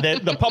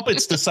 The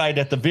puppets decide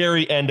at the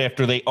very end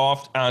after they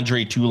offed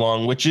Andre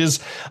Toulon, which is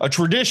a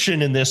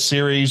tradition in this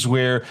series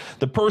where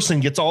the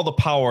person gets all the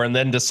power and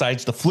then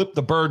decides to flip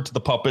the bird to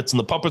the puppets. And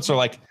the puppets are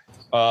like,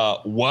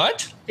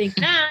 what? Think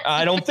not.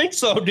 I don't think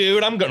so,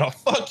 dude. I'm going to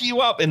fuck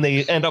you up. And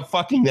they end up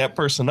fucking that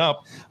person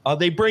up.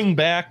 They bring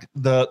back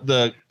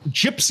the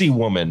gypsy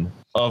woman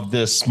of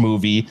this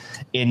movie,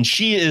 and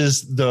she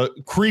is the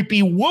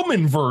creepy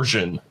woman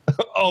version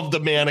of the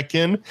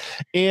mannequin.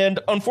 And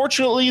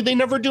unfortunately, they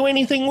never do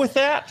anything with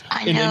that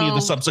in any of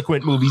the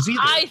subsequent movies either.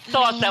 I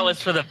thought that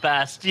was for the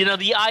best. You know,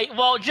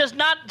 just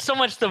not so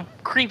much the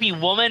creepy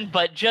woman,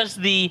 but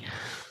just the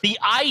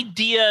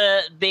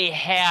idea they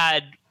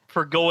had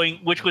for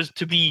which was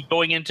to be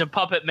going into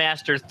Puppet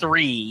Master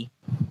 3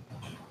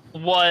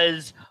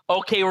 was,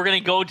 okay, we're going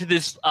to go to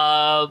this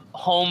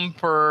home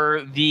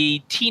for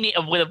the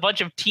with a bunch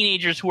of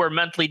teenagers who are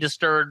mentally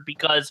disturbed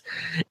because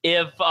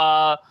if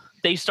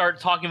they start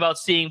talking about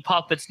seeing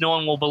puppets, no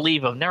one will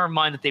believe them. Never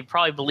mind that they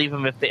probably believe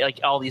them if they like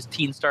all these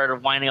teens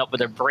started winding up with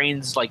their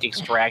brains like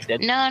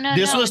extracted.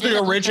 This was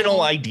the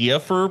original idea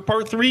for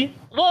part 3.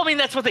 Well, I mean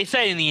that's what they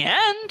say in the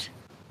end.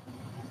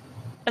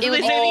 That's what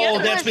they say in the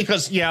end. That's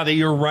because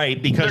you're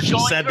right because she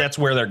said that's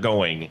where they're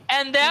going.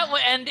 And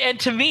and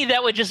to me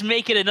that would just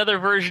make it another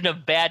version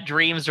of Bad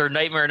Dreams or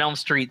Nightmare on Elm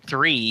Street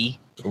 3.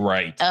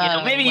 Right.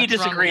 Maybe you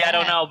disagree. I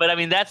don't know, but I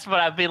mean that's what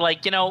I'd be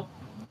like.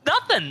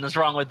 Nothing is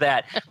wrong with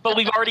that. But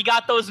we've already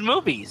got those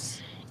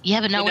movies. Yeah,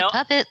 but not with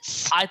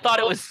puppets. I thought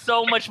it was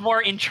so much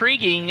more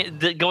intriguing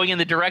going in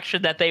the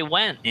direction that they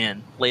went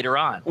in later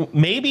on.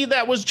 Maybe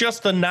that was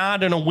just a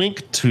nod and a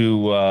wink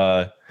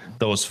to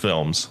those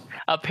films.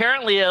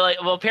 Apparently,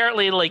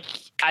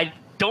 I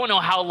don't know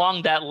how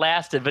long that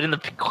lasted, but in the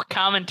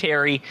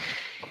commentary,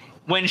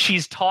 when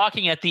she's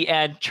talking at the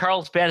end,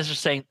 Charles Bannister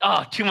saying,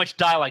 "Oh, too much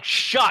dialogue.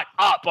 Shut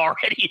up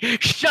already.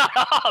 Shut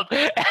up."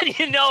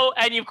 And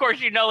of course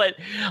that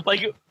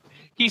like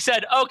he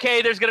said,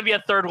 "Okay, there's going to be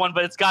a third one,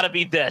 but it's got to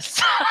be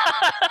this."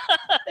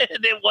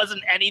 And it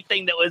wasn't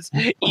anything that was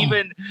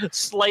even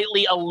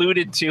slightly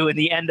alluded to in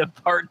the end of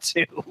part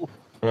 2.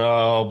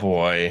 Oh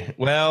boy.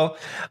 Well,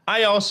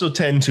 I also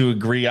tend to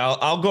agree.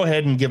 I'll go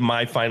ahead and give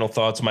my final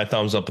thoughts, my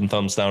thumbs up and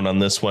thumbs down on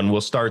this one. We'll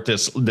start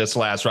this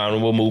last round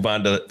and we'll move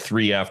on to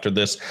 3 after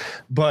this.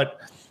 But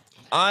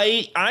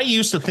I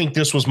used to think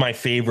this was my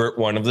favorite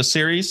one of the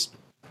series.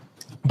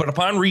 But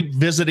upon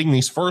revisiting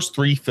these first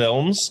 3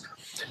 films,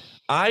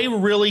 I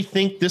really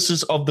think this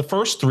is of the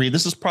first 3.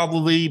 This is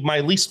probably my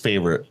least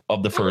favorite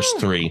of the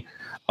first 3.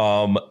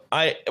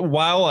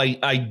 While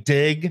I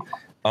dig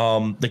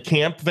the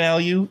camp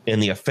value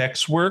and the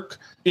effects work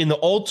in the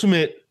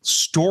ultimate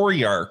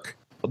story arc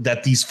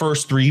that these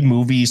first 3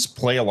 movies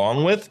play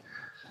along with,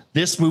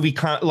 this movie,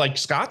 like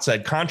Scott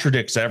said,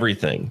 contradicts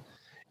everything.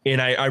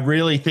 And I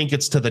really think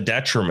it's to the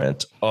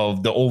detriment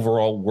of the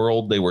overall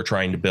world they were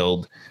trying to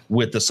build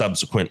with the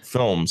subsequent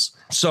films.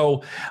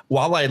 So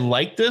while I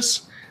like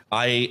this,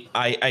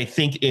 I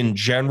think in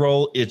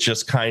general, it's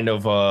just kind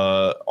of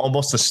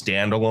almost a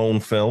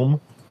standalone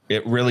film.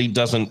 It really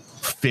doesn't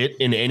fit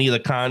in any of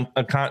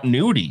the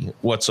continuity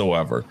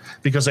whatsoever,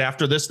 because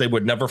after this, they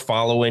would never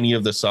follow any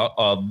of this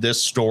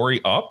this story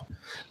up,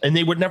 and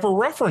they would never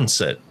reference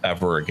it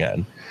ever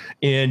again.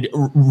 And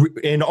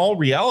in all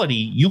reality,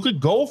 you could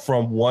go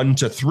from 1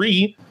 to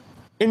 3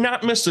 and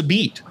not miss a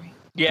beat.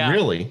 Yeah,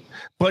 really.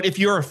 But if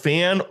you're a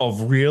fan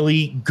of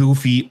really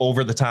goofy,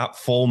 over the top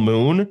Full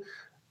Moon,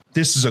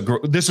 this is a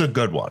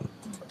good one.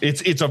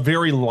 It's a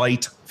very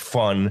light,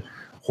 fun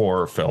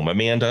horror film.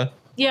 Amanda?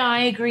 Yeah, I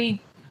agree.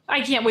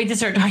 I can't wait to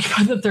start talking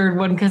about the third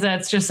one because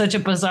that's just such a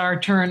bizarre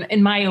turn.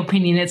 In my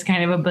opinion, it's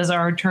kind of a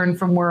bizarre turn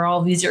from where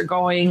all these are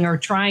going or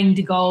trying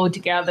to go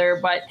together.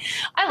 But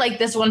I like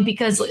this one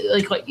because,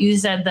 like what you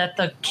said, that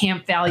the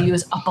camp value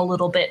is up a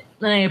little bit.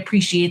 And I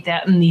appreciate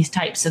that in these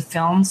types of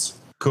films.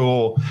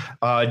 Cool.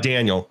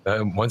 Daniel.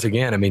 Once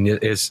again, I mean,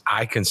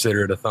 I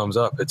consider it a thumbs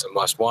up. It's a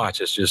must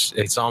watch.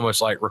 It's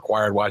almost like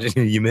required watching.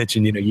 You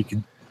mentioned, you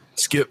could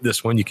skip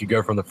this one. You could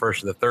go from the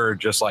first to the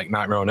third, just like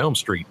Nightmare on Elm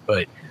Street.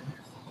 But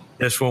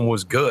this one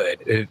was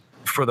good.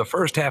 For the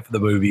first half of the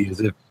movie,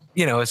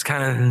 it's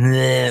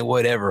kind of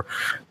whatever.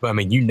 But I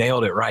mean, you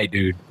nailed it right,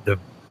 dude. The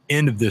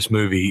end of this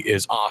movie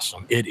is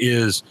awesome. It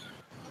is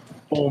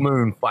Full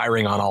Moon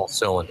firing on all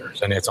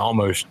cylinders. And it's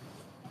almost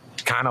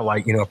kind of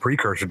like, a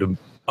precursor to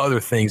other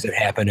things that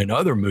happen in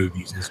other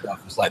movies and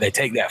stuff. It's like they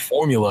take that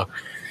formula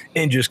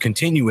and just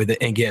continue with it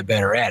and get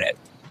better at it.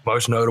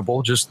 Most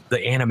notable, just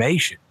the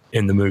animation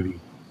in the movie.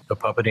 The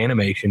puppet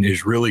animation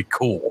is really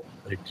cool.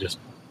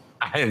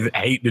 I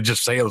hate to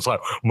just say it. It's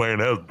like, man,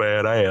 that was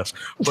badass.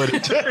 But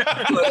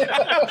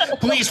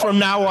please, from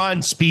now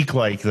on, speak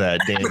like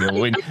that, Daniel.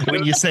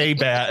 When you say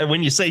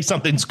when you say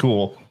something's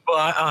cool.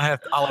 Well, I'll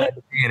have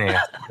to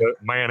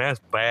man, that's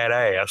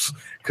badass,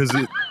 because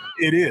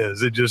it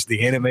is. It just,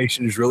 the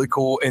animation is really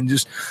cool, and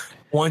just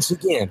once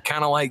again,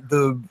 kind of like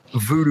the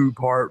voodoo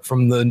part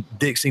from the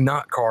Dixie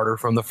Knot Carter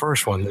from the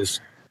first one.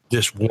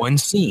 This one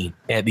scene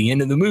at the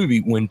end of the movie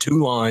when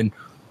Toulon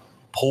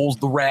pulls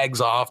the rags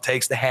off,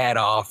 takes the hat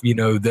off,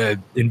 the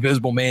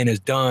Invisible Man is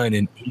done,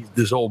 and he's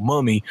this old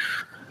mummy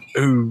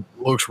who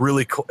looks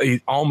really cool.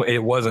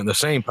 It wasn't the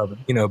same puppet,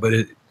 but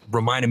it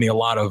reminded me a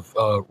lot of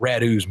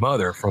Radu's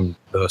mother from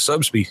the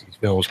Subspecies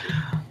films.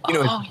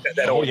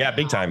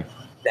 Big time.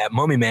 That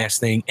mummy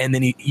mask thing, and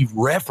then he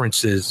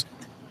references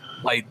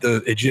like the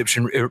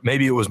Egyptian.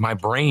 Maybe it was my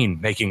brain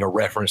making a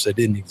reference that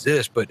didn't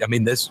exist, but I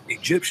mean, this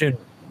Egyptian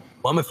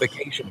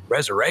mummification,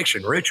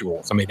 resurrection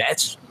rituals. I mean,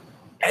 that's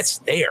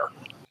there.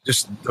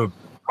 Just the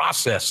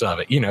process of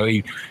it.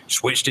 He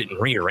switched it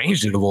and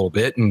rearranged it a little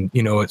bit, and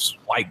it's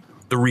like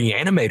the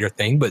Reanimator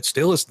thing, but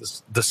still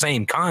it's the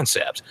same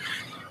concept.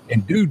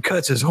 And dude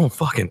cuts his own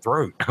fucking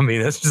throat. I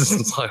mean, that's just,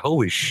 it's like,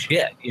 holy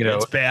shit,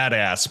 It's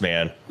badass,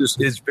 man.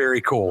 It's very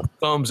cool.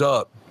 Thumbs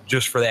up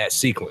just for that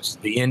sequence.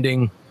 The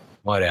ending,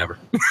 whatever.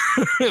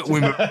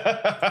 When you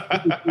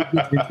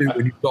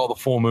saw the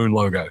Full Moon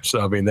logo.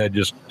 So, I mean,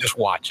 just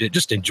watch it.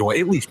 Just enjoy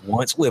it at least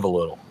once. Live a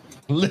little.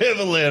 Live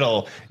a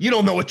little. You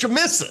don't know what you're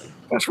missing.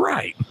 That's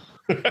right.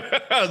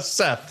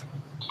 Seth.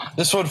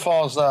 This one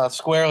falls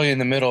squarely in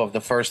the middle of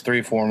the first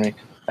three for me.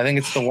 I think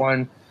it's the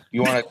one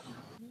you want to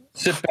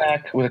sit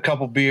back with a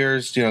couple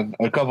beers,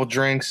 a couple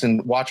drinks,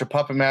 and watch a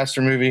Puppet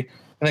Master movie.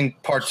 I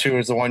think part 2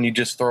 is the one you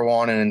just throw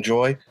on and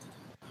enjoy.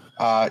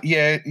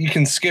 Yeah, you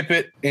can skip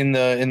it in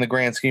the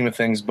grand scheme of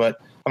things,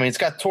 but I mean, it's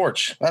got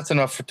Torch. That's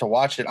enough to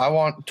watch it. I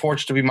want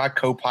Torch to be my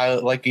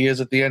co-pilot like he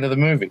is at the end of the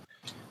movie.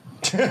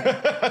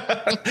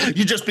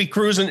 You just be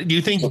cruising. Do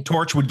you think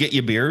Torch would get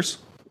you beers?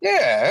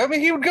 Yeah, I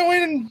mean, he would go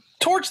in and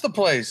torch the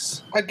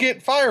place. I'd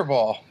get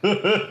Fireball.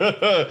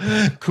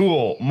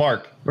 Cool.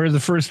 Mark. Where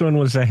the first one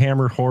was a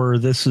Hammer horror,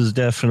 this is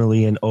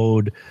definitely an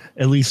ode,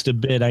 at least a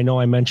bit. I know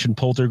I mentioned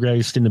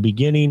Poltergeist in the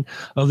beginning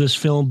of this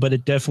film, but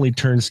it definitely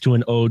turns to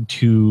an ode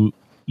to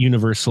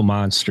Universal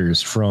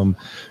monsters, from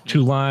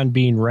Toulon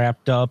being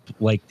wrapped up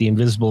like the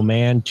Invisible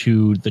Man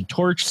to the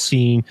torch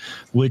scene,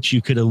 which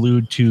you could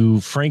allude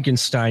to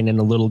Frankenstein and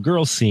the little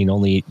girl scene,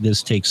 only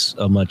this takes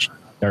a much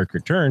darker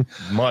turn.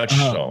 Much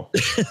so.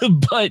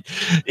 But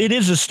it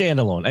is a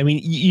standalone. I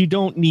mean, you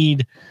don't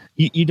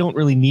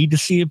really need to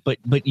see it, but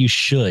you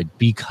should,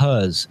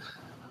 because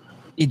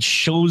it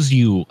shows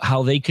you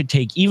how they could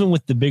take, even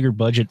with the bigger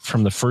budget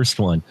from the first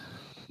one,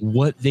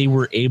 what they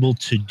were able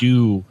to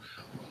do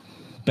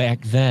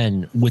back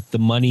then with the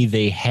money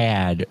they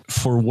had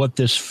for what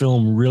this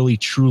film really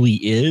truly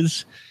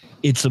is.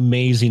 It's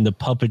amazing, the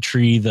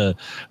puppetry, the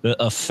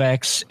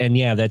effects, and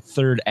yeah, that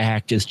third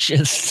act is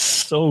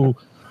just so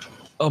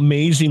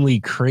amazingly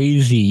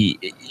crazy.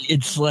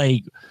 It's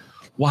like,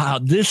 wow,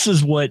 this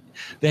is what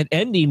that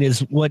ending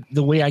is, what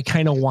the way I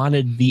kind of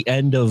wanted the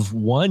end of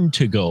 1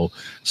 to go.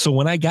 So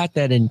when I got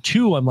that in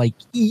 2, I'm like,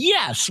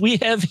 yes, we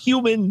have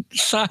human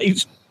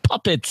sized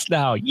puppets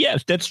now.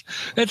 Yes, that's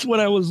what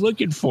I was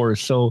looking for.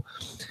 So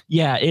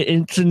yeah,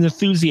 it's an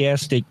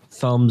enthusiastic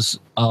thumbs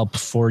up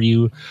for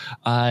you.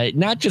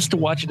 Not just to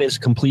watch it as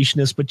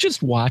completionist, but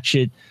just watch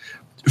it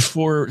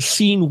for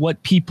seeing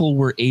what people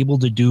were able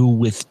to do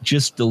with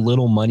just the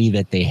little money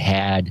that they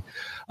had.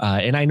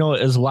 And I know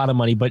it was a lot of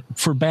money, but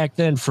for back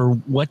then, for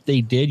what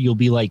they did, you'll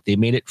be like, they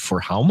made it for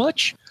how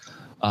much?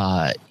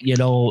 And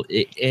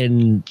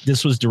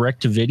this was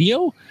direct to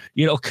video,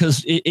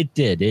 because it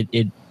did.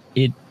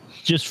 It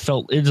just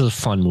felt, it was a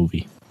fun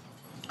movie.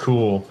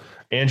 Cool.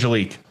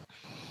 Angelique.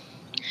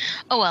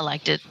 Oh, I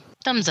liked it.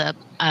 Thumbs up.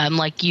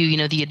 Like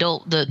you, the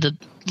adult, the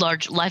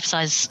large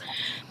life-size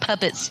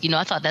puppets,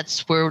 I thought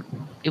that's where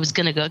it was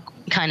going to go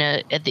kind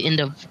of at the end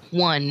of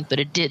 1, but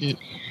it didn't.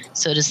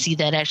 So to see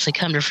that actually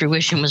come to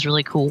fruition was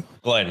really cool.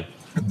 Glenn.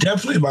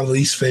 Definitely my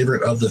least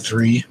favorite of the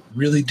 3.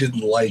 Really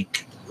didn't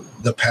like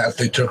the path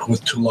they took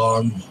with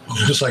Toulon.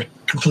 Just like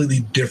completely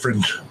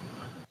different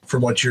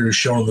from what you're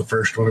showing the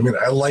first one. I mean,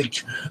 I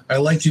like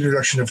the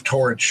introduction of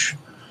Torch,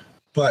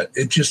 but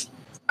it just,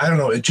 I don't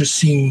know, it just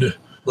seemed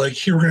like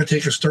here we're going to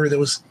take a story that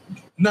was,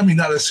 not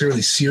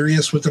necessarily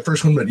serious with the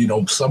first one, but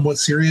somewhat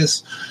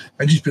serious,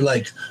 and just be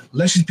like,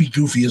 let's just be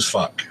goofy as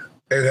fuck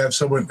and have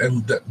someone,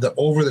 and the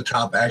over the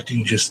top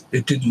acting just,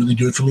 it didn't really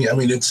do it for me. I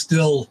mean, it's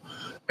still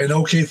an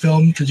okay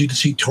film because you can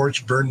see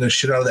Torch burn the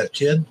shit out of that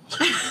kid.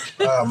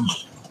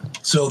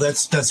 So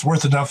that's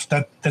worth enough.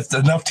 That's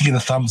enough to get a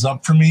thumbs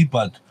up for me,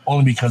 but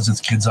only because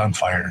it's Kids on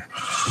Fire.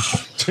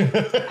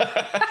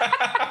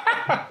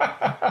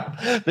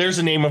 There's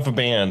the name of a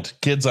band,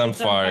 Kids on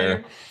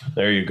Fire.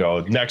 There you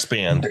go. Next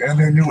band. And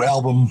their new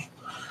album,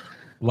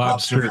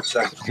 Lobster.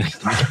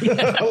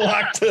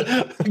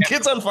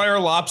 Kids on Fire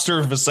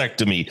Lobster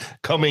Vasectomy,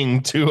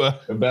 coming to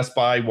a Best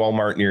Buy,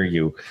 Walmart near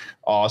you.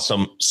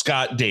 Awesome.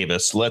 Scott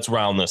Davis, let's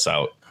round this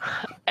out.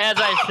 As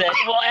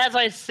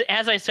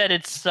I said,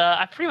 it's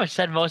I pretty much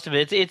said most of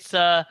it. It's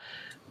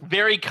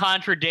very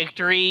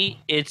contradictory.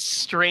 It's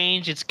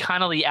strange. It's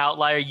kind of the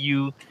outlier.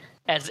 You,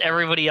 as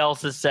everybody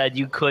else has said,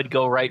 you could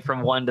go right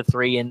from 1 to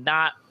 3 and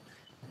not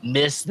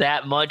miss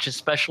that much,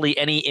 especially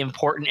any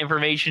important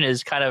information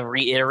is kind of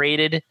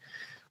reiterated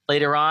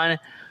later on.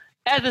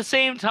 At the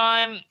same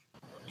time,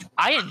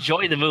 I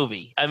enjoy the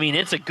movie. I mean,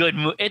 it's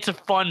a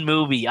fun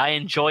movie. I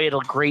enjoy it a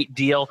great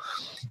deal.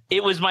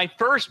 It was my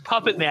first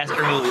Puppet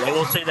Master movie. I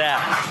will say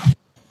that.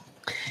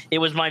 It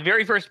was my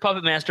very first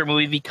Puppet Master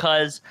movie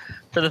because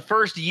for the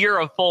first year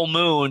of Full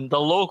Moon, the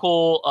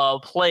local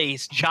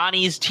place,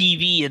 Johnny's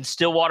TV in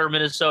Stillwater,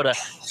 Minnesota,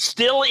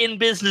 still in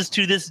business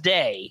to this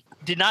day,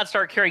 did not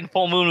start carrying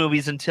Full Moon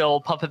movies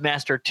until Puppet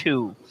Master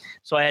 2.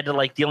 So I had to,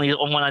 the only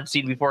one I'd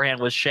seen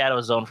beforehand was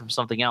Shadow Zone from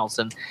something else.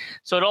 And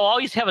so it'll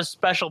always have a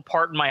special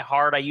part in my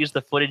heart. I used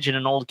the footage in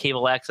an old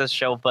cable access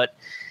show, but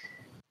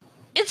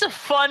it's a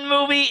fun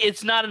movie.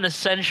 It's not an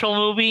essential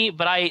movie,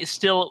 but I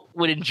still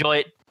would enjoy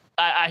it.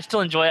 I still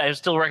enjoy it. I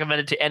still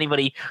recommend it to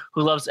anybody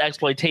who loves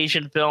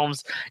exploitation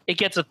films. It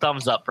gets a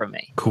thumbs up from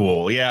me.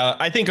 Cool. Yeah,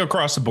 I think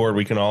across the board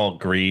we can all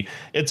agree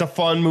it's a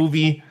fun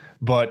movie,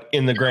 but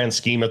in the grand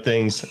scheme of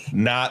things,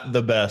 not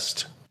the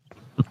best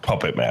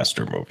Puppet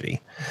Master movie.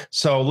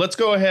 So let's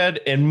go ahead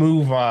and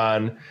move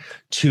on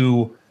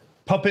to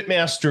Puppet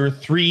Master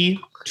 3,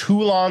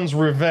 Toulon's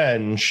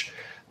Revenge.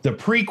 the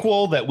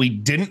prequel that we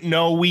didn't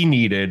know we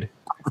needed,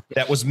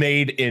 that was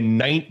made in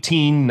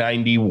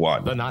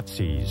 1991. The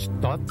Nazis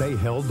thought they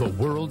held the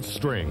world's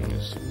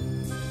strings.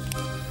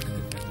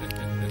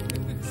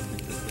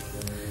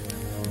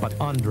 But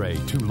Andre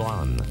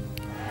Toulon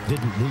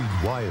didn't need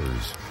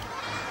wires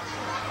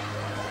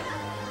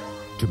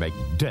to make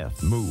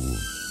death move.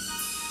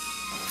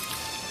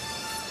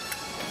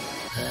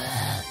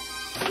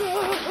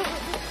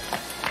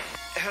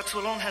 Herr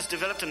Toulon has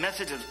developed a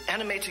method of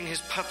animating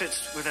his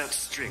puppets without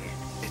string.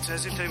 It's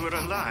as if they were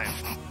alive.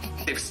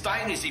 If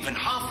Stein is even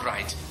half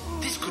right,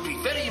 this could be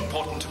very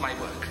important to my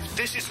work.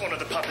 This is one of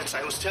the puppets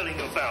I was telling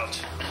you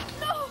about.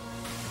 No!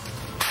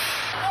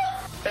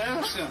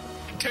 Elsa,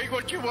 take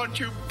what you want,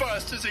 you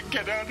bastards, and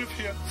get out of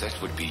here. That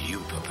would be you,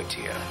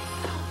 puppeteer.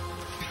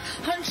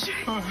 I'm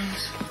sorry.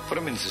 Put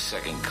him into the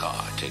second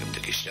car. Take him to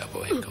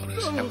Gestapo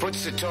headquarters. And put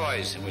the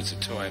toys in with the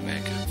toy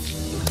maker.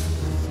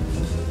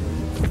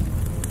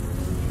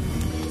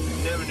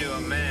 Never knew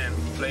a man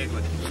who played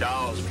with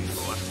dolls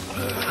before.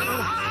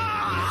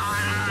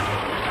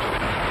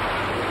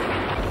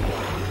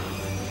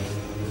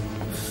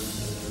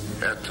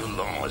 Herr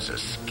Toulon has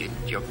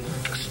escaped your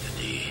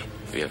custody.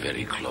 We are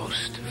very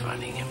close to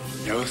finding him.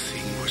 No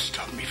thing will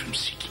stop me from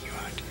seeking you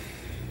out.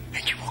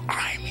 And you will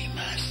cry me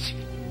mercy.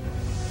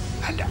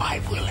 And I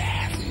will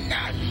have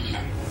none.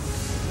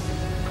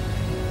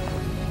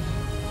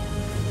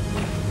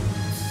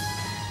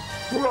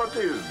 What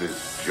is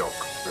this joke?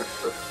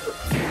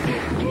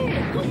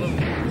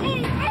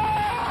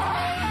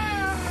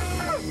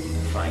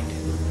 Find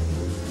him.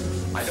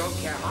 I don't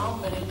care how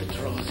many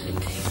patrols it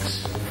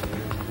takes.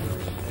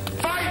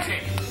 Find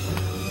him!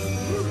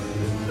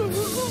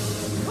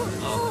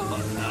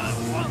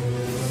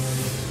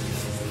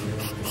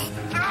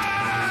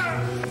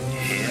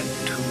 Herr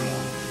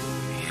Toulon,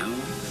 you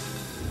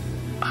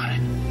are a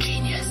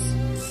genius.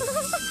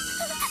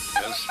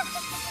 Elsa,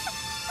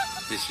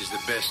 This is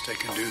the best I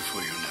can do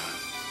for you now.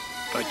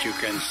 But you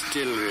can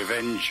still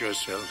revenge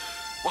yourself.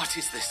 what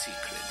is the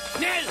secret?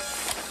 Nell!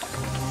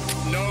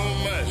 No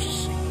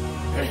mercy.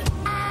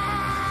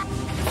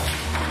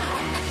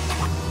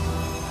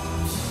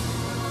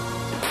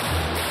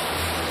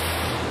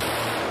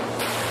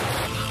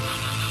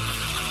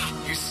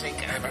 You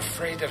think I'm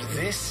afraid of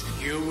this?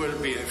 You will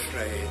be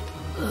afraid.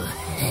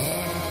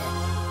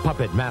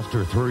 Puppet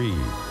Master 3,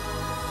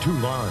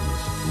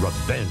 Toulon's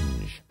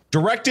Revenge.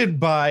 Directed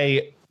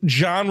by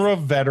genre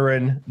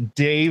veteran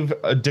Dave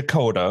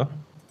Dakota,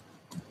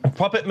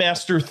 Puppet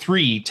Master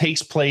 3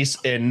 takes place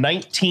in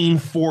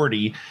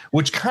 1940,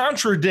 which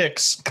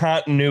contradicts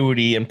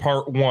continuity in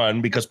part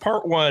 1, because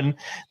part 1,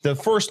 the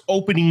first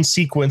opening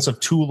sequence of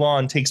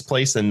Toulon, takes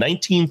place in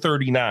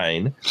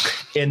 1939.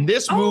 In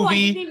this movie,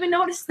 I didn't even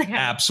notice that.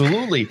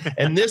 Absolutely.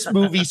 And this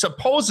movie,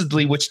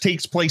 supposedly, which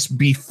takes place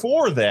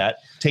before that,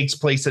 takes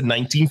place in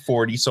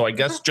 1940. So I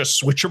guess just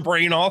switch your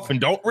brain off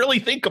and don't really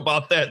think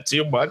about that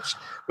too much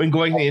when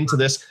going into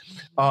this.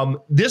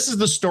 This is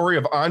the story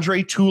of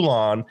Andre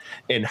Toulon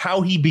and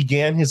how he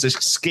began his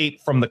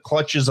escape from the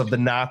clutches of the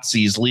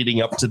Nazis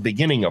leading up to the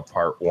beginning of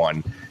part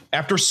 1.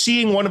 After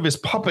seeing one of his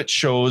puppet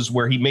shows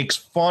where he makes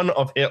fun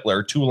of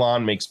Hitler,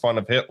 Toulon makes fun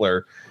of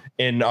Hitler,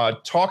 and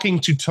talking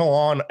to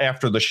Toulon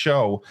after the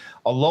show,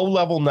 a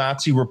low-level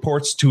Nazi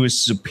reports to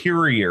his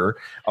superior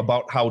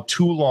about how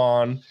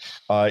Toulon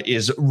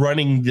is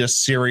running this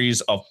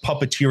series of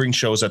puppeteering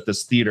shows at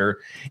this theater,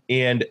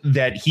 and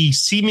that he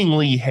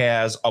seemingly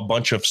has a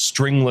bunch of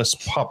stringless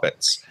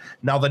puppets.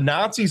 Now, the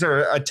Nazis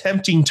are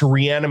attempting to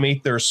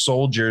reanimate their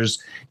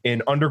soldiers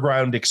in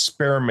underground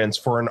experiments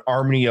for an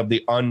army of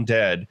the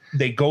undead.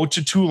 They go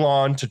to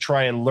Toulon to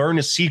try and learn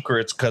his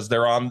secrets because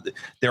they're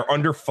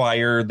under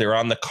fire. They're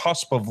on the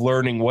cusp of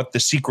learning what the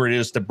secret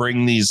is to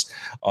bring these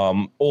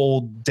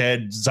old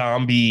dead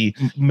zombie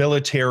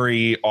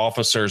military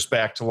officers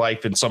back to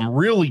life in some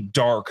really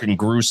dark and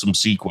gruesome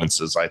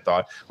sequences, I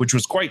thought, which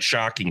was quite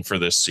shocking for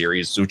this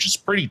series, which is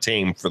pretty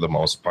tame for the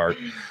most part.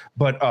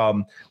 But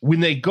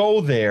when they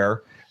go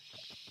there,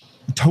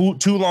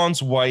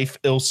 Toulon's wife,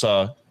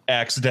 Ilsa,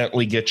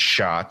 accidentally gets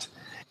shot,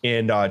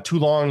 and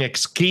Toulon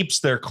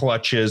escapes their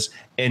clutches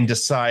and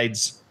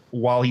decides,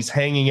 while he's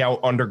hanging out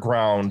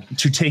underground,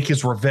 to take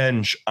his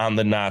revenge on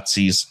the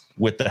Nazis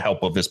with the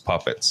help of his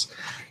puppets.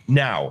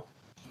 Now,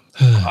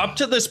 up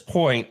to this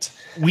point,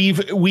 we've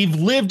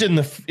lived in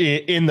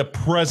the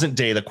present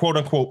day, the quote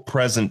unquote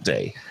present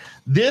day.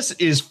 This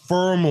is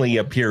firmly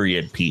a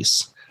period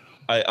piece,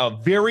 a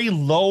very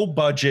low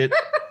budget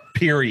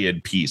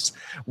period piece.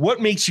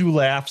 What makes you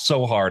laugh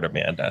so hard,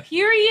 Amanda?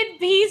 Period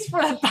piece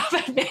for the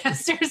Puppet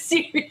Master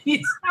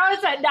series. How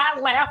is that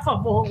not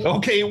laughable?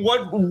 Okay,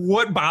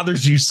 what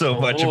bothers you so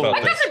much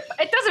about this?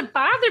 It doesn't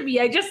bother me.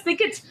 I just think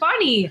it's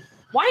funny.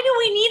 Why do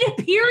we need a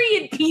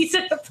period piece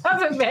at the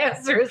Puppet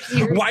Master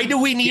series? Why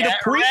do we need a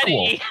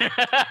prequel?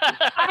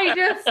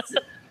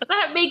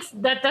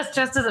 That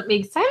just doesn't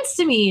make sense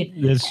to me.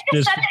 This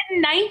It's set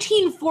in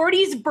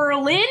 1940s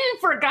Berlin,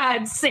 for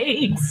God's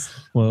sakes.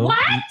 Well,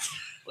 what?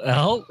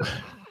 Well,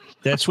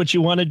 That's what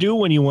you want to do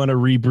when you want to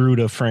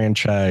reboot a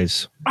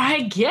franchise.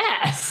 I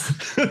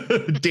guess.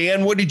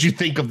 Dan, what did you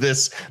think of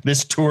this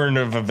turn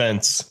of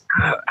events?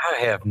 I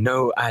have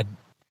no, I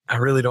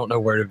really don't know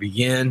where to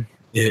begin.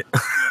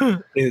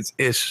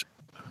 It's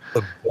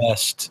the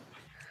best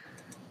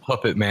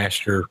Puppet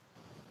Master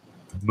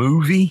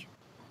movie.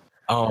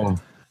 And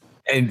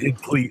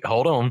please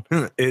hold on.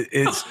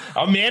 It's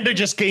Amanda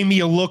just gave me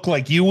a look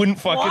like you wouldn't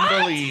fucking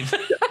believe.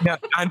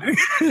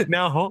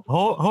 Now hold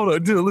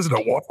on. Listen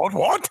to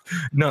what?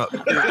 No,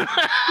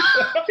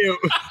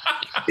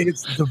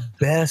 it's the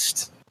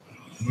best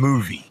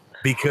movie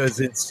because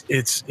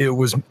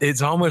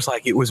it's almost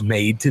like it was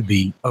made to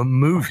be a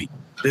movie.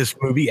 This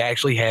movie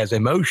actually has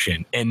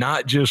emotion and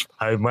not just,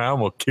 hey man, I'm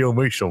gonna kill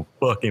me some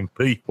fucking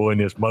people in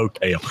this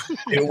motel.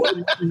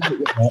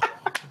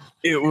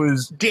 It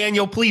was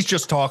Daniel, please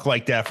just talk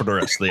like that for the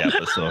rest of the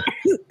episode.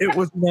 It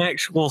was an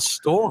actual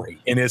story,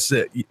 and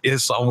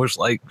it's almost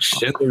like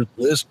Schindler's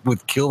List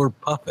with killer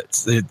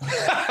puppets.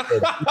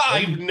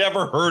 I've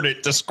never heard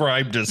it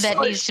described as that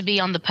needs to be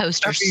on the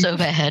poster so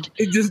bad.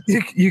 It just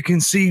you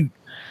can see,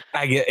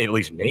 I get at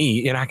least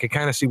me, and I could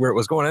kind of see where it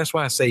was going. That's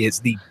why I say it's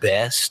the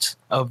best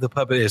of the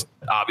puppet. It's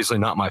obviously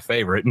not my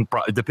favorite, and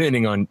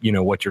depending on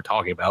what you're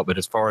talking about. But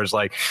as far as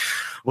like,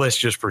 let's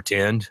just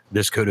pretend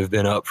this could have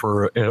been up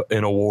for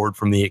an award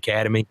from the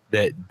Academy,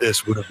 that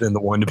this would have been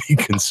the one to be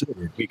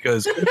considered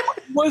because it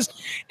was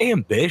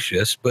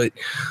ambitious, but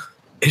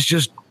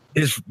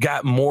it's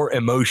got more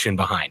emotion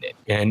behind it.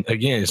 And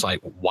again, it's like,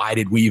 why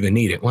did we even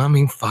need it? Well, I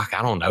mean, fuck,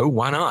 I don't know.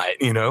 Why not?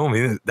 I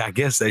mean, I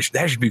guess that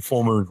should be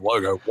Full Moon's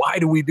logo. Why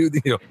do we do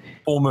the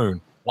Full Moon?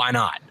 Why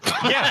not?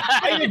 Yeah,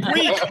 I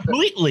agree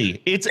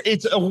completely.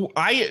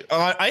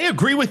 I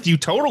agree with you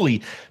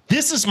totally.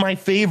 This is my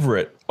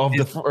favorite of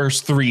the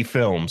first three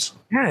films.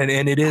 Yeah,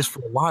 and it is for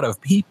a lot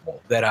of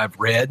people that I've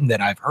read and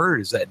that I've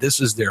heard is that this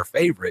is their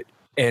favorite.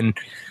 And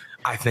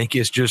I think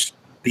it's just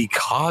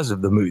because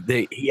of the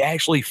movie. He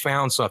actually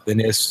found something.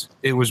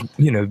 It was,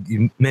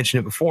 you mentioned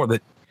it before,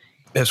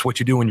 that's what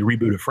you do when you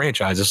reboot a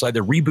franchise. It's like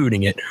they're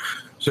rebooting it,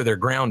 so they're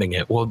grounding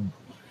it. Well,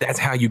 that's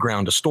how you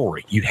ground a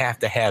story. You have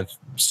to have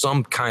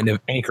some kind of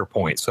anchor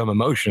point, some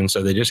emotion.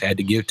 So they just had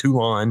to give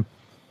Toulon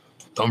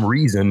some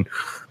reason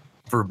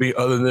for being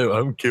other than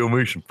I'm kill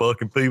me some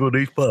fucking people,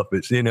 these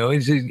puppets. You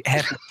just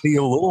have to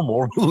feel a little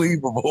more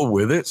believable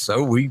with it.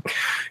 So we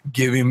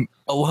give him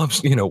a love.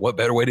 What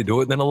better way to do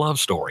it than a love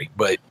story?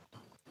 But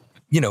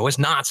it's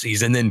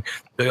Nazis, and then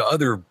the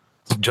other,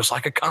 just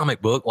like a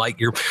comic book, like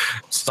your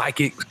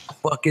psychic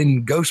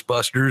fucking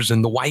Ghostbusters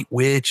and the White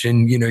Witch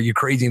and your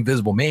crazy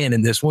Invisible Man.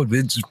 And this one,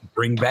 just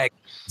bring back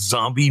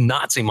zombie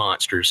Nazi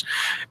monsters.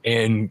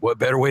 And what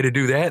better way to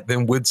do that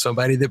than with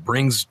somebody that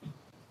brings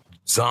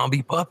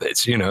zombie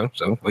puppets?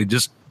 So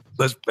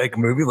let's make a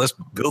movie, let's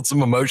build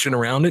some emotion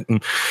around it,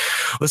 and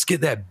let's get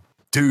that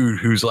dude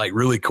who's like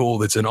really cool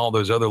that's in all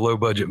those other low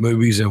budget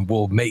movies, and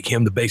we'll make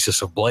him the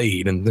basis of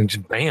Blade, and then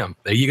just bam,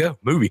 there you go,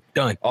 movie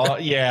done.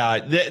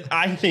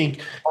 I think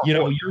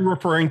you're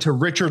referring to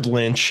Richard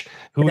Lynch,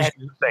 who's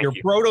your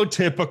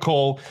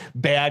prototypical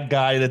bad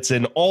guy that's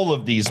in all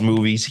of these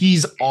movies.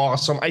 He's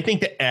awesome. I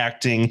think the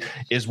acting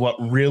is what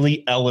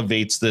really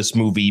elevates this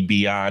movie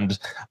beyond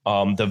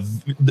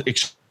the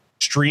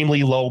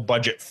extremely low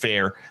budget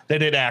fare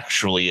that it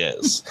actually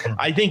is.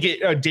 I think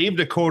Dave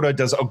Dakota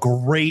does a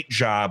great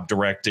job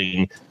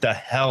directing the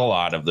hell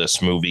out of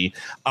this movie.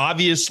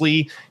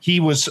 Obviously, he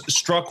was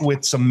struck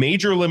with some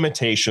major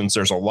limitations.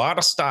 There's a lot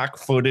of stock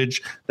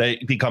footage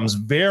that becomes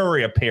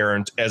very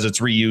apparent as it's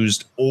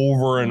reused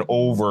over and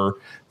over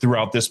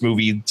throughout this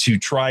movie to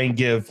try and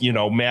give,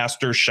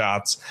 master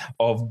shots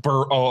of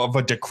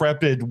a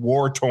decrepit,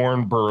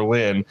 war-torn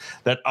Berlin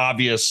that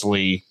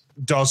obviously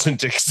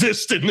doesn't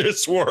exist in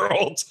this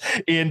world.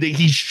 And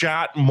he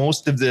shot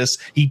most of this.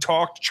 He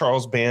talked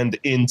Charles Band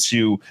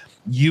into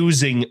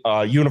using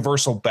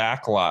universal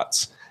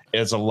backlots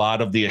as a lot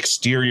of the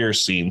exterior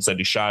scenes that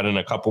he shot in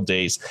a couple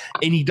days.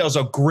 And he does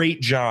a great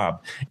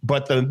job.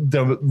 But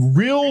the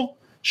real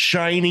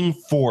shining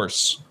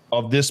force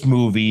of this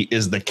movie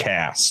is the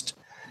cast.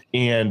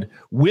 And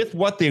with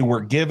what they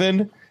were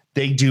given,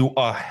 they do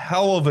a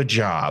hell of a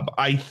job.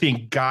 I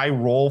think Guy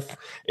Rolfe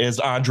as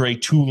Andre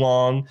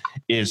Toulon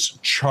is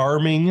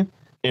charming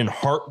and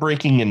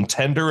heartbreaking and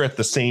tender at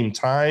the same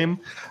time.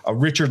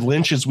 Richard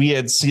Lynch, as we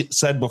had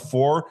said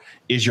before,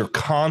 is your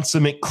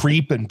consummate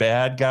creep and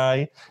bad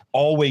guy.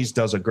 Always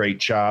does a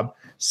great job.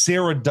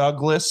 Sarah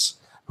Douglas,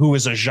 who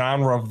is a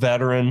genre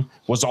veteran,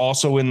 was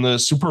also in the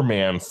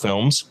Superman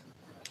films.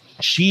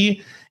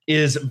 She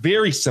is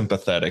very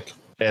sympathetic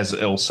as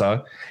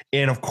Ilsa.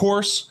 And of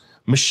course,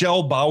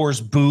 Michelle Bauer's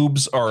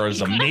boobs are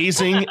as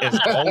amazing as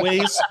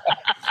always.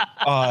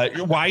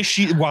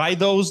 Why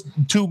those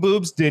two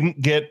boobs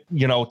didn't get,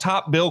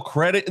 top bill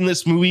credit in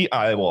this movie,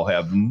 I will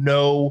have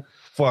no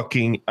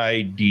fucking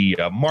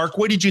idea. Mark,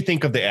 what did you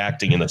think of the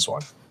acting in this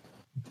one?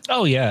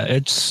 Oh yeah,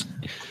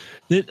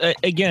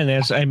 again,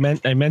 as I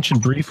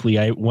mentioned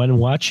briefly, when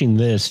watching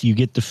this, you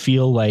get to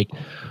feel like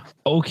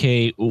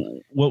okay,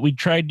 what we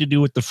tried to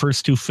do with the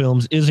first two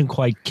films isn't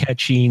quite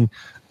catching.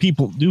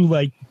 People do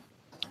like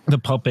the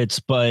puppets,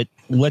 but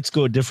let's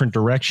go a different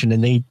direction.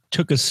 And they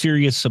took a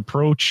serious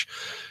approach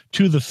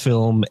to the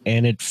film,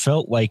 and it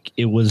felt like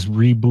it was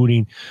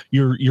rebooting.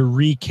 You're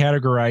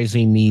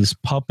recategorizing these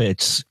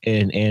puppets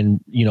and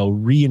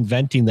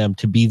reinventing them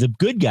to be the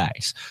good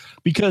guys,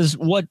 because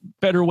what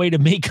better way to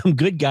make them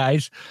good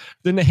guys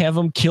than to have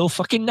them kill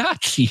fucking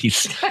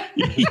Nazis?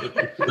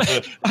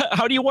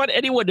 How do you want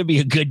anyone to be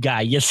a good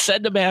guy? You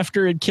send them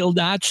after and kill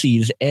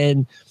Nazis,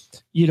 and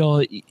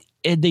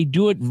and they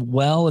do it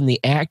well. And the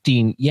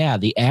acting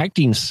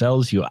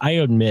sells you. I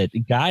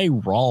admit, Guy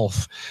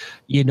Rolfe,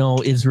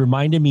 is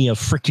reminding me of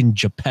freaking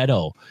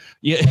Geppetto.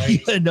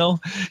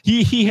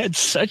 He had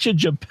such a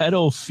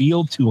Geppetto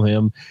feel to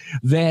him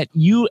that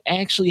you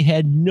actually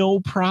had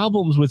no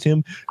problems with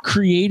him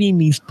creating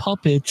these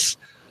puppets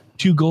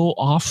to go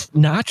off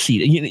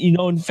Nazi.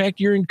 In fact,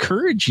 you're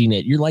encouraging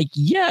it. You're like,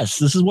 yes,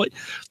 this is what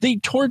they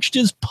torched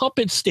his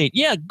puppet state.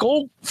 Yeah,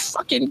 go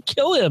fucking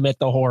kill him at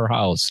the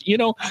whorehouse.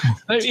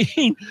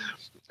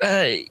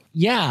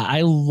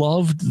 I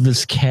loved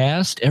this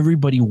cast.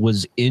 Everybody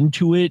was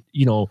into it.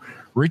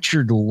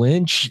 Richard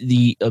Lynch,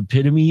 the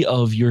epitome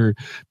of your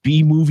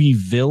B-movie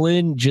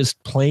villain,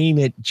 just playing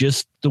it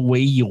just the way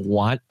you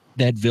want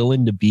that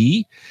villain to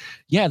be.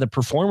 Yeah, the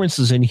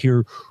performances in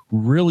here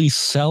really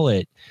sell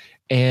it.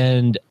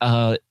 And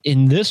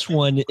in this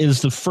one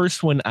is the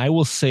first one, I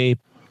will say,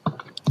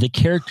 the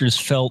characters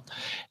felt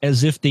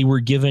as if they were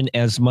given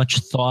as much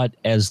thought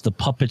as the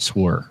puppets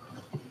were.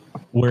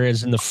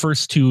 Whereas in the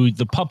first two,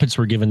 the puppets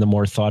were given the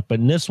more thought.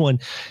 But in this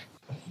one,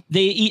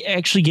 they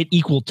actually get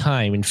equal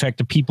time. In fact,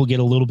 the people get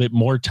a little bit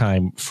more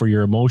time for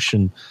your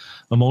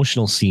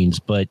emotional scenes.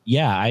 But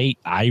yeah,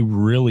 I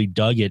really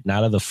dug it. And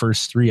out of the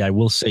first three, I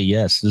will say,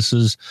 yes, this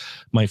is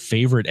my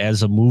favorite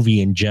as a movie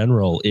in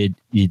general. It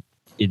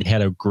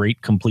had a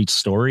great complete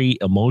story,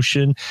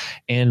 emotion,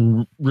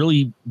 and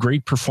really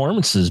great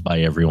performances by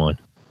everyone.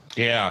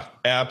 Yeah,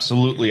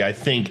 absolutely. I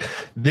think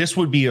this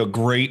would be a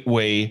great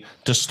way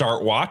to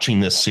start watching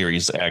this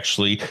series,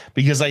 actually,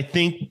 because I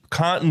think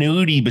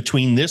continuity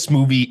between this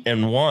movie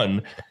and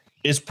one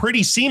is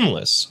pretty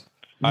seamless.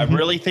 Mm-hmm. I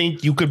really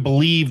think you could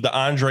believe the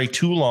Andre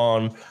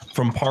Toulon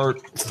from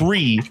part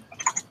 3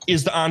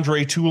 is the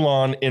Andre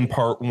Toulon in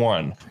part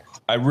 1.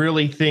 I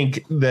really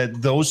think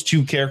that those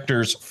two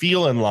characters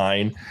feel in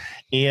line,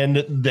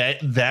 and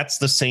that's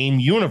the same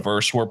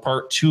universe where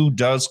part 2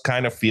 does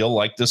kind of feel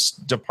like this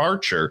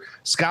departure.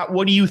 Scott,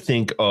 what do you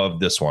think of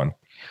this one?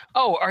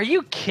 Oh, are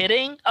you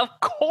kidding? Of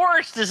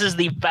course this is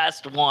the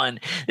best one.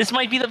 This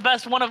might be the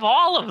best one of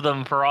all of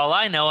them for all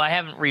I know. I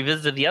haven't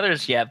revisited the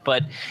others yet,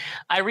 but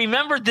I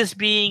remember this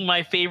being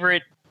my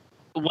favorite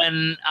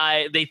when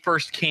they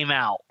first came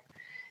out.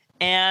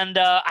 And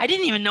I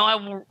didn't even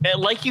know,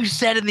 like you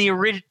said in the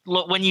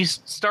original, when you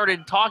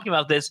started talking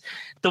about this,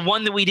 the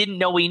one that we didn't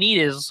know we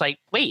needed is like,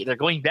 wait, they're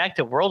going back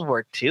to World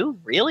War II?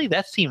 Really?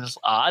 That seems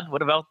odd.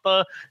 What about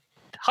the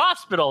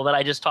hospital that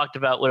I just talked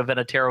about? Would have been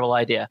a terrible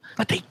idea.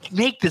 But they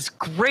make this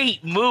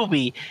great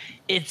movie.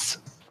 It's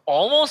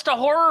almost a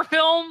horror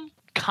film,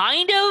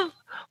 kind of,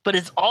 but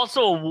it's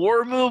also a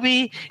war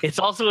movie. It's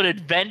also an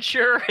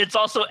adventure. It's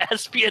also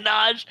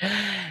espionage.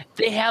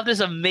 They have this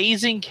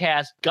amazing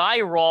cast. Guy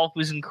Rolfe,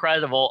 who's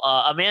incredible.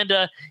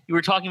 Amanda, you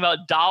were talking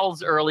about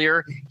Dolls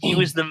earlier. He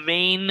was the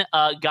main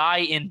guy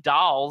in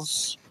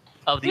Dolls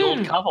of the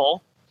old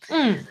couple.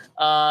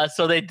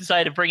 So they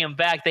decided to bring him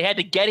back. They had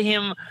to get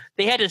him.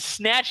 They had to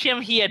snatch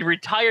him. He had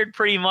retired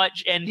pretty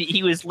much, and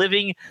he was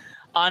living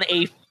on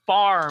a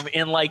farm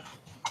in like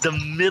the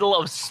middle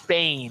of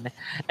Spain,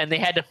 and they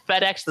had to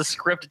FedEx the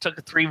script. It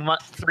took 3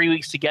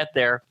 weeks to get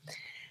there.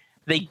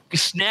 They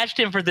snatched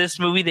him for this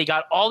movie. They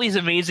got all these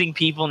amazing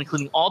people,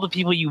 including all the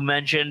people you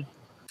mentioned.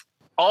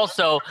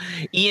 Also,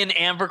 Ian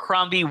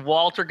Abercrombie,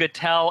 Walter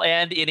Gotell,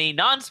 and in a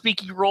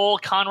non-speaking role,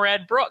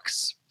 Conrad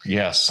Brooks.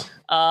 Yes.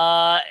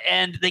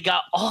 And they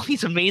got all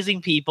these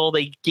amazing people.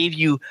 They gave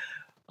you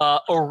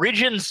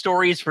origin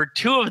stories for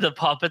 2 of the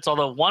puppets,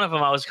 although one of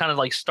them I was kind of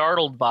like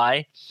startled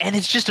by. And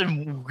it's just a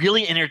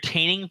really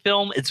entertaining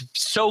film. It's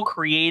so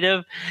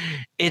creative.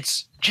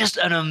 It's just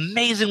an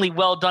amazingly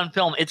well done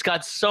film. It's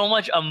got so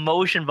much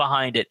emotion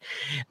behind it.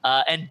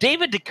 And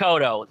David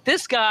Dakota,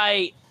 this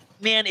guy,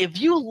 man, if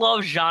you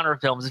love genre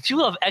films, if you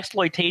love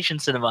exploitation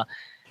cinema,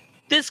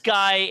 this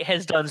guy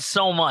has done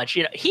so much.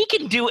 He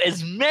can do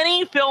as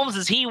many films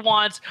as he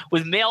wants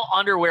with male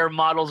underwear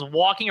models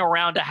walking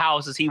around a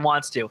house as he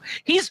wants to.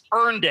 He's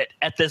earned it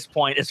at this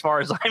point, as far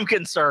as I'm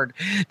concerned.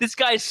 This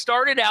guy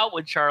started out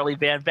with Charlie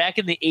Band back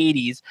in the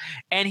 80s,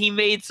 and he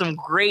made some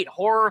great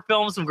horror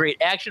films, some great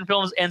action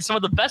films, and some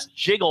of the best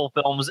jiggle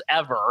films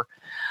ever.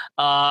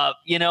 And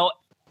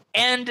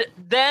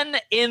then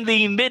in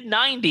the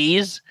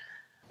mid-90s,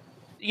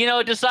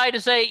 decide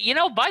to say,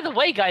 by the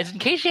way, guys, in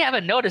case you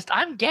haven't noticed,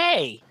 I'm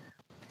gay.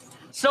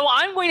 So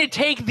I'm going to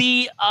take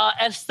the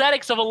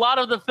aesthetics of a lot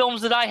of the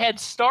films that I had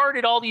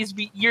started all these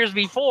years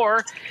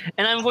before,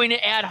 and I'm going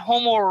to add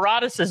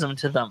homoeroticism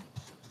to them.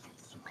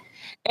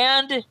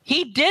 And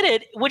he did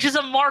it, which is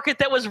a market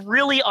that was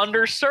really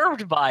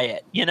underserved by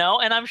it, you know.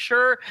 And I'm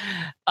sure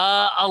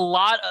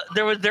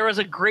there was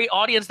a great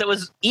audience that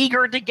was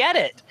eager to get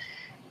it.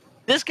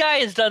 This guy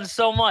has done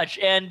so much,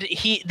 and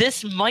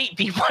this might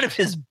be one of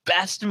his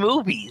best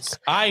movies.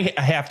 I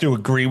have to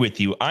agree with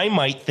you. I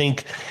might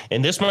think,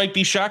 and this might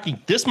be shocking,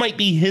 this might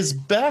be his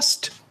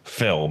best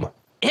film.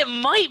 It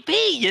might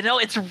be, you know.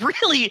 It's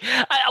really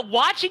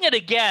watching it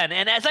again,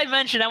 and as I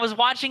mentioned, I was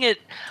watching it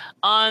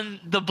on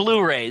the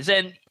Blu-rays,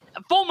 and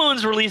Full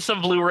Moon's released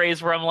some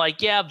Blu-rays where I'm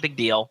like, yeah, big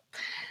deal,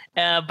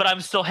 but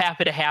I'm still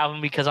happy to have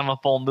them because I'm a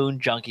Full Moon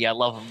junkie. I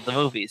love the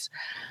movies.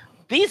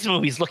 These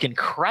movies look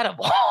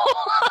incredible.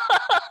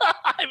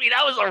 I mean,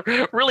 I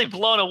was really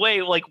blown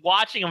away, like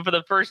watching them for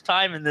the first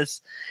time in this,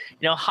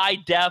 you know, high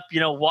def, you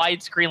know,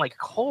 widescreen. Like,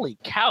 holy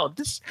cow!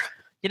 This,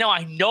 you know,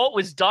 I know it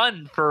was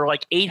done for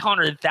like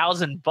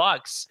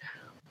 $800,000,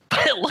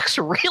 but it looks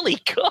really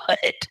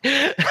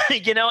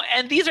good, you know.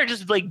 And these are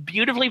just like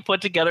beautifully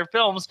put together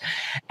films,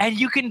 and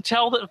you can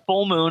tell that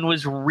Full Moon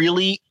was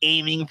really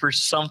aiming for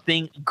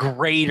something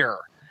greater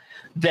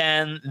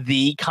than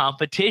the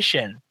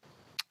competition.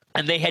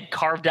 And they had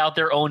carved out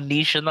their own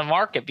niche in the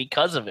market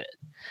because of it.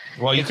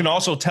 Well, you can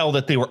also tell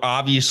that they were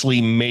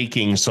obviously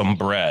making some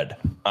bread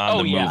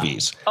on the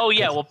movies. Oh,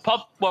 yeah.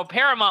 Well,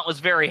 Paramount was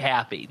very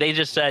happy. They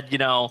just said, you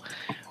know,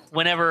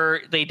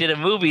 whenever they did a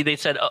movie, they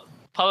said,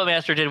 Puppet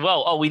Master did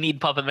well. Oh, we need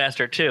Puppet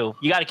Master 2.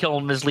 You got to kill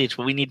Ms. Leach,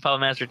 but we need Puppet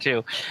Master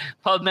 2.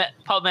 Puppet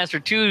Master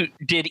 2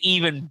 did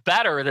even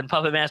better than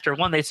Puppet Master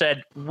 1. They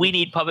said, we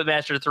need Puppet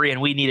Master 3,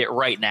 and we need it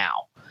right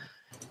now.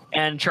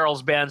 And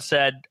Charles Band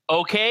said,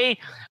 okay.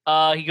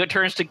 He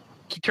turns to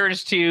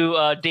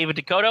David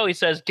DeCoteau. He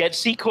says, get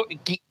C.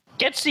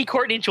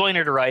 Courtney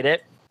Joyner to write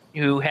it,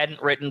 who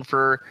hadn't written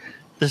for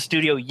the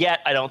studio yet,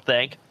 I don't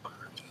think.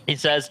 He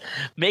says,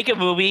 make a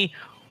movie.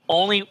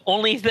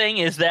 Only thing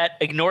is that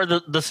ignore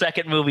the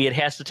second movie. It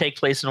has to take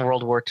place in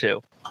World War II.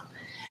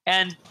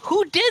 And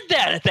who did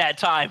that at that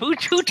time? Who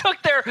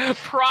took their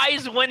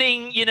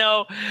prize-winning, you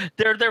know,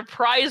 their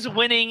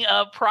prize-winning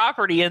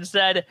property and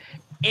said,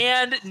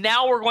 and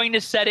now we're going to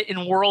set it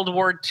in World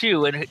War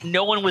II, and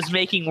no one was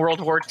making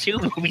World War II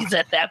movies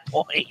at that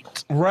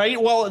point.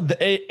 Right. Well,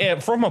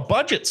 from a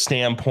budget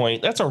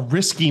standpoint, that's a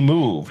risky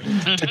move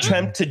to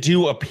attempt to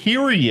do a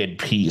period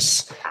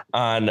piece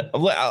on.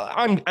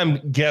 I'm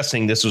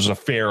guessing this was a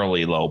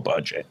fairly low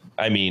budget.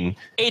 I mean,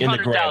 in the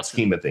grand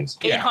scheme of things,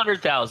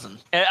 $800,000.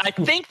 I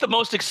think the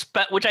most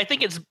which I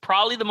think is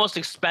probably the most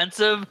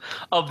expensive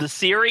of the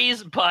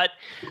series, but.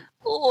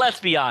 Let's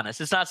be honest,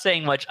 it's not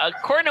saying much.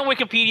 According to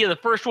Wikipedia, the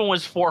first one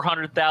was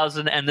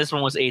 $400,000 and this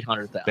one was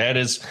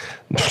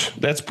 $800,000.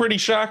 That's pretty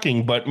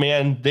shocking, but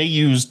man, they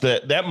used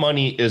that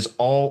money is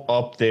all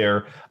up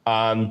there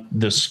on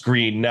the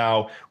screen.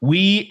 Now,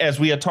 as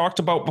we had talked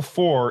about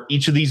before,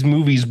 each of these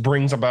movies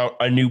brings about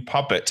a new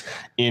puppet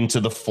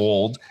into the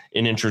fold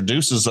and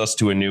introduces us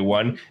to a new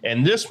one.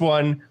 And this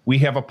one, we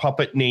have a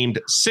puppet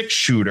named Six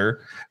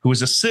Shooter, who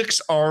is a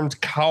 6-armed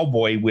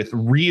cowboy with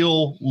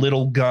real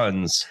little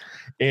guns.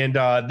 And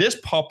this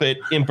puppet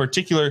in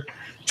particular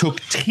took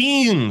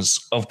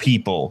teams of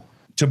people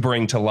to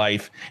bring to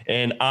life.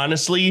 And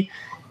honestly,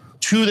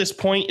 to this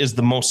point, is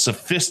the most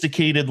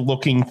sophisticated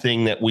looking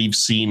thing that we've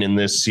seen in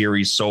this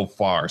series so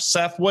far.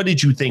 Seth, what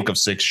did you think of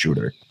Six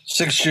Shooter?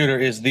 Six Shooter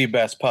is the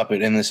best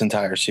puppet in this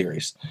entire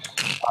series.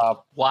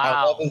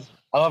 Wow.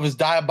 I love his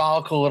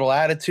diabolical little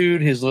attitude,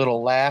 his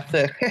little laugh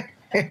that...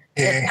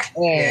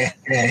 Yeah,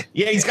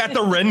 he's got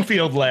the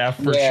Renfield laugh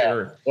for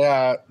sure.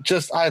 Yeah,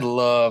 I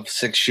love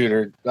Six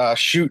Shooter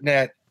shooting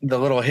at the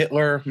little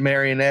Hitler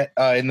marionette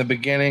in the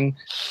beginning,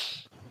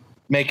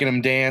 making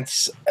him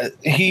dance.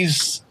 He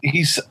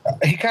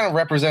kind of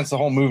represents the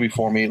whole movie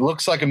for me. It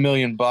looks like $1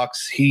 million.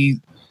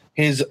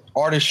 His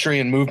artistry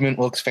and movement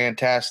looks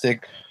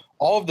fantastic.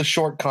 All of the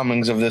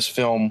shortcomings of this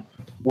film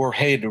were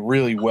hid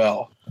really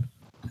well,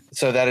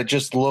 so that it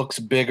just looks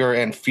bigger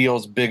and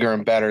feels bigger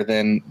and better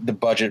than the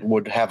budget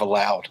would have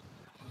allowed.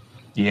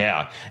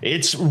 Yeah,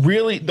 it's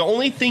really the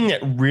only thing that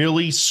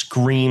really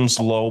screams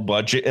low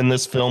budget in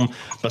this film,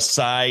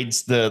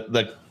 besides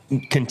the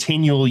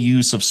continual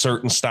use of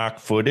certain stock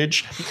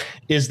footage,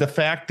 is the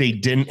fact they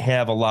didn't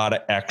have a lot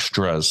of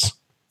extras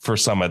for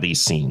some of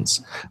these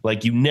scenes.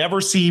 Like, you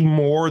never see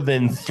more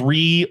than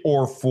 3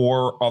 or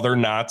 4 other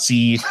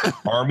Nazi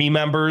army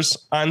members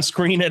on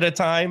screen at a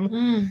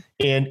time.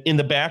 And in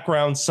the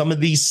background, some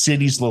of these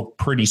cities look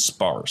pretty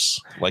sparse.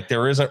 Like,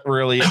 there isn't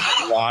really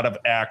a lot of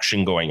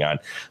action going on.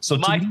 So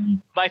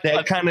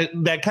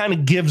that kind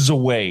of gives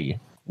away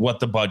what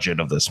the budget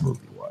of this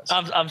movie was.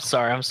 I'm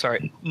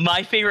sorry.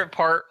 My favorite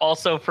part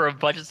also for a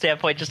budget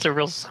standpoint, just to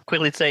real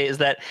quickly say, is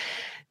that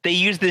they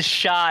use this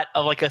shot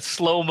of like a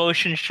slow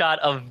motion shot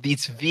of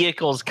these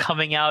vehicles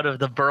coming out of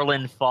the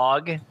Berlin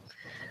fog,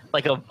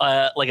 like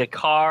a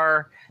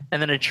car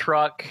and then a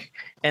truck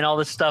and all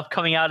this stuff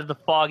coming out of the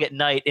fog at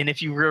night. And if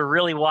you were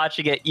really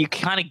watching it, you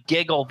kind of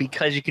giggle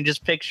because you can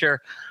just picture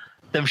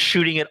them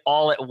shooting it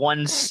all at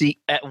one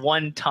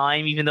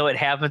time, even though it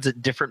happens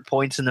at different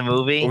points in the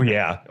movie. Oh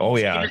yeah.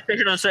 You just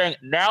picture them saying,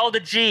 "Now the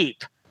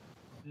Jeep,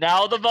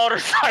 now the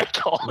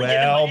motorcycle."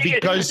 Well,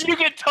 because you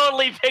can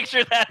totally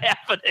picture that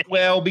happening.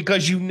 Well,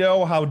 because you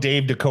know how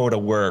Dave Dakota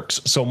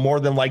works, so more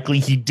than likely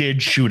he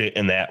did shoot it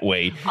in that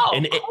way. Oh,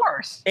 and of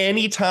course.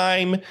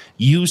 Anytime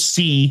you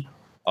see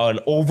an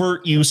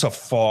overt use of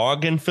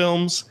fog in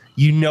films,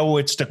 you know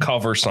it's to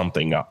cover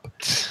something up.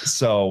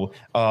 So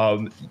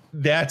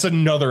that's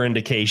another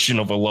indication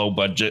of a low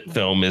budget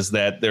film, is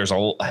that there's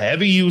a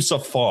heavy use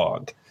of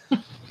fog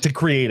to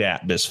create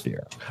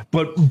atmosphere.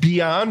 But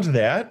beyond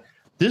that,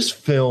 this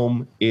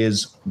film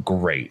is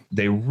great.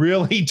 They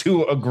really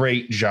do a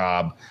great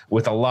job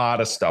with a lot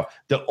of stuff.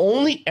 The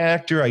only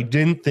actor I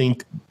didn't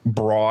think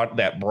brought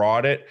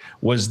it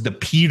was the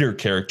Peter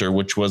character,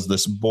 which was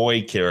this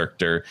boy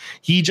character.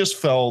 He just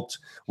felt,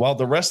 while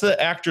the rest of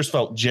the actors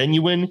felt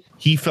genuine,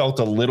 he felt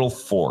a little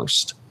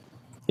forced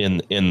in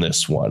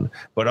this one.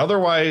 But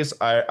otherwise,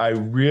 I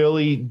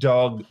really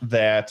dug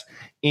that.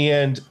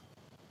 And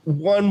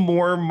one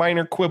more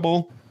minor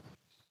quibble.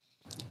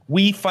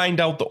 We find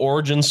out the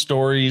origin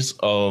stories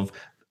of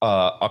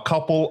a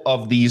couple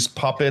of these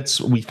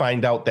puppets. We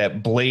find out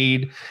that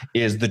Blade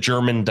is the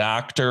German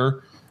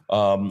doctor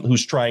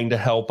who's trying to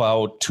help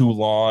out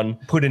Toulon,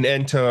 put an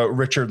end to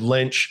Richard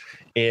Lynch,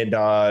 and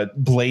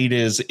Blade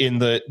is in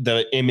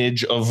the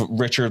image of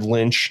Richard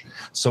Lynch.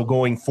 So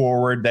going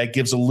forward, that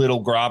gives a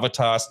little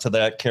gravitas to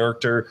that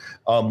character.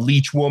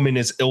 Leech Woman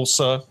is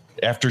Ilsa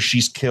after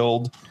she's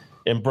killed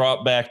and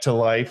brought back to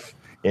life.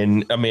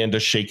 And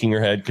Amanda's shaking her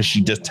head because she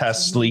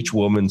detests Leech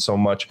Woman so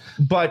much.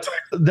 But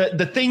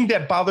the thing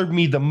that bothered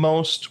me the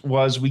most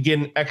was we get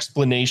an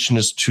explanation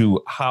as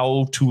to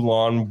how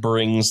Toulon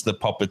brings the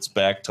puppets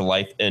back to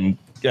life and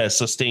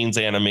sustains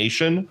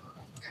animation.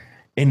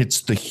 And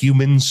it's the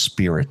human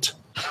spirit.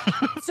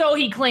 So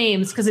he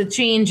claims, because it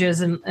changes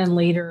and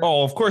later.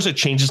 Oh, of course it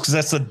changes, because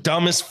that's the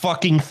dumbest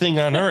fucking thing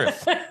on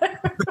earth.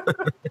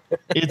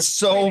 It's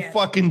so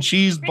fucking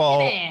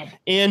cheeseball.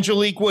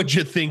 Angelique, what'd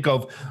you think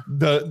of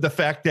the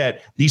fact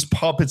that these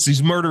puppets,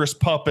 these murderous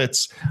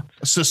puppets,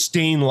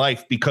 sustain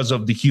life because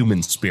of the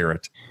human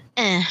spirit?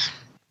 I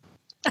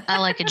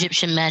like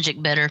Egyptian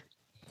magic better.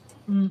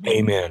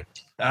 Amen.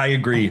 I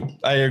agree.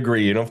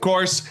 And of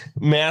course,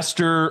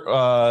 Master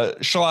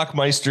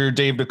Schlockmeister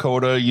Dave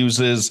Dakota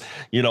uses,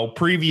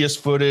 previous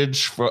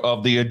footage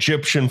of the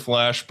Egyptian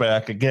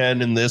flashback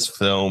again in this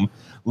film.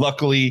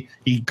 Luckily,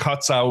 he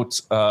cuts out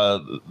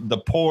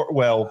the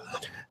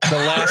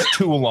last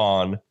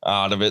Toulon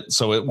out of it,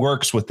 so it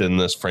works within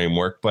this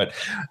framework. But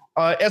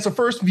as a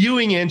first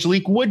viewing,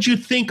 Angelique, what'd you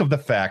think of the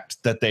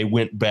fact that they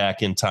went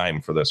back in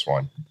time for this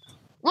one?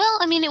 Well,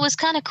 I mean, it was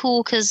kind of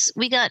cool because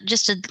we got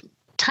just a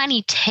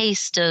tiny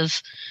taste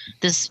of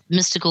this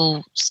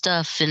mystical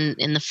stuff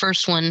in the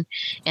first one,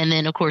 and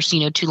then of course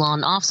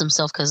Toulon offs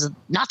himself because of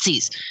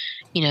Nazis,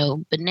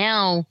 but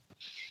now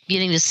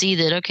getting to see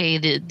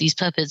that these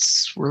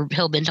puppets were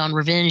hell-bent on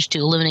revenge to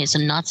eliminate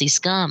some Nazi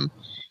scum,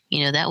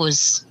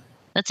 that's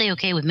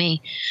okay with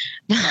me.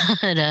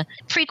 But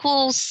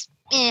prequels,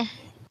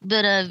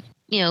 but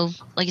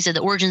like you said,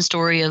 the origin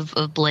story of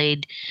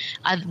Blade,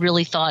 I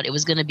really thought it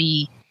was going to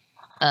be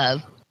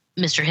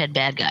Mr. Head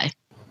Bad Guy.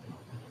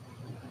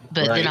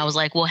 But then I was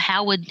like, well,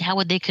 how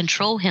would they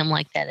control him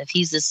like that if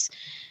he's this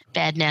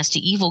bad, nasty,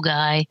 evil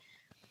guy?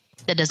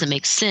 That doesn't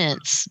make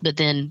sense. But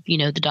then,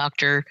 the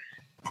doctor,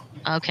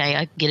 okay,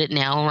 I get it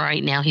now.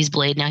 Right now he's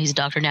Blade. Now he's a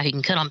doctor. Now he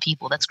can cut on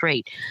people. That's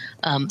great.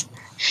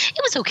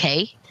 It was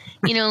okay.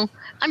 I'm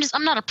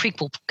not a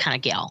prequel kind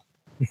of gal.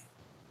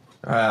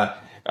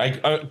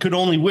 I could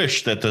only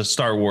wish that the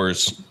Star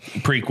Wars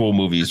prequel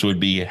movies would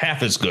be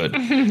half as good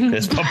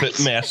as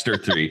Puppet Master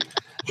 3.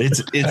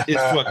 It's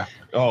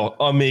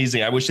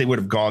amazing. I wish they would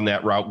have gone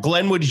that route.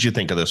 Glenn, what did you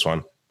think of this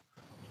one?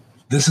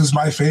 This is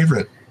my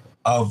favorite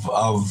of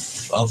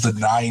the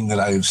 9 that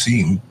I have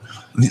seen.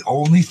 The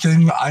only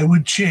thing I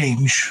would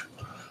change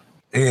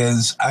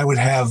is I would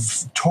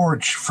have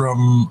Torch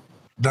from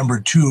number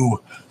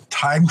 2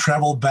 time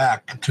travel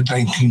back to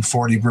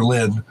 1940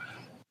 Berlin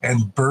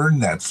and burn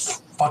that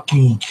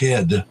fucking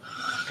kid.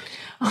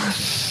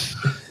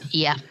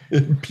 Yeah.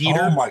 Peter?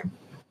 Oh my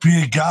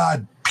big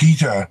God,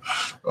 Peter.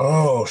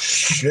 Oh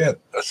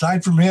shit.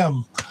 Aside from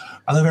him,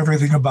 I love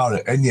everything about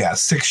it. And yeah,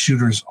 6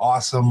 Shooter's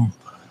awesome.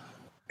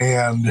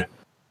 And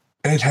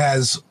it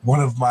has what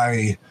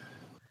I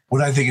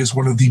think is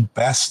one of the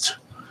best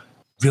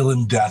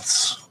villain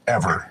deaths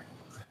ever.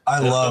 I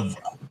love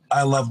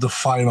the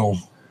final.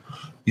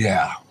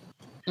 Yeah.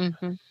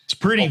 Mm-hmm.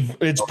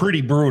 It's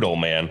pretty brutal,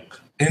 man.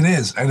 It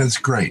is, and it's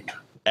great.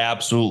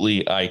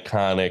 Absolutely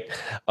iconic.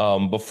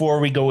 Before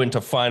we go into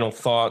final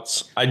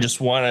thoughts, I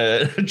just want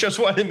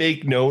to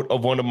make note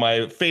of one of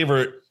my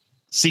favorite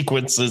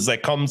sequences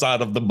that comes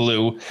out of the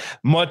blue,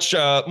 much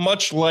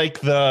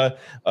like the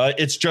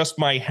 "It's just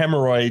my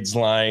hemorrhoids"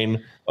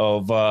 line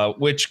of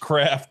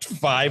Witchcraft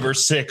 5 or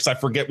 6. I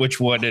forget which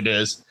one it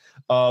is.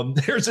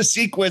 There's a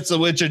sequence in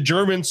which a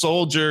German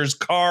soldier's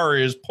car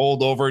is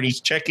pulled over and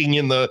he's checking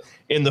in the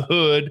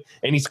hood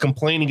and he's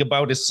complaining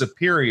about his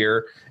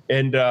superior,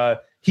 and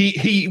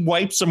he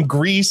wipes some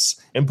grease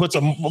and puts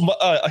a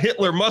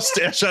Hitler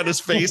mustache on his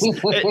face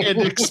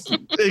and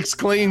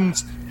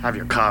exclaims, "Have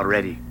your car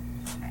ready.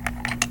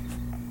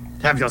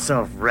 Have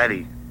yourself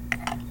ready.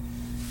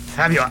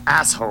 Have your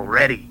asshole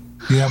ready."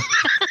 Yep.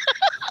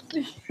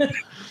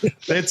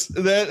 That's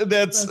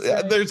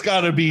there's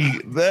got to be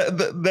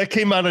that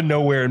came out of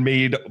nowhere and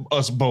made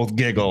us both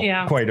giggle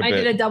quite a bit. I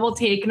did a double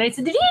take and I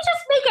said, "Did he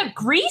just make a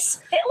grease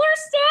Hitler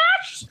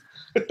stash?"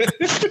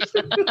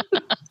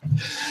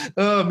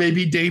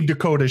 Maybe Dave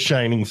Dakota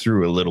shining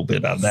through a little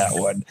bit on that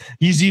one.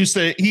 He's used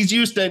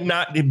to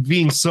not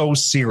being so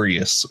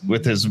serious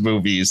with his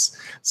movies.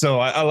 So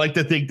I like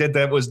to think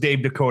that was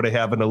Dave Dakota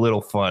having a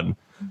little fun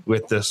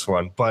with this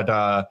one. But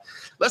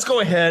let's go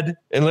ahead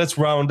and let's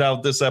round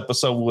out this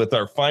episode with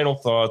our final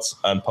thoughts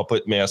on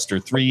Puppet Master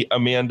 3.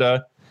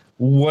 Amanda,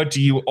 what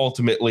do you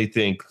ultimately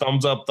think?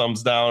 Thumbs up,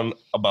 thumbs down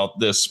about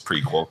this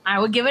prequel? I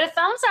would give it a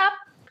thumbs up.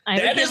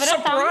 That is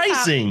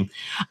surprising.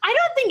 I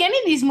don't think any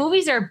of these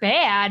movies are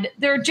bad.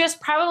 They're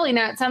just probably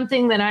not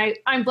something that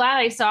I'm glad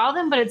I saw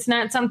them, but it's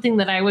not something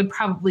that I would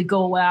probably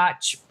go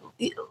watch,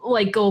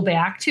 like go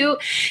back to.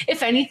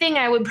 If anything,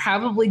 I would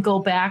probably go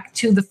back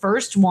to the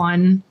first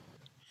one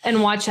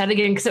and watch that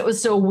again because it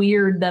was so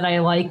weird that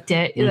I liked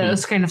it. Mm-hmm. It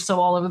was kind of so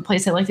all over the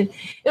place. I liked it.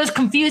 It was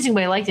confusing,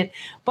 but I liked it.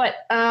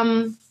 But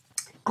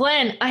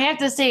Glenn, I have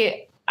to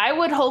say, I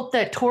would hope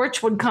that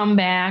Torch would come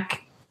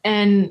back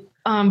and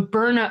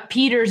burn up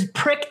Peter's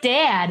prick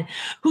dad,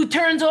 who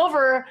turns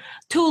over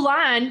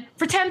Toulon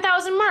for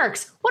 10,000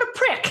 marks. What a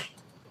prick!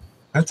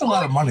 That's a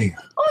lot of money.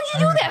 What would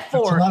you do that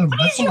for?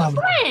 He's your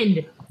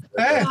friend.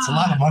 Yeah, it's a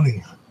lot of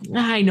money.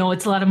 I know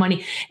it's a lot of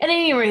money. At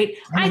any rate,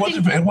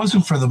 it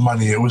wasn't for the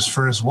money. It was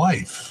for his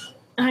wife.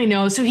 I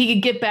know, so he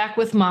could get back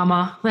with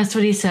Mama. That's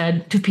what he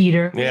said to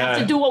Peter. Yeah. We have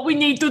to do what we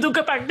need to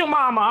get back to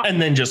Mama.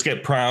 And then just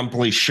get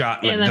promptly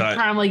shot in the gut.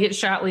 Promptly get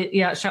shot in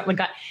the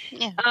gut.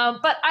 Yeah.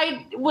 But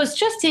I was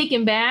just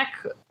taken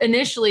back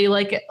initially,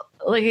 like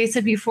I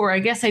said before. I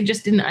guess I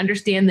just didn't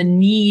understand the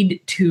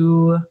need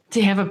to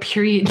have a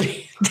period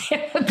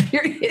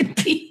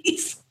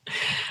piece.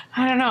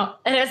 I don't know.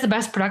 It has the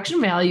best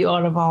production value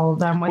out of all of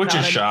them, which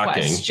is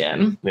shocking.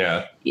 Question.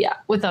 Yeah,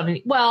 without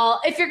any. Well,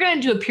 if you're going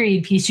to do a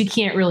period piece, you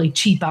can't really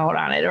cheap out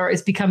on it, or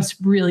it becomes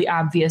really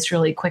obvious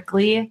really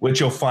quickly. Which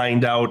you'll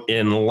find out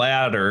in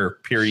latter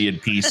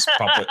period piece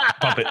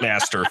puppet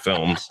master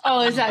films.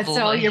 Oh, is that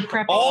so? You're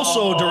prepping.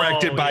 Also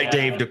directed by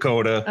Dave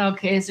Dakota.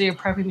 Okay, so you're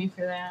prepping me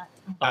for that.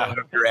 I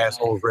hope your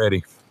asshole's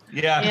ready.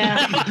 Yeah.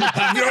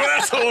 Have your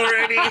asshole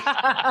ready.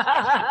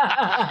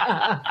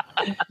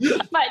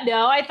 But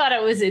no, I thought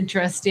it was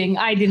interesting.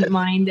 I didn't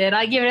mind it.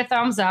 I give it a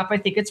thumbs up. I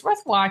think it's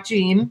worth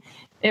watching.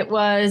 It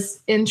was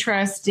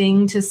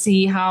interesting to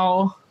see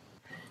how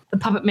the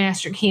Puppet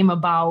Master came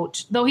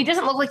about. Though he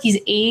doesn't look like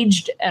he's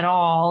aged at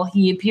all.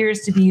 He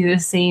appears to be the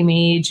same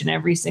age in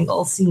every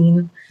single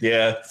scene.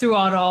 Yeah.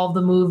 Throughout all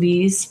the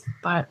movies.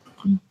 But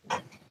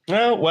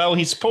well,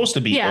 he's supposed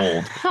to be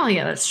old. Oh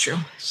yeah, that's true.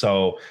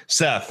 So,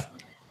 Seth.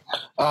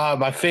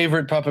 My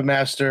favorite Puppet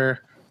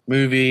Master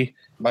movie,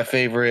 my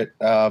favorite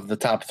of the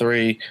top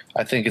three.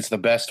 I think it's the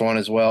best one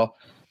as well.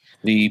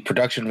 The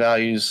production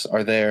values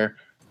are there.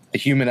 The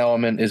human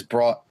element is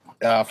brought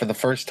for the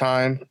first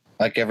time.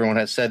 Like everyone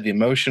has said, the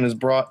emotion is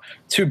brought.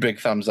 2 big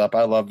thumbs up.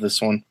 I love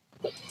this one.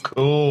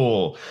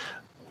 Cool.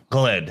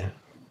 Glad.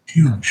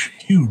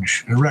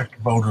 Huge erect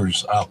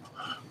voters up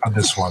on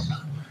this one.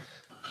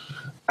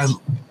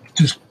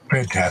 Just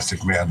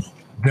fantastic, man.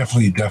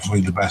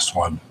 Definitely the best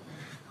one.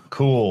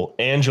 Cool.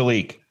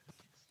 Angelique.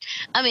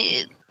 I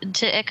mean,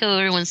 to echo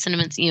everyone's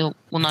sentiments, well,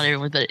 not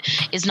everyone, but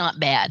it's not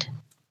bad.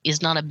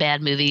 It's not a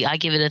bad movie. I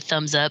give it a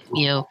thumbs up.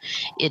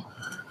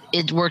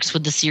 It works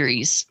with the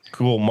series.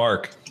 Cool.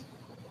 Mark.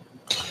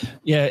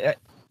 Yeah.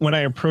 When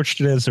I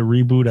approached it as a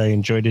reboot, I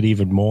enjoyed it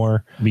even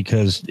more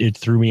because it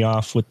threw me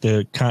off with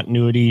the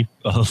continuity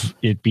of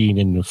it being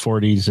in the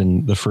 40s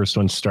and the first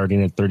one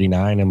starting at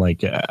 39. I'm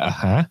like,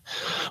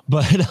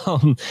 But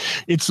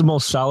it's the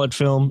most solid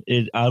film.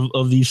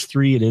 Of these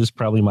 3, it is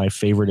probably my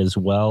favorite as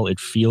well.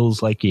 It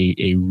feels like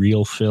a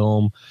real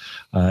film,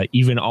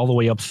 even all the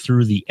way up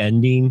through the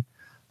ending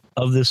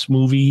of this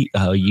movie.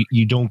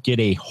 You don't get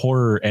a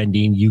horror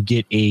ending. You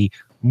get a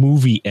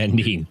movie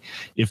ending,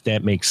 if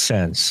that makes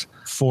sense.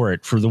 For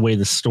the way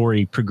the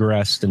story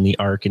progressed and the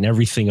arc and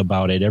everything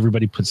about it.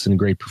 Everybody puts in a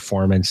great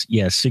performance.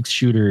 Yeah,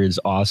 6-shooter is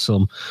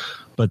awesome,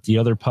 but the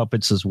other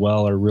puppets as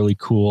well are really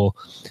cool.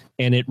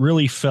 And it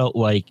really felt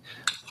like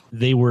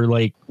they were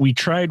like, we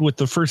tried with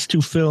the first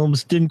 2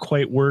 films, didn't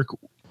quite work.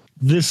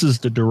 This is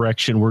the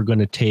direction we're going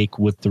to take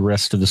with the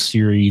rest of the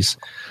series.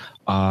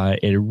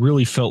 It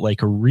really felt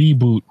like a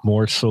reboot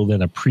more so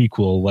than a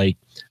prequel. Like,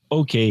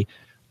 okay,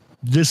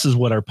 this is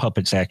what our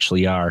puppets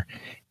actually are.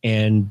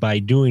 And by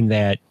doing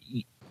that,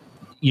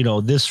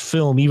 this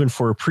film, even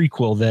for a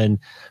prequel, then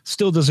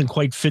still doesn't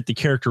quite fit the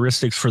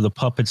characteristics for the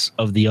puppets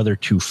of the other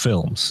two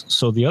films.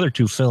 So the other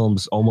two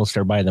films almost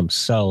are by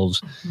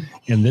themselves.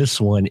 And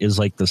this one is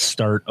like the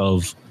start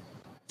of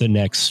the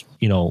next,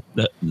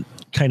 the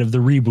kind of the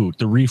reboot,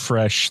 the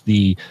refresh,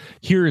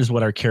 here is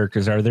what our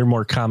characters are. They're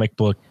more comic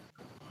book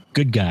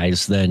good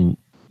guys than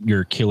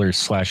your killer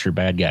slasher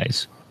bad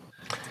guys.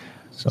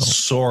 So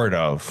Sort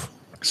of.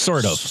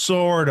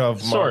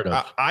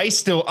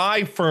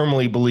 I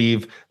firmly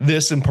believe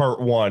this and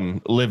part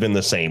one live in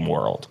the same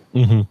world.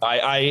 Mm-hmm.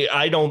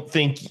 I don't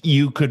think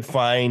you could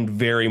find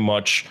very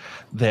much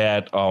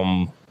that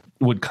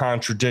would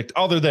contradict,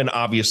 other than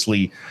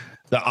obviously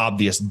the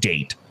obvious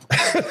date.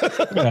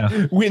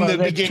 When the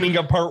beginning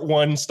of part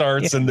one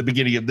starts and the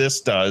beginning of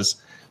this does.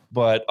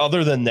 But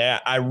other than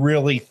that, I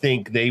really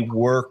think they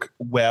work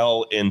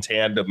well in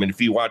tandem. And if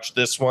you watch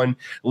this one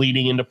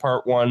leading into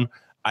part one,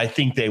 I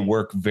think they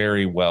work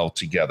very well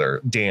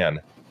together. Dan.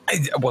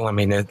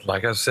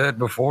 Like I said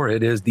before,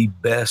 it is the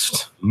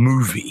best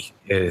movie.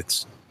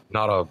 It's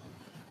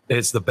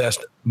the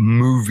best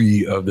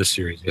movie of the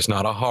series. It's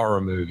not a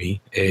horror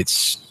movie.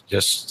 It's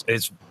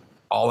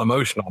all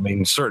emotional. I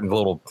mean, certain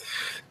little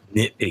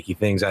nitpicky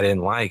things I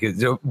didn't like.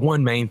 The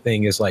one main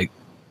thing is like,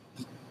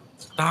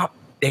 stop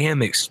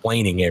damn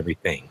explaining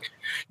everything.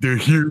 The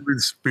human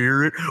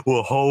spirit?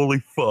 Well, holy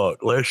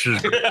fuck. Let's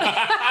just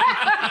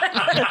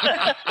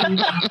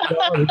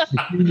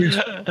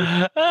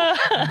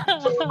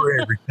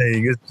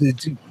everything.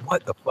 It's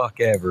what the fuck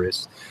ever.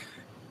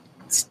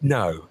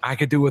 No, I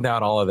could do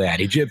without all of that.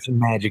 Egyptian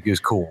magic is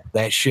cool.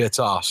 That shit's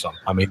awesome.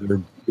 I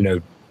mean,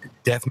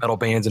 death metal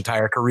bands'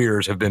 entire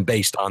careers have been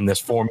based on this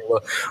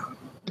formula.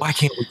 Why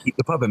can't we keep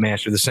the Puppet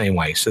Master the same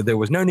way? So there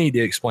was no need to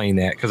explain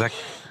that, because I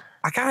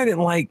kind of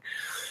didn't like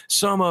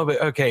some of it.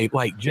 Okay,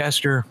 like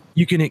Jester,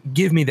 you can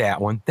give me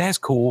that one. That's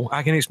cool.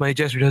 I can explain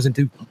Jester does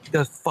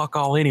fuck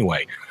all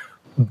anyway.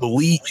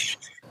 Bleach,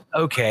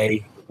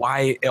 okay.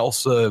 Why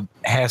Elsa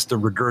has to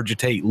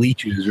regurgitate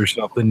leeches or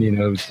something,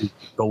 the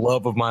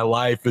love of my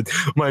life and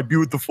my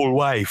beautiful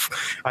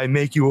wife. I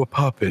make you a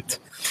puppet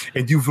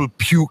and you will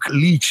puke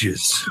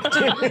leeches.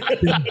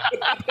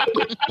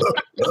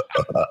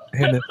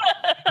 And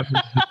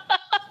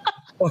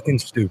fucking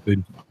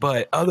stupid.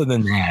 But other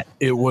than that,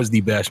 it was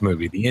the best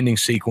movie. The ending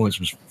sequence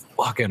was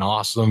fucking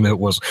awesome. It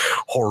was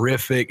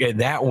horrific. And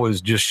that was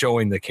just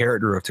showing the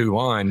character of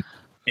Toulon.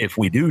 If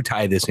we do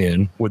tie this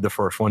in with the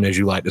first one, as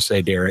you like to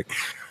say, Derek,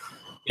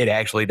 it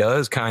actually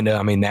does kind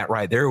of, that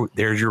right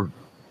there's your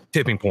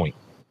tipping point.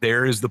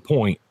 There is the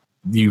point.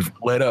 You've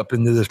led up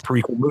into this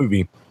prequel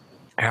movie.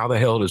 How the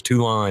hell does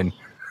Toulon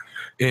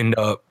end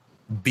up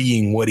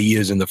being what he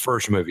is in the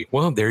first movie?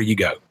 Well, there you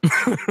go.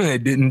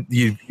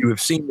 You have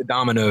seen the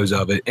dominoes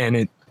of it, and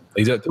it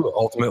leads up to it.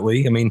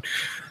 Ultimately,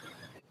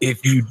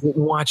 if you didn't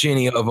watch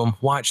any of them,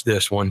 watch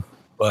this one.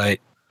 But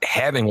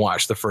having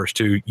watched the first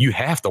two, you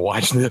have to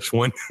watch this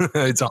one.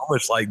 It's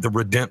almost like the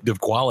redemptive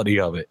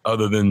quality of it,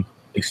 other than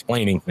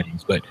explaining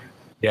things. But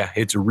yeah,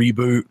 it's a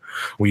reboot.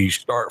 We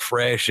start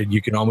fresh, and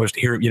you can almost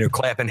hear it,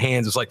 clapping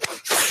hands. It's like,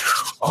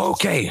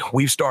 okay,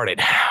 we've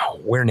started.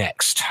 Where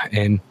next?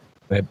 And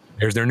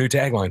there's their new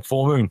tagline,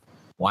 Full Moon.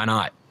 Why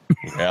not?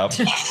 Yep.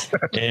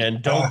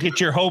 And don't get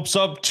your hopes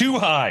up too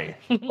high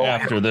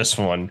after this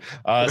one.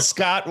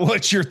 Scott,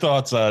 what's your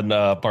thoughts on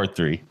part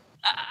three?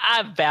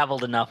 I've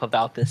babbled enough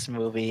about this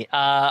movie.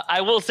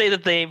 I will say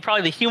that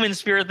probably the human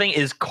spirit thing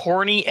is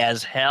corny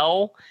as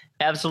hell.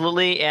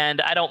 Absolutely. And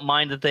I don't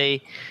mind that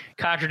they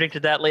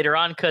contradicted that later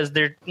on, because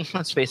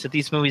let's face it,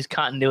 these movies'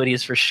 continuity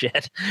is for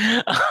shit.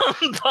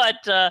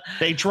 But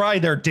they try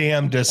their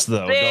damnedest,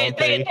 though, don't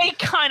they? They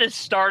kind of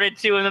started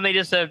to, and then they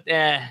just said,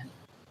 eh.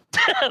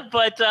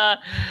 But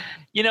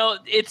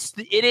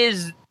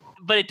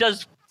it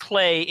does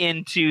play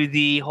into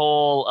the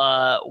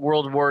whole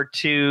World War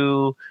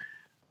II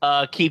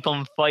keep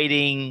them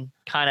fighting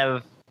kind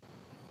of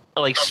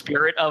like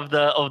spirit of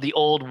the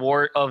old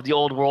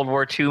World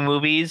War II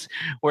movies,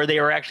 where they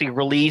were actually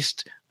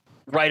released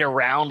right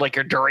around like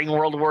or during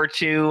World War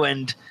II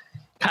and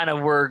kind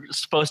of were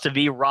supposed to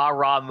be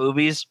raw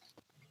movies.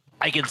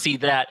 I can see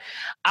that.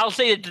 I'll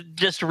say it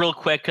just real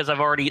quick, because I've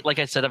already, like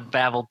I said, I've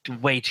babbled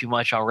way too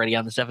much already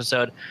on this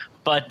episode,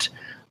 but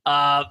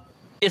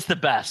it's the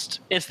best.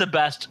 It's the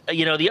best.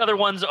 The other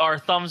ones are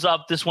thumbs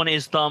up. This one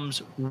is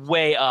thumbs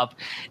way up.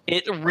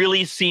 It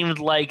really seemed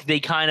like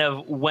they kind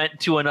of went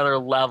to another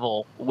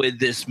level with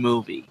this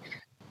movie.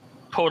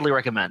 Totally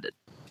recommended.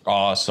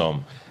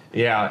 Awesome.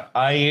 Yeah,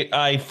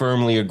 I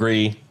firmly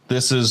agree.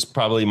 This is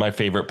probably my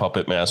favorite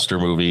Puppet Master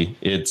movie.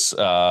 It's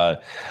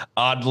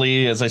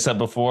oddly, as I said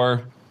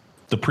before,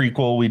 the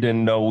prequel we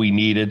didn't know we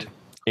needed.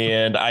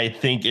 And I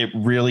think it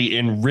really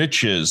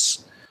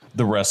enriches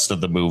the rest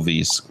of the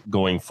movies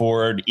going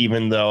forward,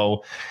 even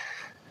though,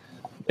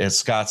 as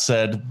Scott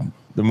said,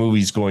 the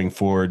movies going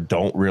forward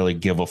don't really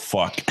give a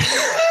fuck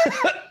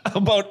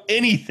about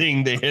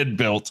anything they had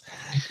built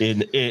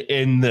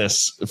in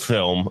this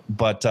film.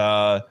 But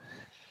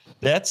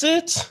that's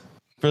it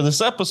for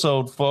this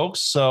episode, folks.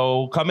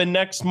 So coming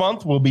next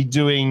month, we'll be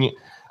doing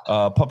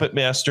Puppet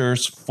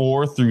Masters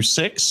 4 through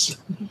 6.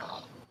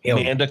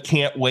 Amanda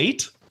can't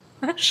wait.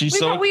 She's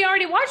we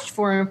already watched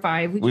 4 and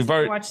 5. We've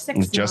already watched 6.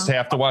 We just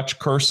have to watch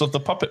Curse of the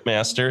Puppet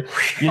Master.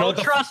 You know,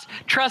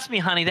 trust me,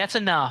 honey, that's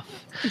enough.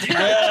 We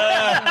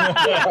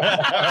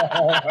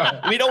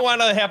don't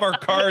want to have our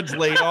cards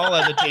laid all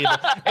on the table.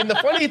 And the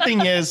funny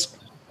thing is,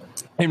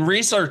 in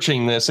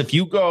researching this, if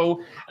you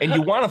go and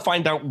you want to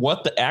find out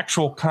what the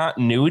actual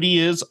continuity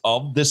is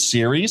of this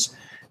series,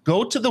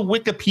 go to the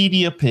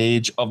Wikipedia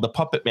page of the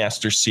Puppet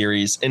Master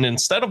series, and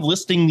instead of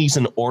listing these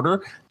in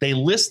order, they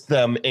list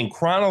them in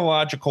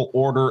chronological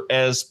order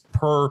as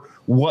per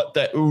what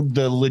the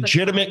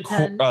legitimate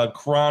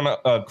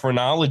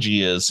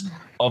chronology is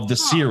of the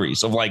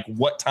series, of like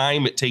what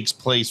time it takes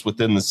place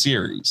within the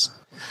series.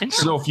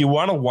 So if you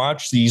want to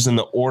watch these in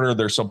the order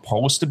they're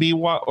supposed to be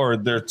or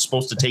they're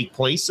supposed to take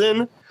place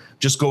in,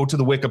 just go to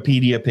the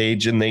Wikipedia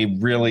page and they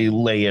really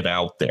lay it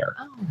out there.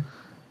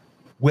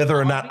 Whether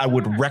or not I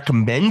would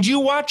recommend you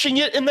watching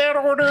it in that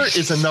order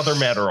is another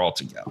matter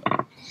altogether.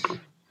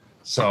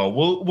 So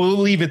we'll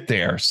leave it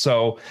there.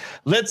 So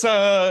let's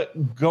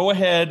go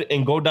ahead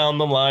and go down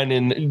the line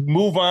and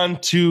move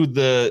on to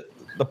the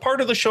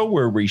part of the show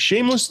where we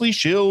shamelessly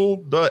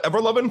shield the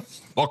ever-loving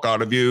fuck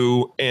out of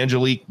you,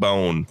 Angelique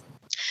Bone.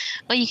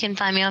 Well, you can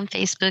find me on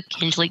Facebook,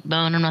 Angelique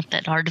Bone. I'm not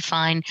that hard to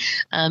find.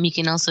 You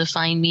can also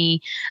find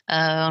me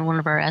on one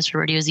of our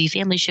Astro Radio Z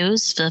family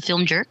shows, the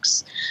Film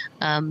Jerks.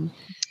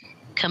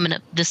 Coming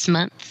up this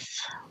month.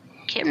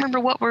 Can't remember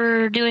what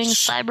we're doing.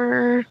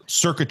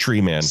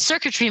 Circuitry Man.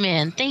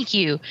 Thank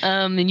you.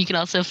 And you can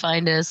also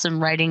find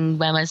some writing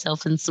by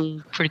myself and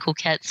some pretty cool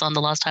cats on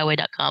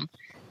thelosthighway.com.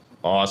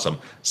 Awesome.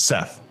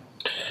 Seth.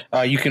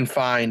 You can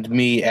find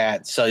me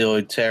at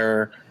Celluloid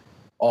Terror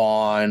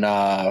on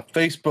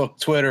Facebook,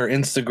 Twitter,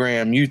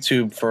 Instagram,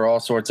 YouTube for all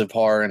sorts of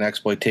horror and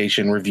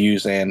exploitation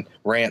reviews and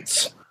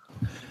rants.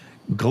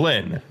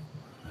 Glenn.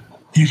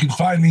 You can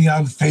find me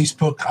on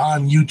Facebook,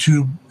 on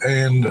YouTube,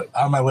 and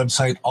on my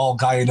website, All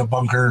Guy in a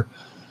Bunker.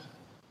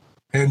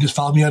 And just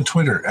follow me on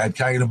Twitter at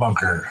Guy in a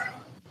Bunker.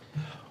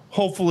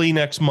 Hopefully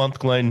next month,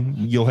 Glenn,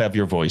 you'll have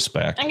your voice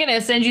back. I'm gonna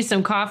send you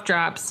some cough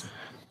drops.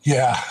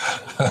 Yeah.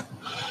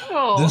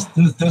 Oh.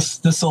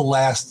 This will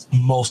last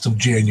most of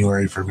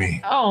January for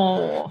me.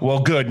 Oh. Well,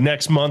 good.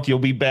 Next month you'll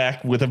be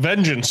back with a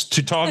vengeance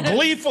to talk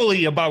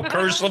gleefully about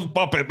Curse of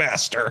Puppet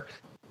Master.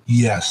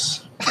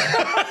 Yes.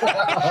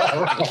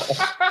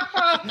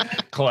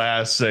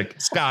 Classic.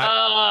 Scott.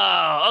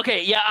 Oh,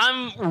 okay. Yeah,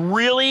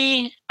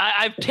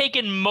 I've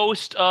taken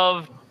most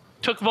of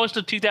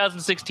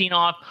 2016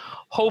 off,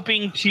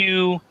 hoping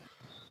to,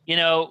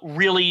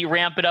 really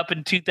ramp it up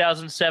in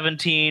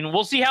 2017.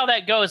 We'll see how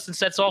that goes, since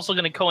that's also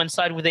going to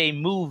coincide with a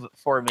move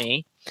for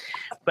me.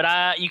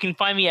 But you can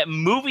find me at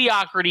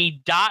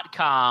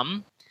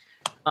movieocrity.com.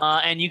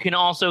 And you can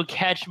also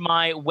catch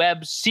my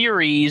web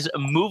series,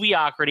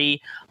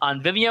 Movieocrity,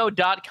 on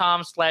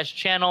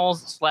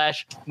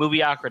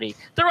vimeo.com/channels/Movieocrity.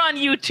 They're on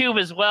YouTube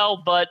as well,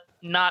 but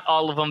not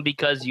all of them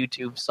because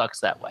YouTube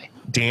sucks that way.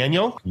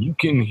 Daniel? You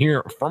can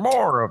hear, for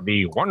more of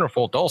the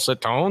wonderful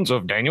dulcet tones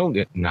of Daniel,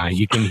 you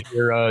can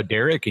hear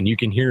Derek, and you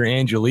can hear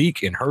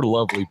Angelique and her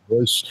lovely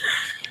voice.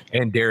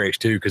 And Derek's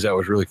too, because that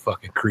was really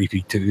fucking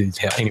creepy too.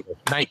 Anyway,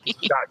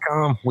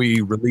 Nike.com.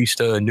 We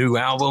released a new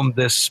album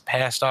this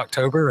past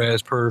October,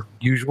 as per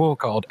usual,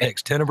 called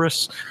Ex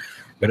Tenebris.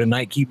 Go to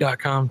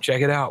Nike.com,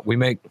 check it out. We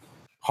make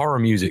horror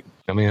music.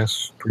 I mean,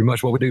 that's pretty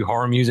much what we do.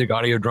 Horror music,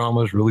 audio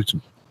dramas, really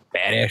some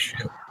badass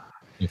shit.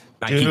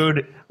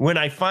 Dude,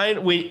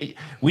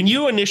 when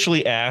you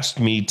initially asked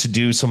me to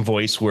do some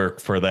voice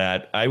work for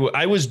that,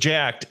 I was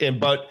jacked,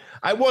 but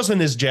I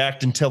wasn't as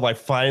jacked until I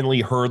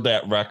finally heard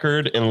that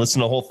record and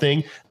listened to the whole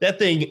thing. That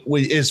thing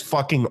is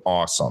fucking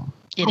awesome.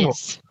 It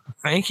is.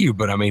 Thank you.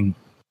 But I mean,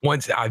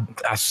 once I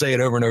say it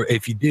over and over,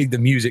 if you dig the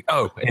music,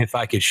 and if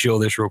I could shill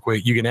this real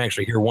quick, you can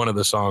actually hear one of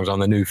the songs on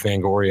the new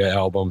Fangoria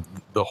album,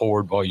 The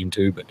Horde Volume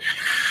 2. But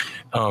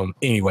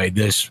anyway,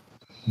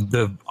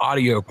 the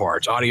audio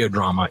parts, audio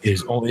drama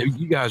is only,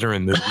 you guys are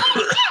in the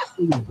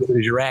good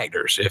as your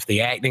actors. If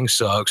the acting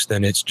sucks,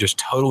 then it's just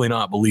totally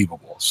not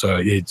believable. So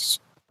if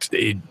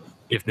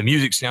the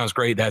music sounds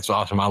great, that's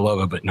awesome. I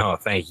love it. But no,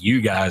 thank you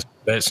guys.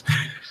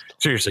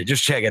 Seriously,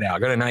 just check it out.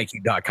 Go to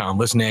Nike.com.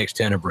 Listen to Ex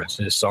Tenebris.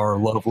 It's our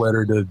love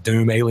letter to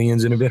Doom,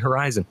 Aliens, and Event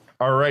Horizon.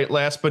 All right.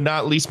 Last but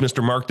not least,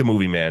 Mr. Mark the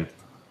Movie Man.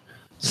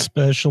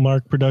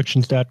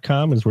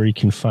 SpecialMarkProductions.com is where you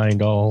can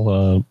find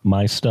all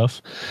my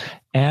stuff.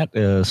 At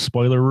a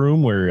spoiler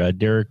room, where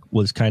Derek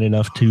was kind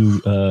enough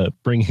to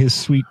bring his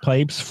sweet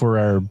pipes for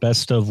our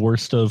best of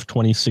worst of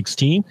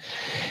 2016,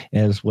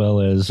 as well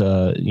as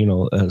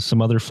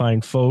some other fine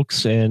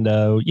folks. And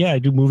I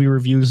do movie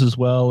reviews as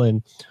well,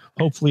 and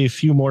hopefully a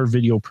few more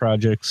video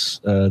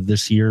projects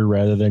this year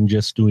rather than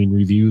just doing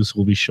reviews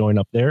will be showing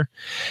up there.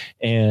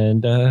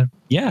 And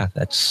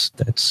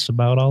that's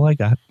about all I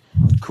got.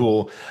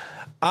 Cool.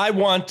 I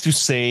want to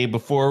say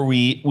before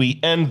we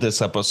end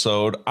this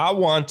episode, I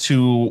want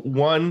to,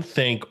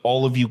 thank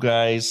all of you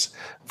guys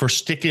for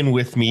sticking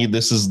with me.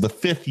 This is the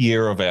 5th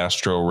year of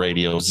Astro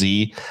Radio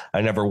Z. I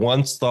never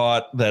once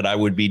thought that I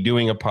would be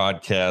doing a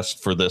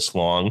podcast for this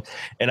long.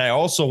 And I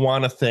also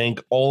want to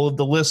thank all of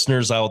the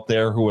listeners out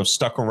there who have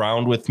stuck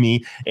around with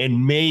me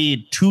and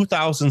made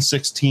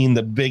 2016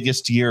 the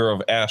biggest year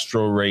of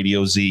Astro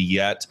Radio Z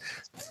yet.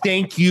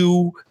 Thank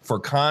you for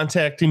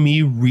contacting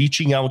me,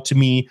 reaching out to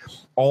me.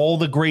 All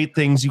the great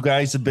things you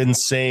guys have been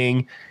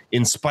saying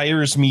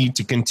inspires me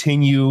to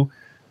continue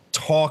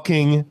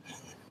talking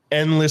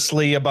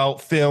endlessly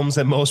about films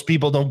that most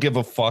people don't give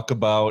a fuck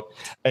about.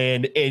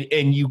 And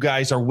you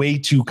guys are way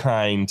too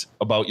kind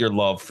about your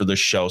love for the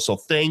show. So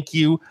thank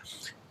you.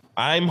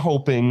 I'm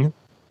hoping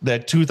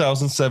that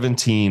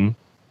 2017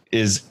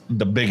 is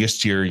the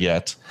biggest year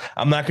yet.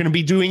 I'm not going to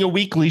be doing a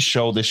weekly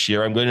show this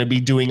year. I'm going to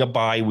be doing a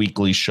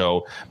bi-weekly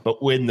show.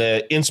 But when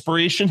the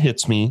inspiration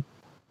hits me,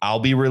 I'll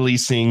be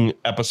releasing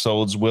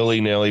episodes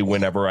willy-nilly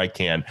whenever I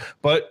can.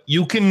 But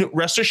you can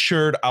rest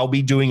assured I'll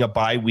be doing a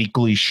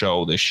bi-weekly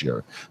show this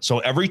year. So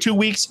every 2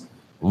 weeks,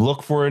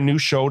 look for a new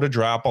show to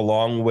drop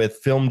along with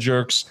Film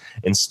Jerks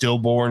and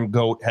Stillborn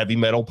Goat Heavy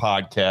Metal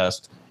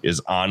Podcast is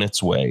on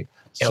its way.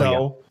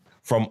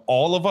 From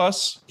all of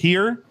us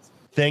here,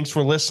 thanks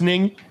for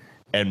listening,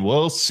 and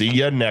we'll see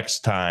you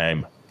next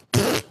time.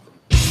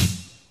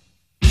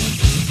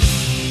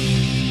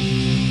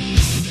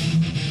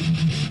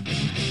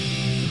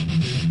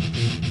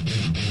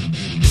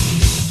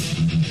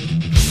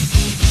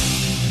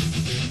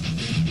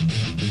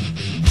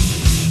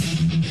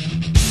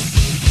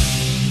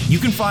 You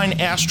can find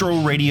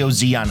Astro Radio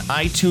Z on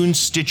iTunes,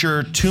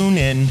 Stitcher,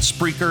 TuneIn,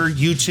 Spreaker,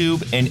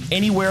 YouTube, and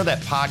anywhere that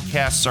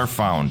podcasts are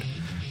found.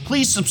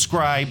 Please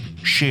subscribe,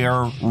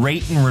 share,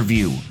 rate, and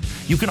review.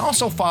 You can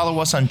also follow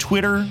us on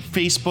Twitter,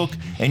 Facebook,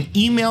 and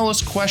email us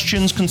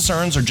questions,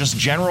 concerns, or just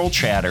general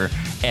chatter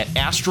at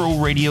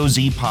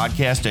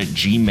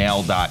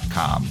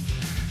astroradiozpodcast@gmail.com.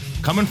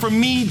 Coming from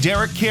me,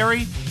 Derek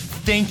Carey,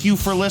 thank you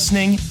for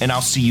listening, and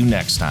I'll see you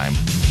next time.